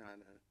like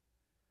China.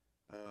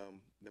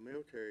 The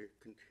military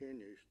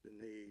continues to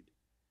need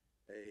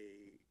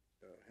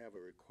have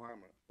a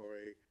requirement for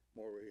a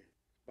more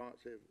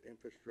responsive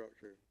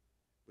infrastructure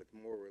with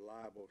more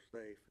reliable,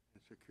 safe,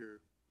 and secure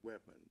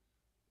weapons,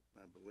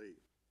 I believe.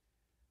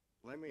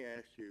 Let me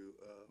ask you,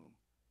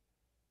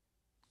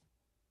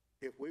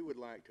 if we would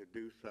like to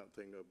do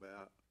something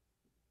about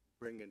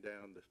bringing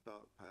down the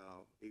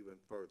stockpile even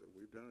further.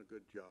 We've done a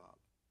good job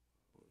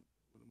with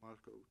the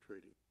Moscow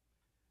Treaty.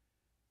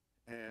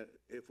 And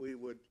if we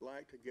would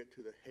like to get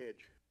to the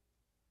hedge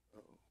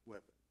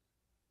weapons,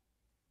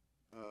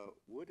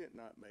 would it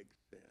not make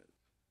sense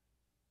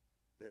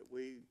that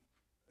we,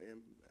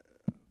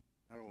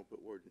 I don't want to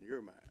put words in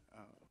your mind,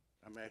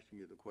 I'm asking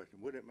you the question,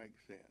 would it make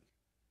sense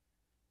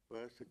for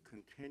us to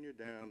continue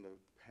down the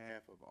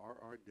path of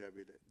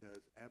RRW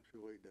that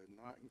absolutely does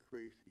not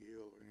increase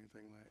yield or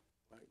anything like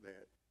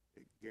that?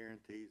 It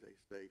guarantees a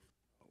safe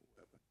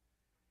weapon.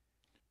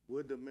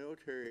 Would the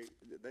military,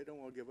 they don't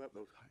want to give up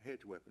those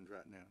hedge weapons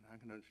right now, and I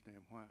can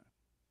understand why.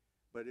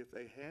 But if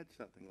they had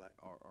something like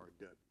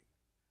RRW,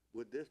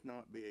 would this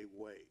not be a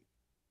way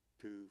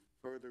to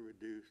further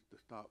reduce the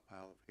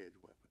stockpile of hedge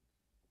weapons?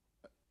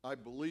 I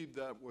believe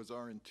that was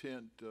our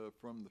intent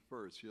from the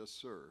first, yes,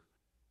 sir.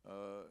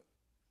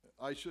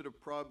 I should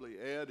have probably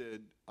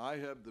added, I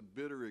have the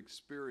bitter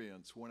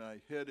experience when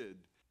I headed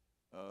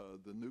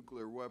the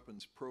nuclear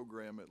weapons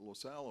program at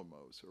Los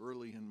Alamos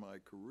early in my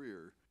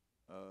career.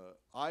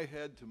 I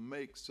had to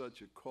make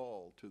such a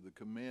call to the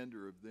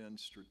commander of then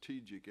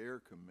Strategic Air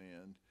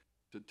Command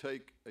to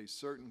take a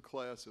certain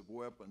class of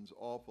weapons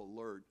off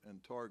alert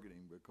and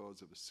targeting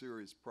because of a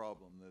serious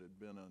problem that had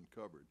been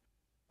uncovered.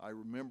 I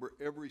remember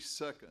every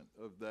second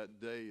of that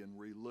day and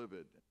relive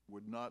it,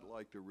 would not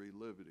like to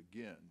relive it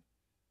again.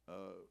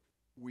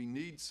 We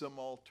need some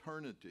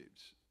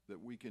alternatives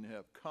that we can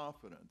have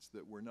confidence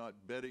that we're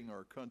not betting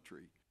our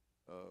country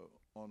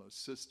on a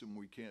system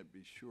we can't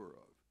be sure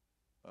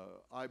of.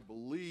 I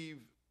believe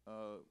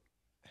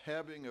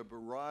having a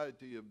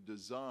variety of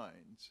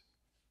designs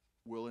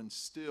will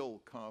instill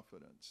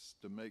confidence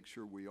to make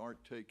sure we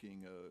aren't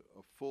taking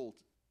a full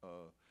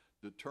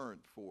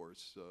deterrent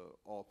force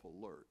off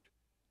alert.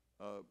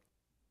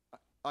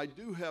 I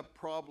do have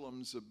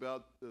problems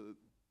about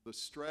the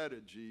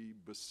strategy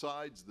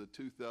besides the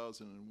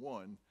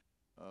 2001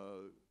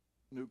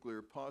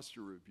 nuclear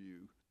posture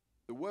review.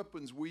 The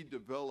weapons we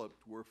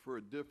developed were for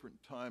a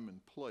different time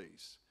and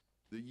place.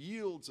 The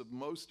yields of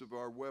most of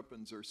our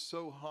weapons are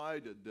so high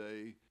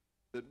today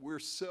that we're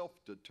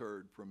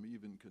self-deterred from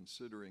even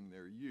considering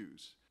their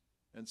use.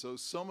 And so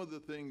some of the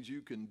things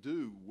you can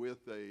do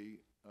with a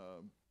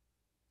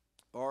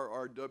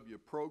RRW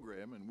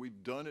program, and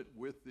we've done it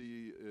with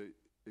the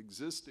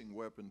existing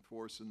weapon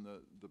force in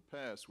the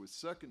past with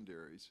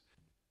secondaries,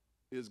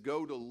 is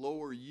go to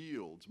lower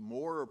yields,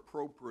 more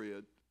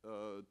appropriate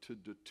to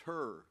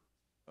deter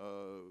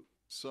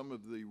some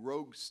of the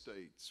rogue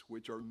states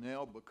which are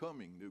now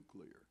becoming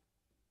nuclear.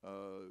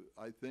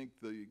 I think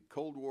the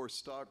Cold War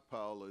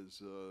stockpile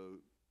is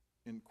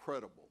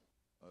incredible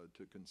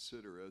to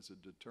consider as a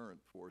deterrent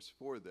force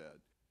for that.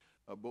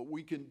 But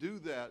we can do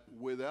that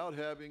without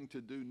having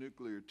to do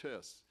nuclear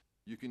tests.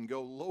 You can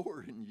go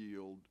lower in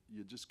yield,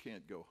 you just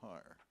can't go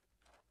higher.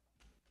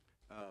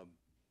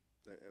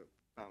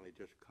 Finally,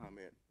 just a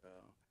comment.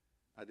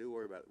 I do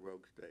worry about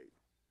rogue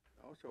states.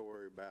 I also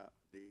worry about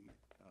the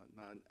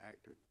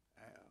non-actor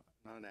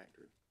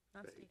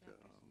state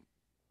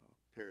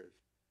terrorists,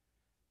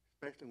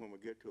 especially when we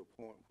get to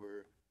a point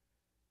where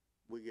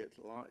we get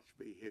launch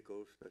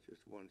vehicles such as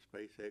one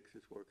SpaceX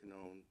is working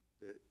on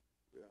that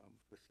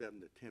for $7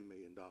 to $10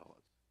 million,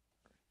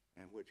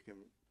 and which can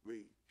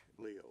reach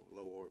LEO,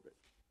 low orbit,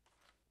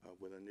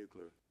 with a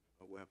nuclear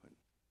weapon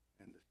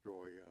and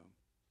destroy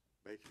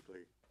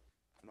basically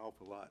an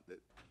awful lot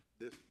that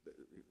the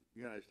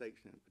United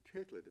States in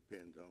particular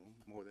depends on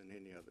more than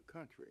any other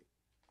country,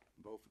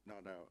 both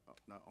not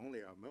only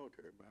our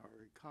military, but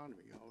our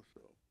economy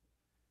also.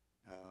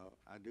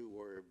 I do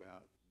worry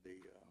about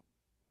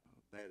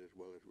that as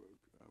well as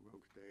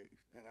rogue states,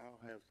 and I'll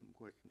have some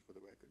questions for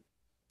the record.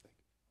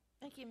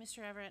 Thank you, Mr.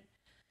 Everett.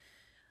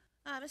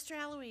 Mr.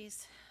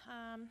 Eloise,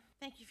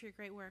 thank you for your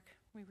great work.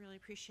 We really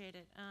appreciate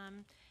it.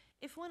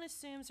 If one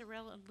assumes a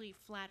relatively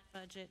flat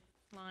budget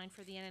line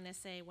for the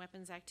NNSA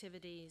weapons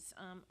activities,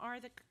 are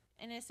the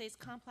NSA's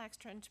complex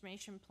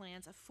transformation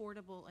plans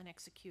affordable and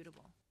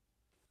executable?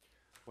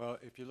 Well,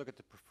 if you look at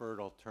the preferred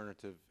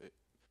alternative,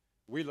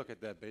 we look at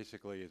that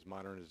basically as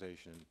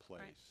modernization in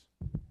place.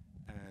 Right.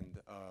 And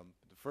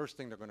the first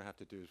thing they're going to have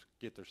to do is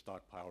get their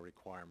stockpile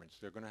requirements.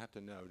 They're going to have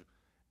to know,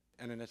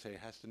 NNSA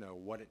has to know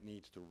what it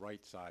needs to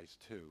right size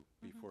to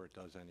before it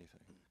does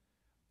anything.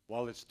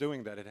 While it's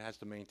doing that, it has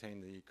to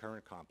maintain the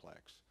current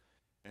complex.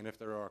 And if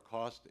there are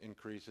cost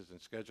increases and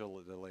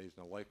schedule delays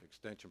in the life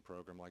extension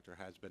program like there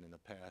has been in the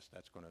past,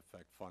 that's going to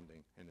affect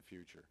funding in the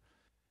future.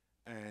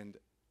 And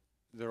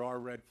there are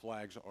red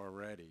flags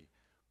already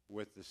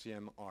with the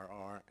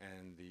CMRR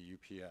and the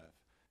UPF.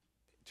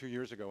 2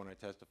 years ago when I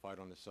testified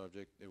on the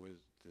subject, it was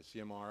the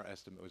CMR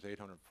estimate was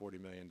 $840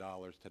 million.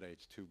 Today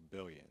it's $2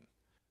 billion.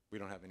 We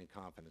don't have any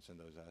confidence in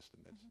those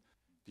estimates.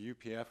 The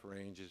UPF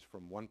ranges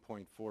from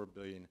 $1.4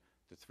 billion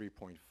to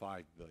 $3.5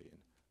 billion.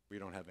 We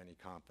don't have any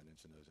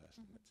confidence in those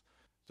estimates.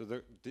 So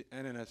the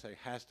NNSA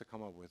has to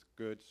come up with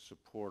good,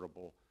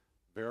 supportable,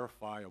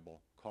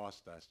 verifiable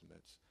cost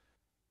estimates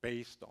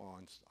based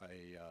on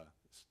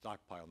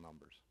stockpile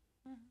numbers.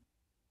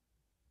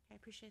 I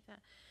appreciate that.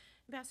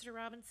 Ambassador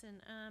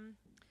Robinson,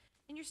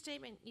 in your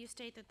statement, you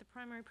state that the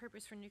primary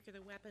purpose for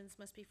nuclear weapons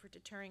must be for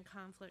deterring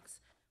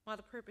conflicts, while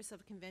the purpose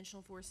of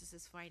conventional forces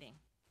is fighting.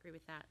 Agree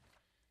with that.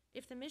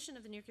 If the mission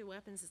of the nuclear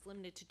weapons is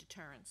limited to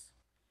deterrence,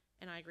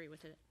 and I agree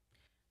with it,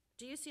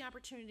 do you see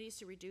opportunities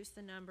to reduce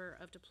the number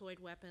of deployed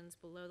weapons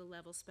below the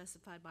level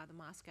specified by the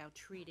Moscow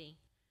Treaty?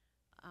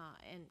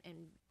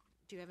 And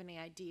do you have any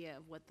idea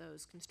of what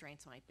those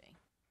constraints might be?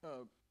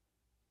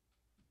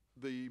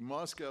 The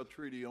Moscow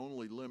Treaty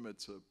only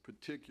limits a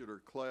particular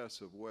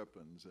class of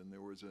weapons, and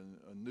there was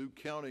a new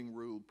counting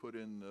rule put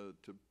into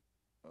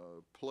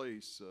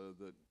place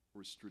that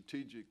were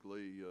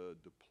strategically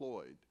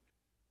deployed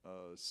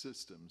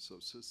systems, so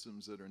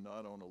systems that are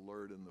not on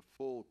alert in the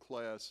full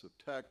class of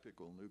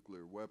tactical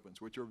nuclear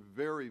weapons, which are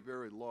very,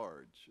 very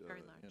large,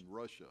 in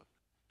Russia,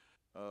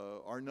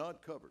 are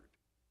not covered.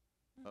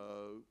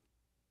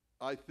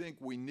 I think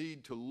we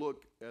need to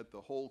look at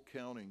the whole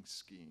counting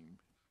scheme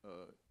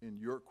in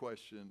your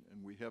question,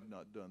 and we have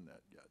not done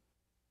that yet.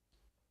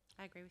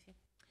 I agree with you.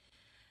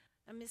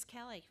 Ms.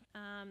 Kelly,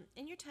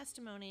 in your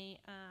testimony,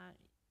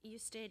 you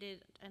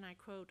stated, and I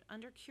quote,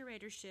 under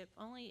curatorship,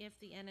 only if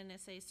the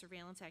NNSA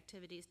surveillance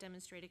activities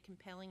demonstrated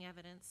compelling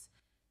evidence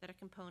that a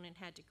component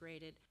had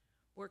degraded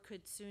or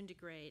could soon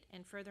degrade,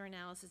 and further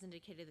analysis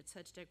indicated that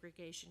such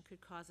degradation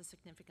could cause a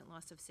significant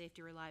loss of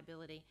safety or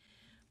reliability,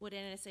 would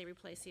NNSA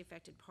replace the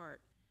affected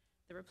part.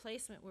 The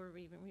replacement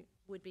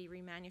would be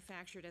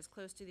remanufactured as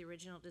close to the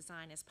original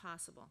design as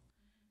possible.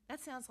 That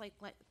sounds like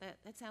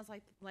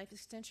life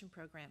extension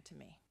program to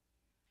me.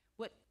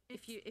 What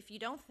if you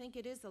don't think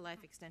it is the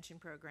life extension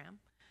program?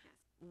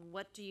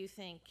 What do you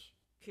think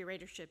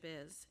curatorship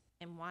is,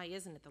 and why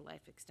isn't it the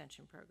life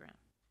extension program?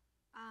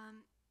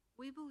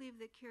 We believe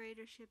that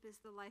curatorship is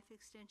the life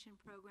extension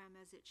program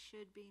as it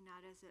should be,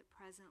 not as it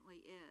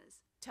presently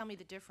is. Tell me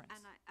the difference.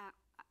 And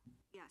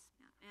yes,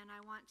 ma'am. And I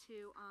want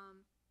to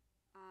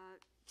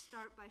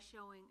start by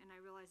showing, and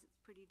I realize it's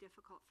pretty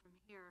difficult from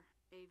here,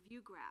 a view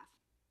graph.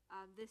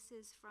 This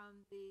is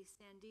from the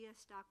Sandia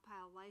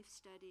Stockpile Life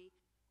Study.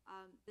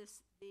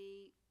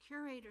 The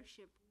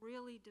curatorship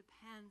really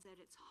depends at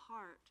its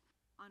heart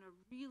on a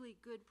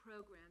really good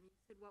program. You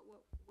said, what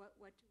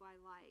do I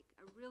like?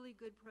 A really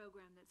good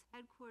program that's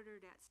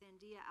headquartered at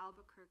Sandia,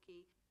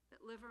 Albuquerque,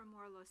 that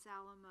Livermore, Los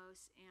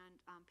Alamos, and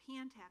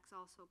Pantex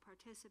also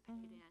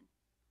participate in.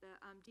 The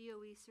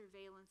DOE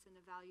Surveillance and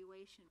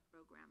Evaluation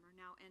Program, or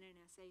now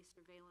NNSA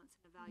Surveillance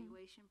and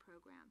Evaluation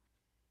Program.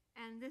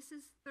 And this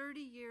is 30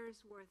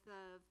 years worth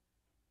of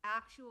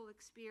actual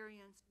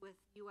experience with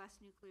U.S.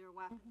 nuclear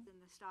weapons in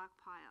the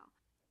stockpile.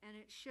 And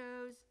it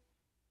shows,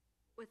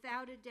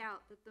 without a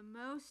doubt, that the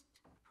most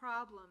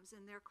problems,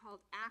 and they're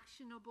called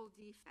actionable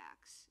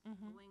defects,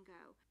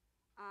 lingo,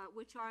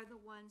 which are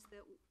the ones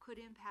that could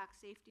impact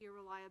safety or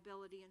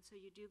reliability, and so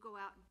you do go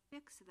out and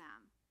fix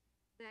them,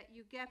 that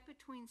you get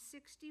between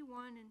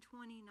 61 and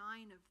 29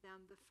 of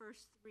them the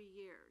first 3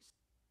 years.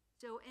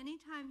 So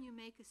anytime you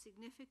make a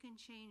significant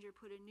change or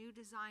put a new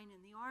design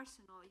in the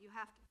arsenal, you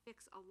have to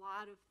fix a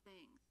lot of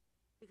things,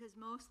 because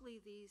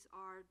mostly these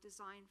are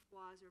design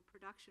flaws or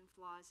production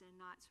flaws and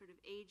not sort of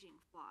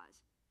aging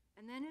flaws.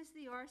 And then as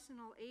the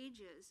arsenal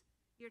ages,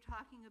 you're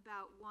talking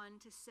about 1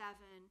 to 7,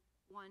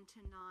 1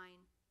 to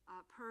 9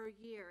 per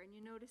year. And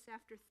you notice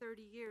after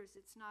 30 years,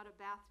 it's not a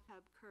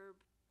bathtub curve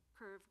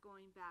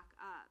going back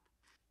up.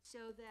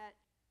 So that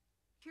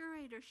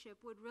curatorship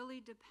would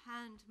really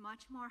depend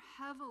much more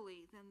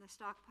heavily than the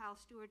stockpile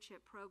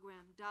stewardship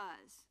program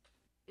does.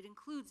 It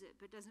includes it,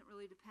 but doesn't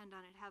really depend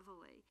on it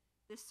heavily.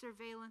 This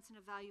surveillance and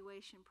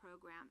evaluation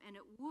program, and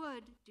it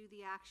would do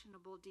the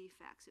actionable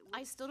defects.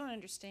 I still don't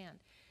understand.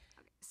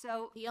 Okay,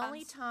 so the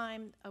only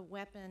time a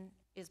weapon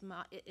is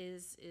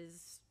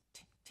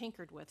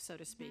tinkered with, so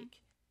to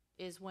speak,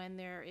 is when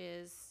there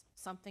is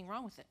something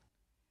wrong with it.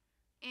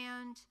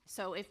 And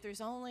so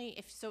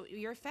so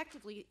you're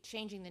effectively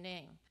changing the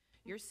name.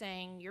 You're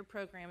saying your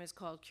program is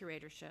called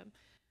curatorship.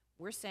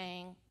 We're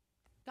saying,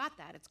 got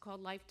that, it's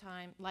called life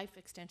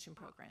extension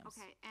programs.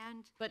 Okay,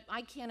 but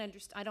I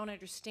don't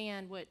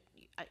understand what,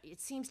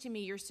 it seems to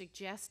me you're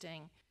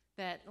suggesting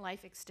that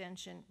life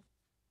extension,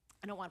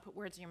 I don't want to put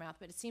words in your mouth,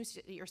 but it seems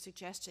that you're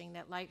suggesting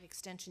that life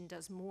extension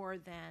does more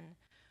than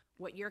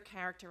what you're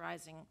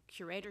characterizing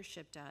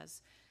curatorship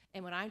does.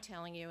 And what I'm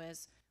telling you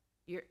is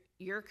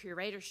your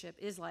curatorship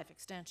is life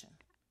extension.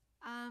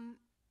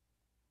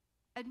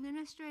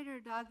 Administrator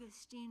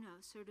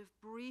D'Agostino sort of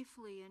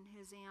briefly in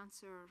his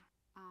answer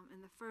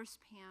in the first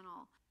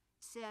panel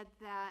said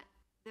that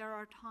there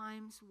are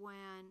times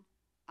when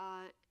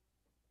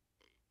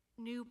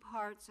new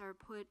parts are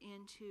put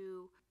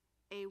into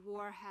a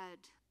warhead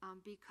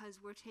because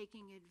we're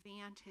taking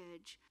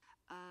advantage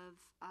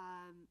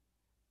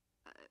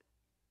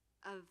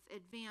of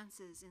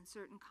advances in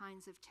certain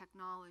kinds of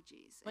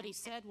technologies. What he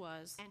said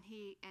was,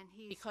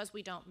 because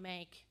we don't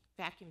make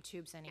vacuum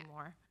tubes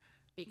anymore,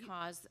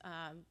 because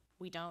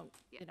We don't,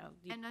 Yeah.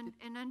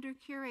 And under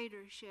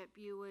curatorship,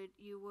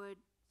 you would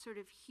sort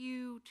of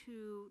hew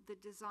to the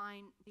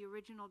design, the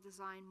original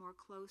design more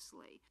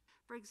closely.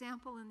 For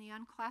example, in the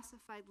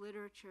unclassified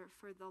literature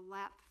for the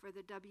LEP, for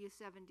the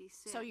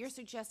W-76. So you're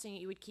suggesting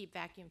you would keep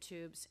vacuum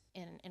tubes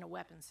in a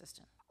weapon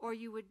system? Or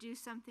you would do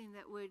something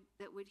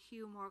that would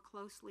hew more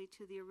closely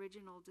to the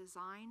original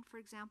design. For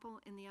example,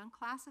 in the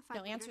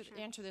unclassified literature.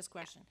 Answer this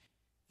question.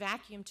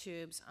 Vacuum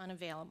tubes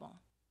unavailable.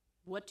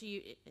 What do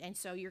you, and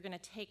so you're going to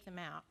take them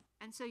out.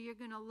 And so you're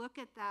going to look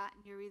at that,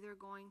 and you're either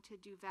going to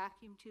do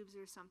vacuum tubes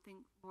or something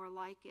more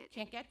like it.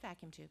 Can't get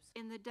vacuum tubes.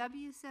 In the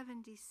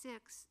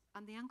W-76,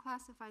 on the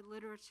unclassified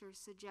literature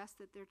suggests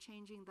that they're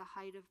changing the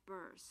height of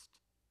burst.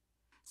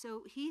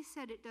 So he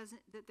said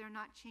that they're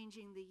not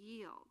changing the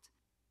yield,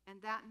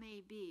 and that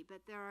may be,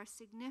 but there are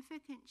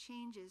significant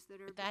changes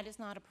that are. But that is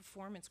not a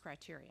performance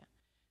criteria.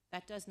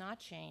 That does not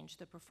change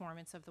the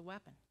performance of the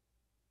weapon.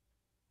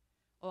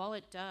 All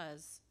it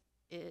does,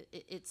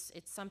 it's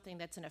something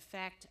that's an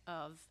effect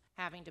of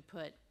having to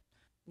put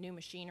new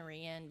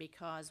machinery in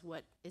because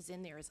what is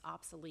in there is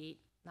obsolete,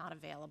 not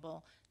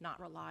available, not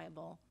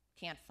reliable,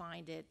 can't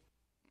find it,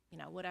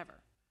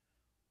 whatever.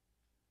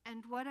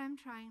 And what I'm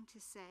trying to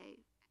say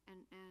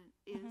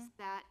is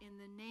that in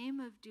the name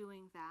of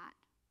doing that,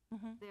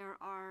 there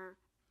are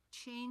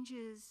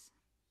changes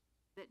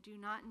that do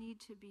not need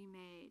to be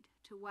made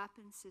to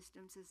weapon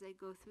systems as they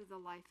go through the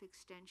life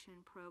extension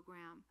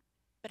program.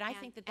 But I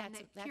think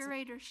that's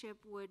curatorship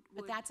would.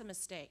 But that's a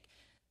mistake.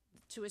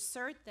 To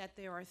assert that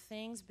there are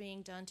things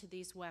being done to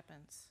these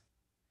weapons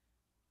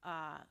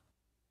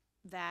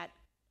that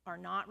are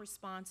not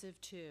responsive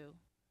to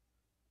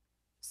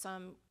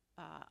some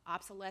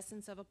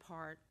obsolescence of a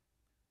part,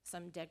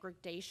 some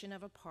degradation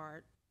of a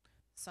part,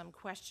 some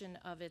question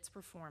of its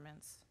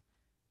performance,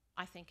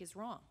 I think is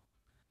wrong,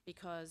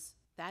 because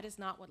that is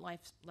not what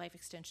life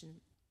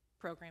extension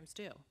programs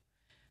do.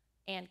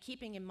 And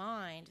keeping in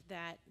mind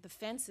that the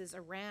fences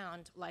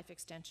around life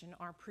extension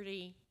are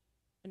pretty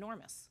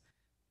enormous.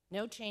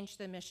 No change to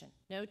the mission,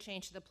 no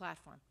change to the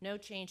platform, no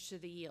change to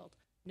the yield,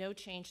 no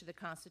change to the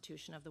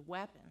constitution of the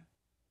weapon,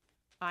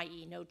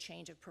 i.e. no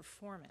change of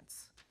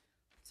performance.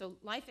 So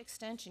life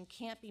extension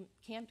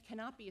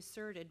cannot be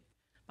asserted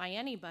by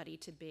anybody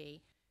to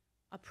be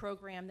a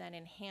program that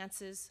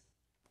enhances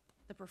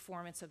the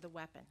performance of the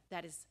weapon.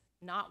 That is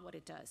not what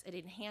it does. It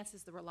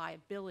enhances the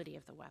reliability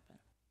of the weapon.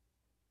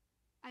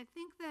 I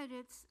think that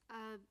it's,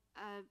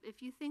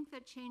 if you think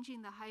that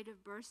changing the height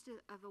of burst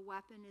of a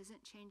weapon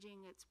isn't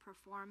changing its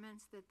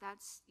performance,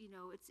 that's,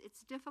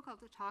 it's difficult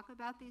to talk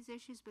about these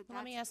issues, but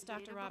Let me ask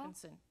Dr.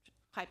 Robinson,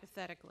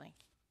 hypothetically.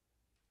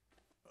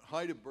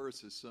 Height of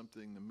burst is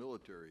something the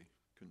military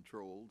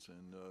controls,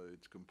 and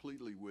it's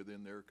completely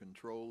within their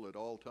control at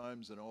all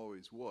times and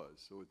always was.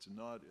 So it's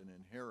not an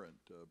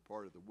inherent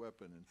part of the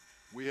weapon. And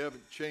we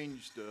haven't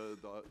changed the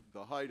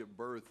height of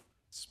burst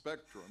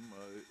spectrum.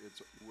 It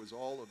was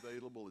all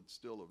available. It's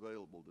still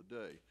available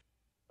today.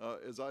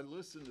 As I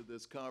listen to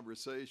this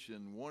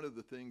conversation, one of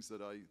the things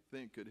that I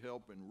think could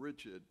help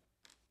enrich it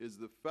is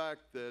the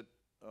fact that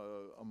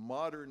a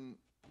modern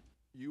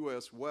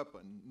U.S.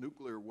 weapon,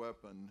 nuclear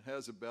weapon,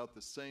 has about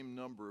the same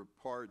number of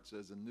parts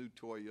as a new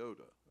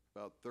Toyota,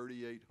 about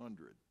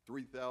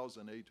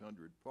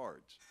 3,800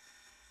 parts.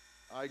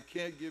 I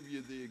can't give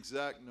you the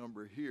exact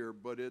number here,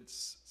 but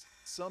it's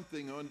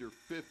something under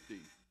 50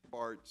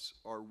 parts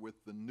are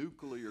with the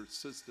nuclear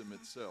system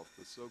itself,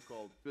 the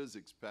so-called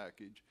physics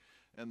package,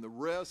 and the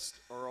rest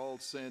are all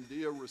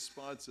Sandia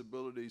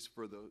responsibilities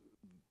for the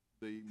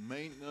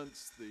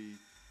maintenance, the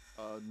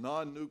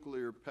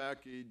non-nuclear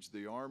package,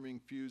 the arming,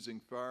 fusing,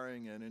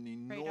 firing, and an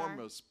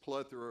enormous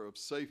plethora of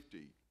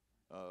safety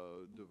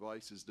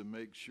devices to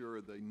make sure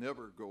they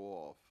never go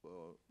off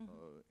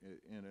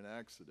in an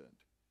accident.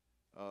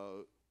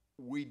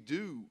 We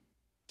do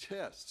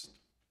test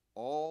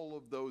all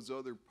of those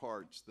other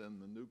parts than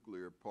the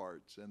nuclear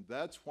parts, and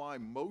that's why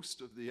most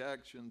of the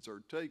actions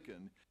are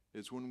taken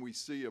is when we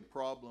see a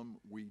problem,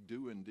 we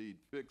do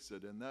indeed fix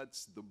it, and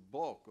that's the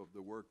bulk of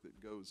the work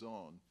that goes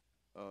on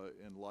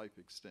in life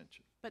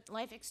extension. But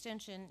life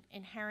extension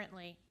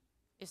inherently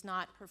is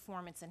not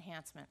performance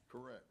enhancement.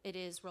 Correct. It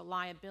is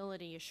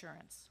reliability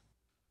assurance.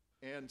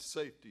 And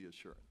safety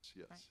assurance,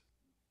 yes. Right.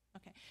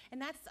 Okay, and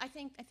that's I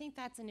think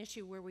that's an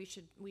issue where we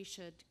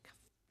should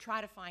try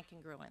to find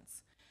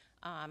congruence.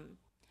 I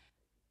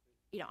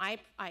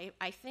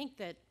think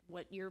that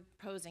what you're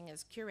posing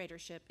as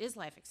curatorship is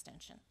life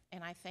extension,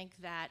 and I think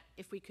that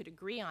if we could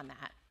agree on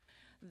that,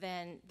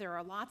 then there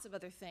are lots of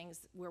other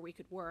things where we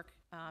could work,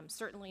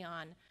 certainly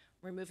on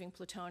removing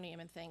plutonium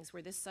and things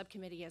where this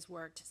subcommittee has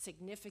worked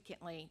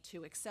significantly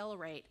to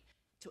accelerate,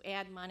 to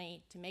add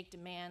money, to make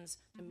demands,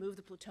 to move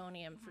the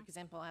plutonium, for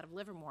example, out of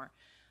Livermore.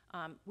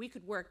 We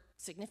could work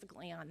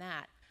significantly on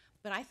that,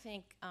 but I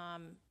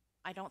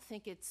don't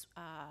think it's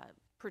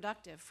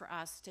productive for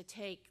us to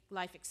take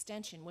life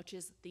extension, which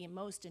is the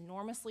most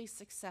enormously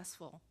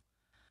successful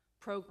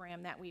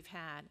program that we've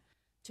had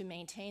to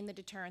maintain the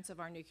deterrence of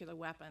our nuclear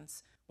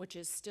weapons, which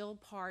is still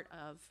part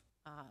of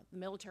the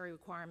military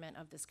requirement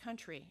of this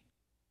country,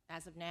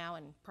 as of now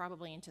and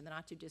probably into the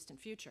not-too-distant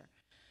future,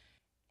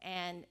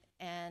 and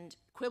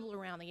quibble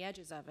around the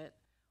edges of it,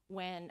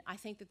 when I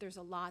think that there's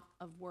a lot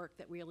of work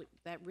that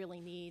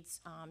really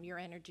needs your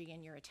energy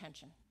and your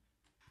attention.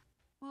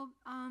 Well,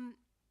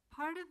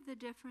 part of the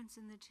difference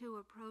in the two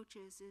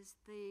approaches is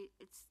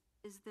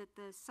that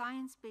the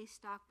science-based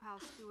stockpile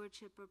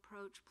stewardship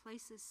approach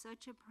places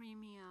such a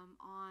premium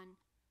on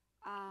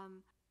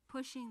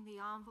pushing the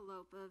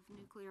envelope of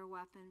nuclear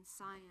weapons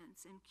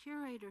science and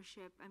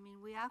curatorship. I mean,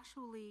 we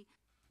actually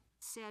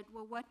said,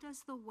 well, what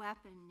does the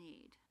weapon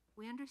need?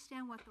 We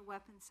understand what the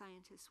weapons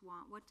scientists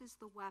want. What does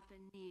the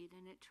weapon need?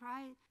 And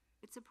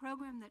it's a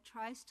program that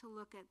tries to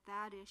look at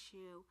that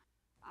issue,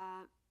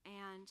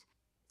 and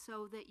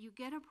so that you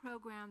get a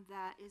program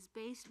that is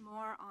based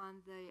more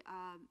on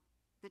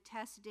the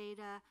test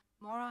data,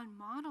 more on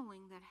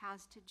modeling that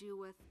has to do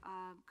with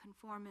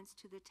conformance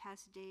to the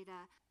test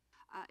data.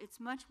 It's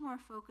much more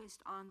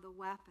focused on the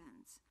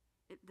weapons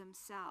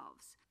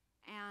themselves.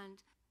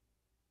 And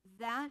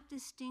that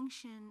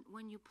distinction,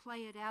 when you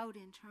play it out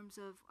in terms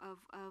of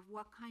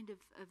what kind of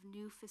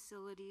new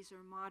facilities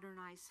or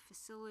modernized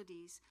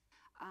facilities,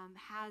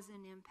 has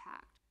an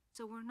impact.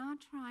 So we're not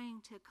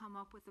trying to come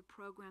up with a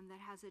program that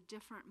has a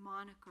different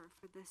moniker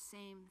for the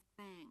same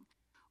thing.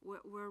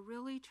 We're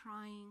really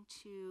trying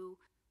to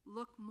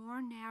look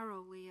more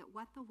narrowly at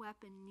what the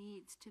weapon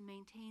needs to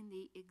maintain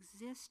the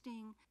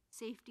existing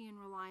safety and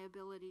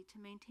reliability, to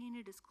maintain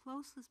it as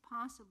close as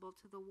possible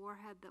to the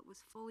warhead that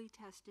was fully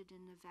tested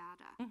in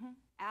Nevada,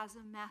 as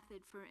a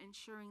method for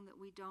ensuring that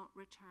we don't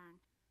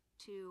return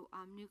to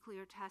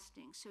nuclear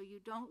testing. So you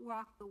don't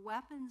walk the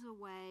weapons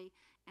away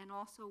and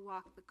also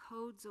walk the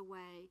codes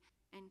away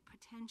and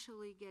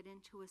potentially get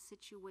into a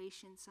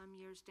situation some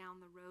years down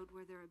the road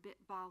where they're a bit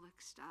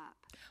bollocksed up.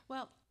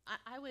 Well,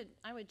 I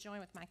would join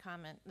with my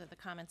the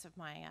comments of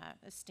my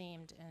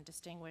esteemed and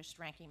distinguished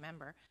ranking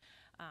member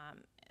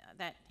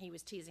that he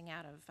was teasing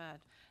out of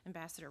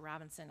Ambassador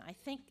Robinson. I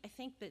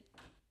think that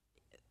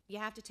you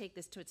have to take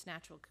this to its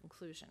natural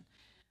conclusion.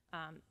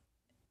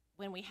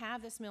 When we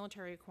have this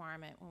military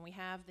requirement, when we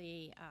have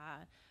the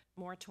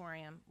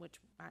moratorium, which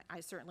I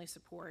certainly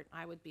support,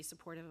 I would be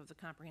supportive of the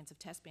Comprehensive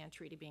Test Ban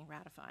Treaty being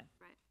ratified.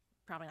 Right.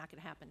 Probably not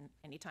going to happen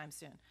anytime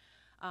soon.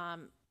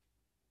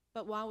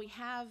 But while we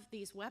have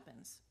these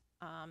weapons,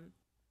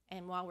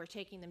 and while we're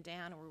taking them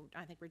down, or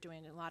I think we're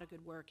doing a lot of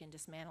good work in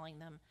dismantling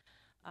them,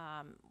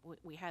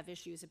 we have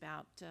issues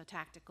about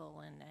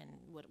tactical and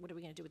what are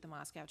we going to do with the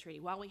Moscow Treaty.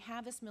 While we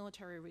have this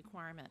military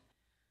requirement,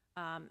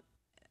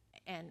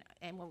 and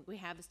when we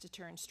have this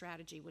deterrent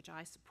strategy, which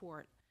I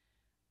support,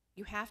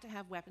 you have to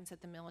have weapons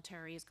that the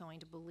military is going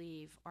to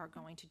believe are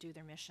going to do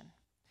their mission.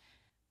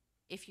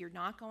 If you're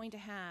not going to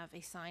have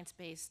a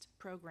science-based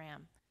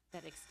program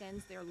that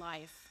extends their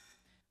life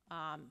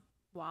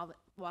while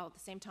at the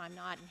same time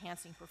not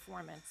enhancing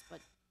performance, but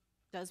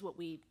does what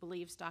we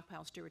believe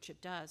stockpile stewardship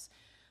does,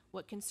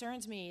 what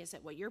concerns me is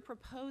that what you're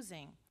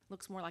proposing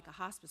looks more like a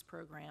hospice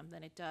program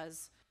than it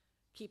does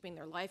keeping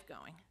their life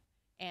going.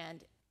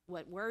 And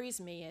what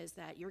worries me is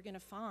that you're going to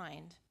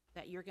find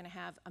that you're going to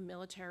have a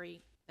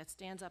military that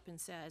stands up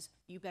and says,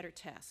 you better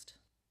test.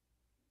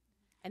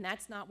 And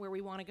that's not where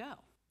we want to go.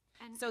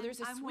 So there's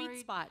a sweet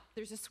spot.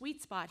 There's a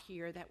sweet spot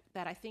here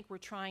that I think we're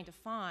trying to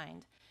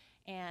find.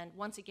 And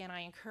once again,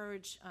 I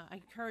encourage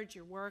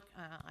your work.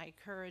 I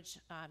encourage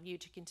you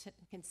to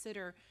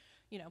consider,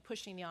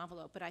 pushing the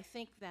envelope. But I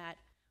think that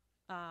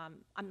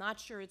I'm not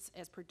sure it's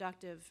as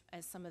productive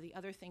as some of the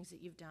other things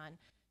that you've done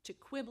to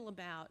quibble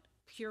about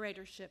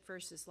curatorship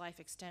versus life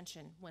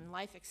extension when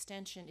life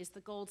extension is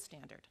the gold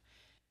standard.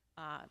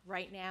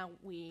 Right now,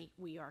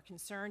 we are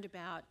concerned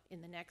about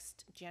in the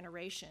next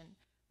generation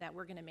that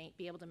we're going to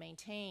be able to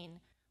maintain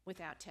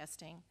without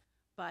testing,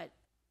 but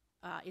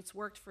it's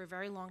worked for a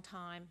very long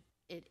time.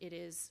 It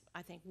is,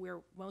 I think,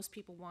 where most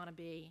people want to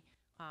be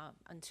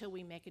until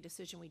we make a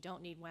decision we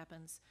don't need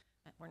weapons.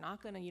 We're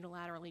not going to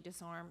unilaterally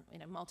disarm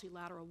in a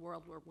multilateral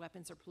world where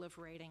weapons are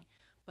proliferating,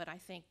 but I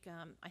think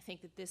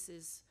that this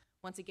is,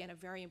 once again, a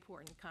very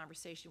important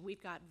conversation.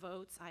 We've got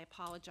votes. I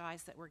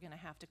apologize that we're going to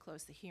have to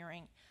close the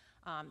hearing.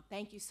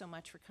 Thank you so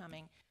much for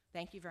coming.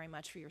 Thank you very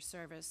much for your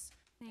service.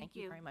 Thank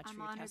you very much for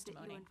your testimony.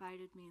 I'm honored that you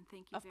invited me, and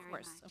thank you very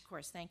much. Of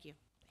course. Thank you.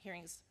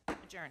 Hearing's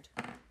adjourned.